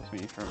that stops me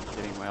from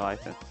getting my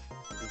license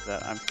is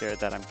that I'm scared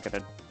that I'm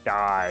gonna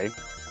die.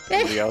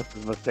 Somebody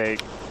else's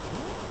mistake.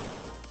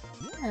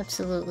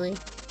 Absolutely.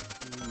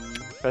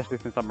 Especially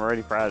since I'm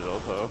already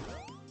fragile, so.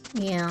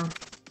 Yeah.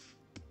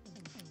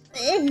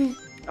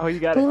 Oh, you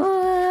got it.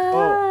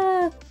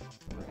 Oh.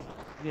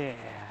 Yeah.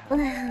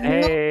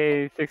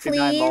 Hey,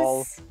 69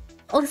 balls.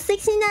 Oh,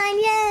 69,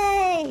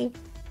 yay!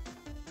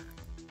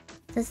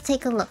 Let's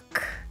take a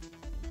look.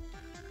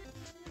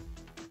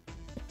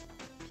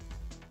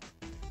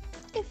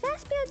 If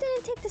Vespio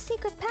didn't take the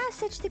secret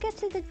passage to get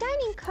to the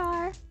dining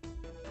car,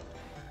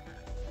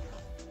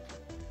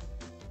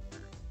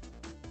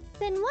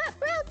 then what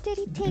route did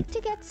he take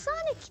to get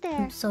Sonic there?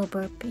 I'm so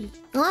burpy.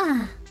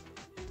 Ah!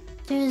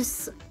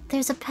 There's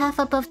a path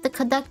above the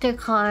conductor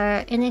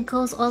car, and it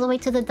goes all the way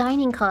to the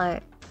dining car.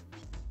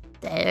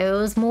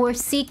 There's more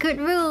secret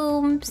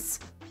rooms.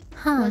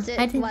 Huh? Was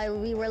it while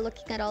we were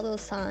looking at all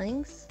those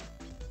signs?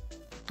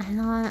 I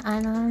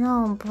don't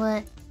know,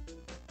 but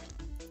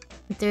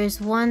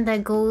there's one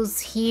that goes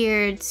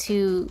here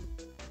to,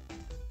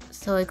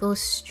 so it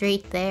goes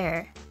straight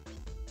there.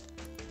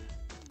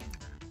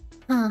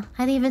 Huh?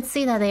 I didn't even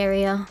see that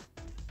area.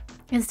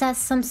 Is that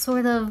some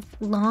sort of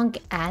long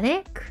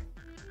attic?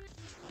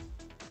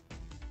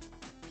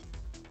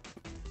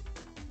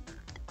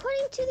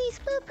 According to these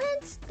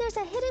blueprints, there's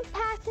a hidden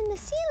path in the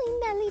ceiling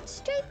that leads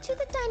straight to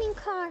the dining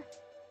car.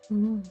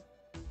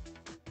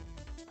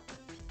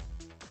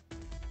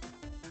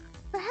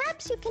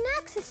 Perhaps you can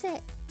access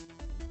it.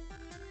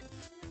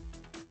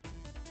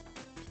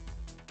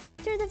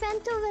 Through the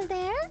vent over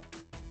there?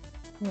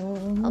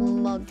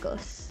 Among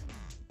Us.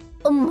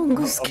 Among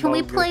Us, can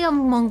we play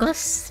Among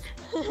Us?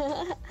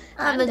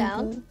 I'm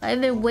down. I've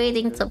been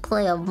waiting to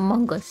play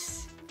Among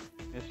Us.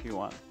 Yes, you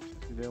want.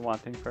 You've been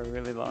wanting for a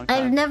really long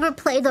time. I've never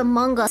played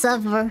Among Us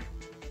ever.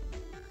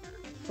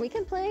 We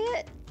can play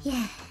it.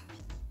 Yeah.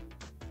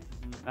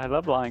 I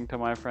love lying to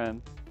my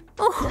friends.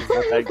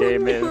 What that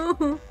game is.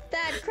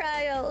 Bad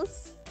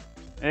Cryos.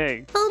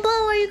 Hey, Hobo,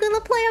 are you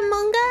gonna play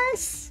Among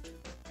Us?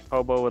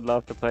 Hobo would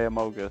love to play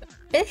Among Us.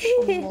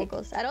 Among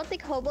Us. I don't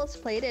think Hobo's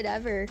played it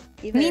ever.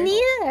 Either. Me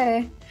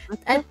neither.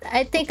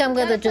 I think I'm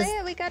gonna just.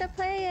 We gotta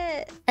play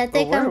it. I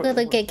think I'm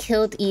gonna get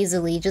killed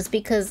easily just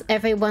because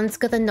everyone's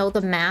gonna know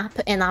the map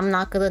and I'm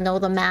not gonna know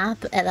the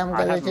map and I'm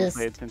gonna I just.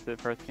 haven't played since it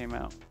first came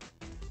out.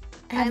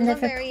 I've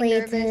never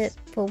played it,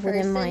 but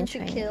wouldn't mind to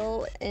trying.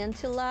 kill and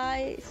to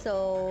lie,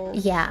 so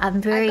Yeah, I've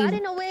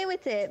gotten away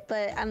with it,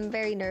 but I'm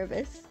very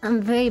nervous.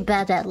 I'm very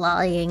bad at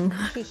lying.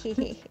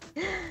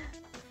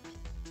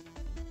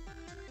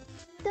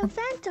 The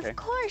vent, of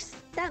course.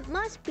 That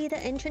must be the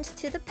entrance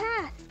to the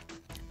path.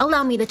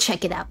 Allow me to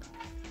check it out.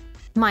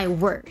 My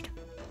word.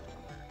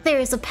 There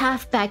is a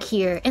path back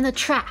here and a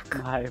track.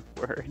 My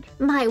word.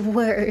 My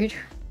word.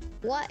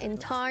 What in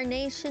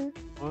tarnation?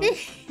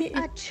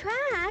 A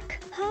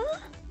track? Huh?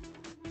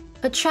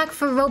 A track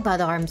for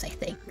robot arms, I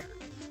think.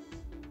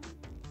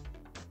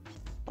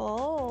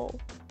 Oh.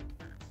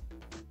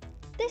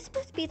 This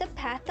must be the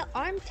path the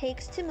arm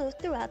takes to move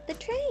throughout the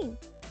train.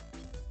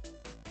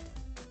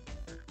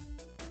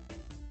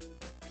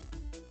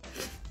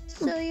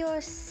 So you're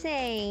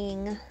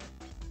saying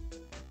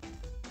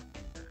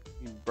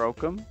You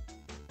broke him?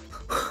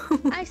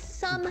 I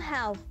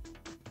somehow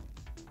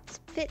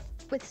fit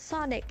with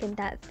Sonic in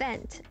that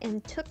vent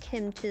and took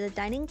him to the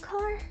dining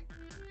car?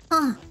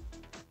 Huh.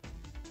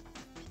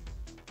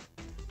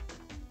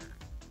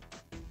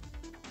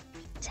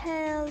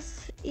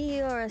 Tails,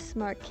 you're a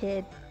smart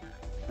kid.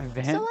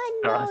 So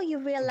I know you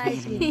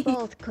realize we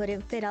both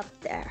couldn't fit up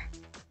there.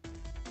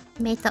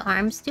 Made the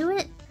arms do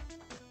it?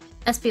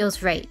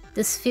 Espio's right.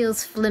 This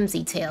feels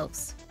flimsy,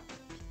 Tails.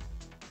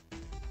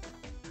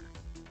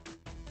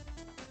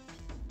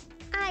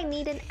 I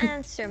need an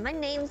answer. My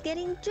name's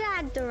getting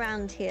dragged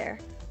around here.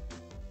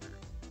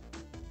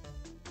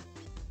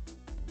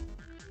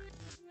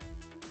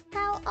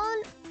 How on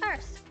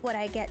earth would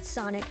I get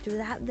Sonic through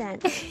that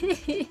vent?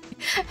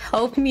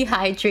 Help me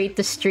hydrate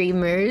the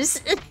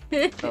streamers.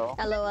 No.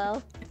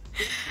 LOL.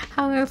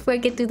 How on earth would I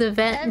get through the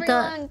vent?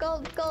 Everyone,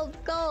 gold, gold,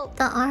 gold.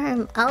 The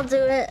arm. I'll do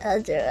it.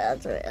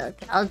 Okay.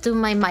 I'll do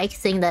my mic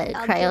thing that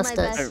I'll do Cryos my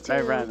does. best. I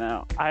too. ran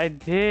out. I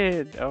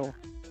did. Oh.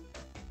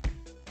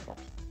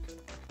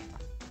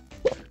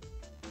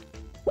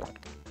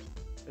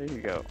 There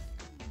you go.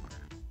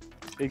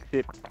 Big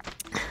sip.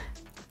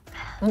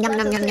 Yum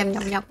yum yum yum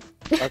yum yum.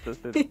 That's a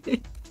sip.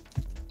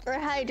 We're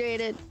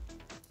hydrated.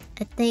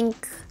 I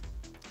think.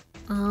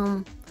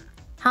 How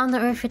on the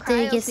earth did I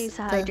Cryos get needs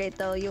to hydrate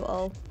though, you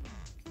owe.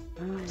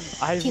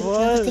 I Think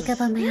was.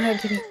 about my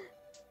argument.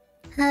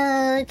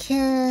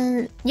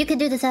 You can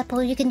do this,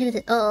 Apple? You can do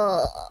this.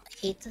 Oh, I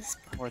hate this.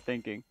 More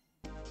thinking.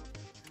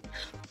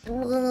 I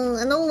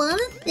don't want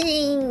to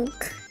think.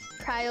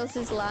 Cryos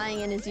is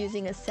lying and is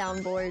using a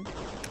soundboard.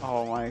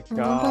 Oh my But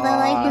I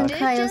like when god. Did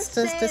Cryos just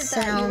does say the that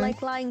sound. you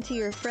like lying to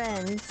your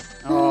friends.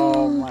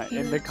 Oh my.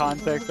 In the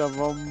context of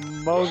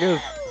Amogus.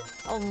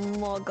 Oh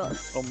my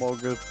gosh.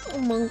 Amogus.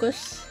 Among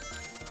Us.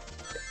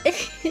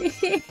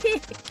 Can't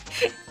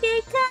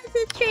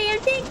concentrate. I'm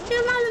thinking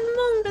about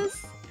Among Us.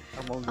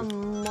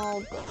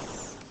 Among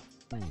Us.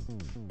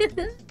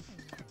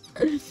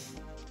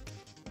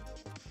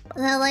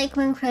 But I like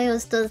when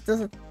Cryos does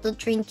the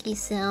drinky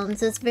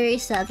sounds. It's very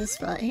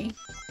satisfying.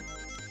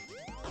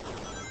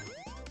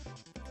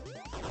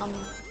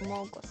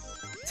 Among Us.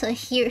 To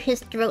hear his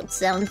throat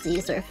sounds,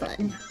 these are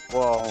fun.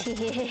 Whoa.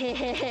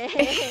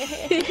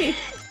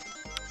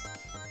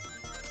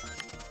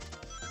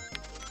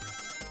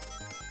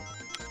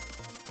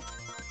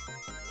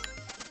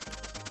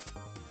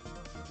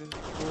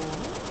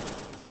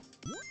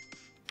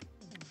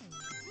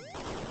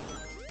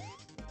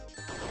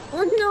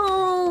 Oh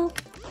no!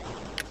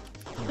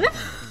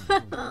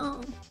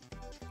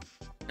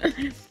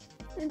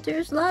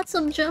 There's lots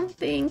of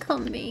jumping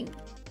coming.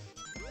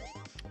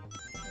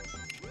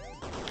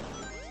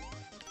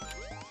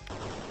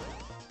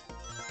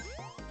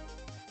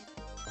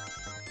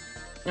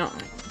 Oh,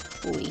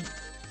 boy.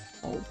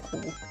 Oh,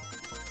 cool.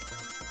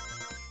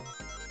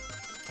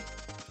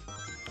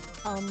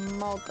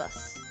 Among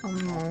Us.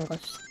 Among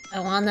Us. I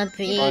wanna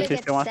be. You gotta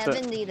get She wants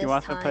 70 to play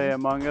time.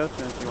 Among Us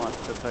and she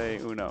wants to play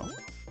Uno.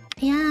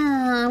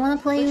 Yeah, I wanna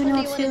play Which one do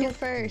Uno you want to too. do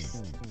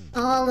first?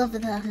 All of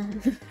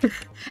them.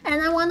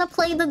 And I wanna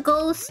play the I'll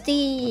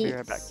ghosties. be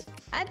right back.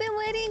 I've been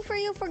waiting for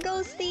you for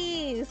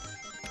ghosties.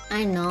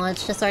 I know,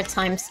 it's just our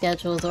time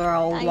schedules are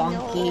all I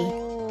wonky.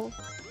 know.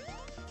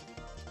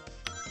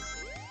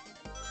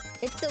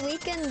 It's the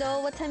weekend though.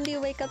 What time do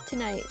you wake up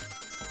tonight?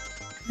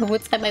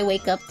 What time I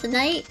wake up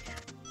tonight?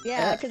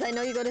 Yeah, because I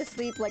know you go to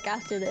sleep like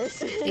after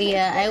this.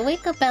 Yeah, I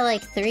wake up at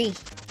like 3.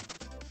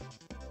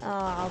 Oh,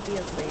 I'll be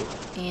asleep.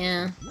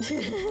 Yeah.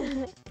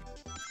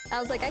 I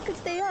was like, I could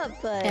stay up,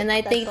 but And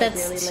I think like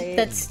that's really late.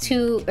 that's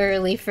too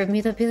early for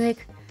me to be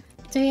like,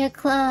 3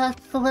 o'clock,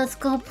 let's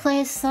go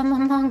play some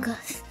Among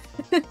Us.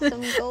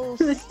 Some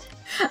ghost.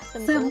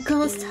 Some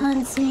ghost ghosties.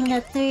 hunting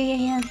at 3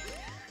 a.m.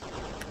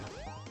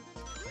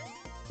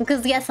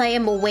 Because yes, I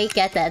am awake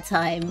at that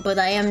time, but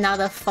I am not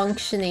a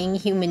functioning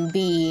human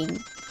being.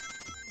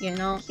 You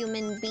know?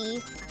 Human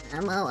bee.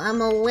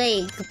 I'm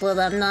awake, but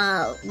I'm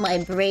not... My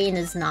brain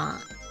is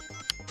not.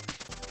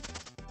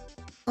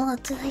 Oh,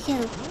 did I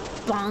get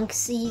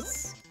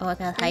bonksies? Oh, I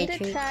got I need to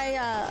hydrate.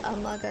 try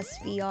Among Us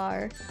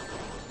VR.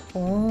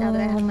 Oh. Now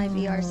that I have my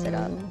VR set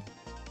up.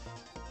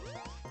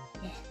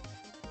 Yeah.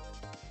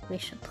 We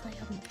should play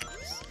Among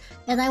Us.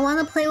 And I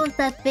want to play with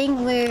that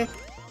thing where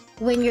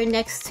when you're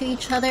next to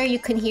each other, you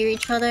can hear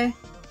each other.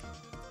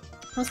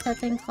 What's that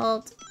thing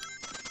called?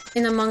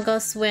 In Among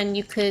Us, when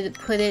you could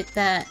put it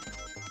that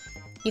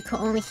you can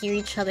only hear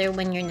each other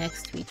when you're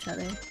next to each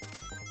other.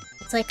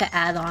 It's like an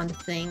add-on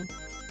thing.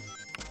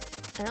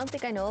 I don't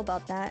think I know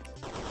about that.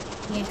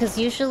 Yeah, because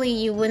usually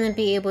you wouldn't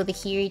be able to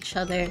hear each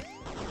other.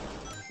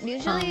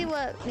 Usually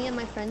what me and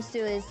my friends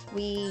do is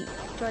we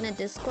join a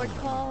Discord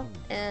call,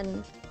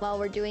 and while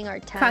we're doing our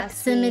tasks...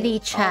 Proximity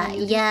chat,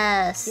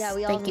 yes! Yeah,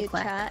 we all Thank you, mute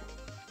Quack. chat.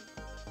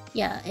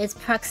 Yeah, it's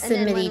And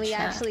proximity then when we chat.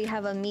 actually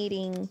have a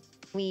meeting,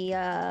 we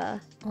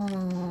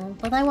Oh,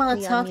 but I want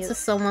we to talk unmute. to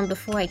someone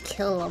before I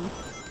kill them.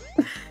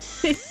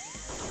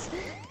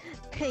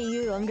 Hey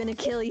you, I'm gonna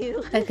kill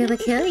you. I'm gonna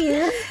kill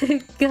you.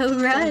 Go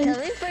I'm run.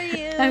 coming for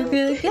you. I'm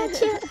gonna get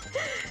you.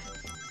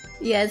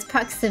 Yeah, it's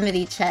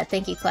proximity chat.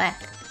 Thank you,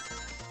 Quack.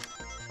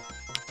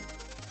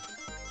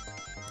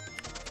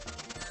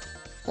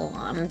 Oh,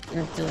 I'm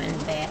doing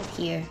bad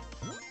here.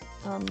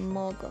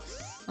 Among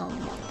Us.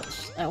 Among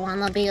Us. I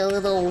wanna be a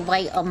little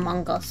white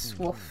Among Us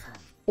with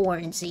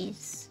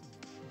hornsies.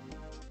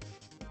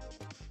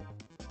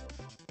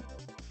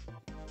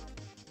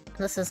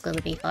 This is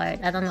gonna be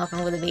hard. I don't know if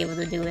I'm gonna be able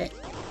to do it.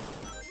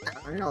 I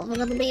don't know if I'm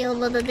gonna be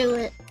able to do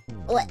it.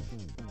 What?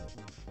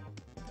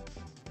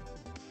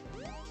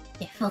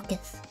 Okay,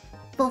 focus.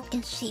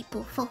 Focus,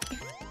 sheeple, focus.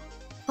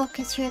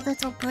 Focus your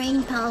little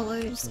brain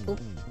powers. Oop.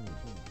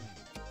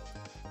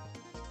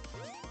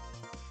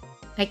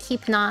 I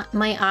keep not...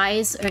 My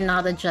eyes are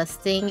not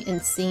adjusting and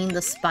seeing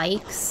the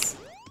spikes.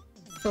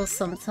 So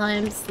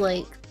sometimes,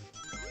 like...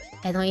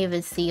 I don't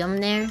even see them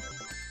there.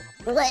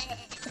 What?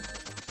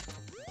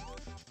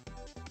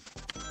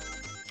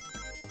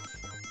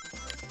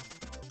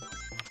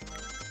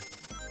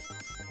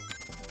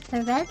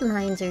 The red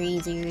lines are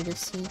easier to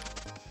see.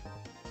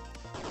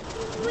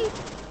 Wait.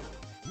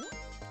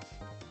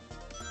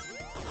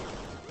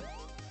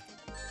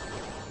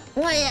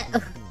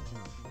 What?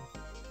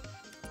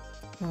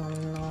 Oh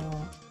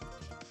no.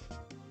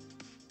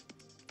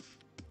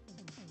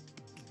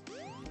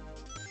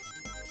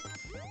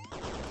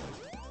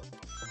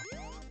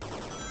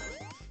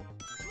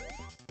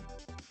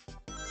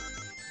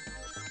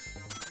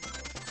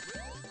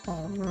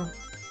 Oh no.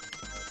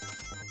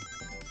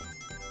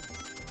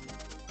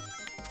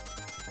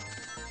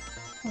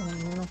 Oh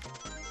no.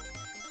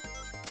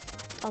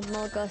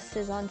 Among Us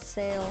is on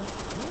sale.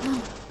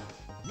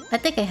 I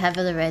think I have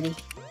it already.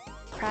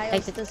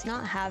 Cryos does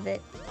not have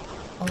it,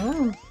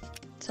 Oh.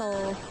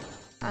 so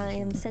I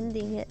am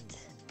sending it.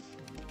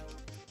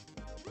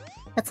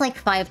 That's like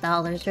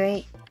 $5,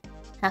 right?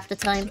 Half the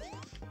time.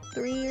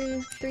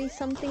 three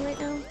something right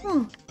now.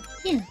 Oh,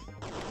 yeah.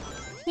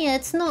 Yeah,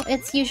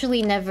 it's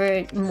usually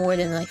never more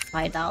than like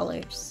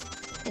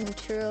 $5. And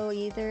churro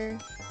either.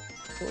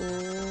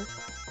 Oh.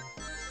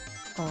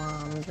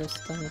 I'm just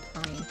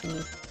untying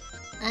here.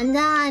 And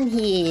down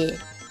here.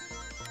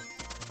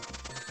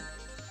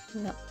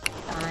 No,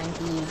 down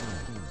here.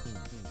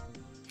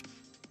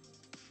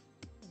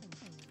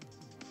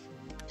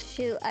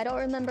 Shoot, I don't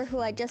remember who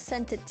I just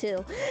sent it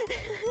to.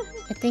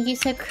 I think you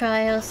said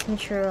Cryos and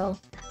Churro.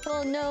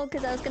 Oh no,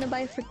 because I was gonna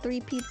buy for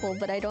 3 people,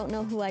 but I don't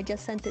know who I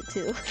just sent it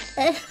to.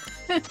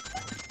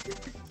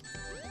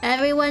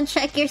 Everyone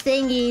check your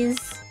thingies.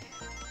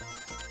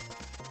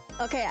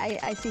 Okay,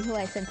 I see who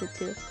I sent it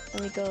to.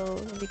 Let me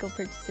go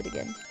purchase it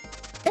again.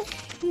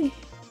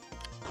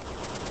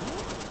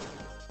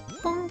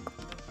 Bonk.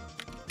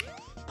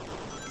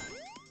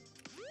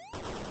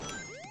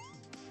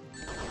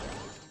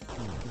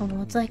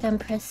 Oh, it's like I'm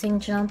pressing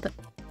jump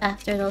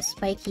after those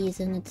spikies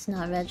and it's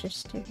not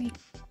registering.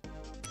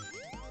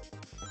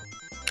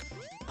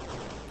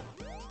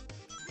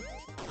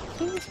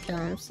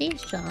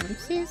 These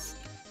jumps.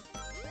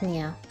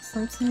 Yeah,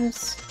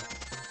 sometimes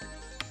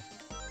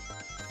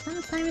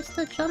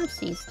the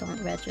jumpsies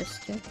don't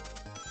register.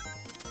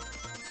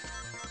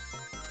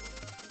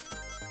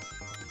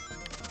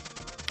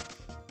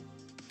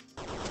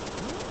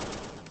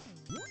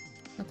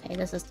 Okay,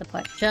 this is the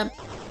part. Jump,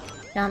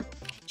 jump,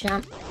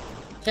 jump,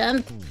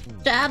 jump,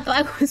 jump!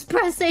 I was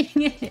pressing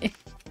it!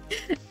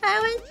 I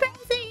was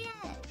pressing it!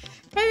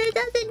 And it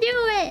doesn't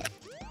do it!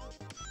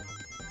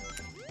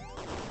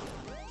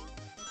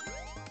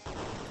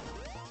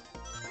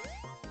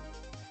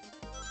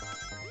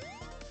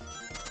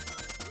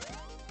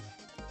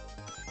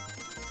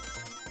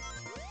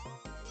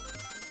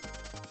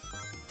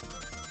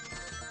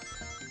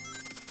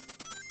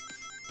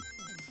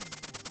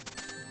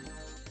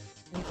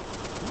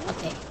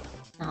 Okay,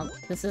 now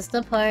this is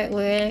the part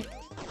where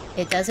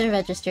it doesn't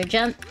register.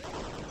 Jump!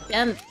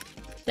 Jump!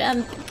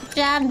 Jump!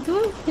 Jump!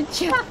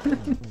 Jump!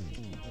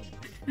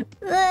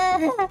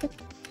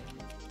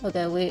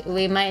 Okay,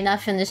 we might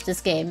not finish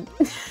this game.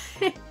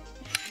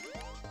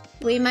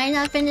 We might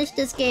not finish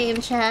this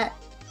game, chat.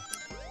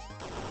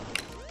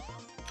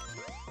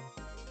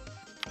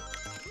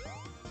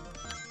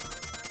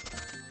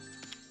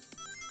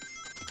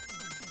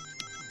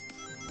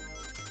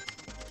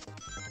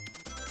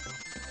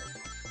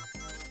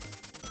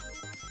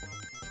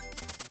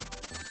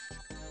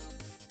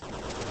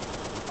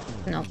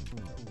 No.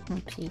 Oh,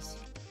 please.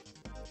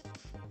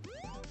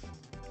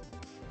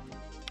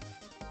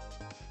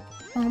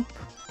 Bump.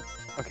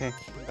 Okay,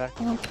 I'm back.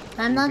 Bump.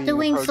 I'm You not being a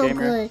doing pro so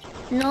gamer? good.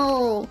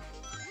 No.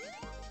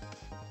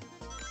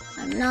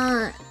 I'm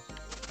not.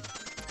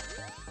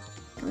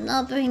 I'm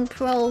not being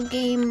pro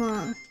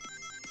gamer.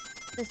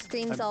 The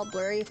screen's all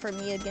blurry for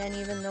me again,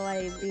 even though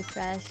I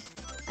refreshed.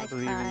 I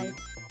believe in cried.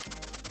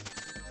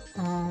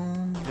 you.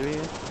 Um.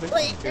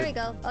 Wait, there we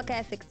go. Okay,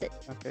 I fixed it.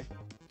 Okay.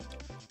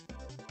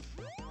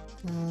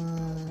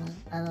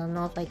 I don't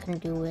know if I can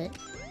do it.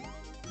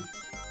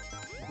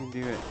 You can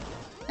do it.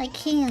 I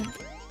can't.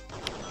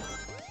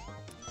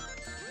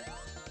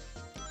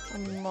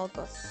 Among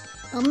Us.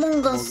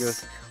 Among Us. Among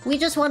Us. We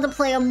just want to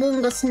play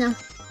Among Us now.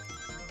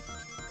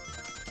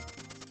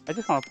 I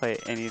just want to play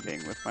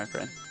anything with my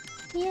friends.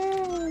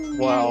 Yeah. Yeah,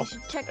 Wow. you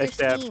should check your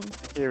Except, Steam.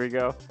 here we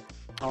go.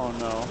 Oh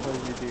no, what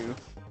did you do?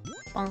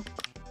 Bonk.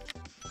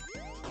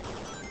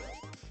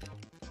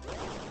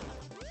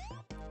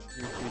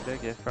 You received a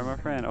gift from a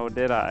friend. Oh,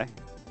 did I?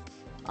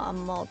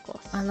 Among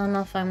Us. I don't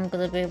know if I'm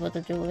gonna be able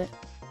to do it.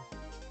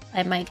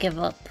 I might give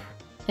up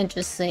and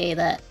just say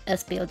that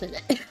SBO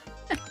did it.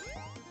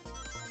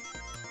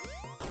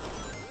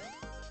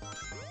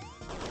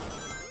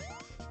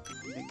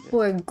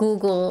 Or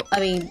Google,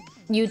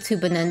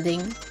 YouTube an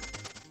ending.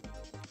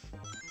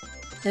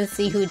 And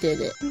see who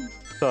did it.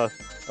 Sus.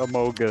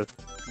 Among Us.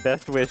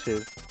 Best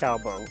wishes.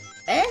 Cowbo.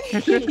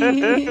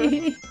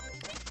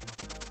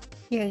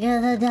 You're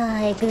gonna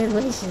die, good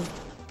wishes.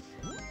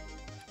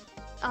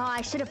 Oh,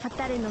 I should have put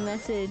that in the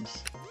message.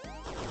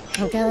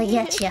 I'm gonna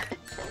get ya.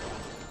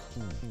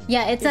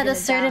 Yeah, it's You're at a gonna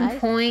certain die?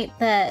 point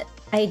that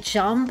I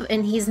jump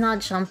and he's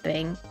not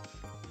jumping.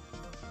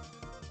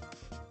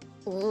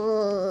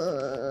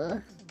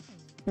 Ugh.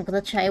 I'm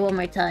gonna try one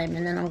more time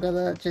and then I'm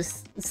gonna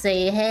just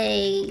say,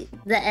 hey,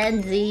 the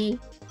NZ.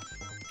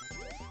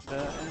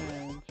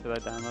 Should I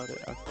download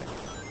it? Okay.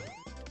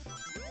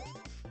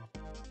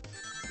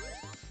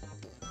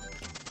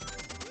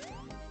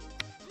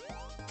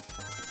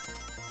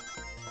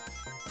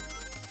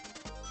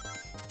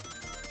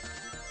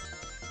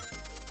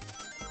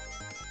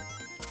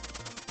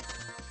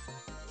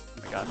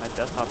 Oh my god, my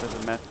desktop is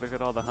a mess. Look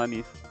at all the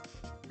honeys.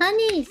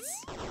 Honeys!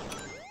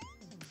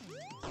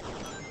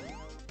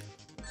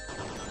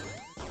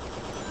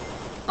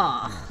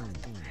 Aw.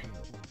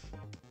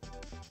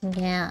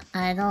 Yeah,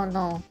 I don't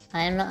know.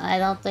 I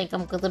don't think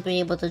I'm gonna be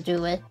able to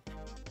do it.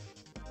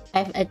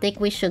 I think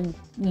we should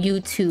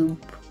YouTube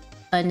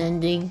an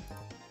ending.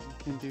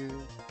 You can do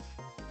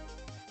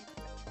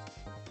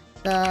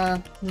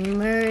The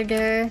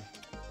murder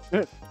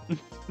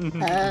Sonic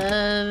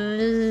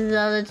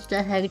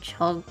the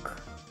Hedgehog.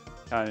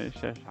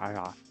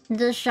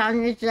 The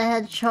Sonic the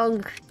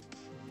Hedgehog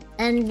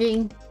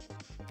ending.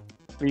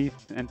 Please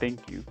and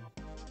thank you.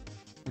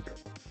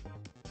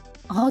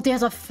 Oh,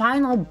 there's a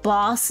final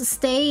boss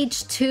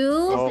stage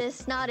too? Oh. Is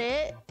this not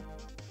it?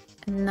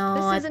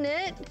 No, This isn't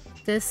it?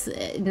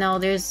 no,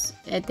 there's,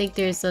 I think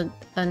there's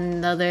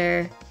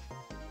another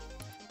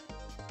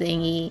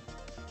thingy.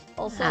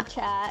 Also,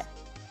 chat,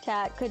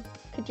 could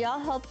y'all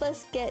help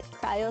us get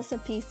Cryos a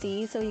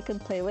PC so he can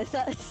play with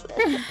us?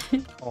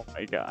 Oh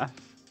my gosh.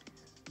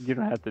 You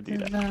don't have to do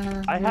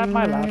that. I have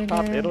my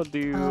laptop. It'll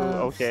do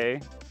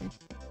okay.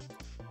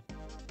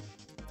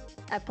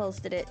 I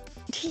posted it.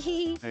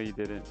 No, you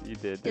didn't. You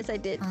did. Yes, I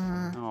did.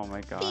 Oh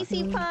my god.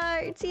 PC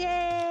parts,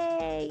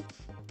 yay!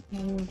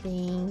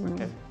 Ending.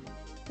 Okay.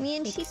 Me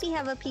and Sheepy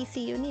have a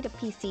PC. You need a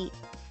PC.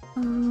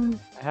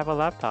 I have a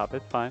laptop.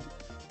 It's fine.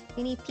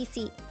 You need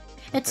PC.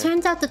 It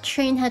turns out the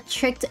train had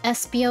tricked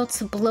Espio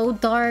to blow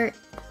dart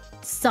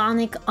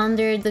Sonic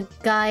under the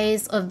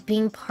guise of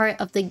being part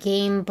of the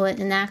game, but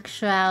in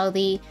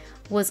actuality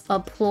was a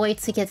ploy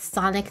to get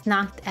Sonic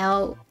knocked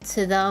out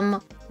to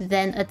them,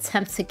 then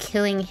attempt to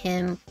killing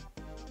him.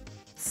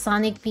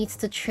 Sonic beats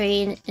the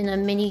train in a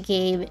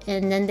minigame,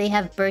 and then they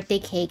have birthday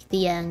cake,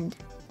 the end.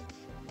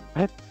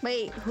 What?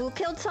 Wait, who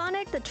killed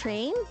Sonic? The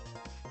train?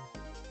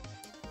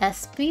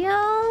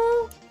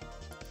 Espio?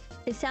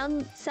 It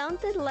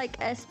sounded like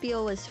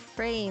Espio was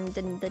framed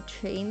and the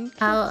train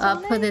killed I'll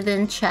Sonic? put it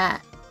in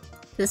chat.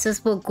 This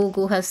is what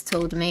Google has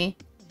told me.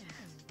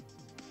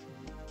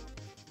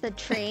 The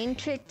train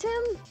tricked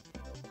him?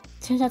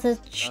 Turns out the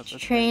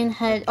train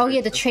had... Oh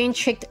yeah, the train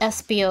tricked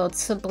Espio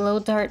to blow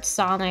dart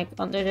Sonic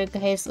under the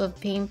guise of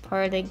being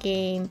part of the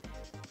game.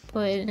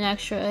 But in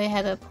actuality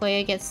had a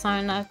player get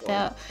Sonic knocked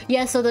out.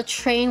 Yeah, so the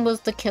train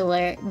was the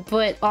killer,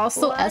 but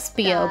also What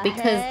Espio, the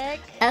because heck?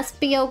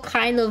 Espio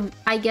kind of,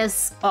 I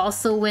guess,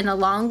 also went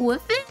along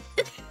with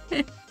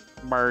it.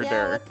 Murder.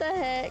 Yeah, what the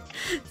heck?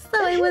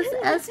 So it was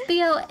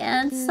Espio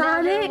and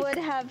Sonic. Never would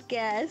have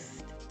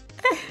guessed.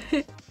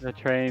 The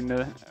train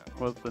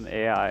was an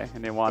AI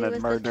and they wanted It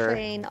was murder. the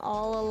train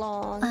all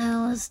along.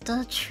 It was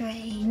the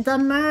train. The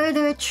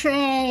murder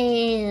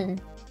train.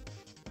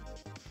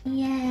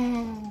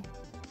 Yeah.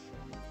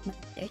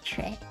 Murder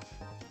train.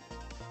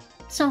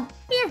 So,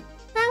 yeah,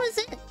 that was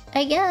it,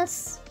 I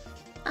guess.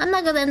 I'm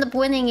not gonna end up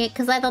winning it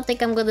because I don't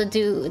think I'm gonna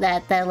do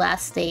that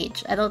last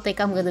stage. I don't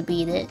think I'm gonna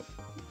beat it.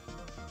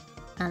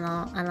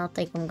 I don't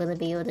think I'm gonna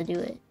be able to do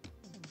it.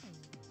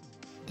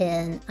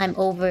 And I'm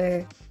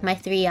over my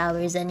 3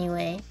 hours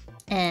anyway.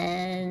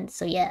 And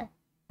so yeah.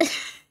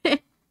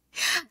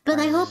 But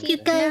I hope you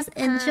guys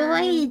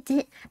enjoyed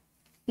it.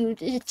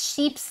 It's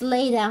Sheep's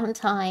laydown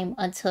time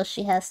until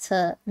she has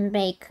to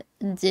make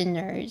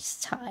dinner's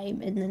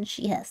time, and then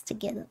she has to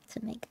get up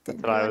to make dinner.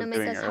 You wanna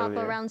make us hop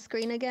around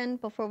screen again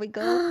before we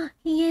go?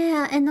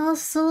 Yeah, and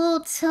also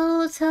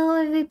tell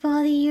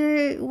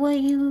everybody what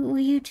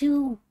you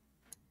do.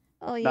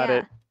 Oh yeah. Not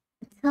it.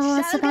 Tell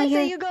us Sounds about good,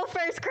 your... so you go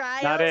first,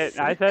 Cryos. Not it.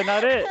 I said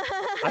not it.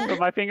 I put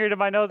my finger to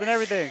my nose and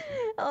everything.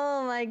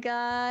 Oh my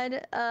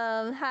god.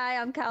 Hi,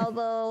 I'm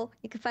Calbo.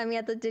 You can find me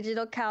at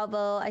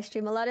TheDigitalCowbo. I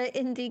stream a lot of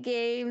indie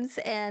games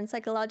and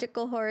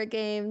psychological horror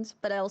games,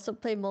 but I also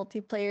play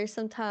multiplayer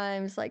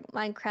sometimes, like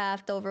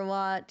Minecraft,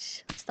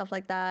 Overwatch, stuff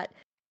like that.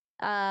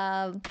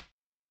 I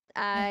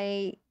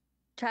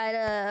try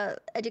to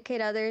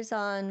educate others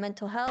on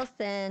mental health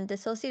and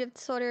dissociative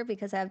disorder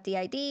because I have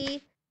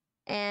DID.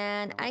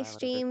 And I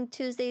stream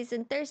Tuesdays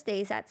and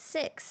Thursdays at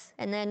 6,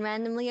 and then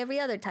randomly every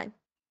other time.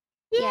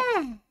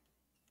 Yeah!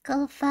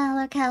 Go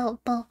follow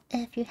Calbo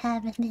if you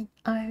haven't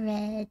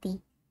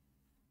already.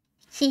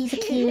 She's a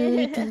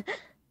cutie.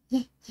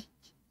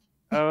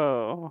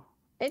 Oh.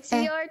 It's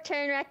your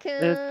turn,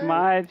 Raccoon. It's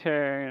my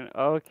turn.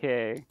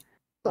 Okay.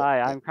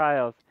 Hi, I'm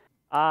Cryos.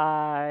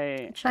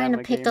 I'm trying to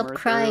pick up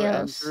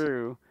Cryos.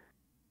 Through.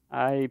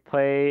 I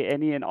play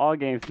any and all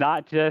games,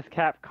 not just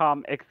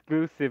Capcom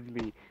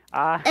exclusively.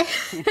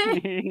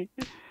 I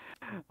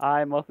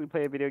mostly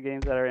play video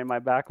games that are in my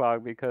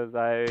backlog because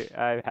I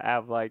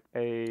have like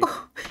a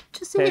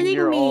just hitting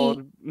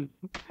 10-year-old.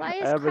 Why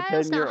is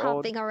Cryos not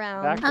hopping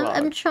around?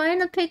 I'm trying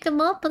to pick him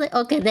up, but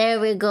okay, there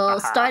we go.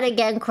 Start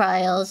again,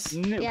 Cryos.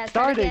 Yeah,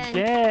 start again.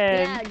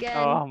 Yeah, again.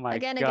 Oh my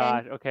again,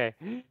 gosh. Again. Okay.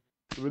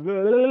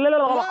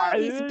 Whoa,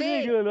 he's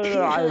big.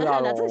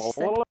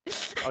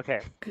 Okay.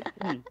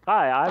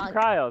 Hi, I'm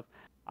Cryos.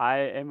 I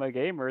am a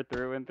gamer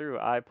through and through.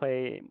 I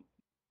play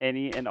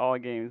any and all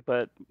games,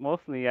 but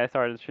mostly I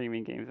started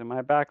streaming games in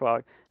my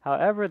backlog.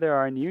 However, there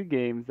are new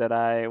games that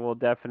I will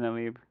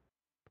definitely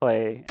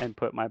play and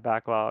put my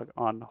backlog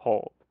on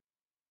hold.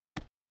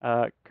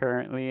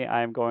 Currently,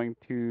 I'm going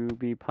to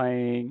be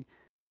playing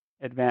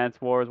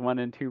Advance Wars 1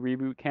 and 2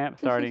 Reboot Camp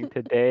starting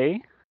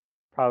today,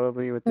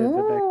 probably within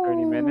the next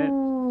 30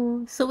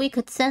 minutes. So we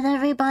could send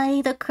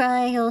everybody the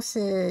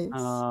Cryoses.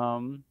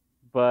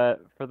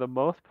 But for the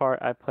most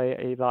part, I play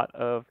a lot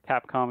of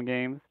Capcom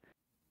games,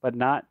 but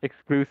not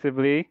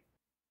exclusively.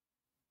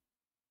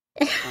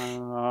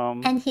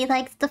 And he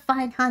likes to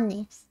find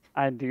honeys.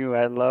 I do.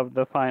 I love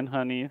the fine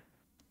honeys.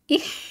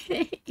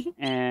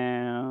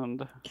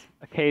 And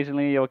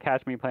occasionally you'll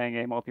catch me playing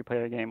a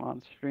multiplayer game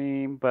on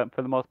stream, but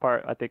for the most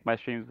part, I think my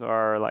streams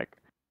are like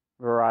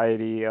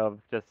variety of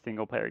just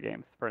single player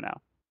games for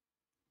now.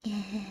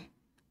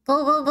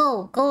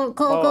 Go, And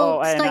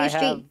start I your have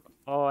stream.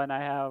 and I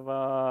have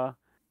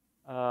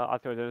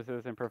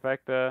osteogenesis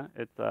imperfecta.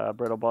 It's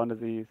brittle bone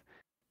disease,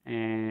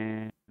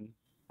 and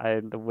I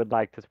would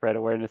like to spread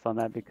awareness on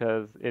that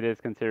because it is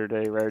considered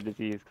a rare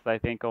disease. Because I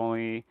think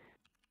only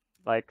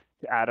like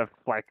out of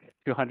like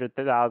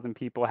 200,000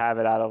 people have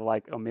it out of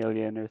like a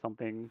million or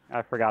something.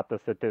 I forgot the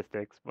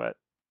statistics, but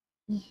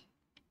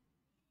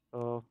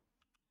so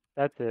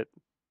that's it.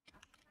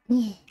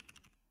 Yeah.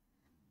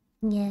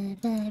 Yeah,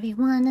 they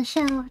wanna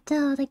shout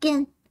out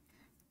again.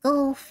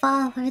 Go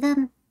follow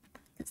them,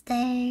 'cause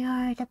they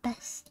are the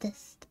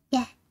bestest.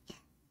 Yeah.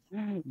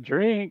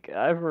 Drink.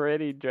 I've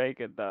already drank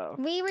enough.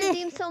 We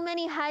redeemed so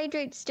many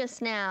hydrates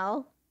just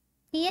now.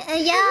 Yeah,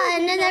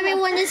 and then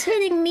everyone is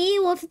hitting me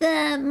with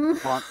them.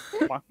 Bonk,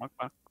 bonk, bonk,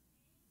 bonk.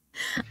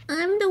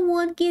 I'm the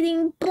one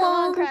getting Come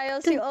on, bonked.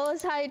 Cryos, you owe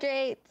us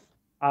hydrates.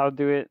 I'll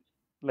do it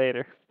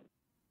later.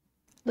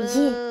 Yeah.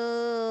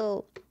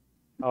 Boo.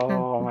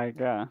 Oh my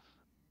gosh.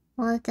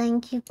 Well,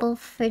 thank you both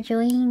for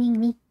joining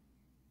me.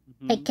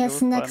 I It guess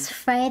was next fun.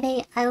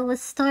 Friday I will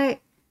start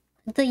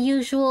the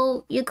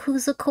usual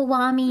Yakuza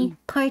Kiwami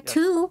Part Yes.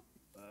 2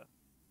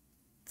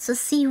 to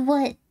see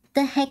what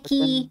the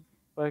hecky.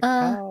 But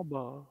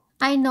Cowbo.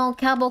 I know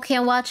Cowbo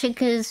can't watch it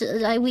because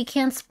we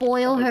can't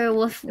spoil her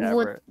with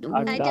what.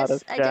 I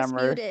just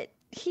mute it.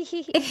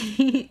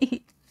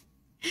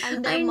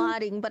 I'm there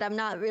modding, but I'm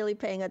not really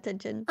paying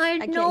attention. I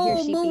can't hear know,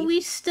 Sheepy. but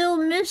we still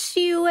miss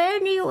you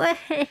anyway.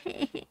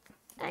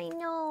 I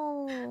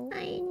know.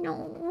 I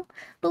know,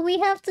 but we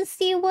have to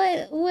see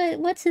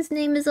what's his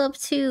name is up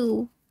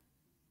to.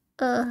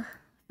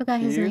 Forgot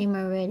his Kiryu? name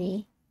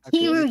already.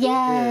 Okay, Kiryu,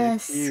 yeah,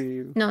 yes.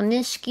 Kiryu. No,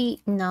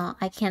 Nishiki. No,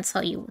 I can't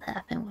tell you what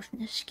happened with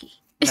Nishiki.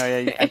 No, yeah,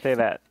 you can't say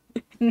that.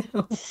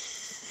 No,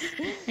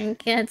 I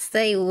can't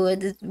say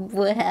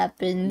what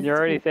happened. You're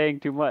already saying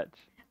too much.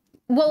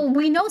 Well,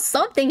 we know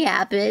something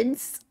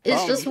happens.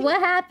 It's just what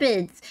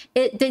happens.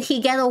 Did he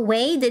get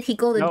away? Did he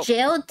go to Nope.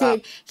 jail? Stop.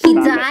 Did he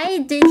Stop die?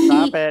 it. Did he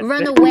Stop it.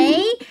 run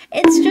away?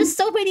 It's just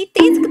so many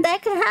things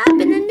that could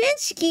happen to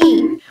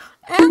Nishiki.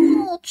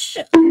 Ouch!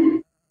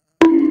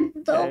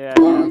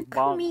 Don't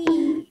bonk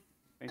me.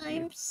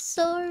 I'm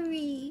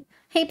sorry.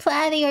 Hey,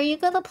 Platty, are you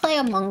gonna play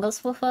Among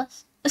Us with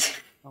us?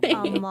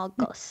 Among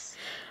Us.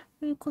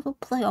 Are you gonna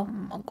play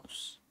Among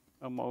Us?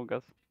 Among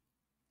Us.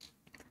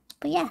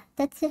 But yeah,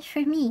 that's it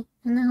for me.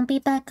 And I'll be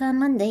back on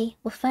Monday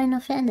with Final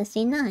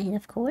Fantasy IX,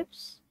 of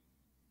course.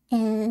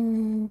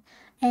 And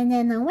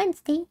then on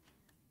Wednesday,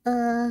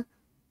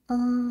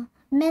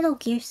 Metal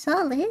Gear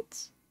Solid.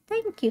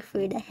 Thank you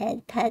for the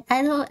head pat.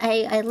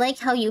 I like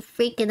how you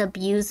freaking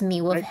abuse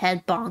me with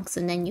head bonks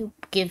and then you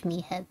give me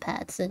head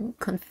pats and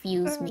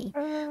confuse me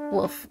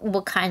with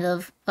what kind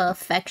of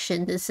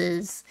affection this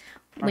is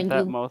when Aren't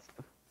that you most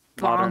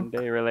bonk. modern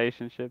day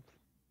relationships?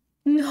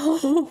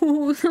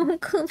 No, don't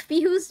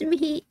confuse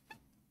me.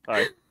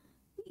 Sorry.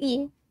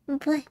 Yeah, but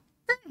alright,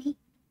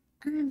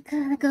 I'm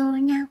gonna go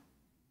now,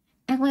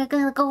 and we're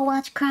gonna go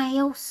watch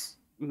Cryos.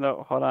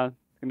 No, hold on.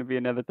 It's gonna be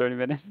another 30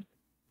 minutes.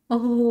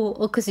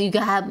 Oh, cause you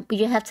have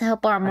to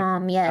help our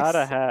mom. Yes.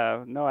 Gotta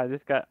have. No, I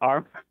just got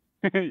arm.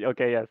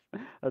 Okay, yes,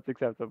 that's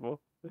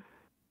acceptable.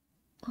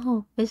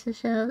 Oh, it's a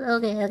show.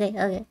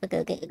 Okay.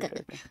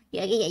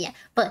 Yeah.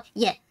 But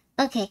yeah,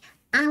 okay.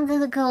 I'm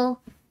gonna go,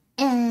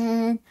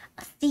 and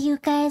I'll see you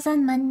guys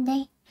on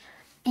Monday.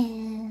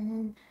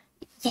 And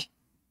yeah,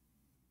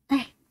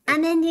 alright.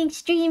 I'm ending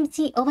stream.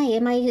 Oh wait,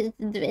 am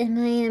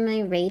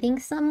I rating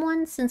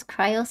someone since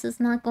Cryos is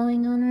not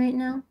going on right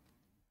now?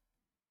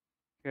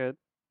 Good.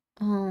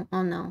 Oh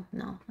no,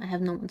 I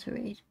have no one to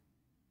raid.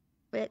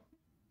 Wait.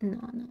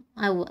 No.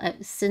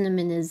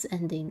 Cinnamon is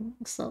ending,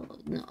 so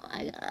no.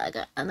 I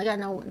got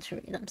no one to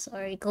read. I'm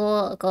sorry.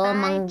 Go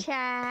among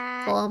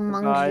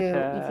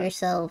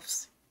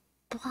yourselves.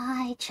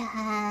 Bye,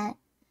 chat.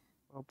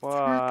 Bye.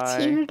 Talk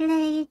to you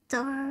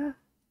later.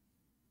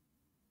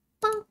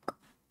 Bonk.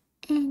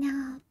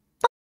 And